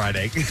said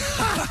Friday.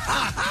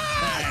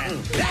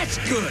 That's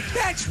good.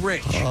 That's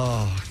rich.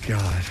 Oh,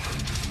 God.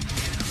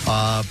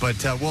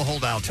 But we'll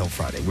hold out till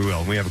Friday. We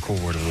will. We have a cool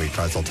word of the week.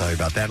 I'll tell you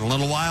about that in a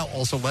little while.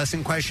 Also,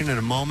 lesson question in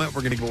a moment.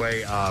 We're going to give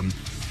away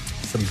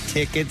some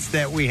tickets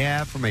that we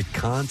have from a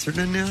concert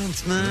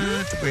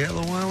announcement that we had a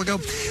little while ago.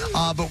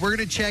 But we're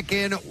going to check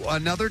in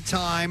another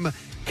time.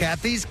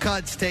 Kathy's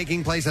Cuts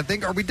taking place. I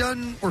think, are we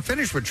done? We're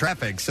finished with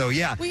traffic. So,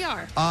 yeah. We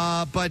are.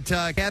 But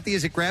Kathy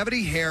is at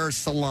Gravity Hair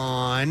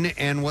Salon.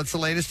 And what's the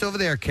latest over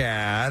there,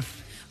 Kath?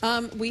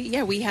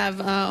 We have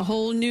a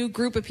whole new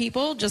group of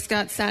people just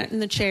got sat in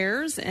the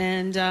chairs,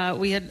 and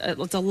we had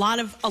it's a lot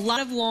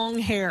of long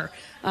hair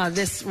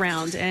this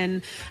round,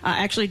 and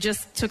actually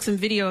just took some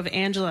video of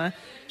Angela.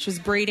 She was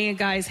braiding a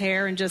guy's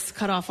hair and just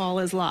cut off all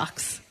his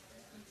locks.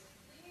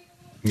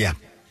 Yeah.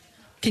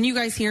 Can you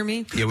guys hear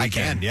me? Yeah, we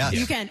can. Yeah,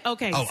 you can.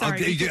 Okay,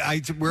 sorry.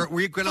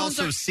 We can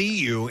also see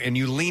you, and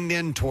you leaned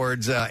in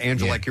towards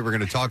Angela like you were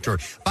going to talk to her.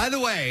 By the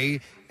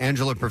way,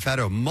 Angela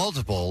Perfetto,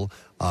 multiple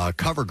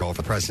cover girl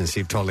for Preston and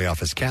Steve, totally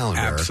off his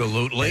calendar.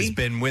 Absolutely. Has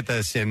been with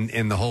us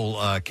in the whole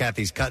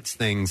Kathy's Cuts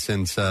thing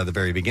since the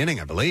very beginning,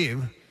 I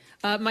believe.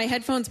 My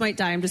headphones might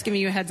die. I'm just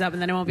giving you a heads up,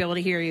 and then I won't be able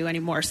to hear you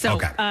anymore. So,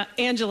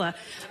 Angela,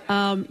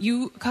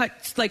 you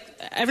cut, like,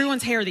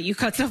 everyone's hair that you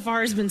cut so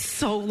far has been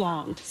so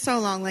long. So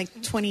long,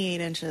 like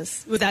 28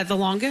 inches. Was that the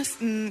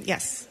longest?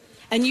 Yes.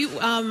 And you,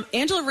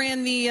 Angela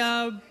ran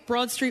the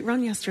Broad Street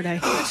Run yesterday.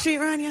 Broad Street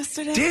Run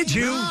yesterday. Did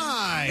you?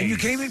 Nice. And you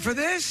came in for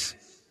this?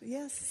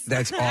 Yes.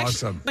 That's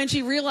awesome. When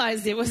she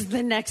realized it was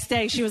the next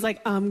day, she was like,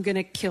 I'm going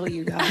to kill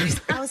you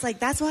guys. I was like,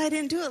 that's why I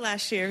didn't do it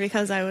last year,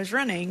 because I was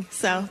running.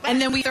 So,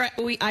 and then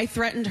I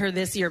threatened her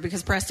this year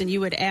because, Preston,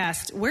 you had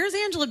asked, where's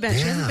Angela been?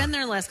 She hasn't been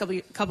there in the last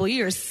couple of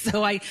years.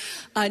 So I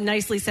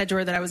nicely said to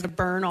her that I was going to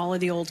burn all of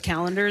the old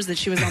calendars that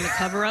she was on the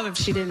cover of if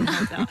she didn't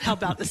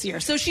help out this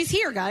year. So she's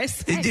here,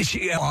 guys. Did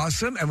she?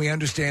 Awesome. And we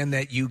understand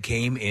that you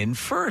came in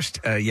first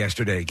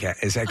yesterday.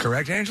 Is that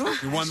correct, Angela?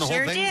 You won the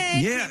sure whole thing?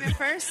 Did. Yeah. Came in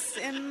first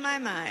in my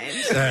mind.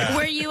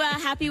 Were you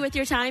happy with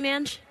your time,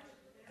 Ange?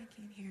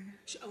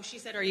 Oh, she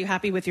said, are you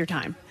happy with your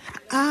time?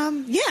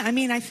 Yeah, I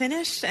mean, I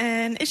finished,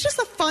 and it's just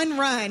a fun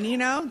run, you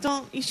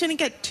know? You shouldn't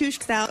get too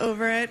stressed out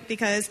over it,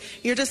 because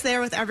you're just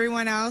there with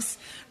everyone else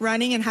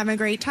running and having a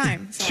great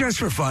time. So. Just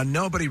for fun.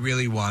 Nobody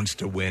really wants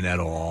to win at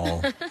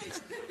all.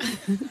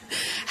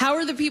 How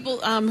are the people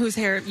whose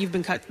hair you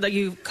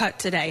cut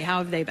today? How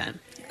have they been?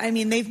 I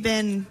mean, they've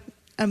been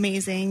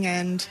amazing,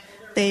 and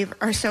they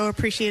are so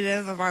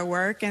appreciative of our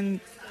work, and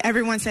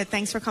everyone said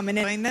thanks for coming in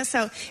and doing this,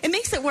 so it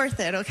makes it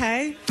worth it.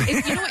 Okay.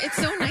 You know, it's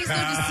so nice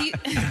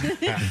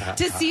though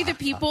to see the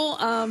people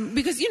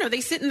because they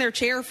sit in their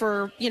chair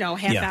for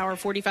half hour,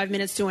 45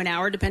 minutes to an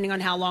hour, depending on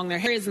how long their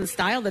hair is and the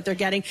style that they're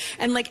getting.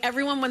 And like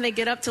everyone, when they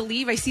get up to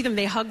leave, I see them,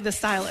 they hug the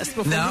stylist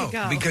before they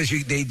go. Because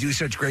they do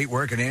such great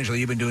work. And Angela,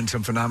 you've been doing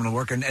some phenomenal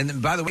work.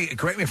 And by the way,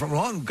 correct me if I'm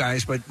wrong,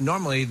 guys, but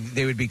normally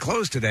they would be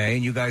closed today,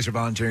 and you guys are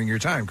volunteering your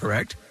time,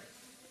 correct?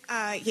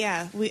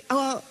 Yeah.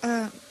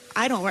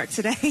 I don't work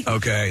today.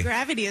 Okay.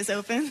 Gravity is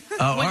open. Oh,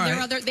 all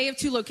right. They have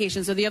two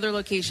locations, so the other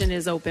location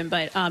is open.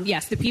 But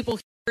yes, the people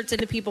here to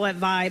the people at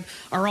Vibe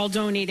are all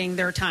donating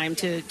their time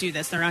to do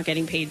this. They're not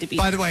getting paid to be.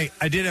 By the way,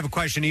 I did have a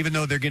question. Even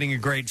though they're getting a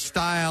great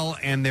style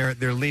and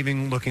they're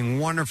leaving looking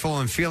wonderful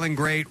and feeling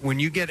great, when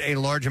you get a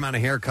large amount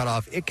of hair cut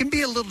off, it can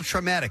be a little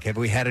traumatic. Have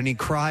we had any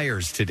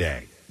criers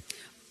today?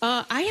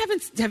 I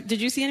haven't.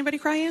 Did you see anybody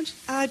cry, Ange?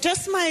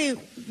 Just my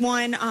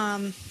one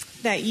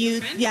that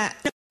you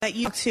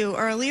to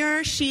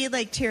earlier. She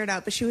teared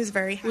up, but she was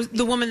very happy. Was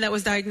the woman that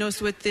was diagnosed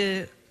with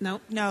the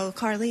no,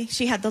 Carly.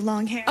 She had the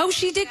long hair. Oh,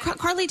 she did.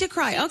 Carly did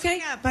cry. Okay,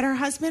 yeah, but her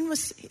husband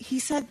he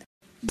said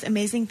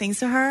amazing things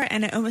to her,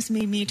 and it almost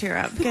made me tear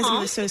up because he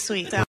was so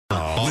sweet. So.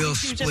 We'll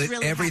split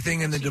really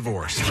everything in the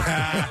divorce.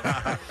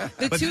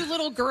 The two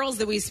little girls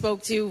that we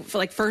spoke to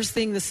for first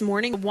thing this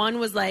morning, one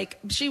was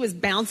she was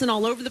bouncing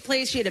all over the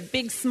place. She had a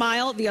big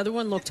smile. The other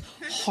one looked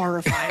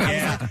horrified.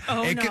 Yeah.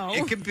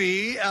 It could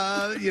be,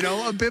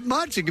 a bit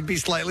much. It could be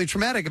slightly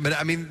traumatic. But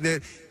I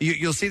mean,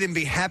 you'll see them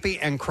be happy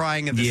and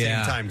crying at the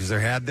same time because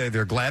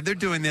they're glad they're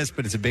doing this,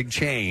 but it's a big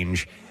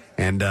change.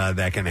 And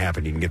that can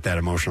happen. You can get that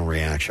emotional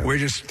reaction. We're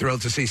just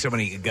thrilled to see so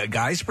many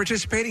guys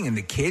participating and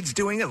the kids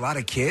doing it. A lot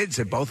of kids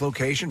at both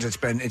locations. It's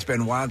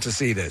been wild to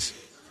see this.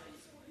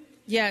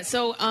 Yeah.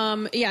 So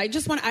I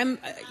just want.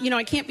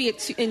 I can't be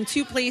in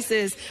two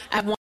places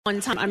at one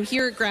time. I'm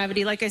here at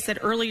Gravity. Like I said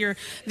earlier,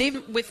 they've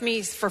been with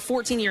me for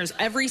 14 years.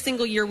 Every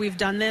single year we've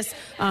done this.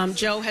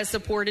 Joe has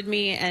supported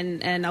me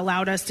and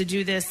allowed us to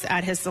do this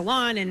at his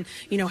salon, and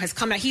has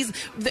come out.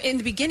 In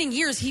the beginning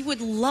years, he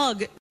would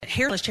lug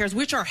hairless chairs,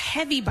 which are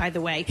heavy, by the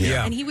way,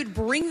 and he would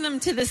bring them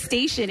to the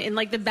station in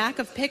the back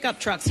of pickup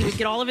trucks. He would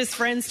get all of his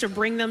friends to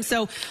bring them.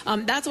 So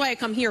that's why I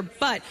come here.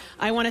 But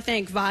I want to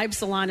thank Vibe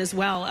Salon as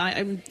well.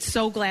 I'm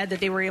so glad that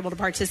they were able to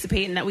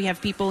participate and that we have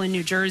people in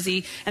New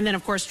Jersey. And then,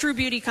 of course, True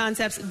Beauty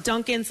Concepts.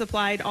 Duncan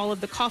supplied all of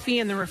the coffee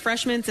and the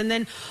refreshments. And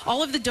then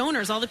all of the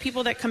donors, all the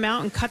people that come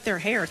out and cut their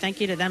hair. Thank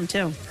you to them,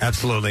 too.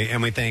 Absolutely.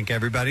 And we thank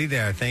everybody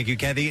there. Thank you,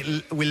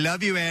 Kathy. We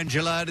love you,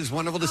 Angela. It is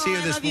wonderful to see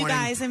you this morning. I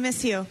love you guys. I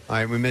miss you. All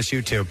right, we miss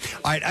you, too.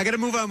 All right, I got to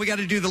move on. We got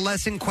to do the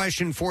lesson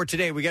question for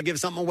today. We got to give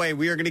something away.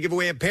 We are going to give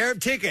away a pair of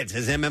tickets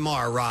as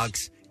MMR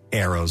rocks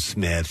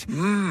Aerosmith.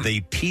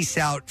 The Peace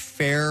Out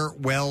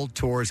Farewell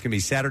Tour is going to be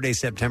Saturday,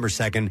 September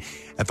 2nd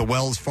at the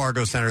Wells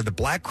Fargo Center. The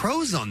Black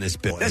Crowes on this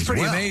bill. That's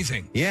pretty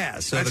amazing. Yeah.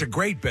 So that's a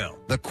great bill.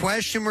 The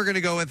question we're going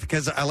to go with,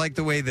 because I like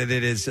the way that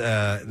it is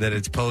that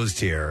it's posed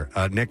here.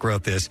 Nick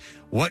wrote this.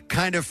 What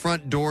kind of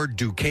front door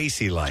do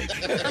Casey like?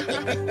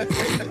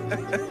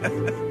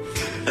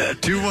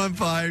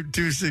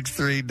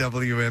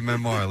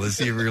 215-263-WMMR. Let's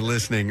see if you're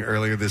listening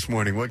earlier this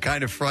morning. What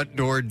kind of front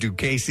door do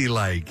Casey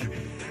like?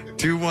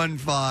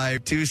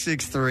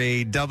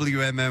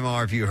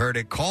 215-263-WMMR. If you heard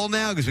it, call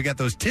now because we got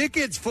those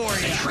tickets for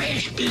you.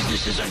 Trash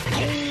business is a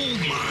gold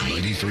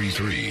mine.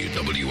 93.3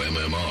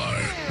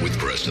 WMMR. with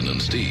Preston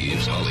and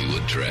Steve's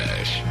Hollywood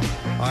Trash.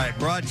 All right,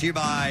 brought to you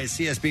by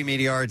CSB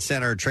Media Arts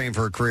Center. Train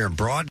for a career in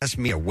broadcast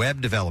media,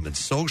 web development,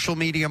 social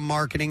media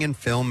marketing, and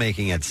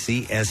filmmaking at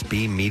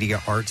CSB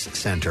Media Arts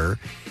Center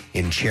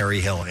in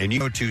Cherry Hill. And you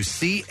go to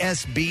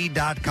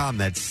csb.com.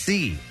 That's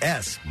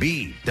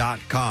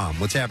csb.com.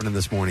 What's happening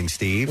this morning,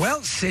 Steve?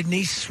 Well,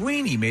 Sydney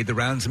Sweeney made the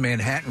rounds of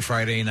Manhattan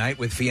Friday night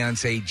with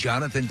fiancé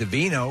Jonathan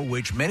Davino,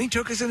 which many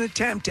took as an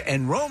attempt to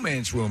end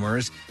romance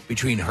rumors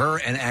between her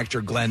and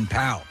actor Glenn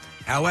Powell.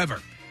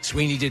 However,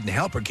 Sweeney didn't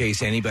help her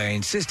case any by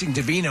insisting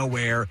Davino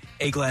wear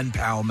a Glenn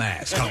Powell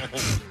mask.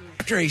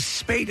 After a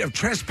spate of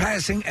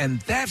trespassing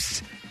and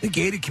thefts, the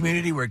gated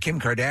community where Kim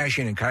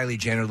Kardashian and Kylie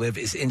Jenner live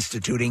is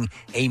instituting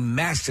a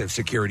massive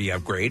security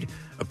upgrade.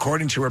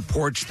 According to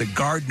reports, the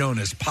guard known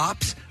as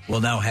Pops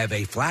will now have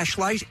a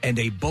flashlight and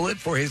a bullet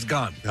for his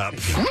gun. So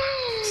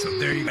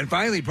there you go. And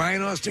finally,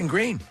 Brian Austin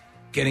Green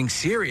getting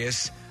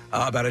serious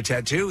about a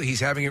tattoo. He's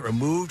having it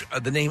removed.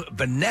 The name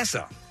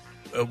Vanessa,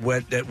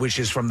 which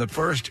is from the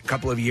first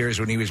couple of years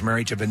when he was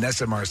married to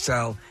Vanessa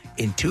Marcel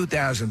in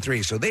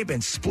 2003. So they've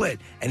been split,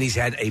 and he's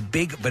had a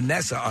big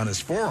Vanessa on his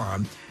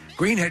forearm.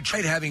 Green had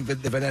tried having the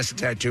Vanessa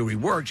tattoo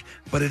reworked,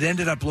 but it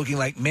ended up looking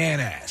like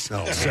man-ass.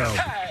 So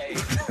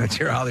that's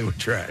your Hollywood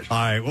Trash. All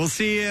right, we'll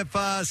see if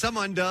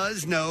someone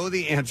does know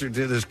the answer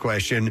to this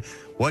question.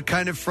 What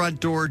kind of front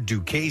door do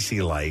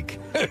Casey like?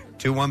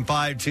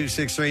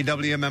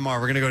 215-263-WMMR. We're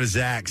going to go to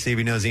Zach, see if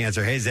he knows the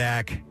answer. Hey,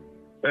 Zach.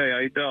 Hey, how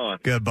you doing?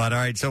 Good, bud. All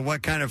right, so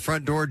what kind of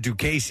front door do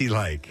Casey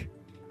like?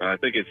 I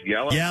think it's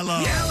yellow.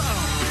 Yellow.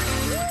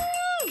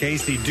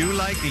 Casey do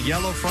like the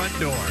yellow front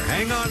door.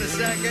 Hang on a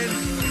second.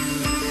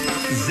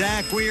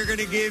 Zach, we are going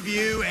to give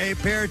you a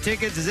pair of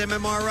tickets as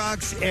MMR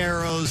Rocks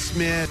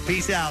Aerosmith.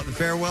 Peace out. The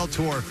farewell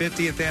tour,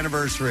 50th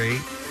anniversary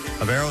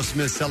of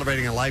Aerosmith,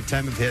 celebrating a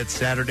lifetime of hits.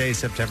 Saturday,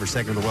 September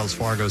 2nd, at the Wells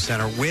Fargo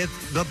Center with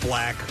the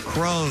Black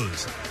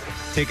Crowes.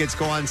 Tickets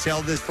go on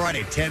sale this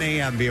Friday, 10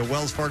 a.m. via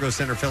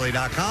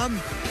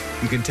wellsfargocenterphilly.com.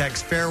 You can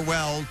text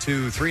farewell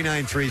to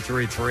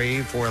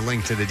 39333 for a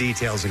link to the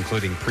details,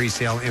 including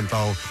pre-sale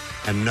info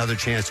and another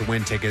chance to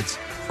win tickets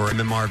for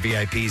MMR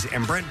VIPs.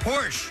 And Brent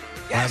Porsche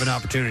will have an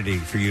opportunity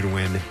for you to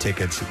win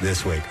tickets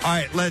this week. All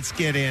right, let's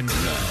get in.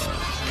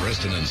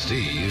 Preston and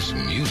Steve's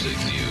Music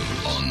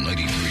News on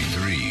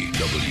 93.3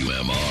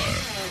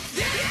 WMR.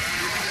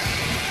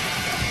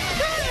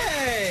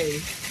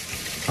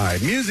 All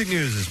right, music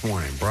news this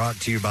morning brought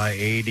to you by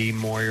A.D.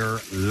 Moyer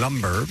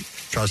Lumber.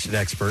 Trusted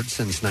experts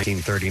since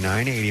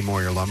 1939, A.D.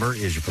 Moyer Lumber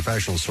is your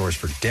professional source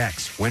for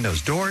decks,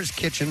 windows, doors,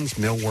 kitchens,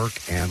 millwork,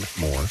 and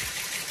more.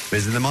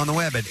 Visit them on the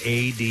web at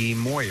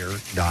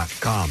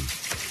admoyer.com.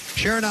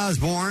 Sharon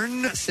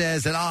Osbourne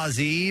says that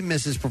Ozzy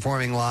misses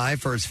performing live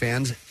for his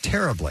fans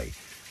terribly.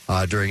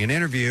 During an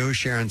interview,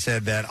 Sharon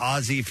said that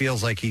Ozzy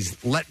feels like he's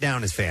let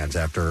down his fans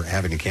after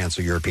having to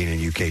cancel European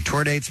and UK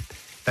tour dates.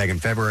 Back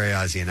in February,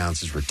 Ozzy announced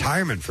his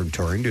retirement from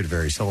touring due to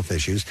various health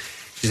issues.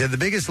 She said the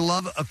biggest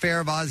love affair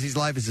of Ozzy's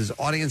life is his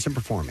audience and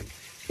performing.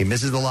 He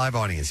misses the live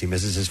audience. He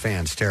misses his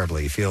fans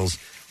terribly. He feels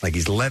like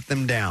he's let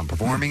them down.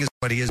 Performing is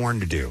what he is born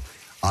to do.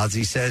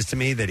 Ozzy says to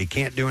me that he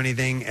can't do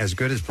anything as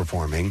good as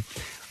performing.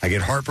 I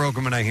get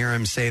heartbroken when I hear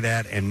him say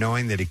that, and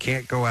knowing that he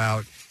can't go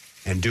out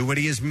and do what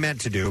he is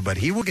meant to do, but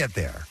he will get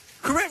there.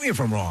 Correct me if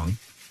I'm wrong,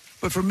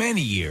 but for many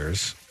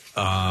years,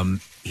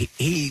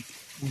 he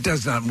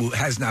has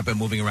not been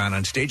moving around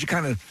on stage. He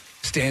kind of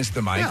stands to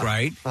the mic,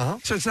 right?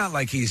 So it's not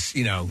like he's,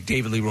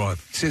 David Lee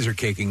Roth scissor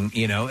kicking,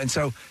 and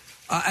so,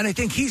 and I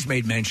think he's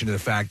made mention of the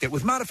fact that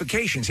with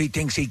modifications, he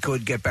thinks he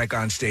could get back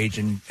on stage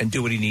and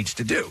do what he needs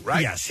to do,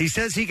 right? Yes, he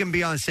says he can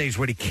be on stage.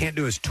 What he can't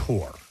do is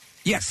tour.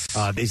 Yes.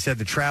 They said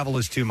the travel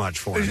is too much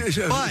for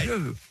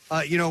him.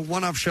 But,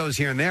 one-off shows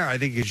here and there, I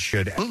think he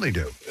should absolutely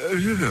do.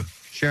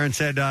 Sharon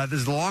said, this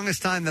is the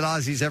longest time that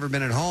Ozzy's ever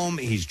been at home.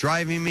 He's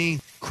driving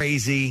me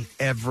crazy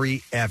every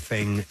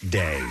effing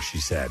day, she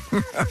said.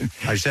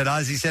 I said,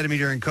 Ozzy said to me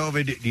during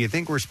COVID, do you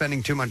think we're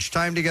spending too much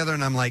time together?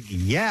 And I'm like,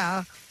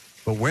 yeah,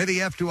 but where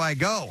the F do I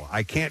go?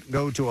 I can't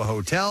go to a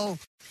hotel. What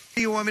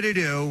do you want me to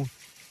do?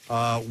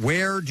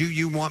 Where do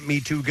you want me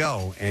to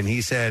go? And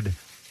he said,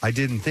 I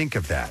didn't think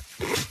of that.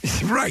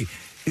 Right.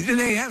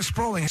 They have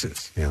sprawling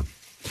houses. Yeah.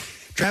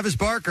 Travis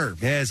Barker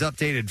has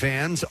updated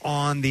fans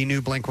on the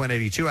new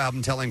Blink-182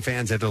 album, telling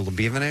fans that it'll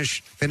be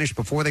finished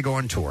before they go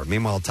on tour.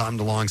 Meanwhile, Tom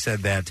DeLonge said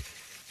that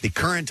the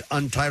current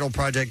Untitled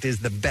project is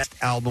the best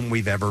album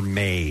we've ever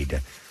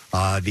made.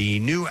 The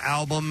new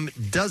album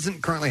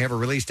doesn't currently have a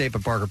release date,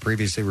 but Barker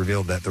previously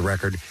revealed that the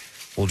record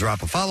will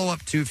drop a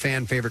follow-up to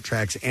fan favorite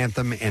tracks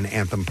Anthem and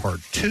Anthem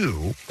Part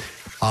 2.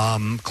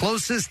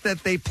 Closest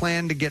that they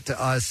plan to get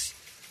to us,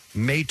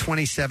 May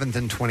 27th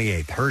and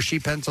 28th, Hershey,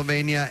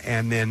 Pennsylvania,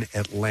 and then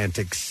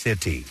Atlantic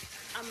City.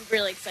 I'm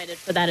really excited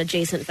for that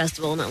adjacent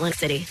festival in Atlantic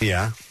City.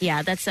 Yeah?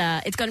 Yeah, that's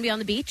it's going to be on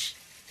the beach.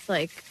 It's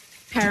like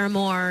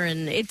Paramore,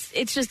 and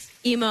it's just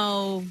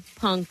emo,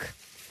 punk,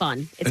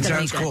 fun. It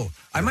sounds cool.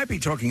 I might be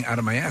talking out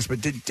of my ass,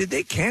 but did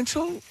they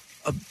cancel?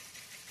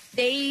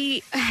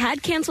 They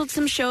had canceled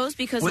some shows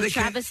because of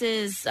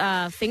Travis's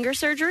finger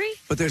surgery.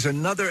 But there's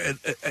another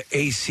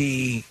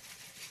AC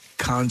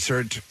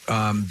concert.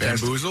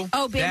 Bamboozle?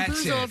 Oh, That's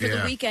Bamboozle it. over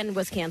the weekend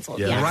was canceled.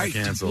 Yeah, yes. right.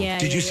 Canceled. Yeah,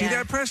 Did you yeah, see yeah.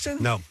 that,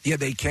 Preston? No. Yeah,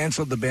 they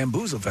canceled the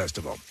Bamboozle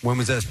Festival. When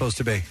was that supposed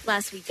to be?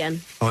 Last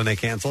weekend. Oh, and they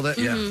canceled it?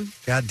 Mhm.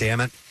 God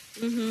damn it.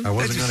 Mhm. I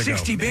wasn't That's going to go.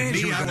 60 bands Me,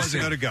 you were I gonna wasn't see.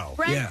 going to go.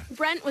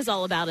 Brent was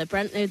all about it.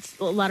 Brent, it's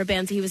a lot of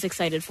bands he was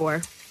excited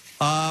for.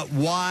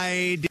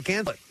 Why did you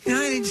cancel it? No,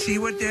 I didn't see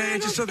what. I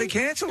just saw they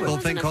canceled it. Little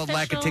thing called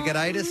lack of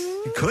ticketitis?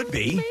 It could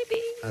be.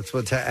 Maybe. That's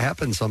what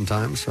happens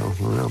sometimes, so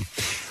I don't know.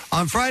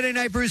 On Friday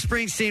night, Bruce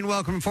Springsteen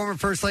welcomed former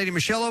First Lady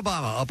Michelle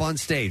Obama up on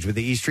stage with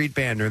the E Street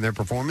Band during their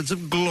performance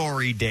of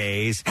Glory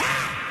Days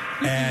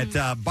at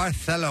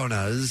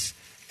Barcelona's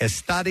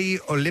Estadi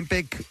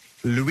Olympic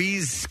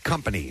Luis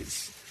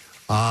Companies.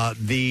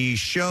 The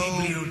show,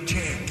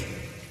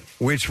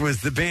 which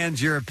was the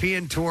band's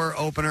European tour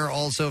opener,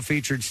 also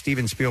featured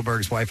Steven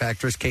Spielberg's wife,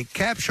 actress Kate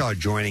Capshaw,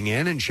 joining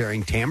in and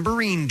sharing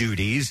tambourine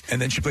duties.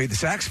 And then she played the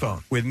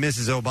saxophone with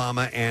Mrs.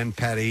 Obama and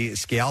Patty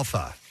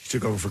Scialfa. She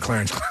took over for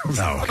Clarence Close.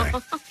 Oh, okay.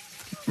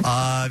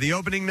 The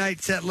opening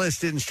night set list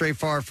didn't stray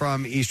far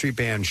from E Street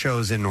Band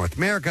shows in North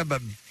America,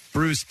 but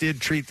Bruce did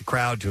treat the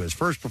crowd to his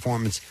first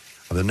performance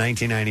of the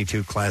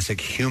 1992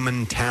 classic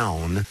Human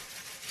Town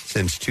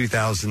since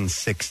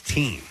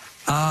 2016.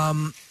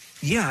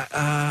 Yeah,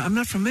 I'm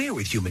not familiar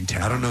with Human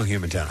Town. I don't know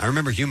Human Town. I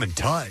remember Human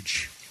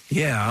Touch.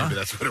 Yeah. Maybe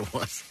that's what it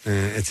was.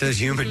 It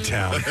says Human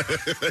Town.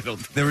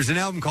 There was an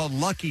album called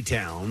Lucky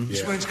Town.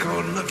 This one's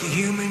called Lucky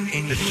Human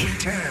in Human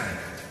Town.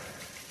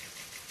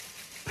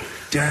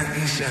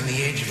 Darkness on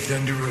the edge of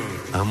Thunder Road.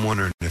 I'm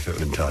wondering if it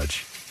was in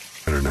touch.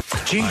 I don't know.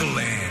 Jingle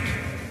Land.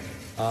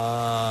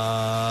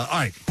 All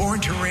right. Born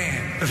to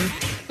Ran.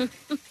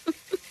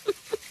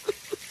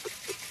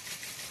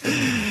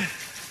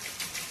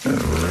 I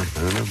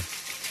don't know.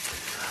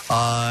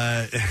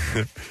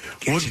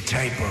 It's a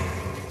typo.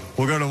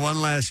 We'll go to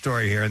one last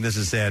story here, and this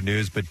is sad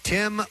news, but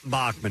Tim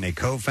Bachman, a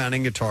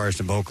co-founding guitarist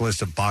and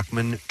vocalist of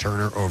Bachman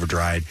Turner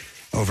Overdrive,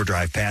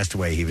 passed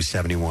away. He was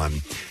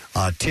 71.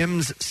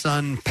 Tim's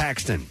son,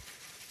 Paxton,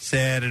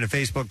 said in a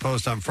Facebook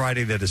post on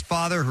Friday that his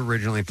father, who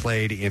originally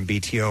played in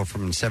BTO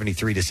from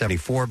 73 to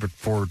 74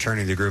 before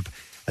returning to the group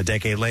a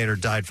decade later,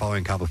 died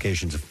following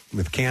complications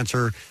with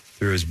cancer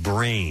through his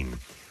brain.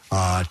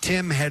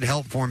 Tim had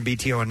helped form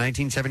BTO in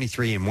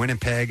 1973 in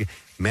Winnipeg,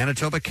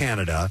 Manitoba,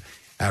 Canada,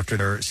 after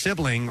their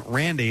sibling,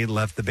 Randy,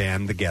 left the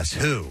band The Guess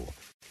Who.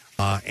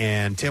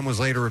 And Tim was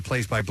later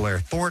replaced by Blair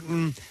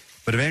Thornton,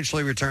 but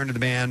eventually returned to the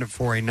band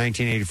for a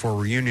 1984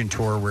 reunion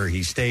tour where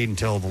he stayed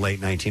until the late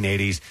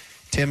 1980s.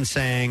 Tim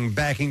sang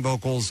backing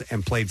vocals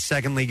and played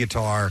second lead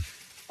guitar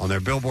on their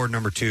Billboard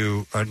number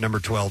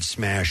 12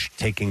 smash,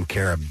 Taking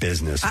Care of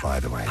Business, by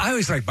the way. I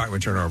always liked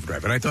Bachman Turner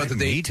Overdrive, and I thought that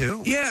they... Me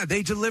too. Yeah,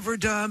 they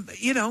delivered,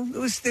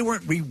 they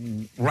weren't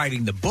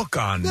rewriting the book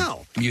on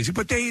music,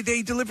 but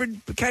they delivered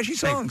catchy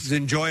songs. It's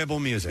enjoyable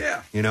music.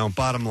 Yeah.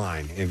 Bottom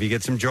line. If you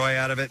get some joy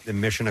out of it, then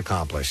mission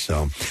accomplished.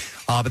 So,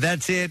 but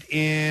that's it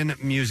in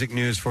music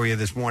news for you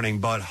this morning.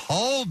 But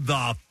hold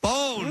the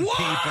phone,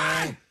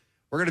 people.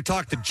 We're going to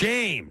talk to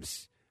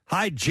James.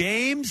 Hi,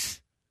 James.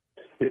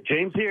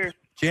 James here.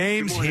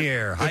 James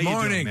here. How Good you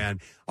morning. doing, man?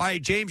 All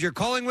right, James, you're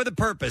calling with a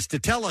purpose to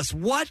tell us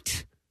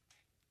what?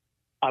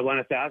 I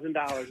won $1,000.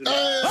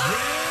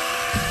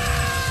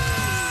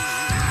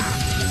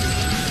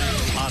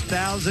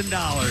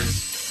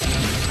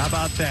 $1,000. How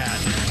about that?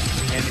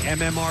 And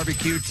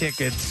MMRBQ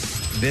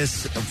tickets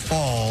this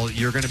fall.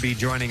 You're going to be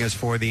joining us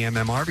for the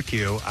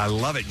MMRBQ. I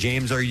love it.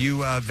 James, are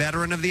you a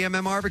veteran of the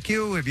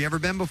MMRBQ? Have you ever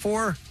been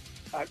before?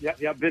 Yeah,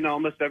 I've been to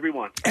almost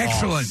everyone.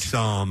 Excellent.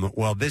 Awesome.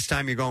 Well, this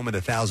time you're going with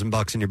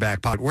 $1,000 in your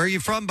back pocket. Where are you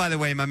from, by the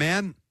way, my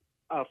man?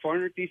 Far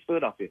northeast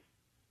Philadelphia.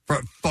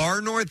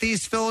 Far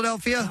northeast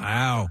Philadelphia?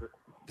 Wow.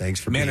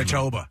 Thanks for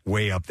Manitoba. Being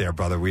way up there,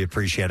 brother. We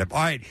appreciate it. All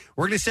right.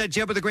 We're going to set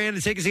you up with a grand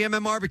and take us to the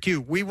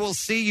MMRBQ. We will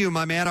see you,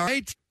 my man. All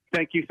right?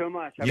 Thank you so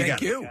much.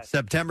 Thank you.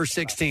 September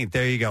 16th.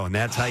 There you go. And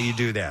that's how you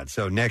do that.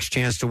 So next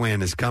chance to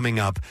win is coming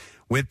up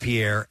with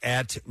Pierre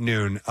at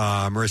noon.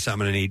 Marissa, I'm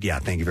going to need,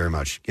 thank you very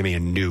much. Give me a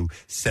new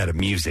set of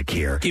music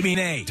here. Give me an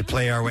A. To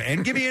play our way.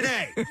 And give me an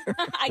A.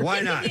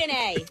 Why not? Give me an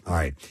A. All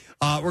right.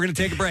 We're going to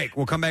take a break.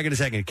 We'll come back in a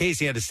second.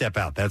 Casey had to step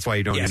out. That's why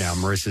you don't hear now.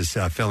 Marissa's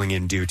filling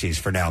in duties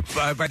for now.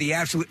 By the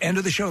absolute end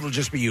of the show, it'll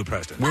just be you,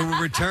 Preston. We will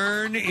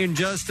return in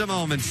just a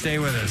moment. Stay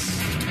with us.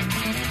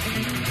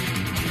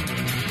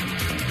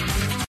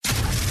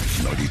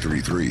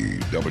 93.3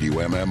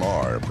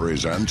 WMMR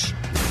presents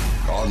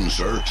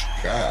Concert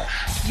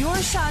Cash. Your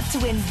shot to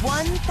win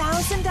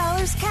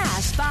 $1,000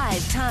 cash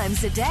 5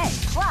 times a day.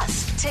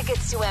 Plus,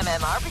 tickets to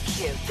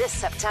MMRBQ this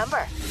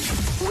September.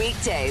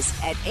 Weekdays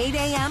at 8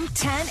 a.m.,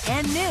 10,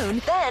 and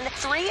noon. Then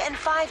 3 and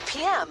 5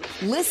 p.m.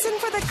 Listen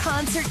for the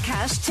Concert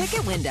Cash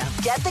ticket window.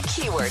 Get the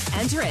keyword,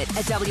 enter it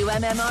at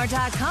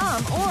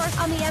WMMR.com or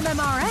on the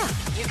MMR app.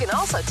 You can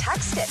also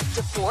text it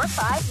to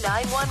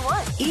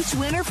 45911. Each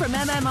winner from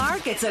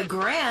MMR gets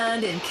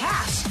 $1,000 in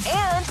cash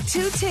and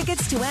 2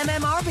 tickets to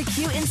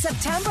MMRBQ in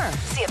September.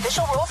 See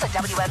official rules at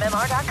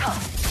WMMR.com.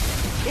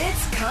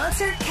 It's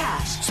Concert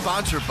Cash.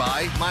 Sponsored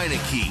by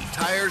Meineke.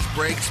 Tires,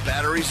 brakes,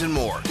 batteries, and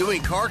more.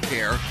 Doing car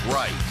care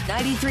right.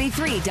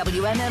 93.3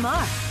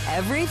 WMMR.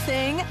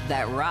 Everything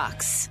that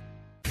rocks.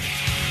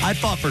 I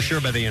thought for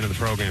sure by the end of the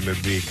program it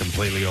would be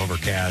completely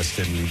overcast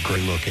and gray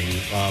looking.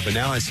 But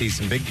now I see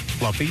some big,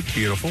 fluffy,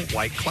 beautiful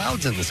white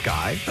clouds in the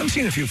sky. I'm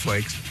seeing a few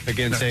flakes.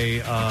 Against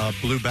a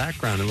blue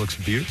background. It looks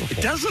beautiful.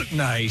 It does look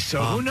nice.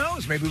 So who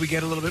knows? Maybe we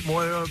get a little bit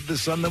more of the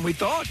sun than we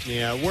thought.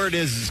 Yeah, word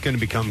is it's going to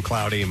become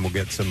cloudy and we'll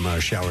get some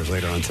showers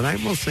later on tonight.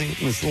 We'll see.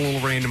 There's a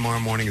little rain tomorrow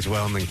morning as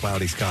well, and then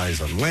cloudy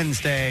skies on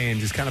Wednesday, and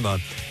just kind of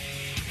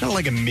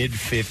like a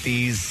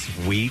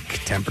mid-50s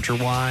week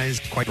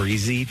temperature-wise. Quite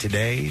breezy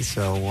today,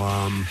 so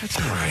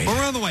that's all right.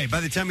 We're on the way.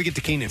 By the time we get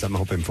to Keenan, I'm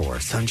hoping for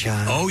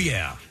sunshine. Oh,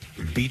 yeah.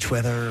 Beach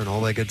weather and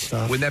all that good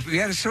stuff. We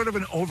had a sort of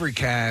an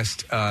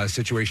overcast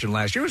situation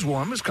last year. It was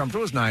warm, it was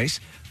comfortable, it was nice,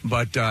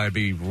 but it'd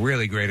be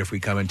really great if we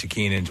come into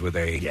Keenan's with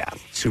a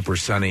super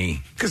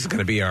sunny, because it's going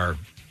to be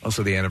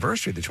also the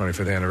anniversary, the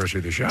 25th anniversary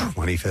of the show.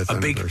 25th A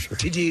anniversary.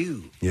 big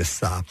to-do.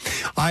 Yes. All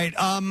right.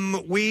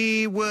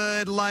 We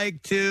would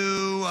like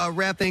to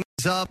wrap things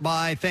up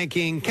by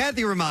thanking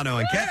Kathy Romano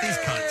and Kathy's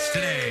Cuts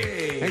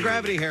today, and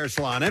Gravity Hair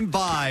Salon, and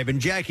Vibe, and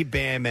Jackie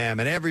Bam Bam,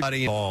 and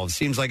everybody involved.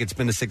 Seems like it's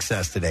been a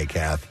success today,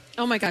 Kath.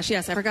 Oh, my gosh,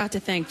 yes. I forgot to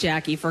thank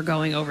Jackie for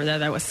going over there.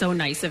 That was so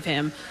nice of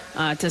him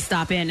to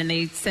stop in. And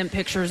they sent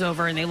pictures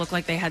over, and they looked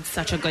like they had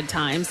such a good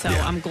time. So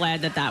I'm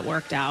glad that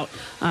worked out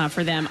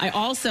for them. I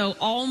also,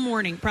 all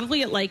morning,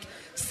 probably at like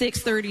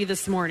 6:30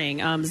 this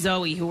morning,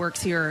 Zoe, who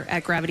works here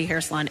at Gravity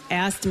Hair Salon,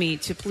 asked me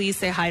to please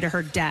say hi to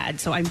her dad.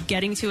 So I'm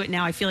getting to it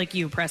now. I feel like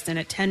you, Preston,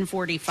 at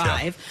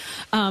 10:45.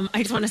 I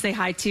just want to say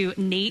hi to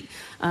Nate,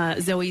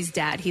 Zoe's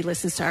dad. He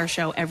listens to our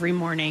show every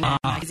morning.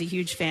 He's a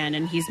huge fan,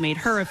 and he's made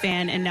her a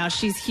fan. And now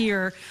she's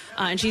here,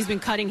 and she's been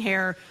cutting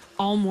hair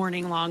all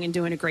morning long and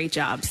doing a great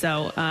job.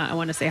 So I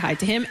want to say hi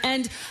to him,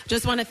 and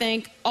just want to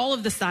thank all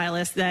of the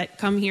stylists that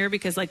come here,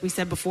 because like we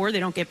said before, they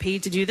don't get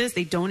paid to do this.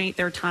 They donate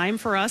their time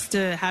for us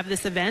to have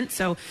this event.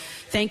 So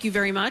thank you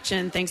very much,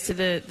 and thanks to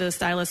the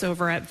stylists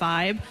over at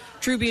Vibe.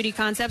 True Beauty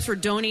Concepts for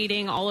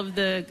donating all of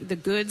the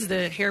goods,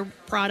 the hair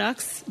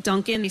products.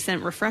 Duncan, they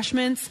sent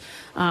refreshments.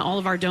 All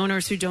of our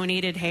donors who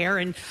donated hair.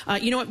 And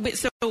you know what?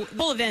 So the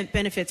whole event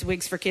benefits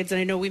Wigs for Kids. And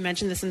I know we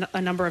mentioned this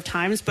a number of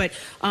times, but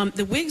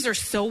the wigs are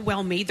so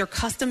well made. They're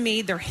custom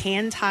made. They're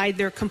hand tied.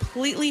 They're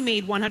completely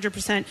made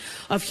 100%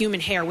 of human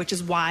hair, which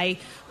is why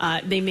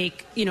they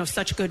make,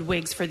 such good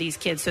wigs for these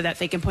kids, so that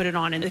they can put it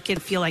on and the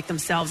kids feel like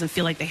themselves and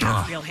feel like they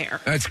have real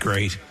hair. That's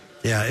great.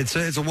 Yeah, it's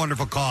a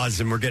wonderful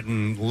cause, and we're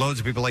getting loads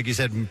of people, like you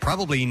said,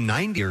 probably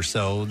 90 or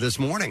so this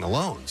morning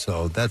alone.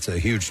 So that's a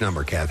huge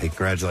number, Kathy.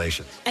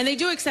 Congratulations. And they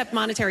do accept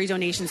monetary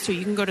donations, too.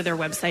 You can go to their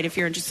website if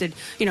you're interested.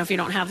 If you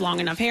don't have long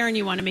enough hair and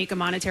you want to make a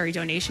monetary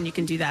donation, you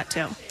can do that,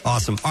 too.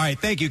 Awesome. All right,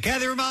 thank you.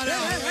 Kathy Romano.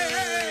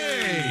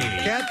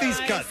 Hey! Kathy's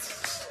Cuts.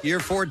 Year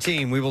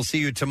 14. We will see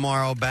you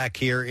tomorrow back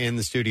here in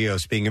the studio.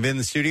 Speaking of in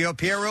the studio,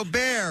 Pierre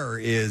Robert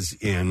is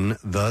in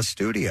the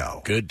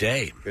studio. Good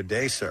day. Good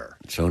day, sir.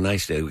 So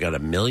nice day. We got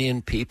 1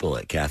 million people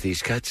at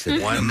Kathy's Cuts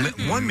today.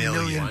 1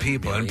 million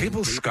people. And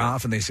people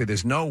scoff and they say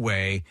there's no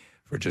way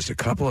for just a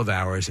couple of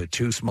hours at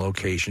two small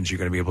locations you're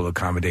going to be able to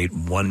accommodate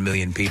 1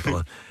 million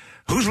people.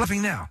 Who's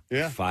laughing now?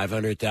 Yeah.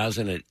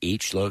 500,000 at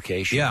each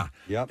location. Yeah.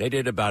 Yep. They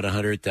did about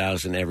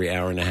 100,000 every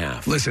hour and a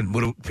half. Listen,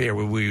 Pierre,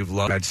 we've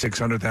had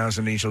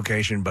 600,000 in each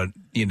location, but,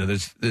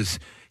 there's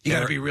you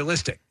got to be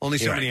realistic. Only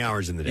so many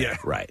hours in the day. Yeah.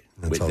 Right.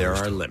 There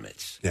are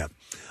limits. Yeah.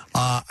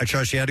 I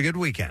trust you had a good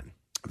weekend.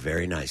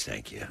 Very nice,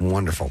 thank you.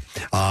 Wonderful.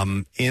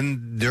 During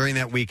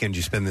that weekend,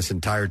 you spend this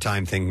entire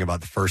time thinking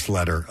about the first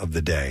letter of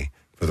the day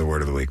for the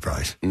Word of the Week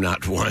prize?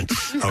 Not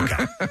once.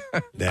 Okay.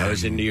 I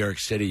was in New York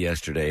City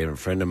yesterday, and a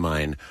friend of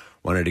mine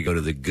wanted to go to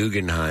the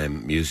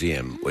Guggenheim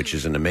Museum, which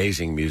is an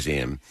amazing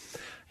museum.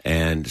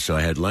 And so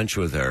I had lunch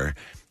with her,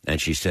 and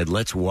she said,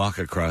 let's walk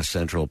across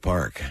Central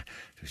Park.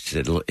 She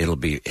said,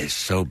 it's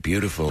so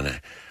beautiful.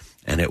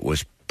 And it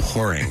was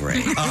pouring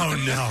rain. Oh,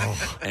 no.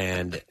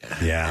 And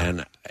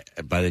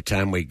by the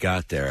time we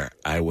got there,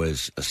 I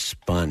was a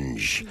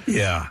sponge.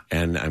 Yeah.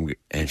 And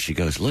she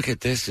goes, look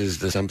at this, is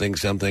the something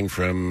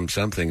from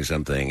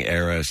something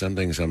era,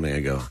 something. I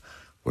go,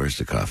 where's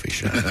the coffee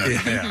shop?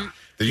 Yeah.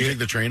 Did you take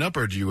the train up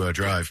or did you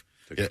drive?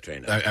 Took the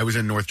train up. I was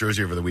in North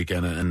Jersey over the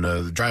weekend, and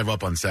the drive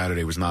up on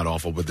Saturday was not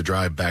awful, but the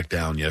drive back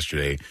down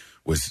yesterday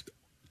was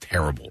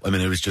terrible. I mean,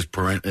 it was just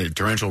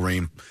torrential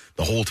rain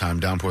the whole time,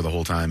 downpour the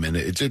whole time, and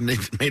it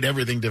made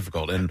everything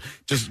difficult. And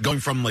just going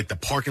from like the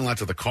parking lot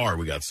to the car,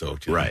 we got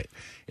soaked. Right.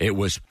 It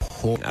was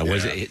pouring.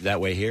 Was it that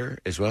way here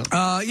as well?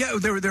 Yeah,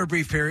 there were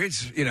brief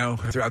periods,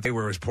 throughout the day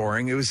where it was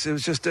pouring. It was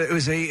just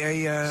a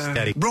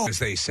steady roll, as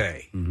they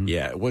say. Mm-hmm.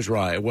 Yeah, it was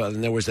raw. Well,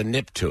 and there was a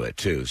nip to it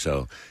too.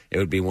 So it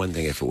would be one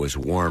thing if it was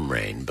warm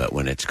rain, but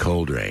when it's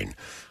cold rain,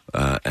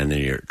 and then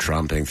you're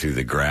tromping through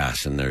the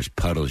grass and there's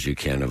puddles you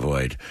can't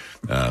avoid,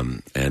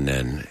 and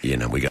then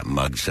we got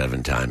mugged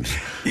 7 times.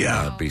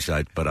 Yeah.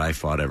 But I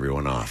fought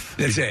everyone off.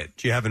 That's it.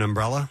 Do you have an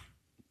umbrella?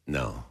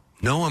 No.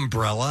 No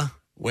umbrella?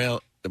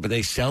 Well, but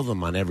they sell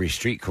them on every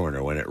street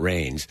corner when it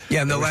rains.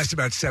 Yeah, and they'll last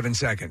about 7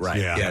 seconds. Right,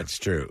 yeah, that's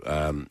true.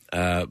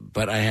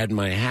 But I had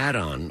my hat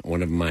on,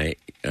 one of my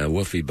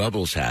Woofy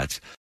Bubbles hats.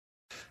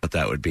 Thought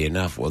that would be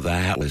enough. Well, the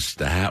hat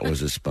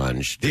was a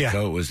sponge. The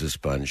coat was a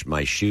sponge.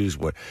 My shoes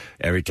were,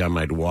 every time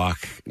I'd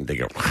walk, they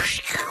go.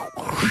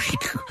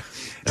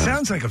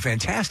 Sounds like a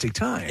fantastic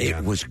time.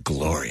 It was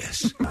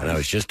glorious. And I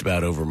was just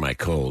about over my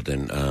cold,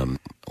 and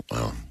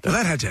well,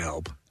 that had to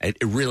help. It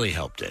really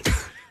helped it.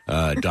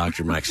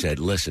 Dr. Mike said,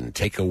 listen,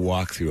 take a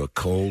walk through a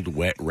cold,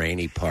 wet,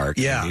 rainy park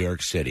in New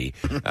York City.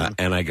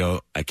 And I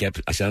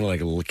sounded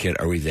like a little kid.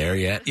 Are we there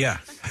yet? Yeah.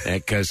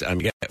 Because I'm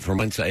getting, from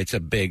one side, it's a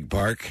big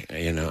park,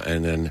 and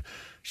then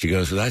she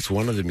goes, well, that's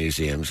one of the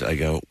museums. I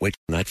go, which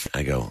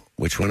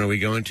one are we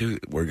going to?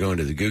 We're going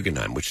to the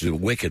Guggenheim, which is a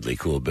wickedly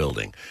cool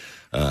building.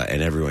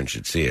 And everyone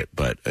should see it.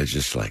 But it's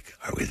just like,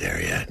 are we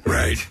there yet?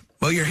 Right.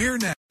 Well, you're here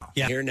now.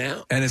 Yeah. Here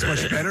now. And it's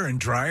much better and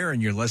drier,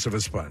 and you're less of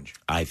a sponge.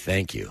 I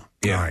thank you.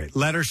 Yeah. All right.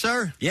 Letter,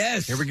 sir?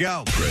 Yes. Here we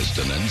go.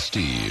 Preston and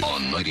Steve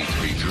on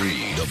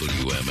 93.3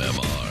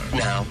 WMMR.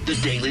 Now, the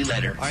Daily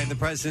Letter. All right, the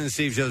Preston and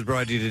Steve show is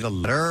brought to you to the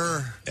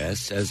letter.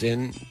 S as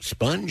in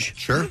sponge.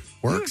 Sure.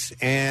 Works.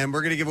 And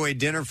we're going to give away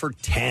dinner for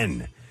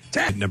 10.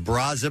 At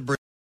Nebraska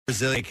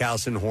Brazilian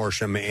House in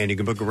Horsham, and you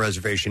can book a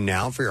reservation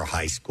now for your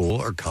high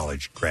school or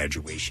college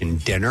graduation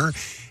dinner.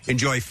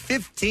 Enjoy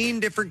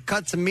 15 different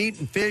cuts of meat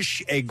and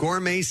fish, a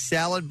gourmet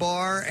salad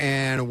bar,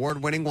 and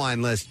award-winning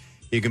wine list.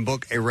 You can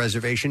book a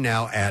reservation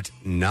now at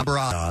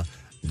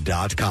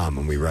Nebraska.com,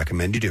 and we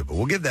recommend you do. But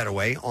we'll give that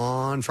away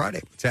on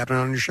Friday. What's happening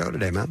on your show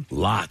today, man?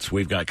 Lots.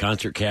 We've got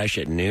concert cash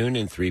at noon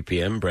and 3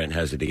 p.m. Brent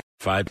has it at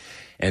 5.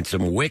 And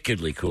some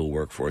wickedly cool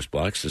workforce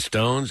blocks. The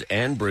Stones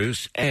and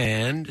Bruce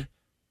and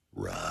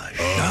Rush.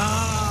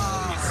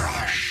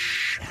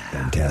 Rush.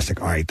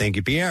 Fantastic. All right. Thank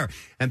you, Pierre.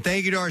 And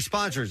thank you to our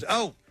sponsors.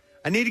 Oh,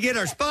 I need to get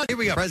our sponsor. Here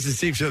we go. President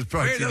Steve Show's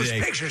brought Where to are you those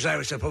today pictures I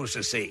was supposed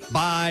to see?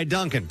 by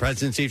Duncan.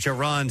 President Steve Show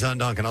runs on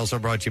Duncan. Also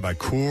brought to you by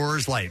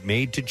Coors Light,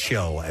 made to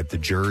chill at the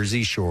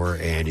Jersey Shore.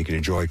 And you can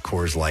enjoy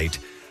Coors Light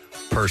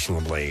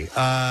personally.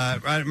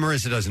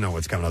 Marissa doesn't know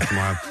what's coming up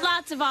tomorrow.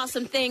 Lots of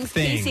awesome things.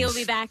 Casey will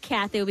be back.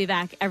 Kathy will be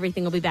back.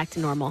 Everything will be back to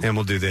normal. And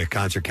we'll do the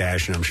concert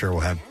cash, and I'm sure we'll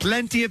have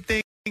plenty of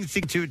things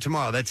to get to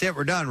tomorrow. That's it.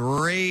 We're done.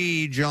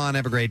 Rage on.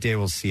 Have a great day.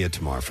 We'll see you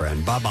tomorrow,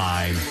 friend.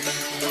 Bye-bye.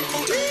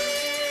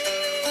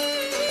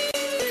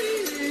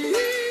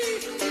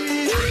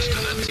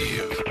 Preston and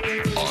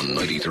Steve on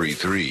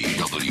 93.3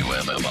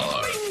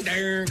 WMMR.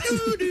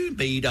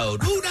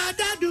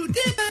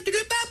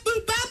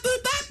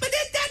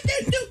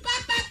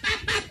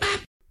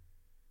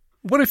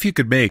 What if you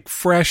could make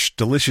fresh,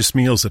 delicious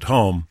meals at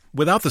home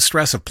without the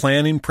stress of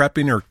planning,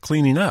 prepping, or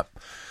cleaning up?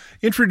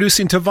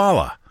 Introducing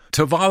Tavala.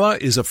 Tavala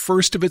is a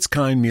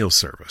first-of-its-kind meal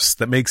service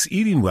that makes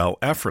eating well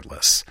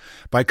effortless.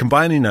 By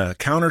combining a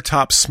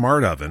countertop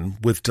smart oven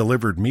with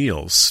delivered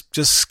meals,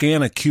 just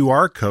scan a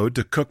QR code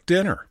to cook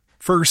dinner.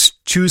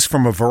 First, choose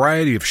from a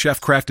variety of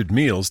chef-crafted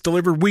meals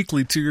delivered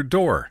weekly to your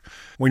door.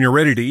 When you're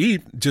ready to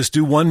eat, just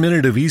do 1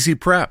 minute of easy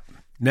prep.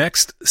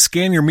 Next,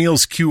 scan your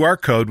meal's QR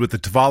code with the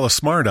Tavala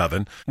Smart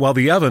Oven, while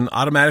the oven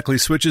automatically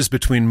switches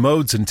between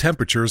modes and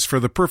temperatures for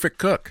the perfect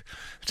cook.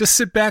 Just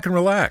sit back and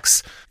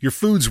relax. Your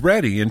food's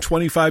ready in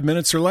 25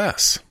 minutes or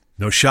less.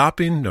 No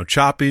shopping, no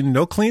chopping,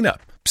 no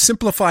cleanup.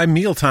 Simplify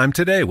mealtime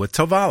today with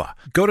Tavala.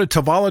 Go to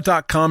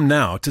Tavala.com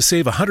now to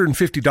save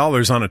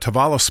 $150 on a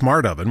Tavala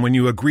Smart Oven when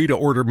you agree to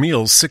order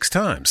meals 6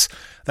 times.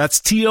 That's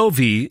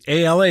TOVALA.com.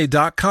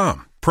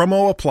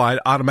 Promo applied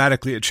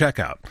automatically at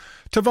checkout.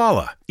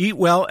 Tavala. Eat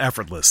well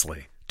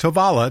effortlessly.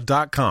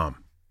 Tavala.com.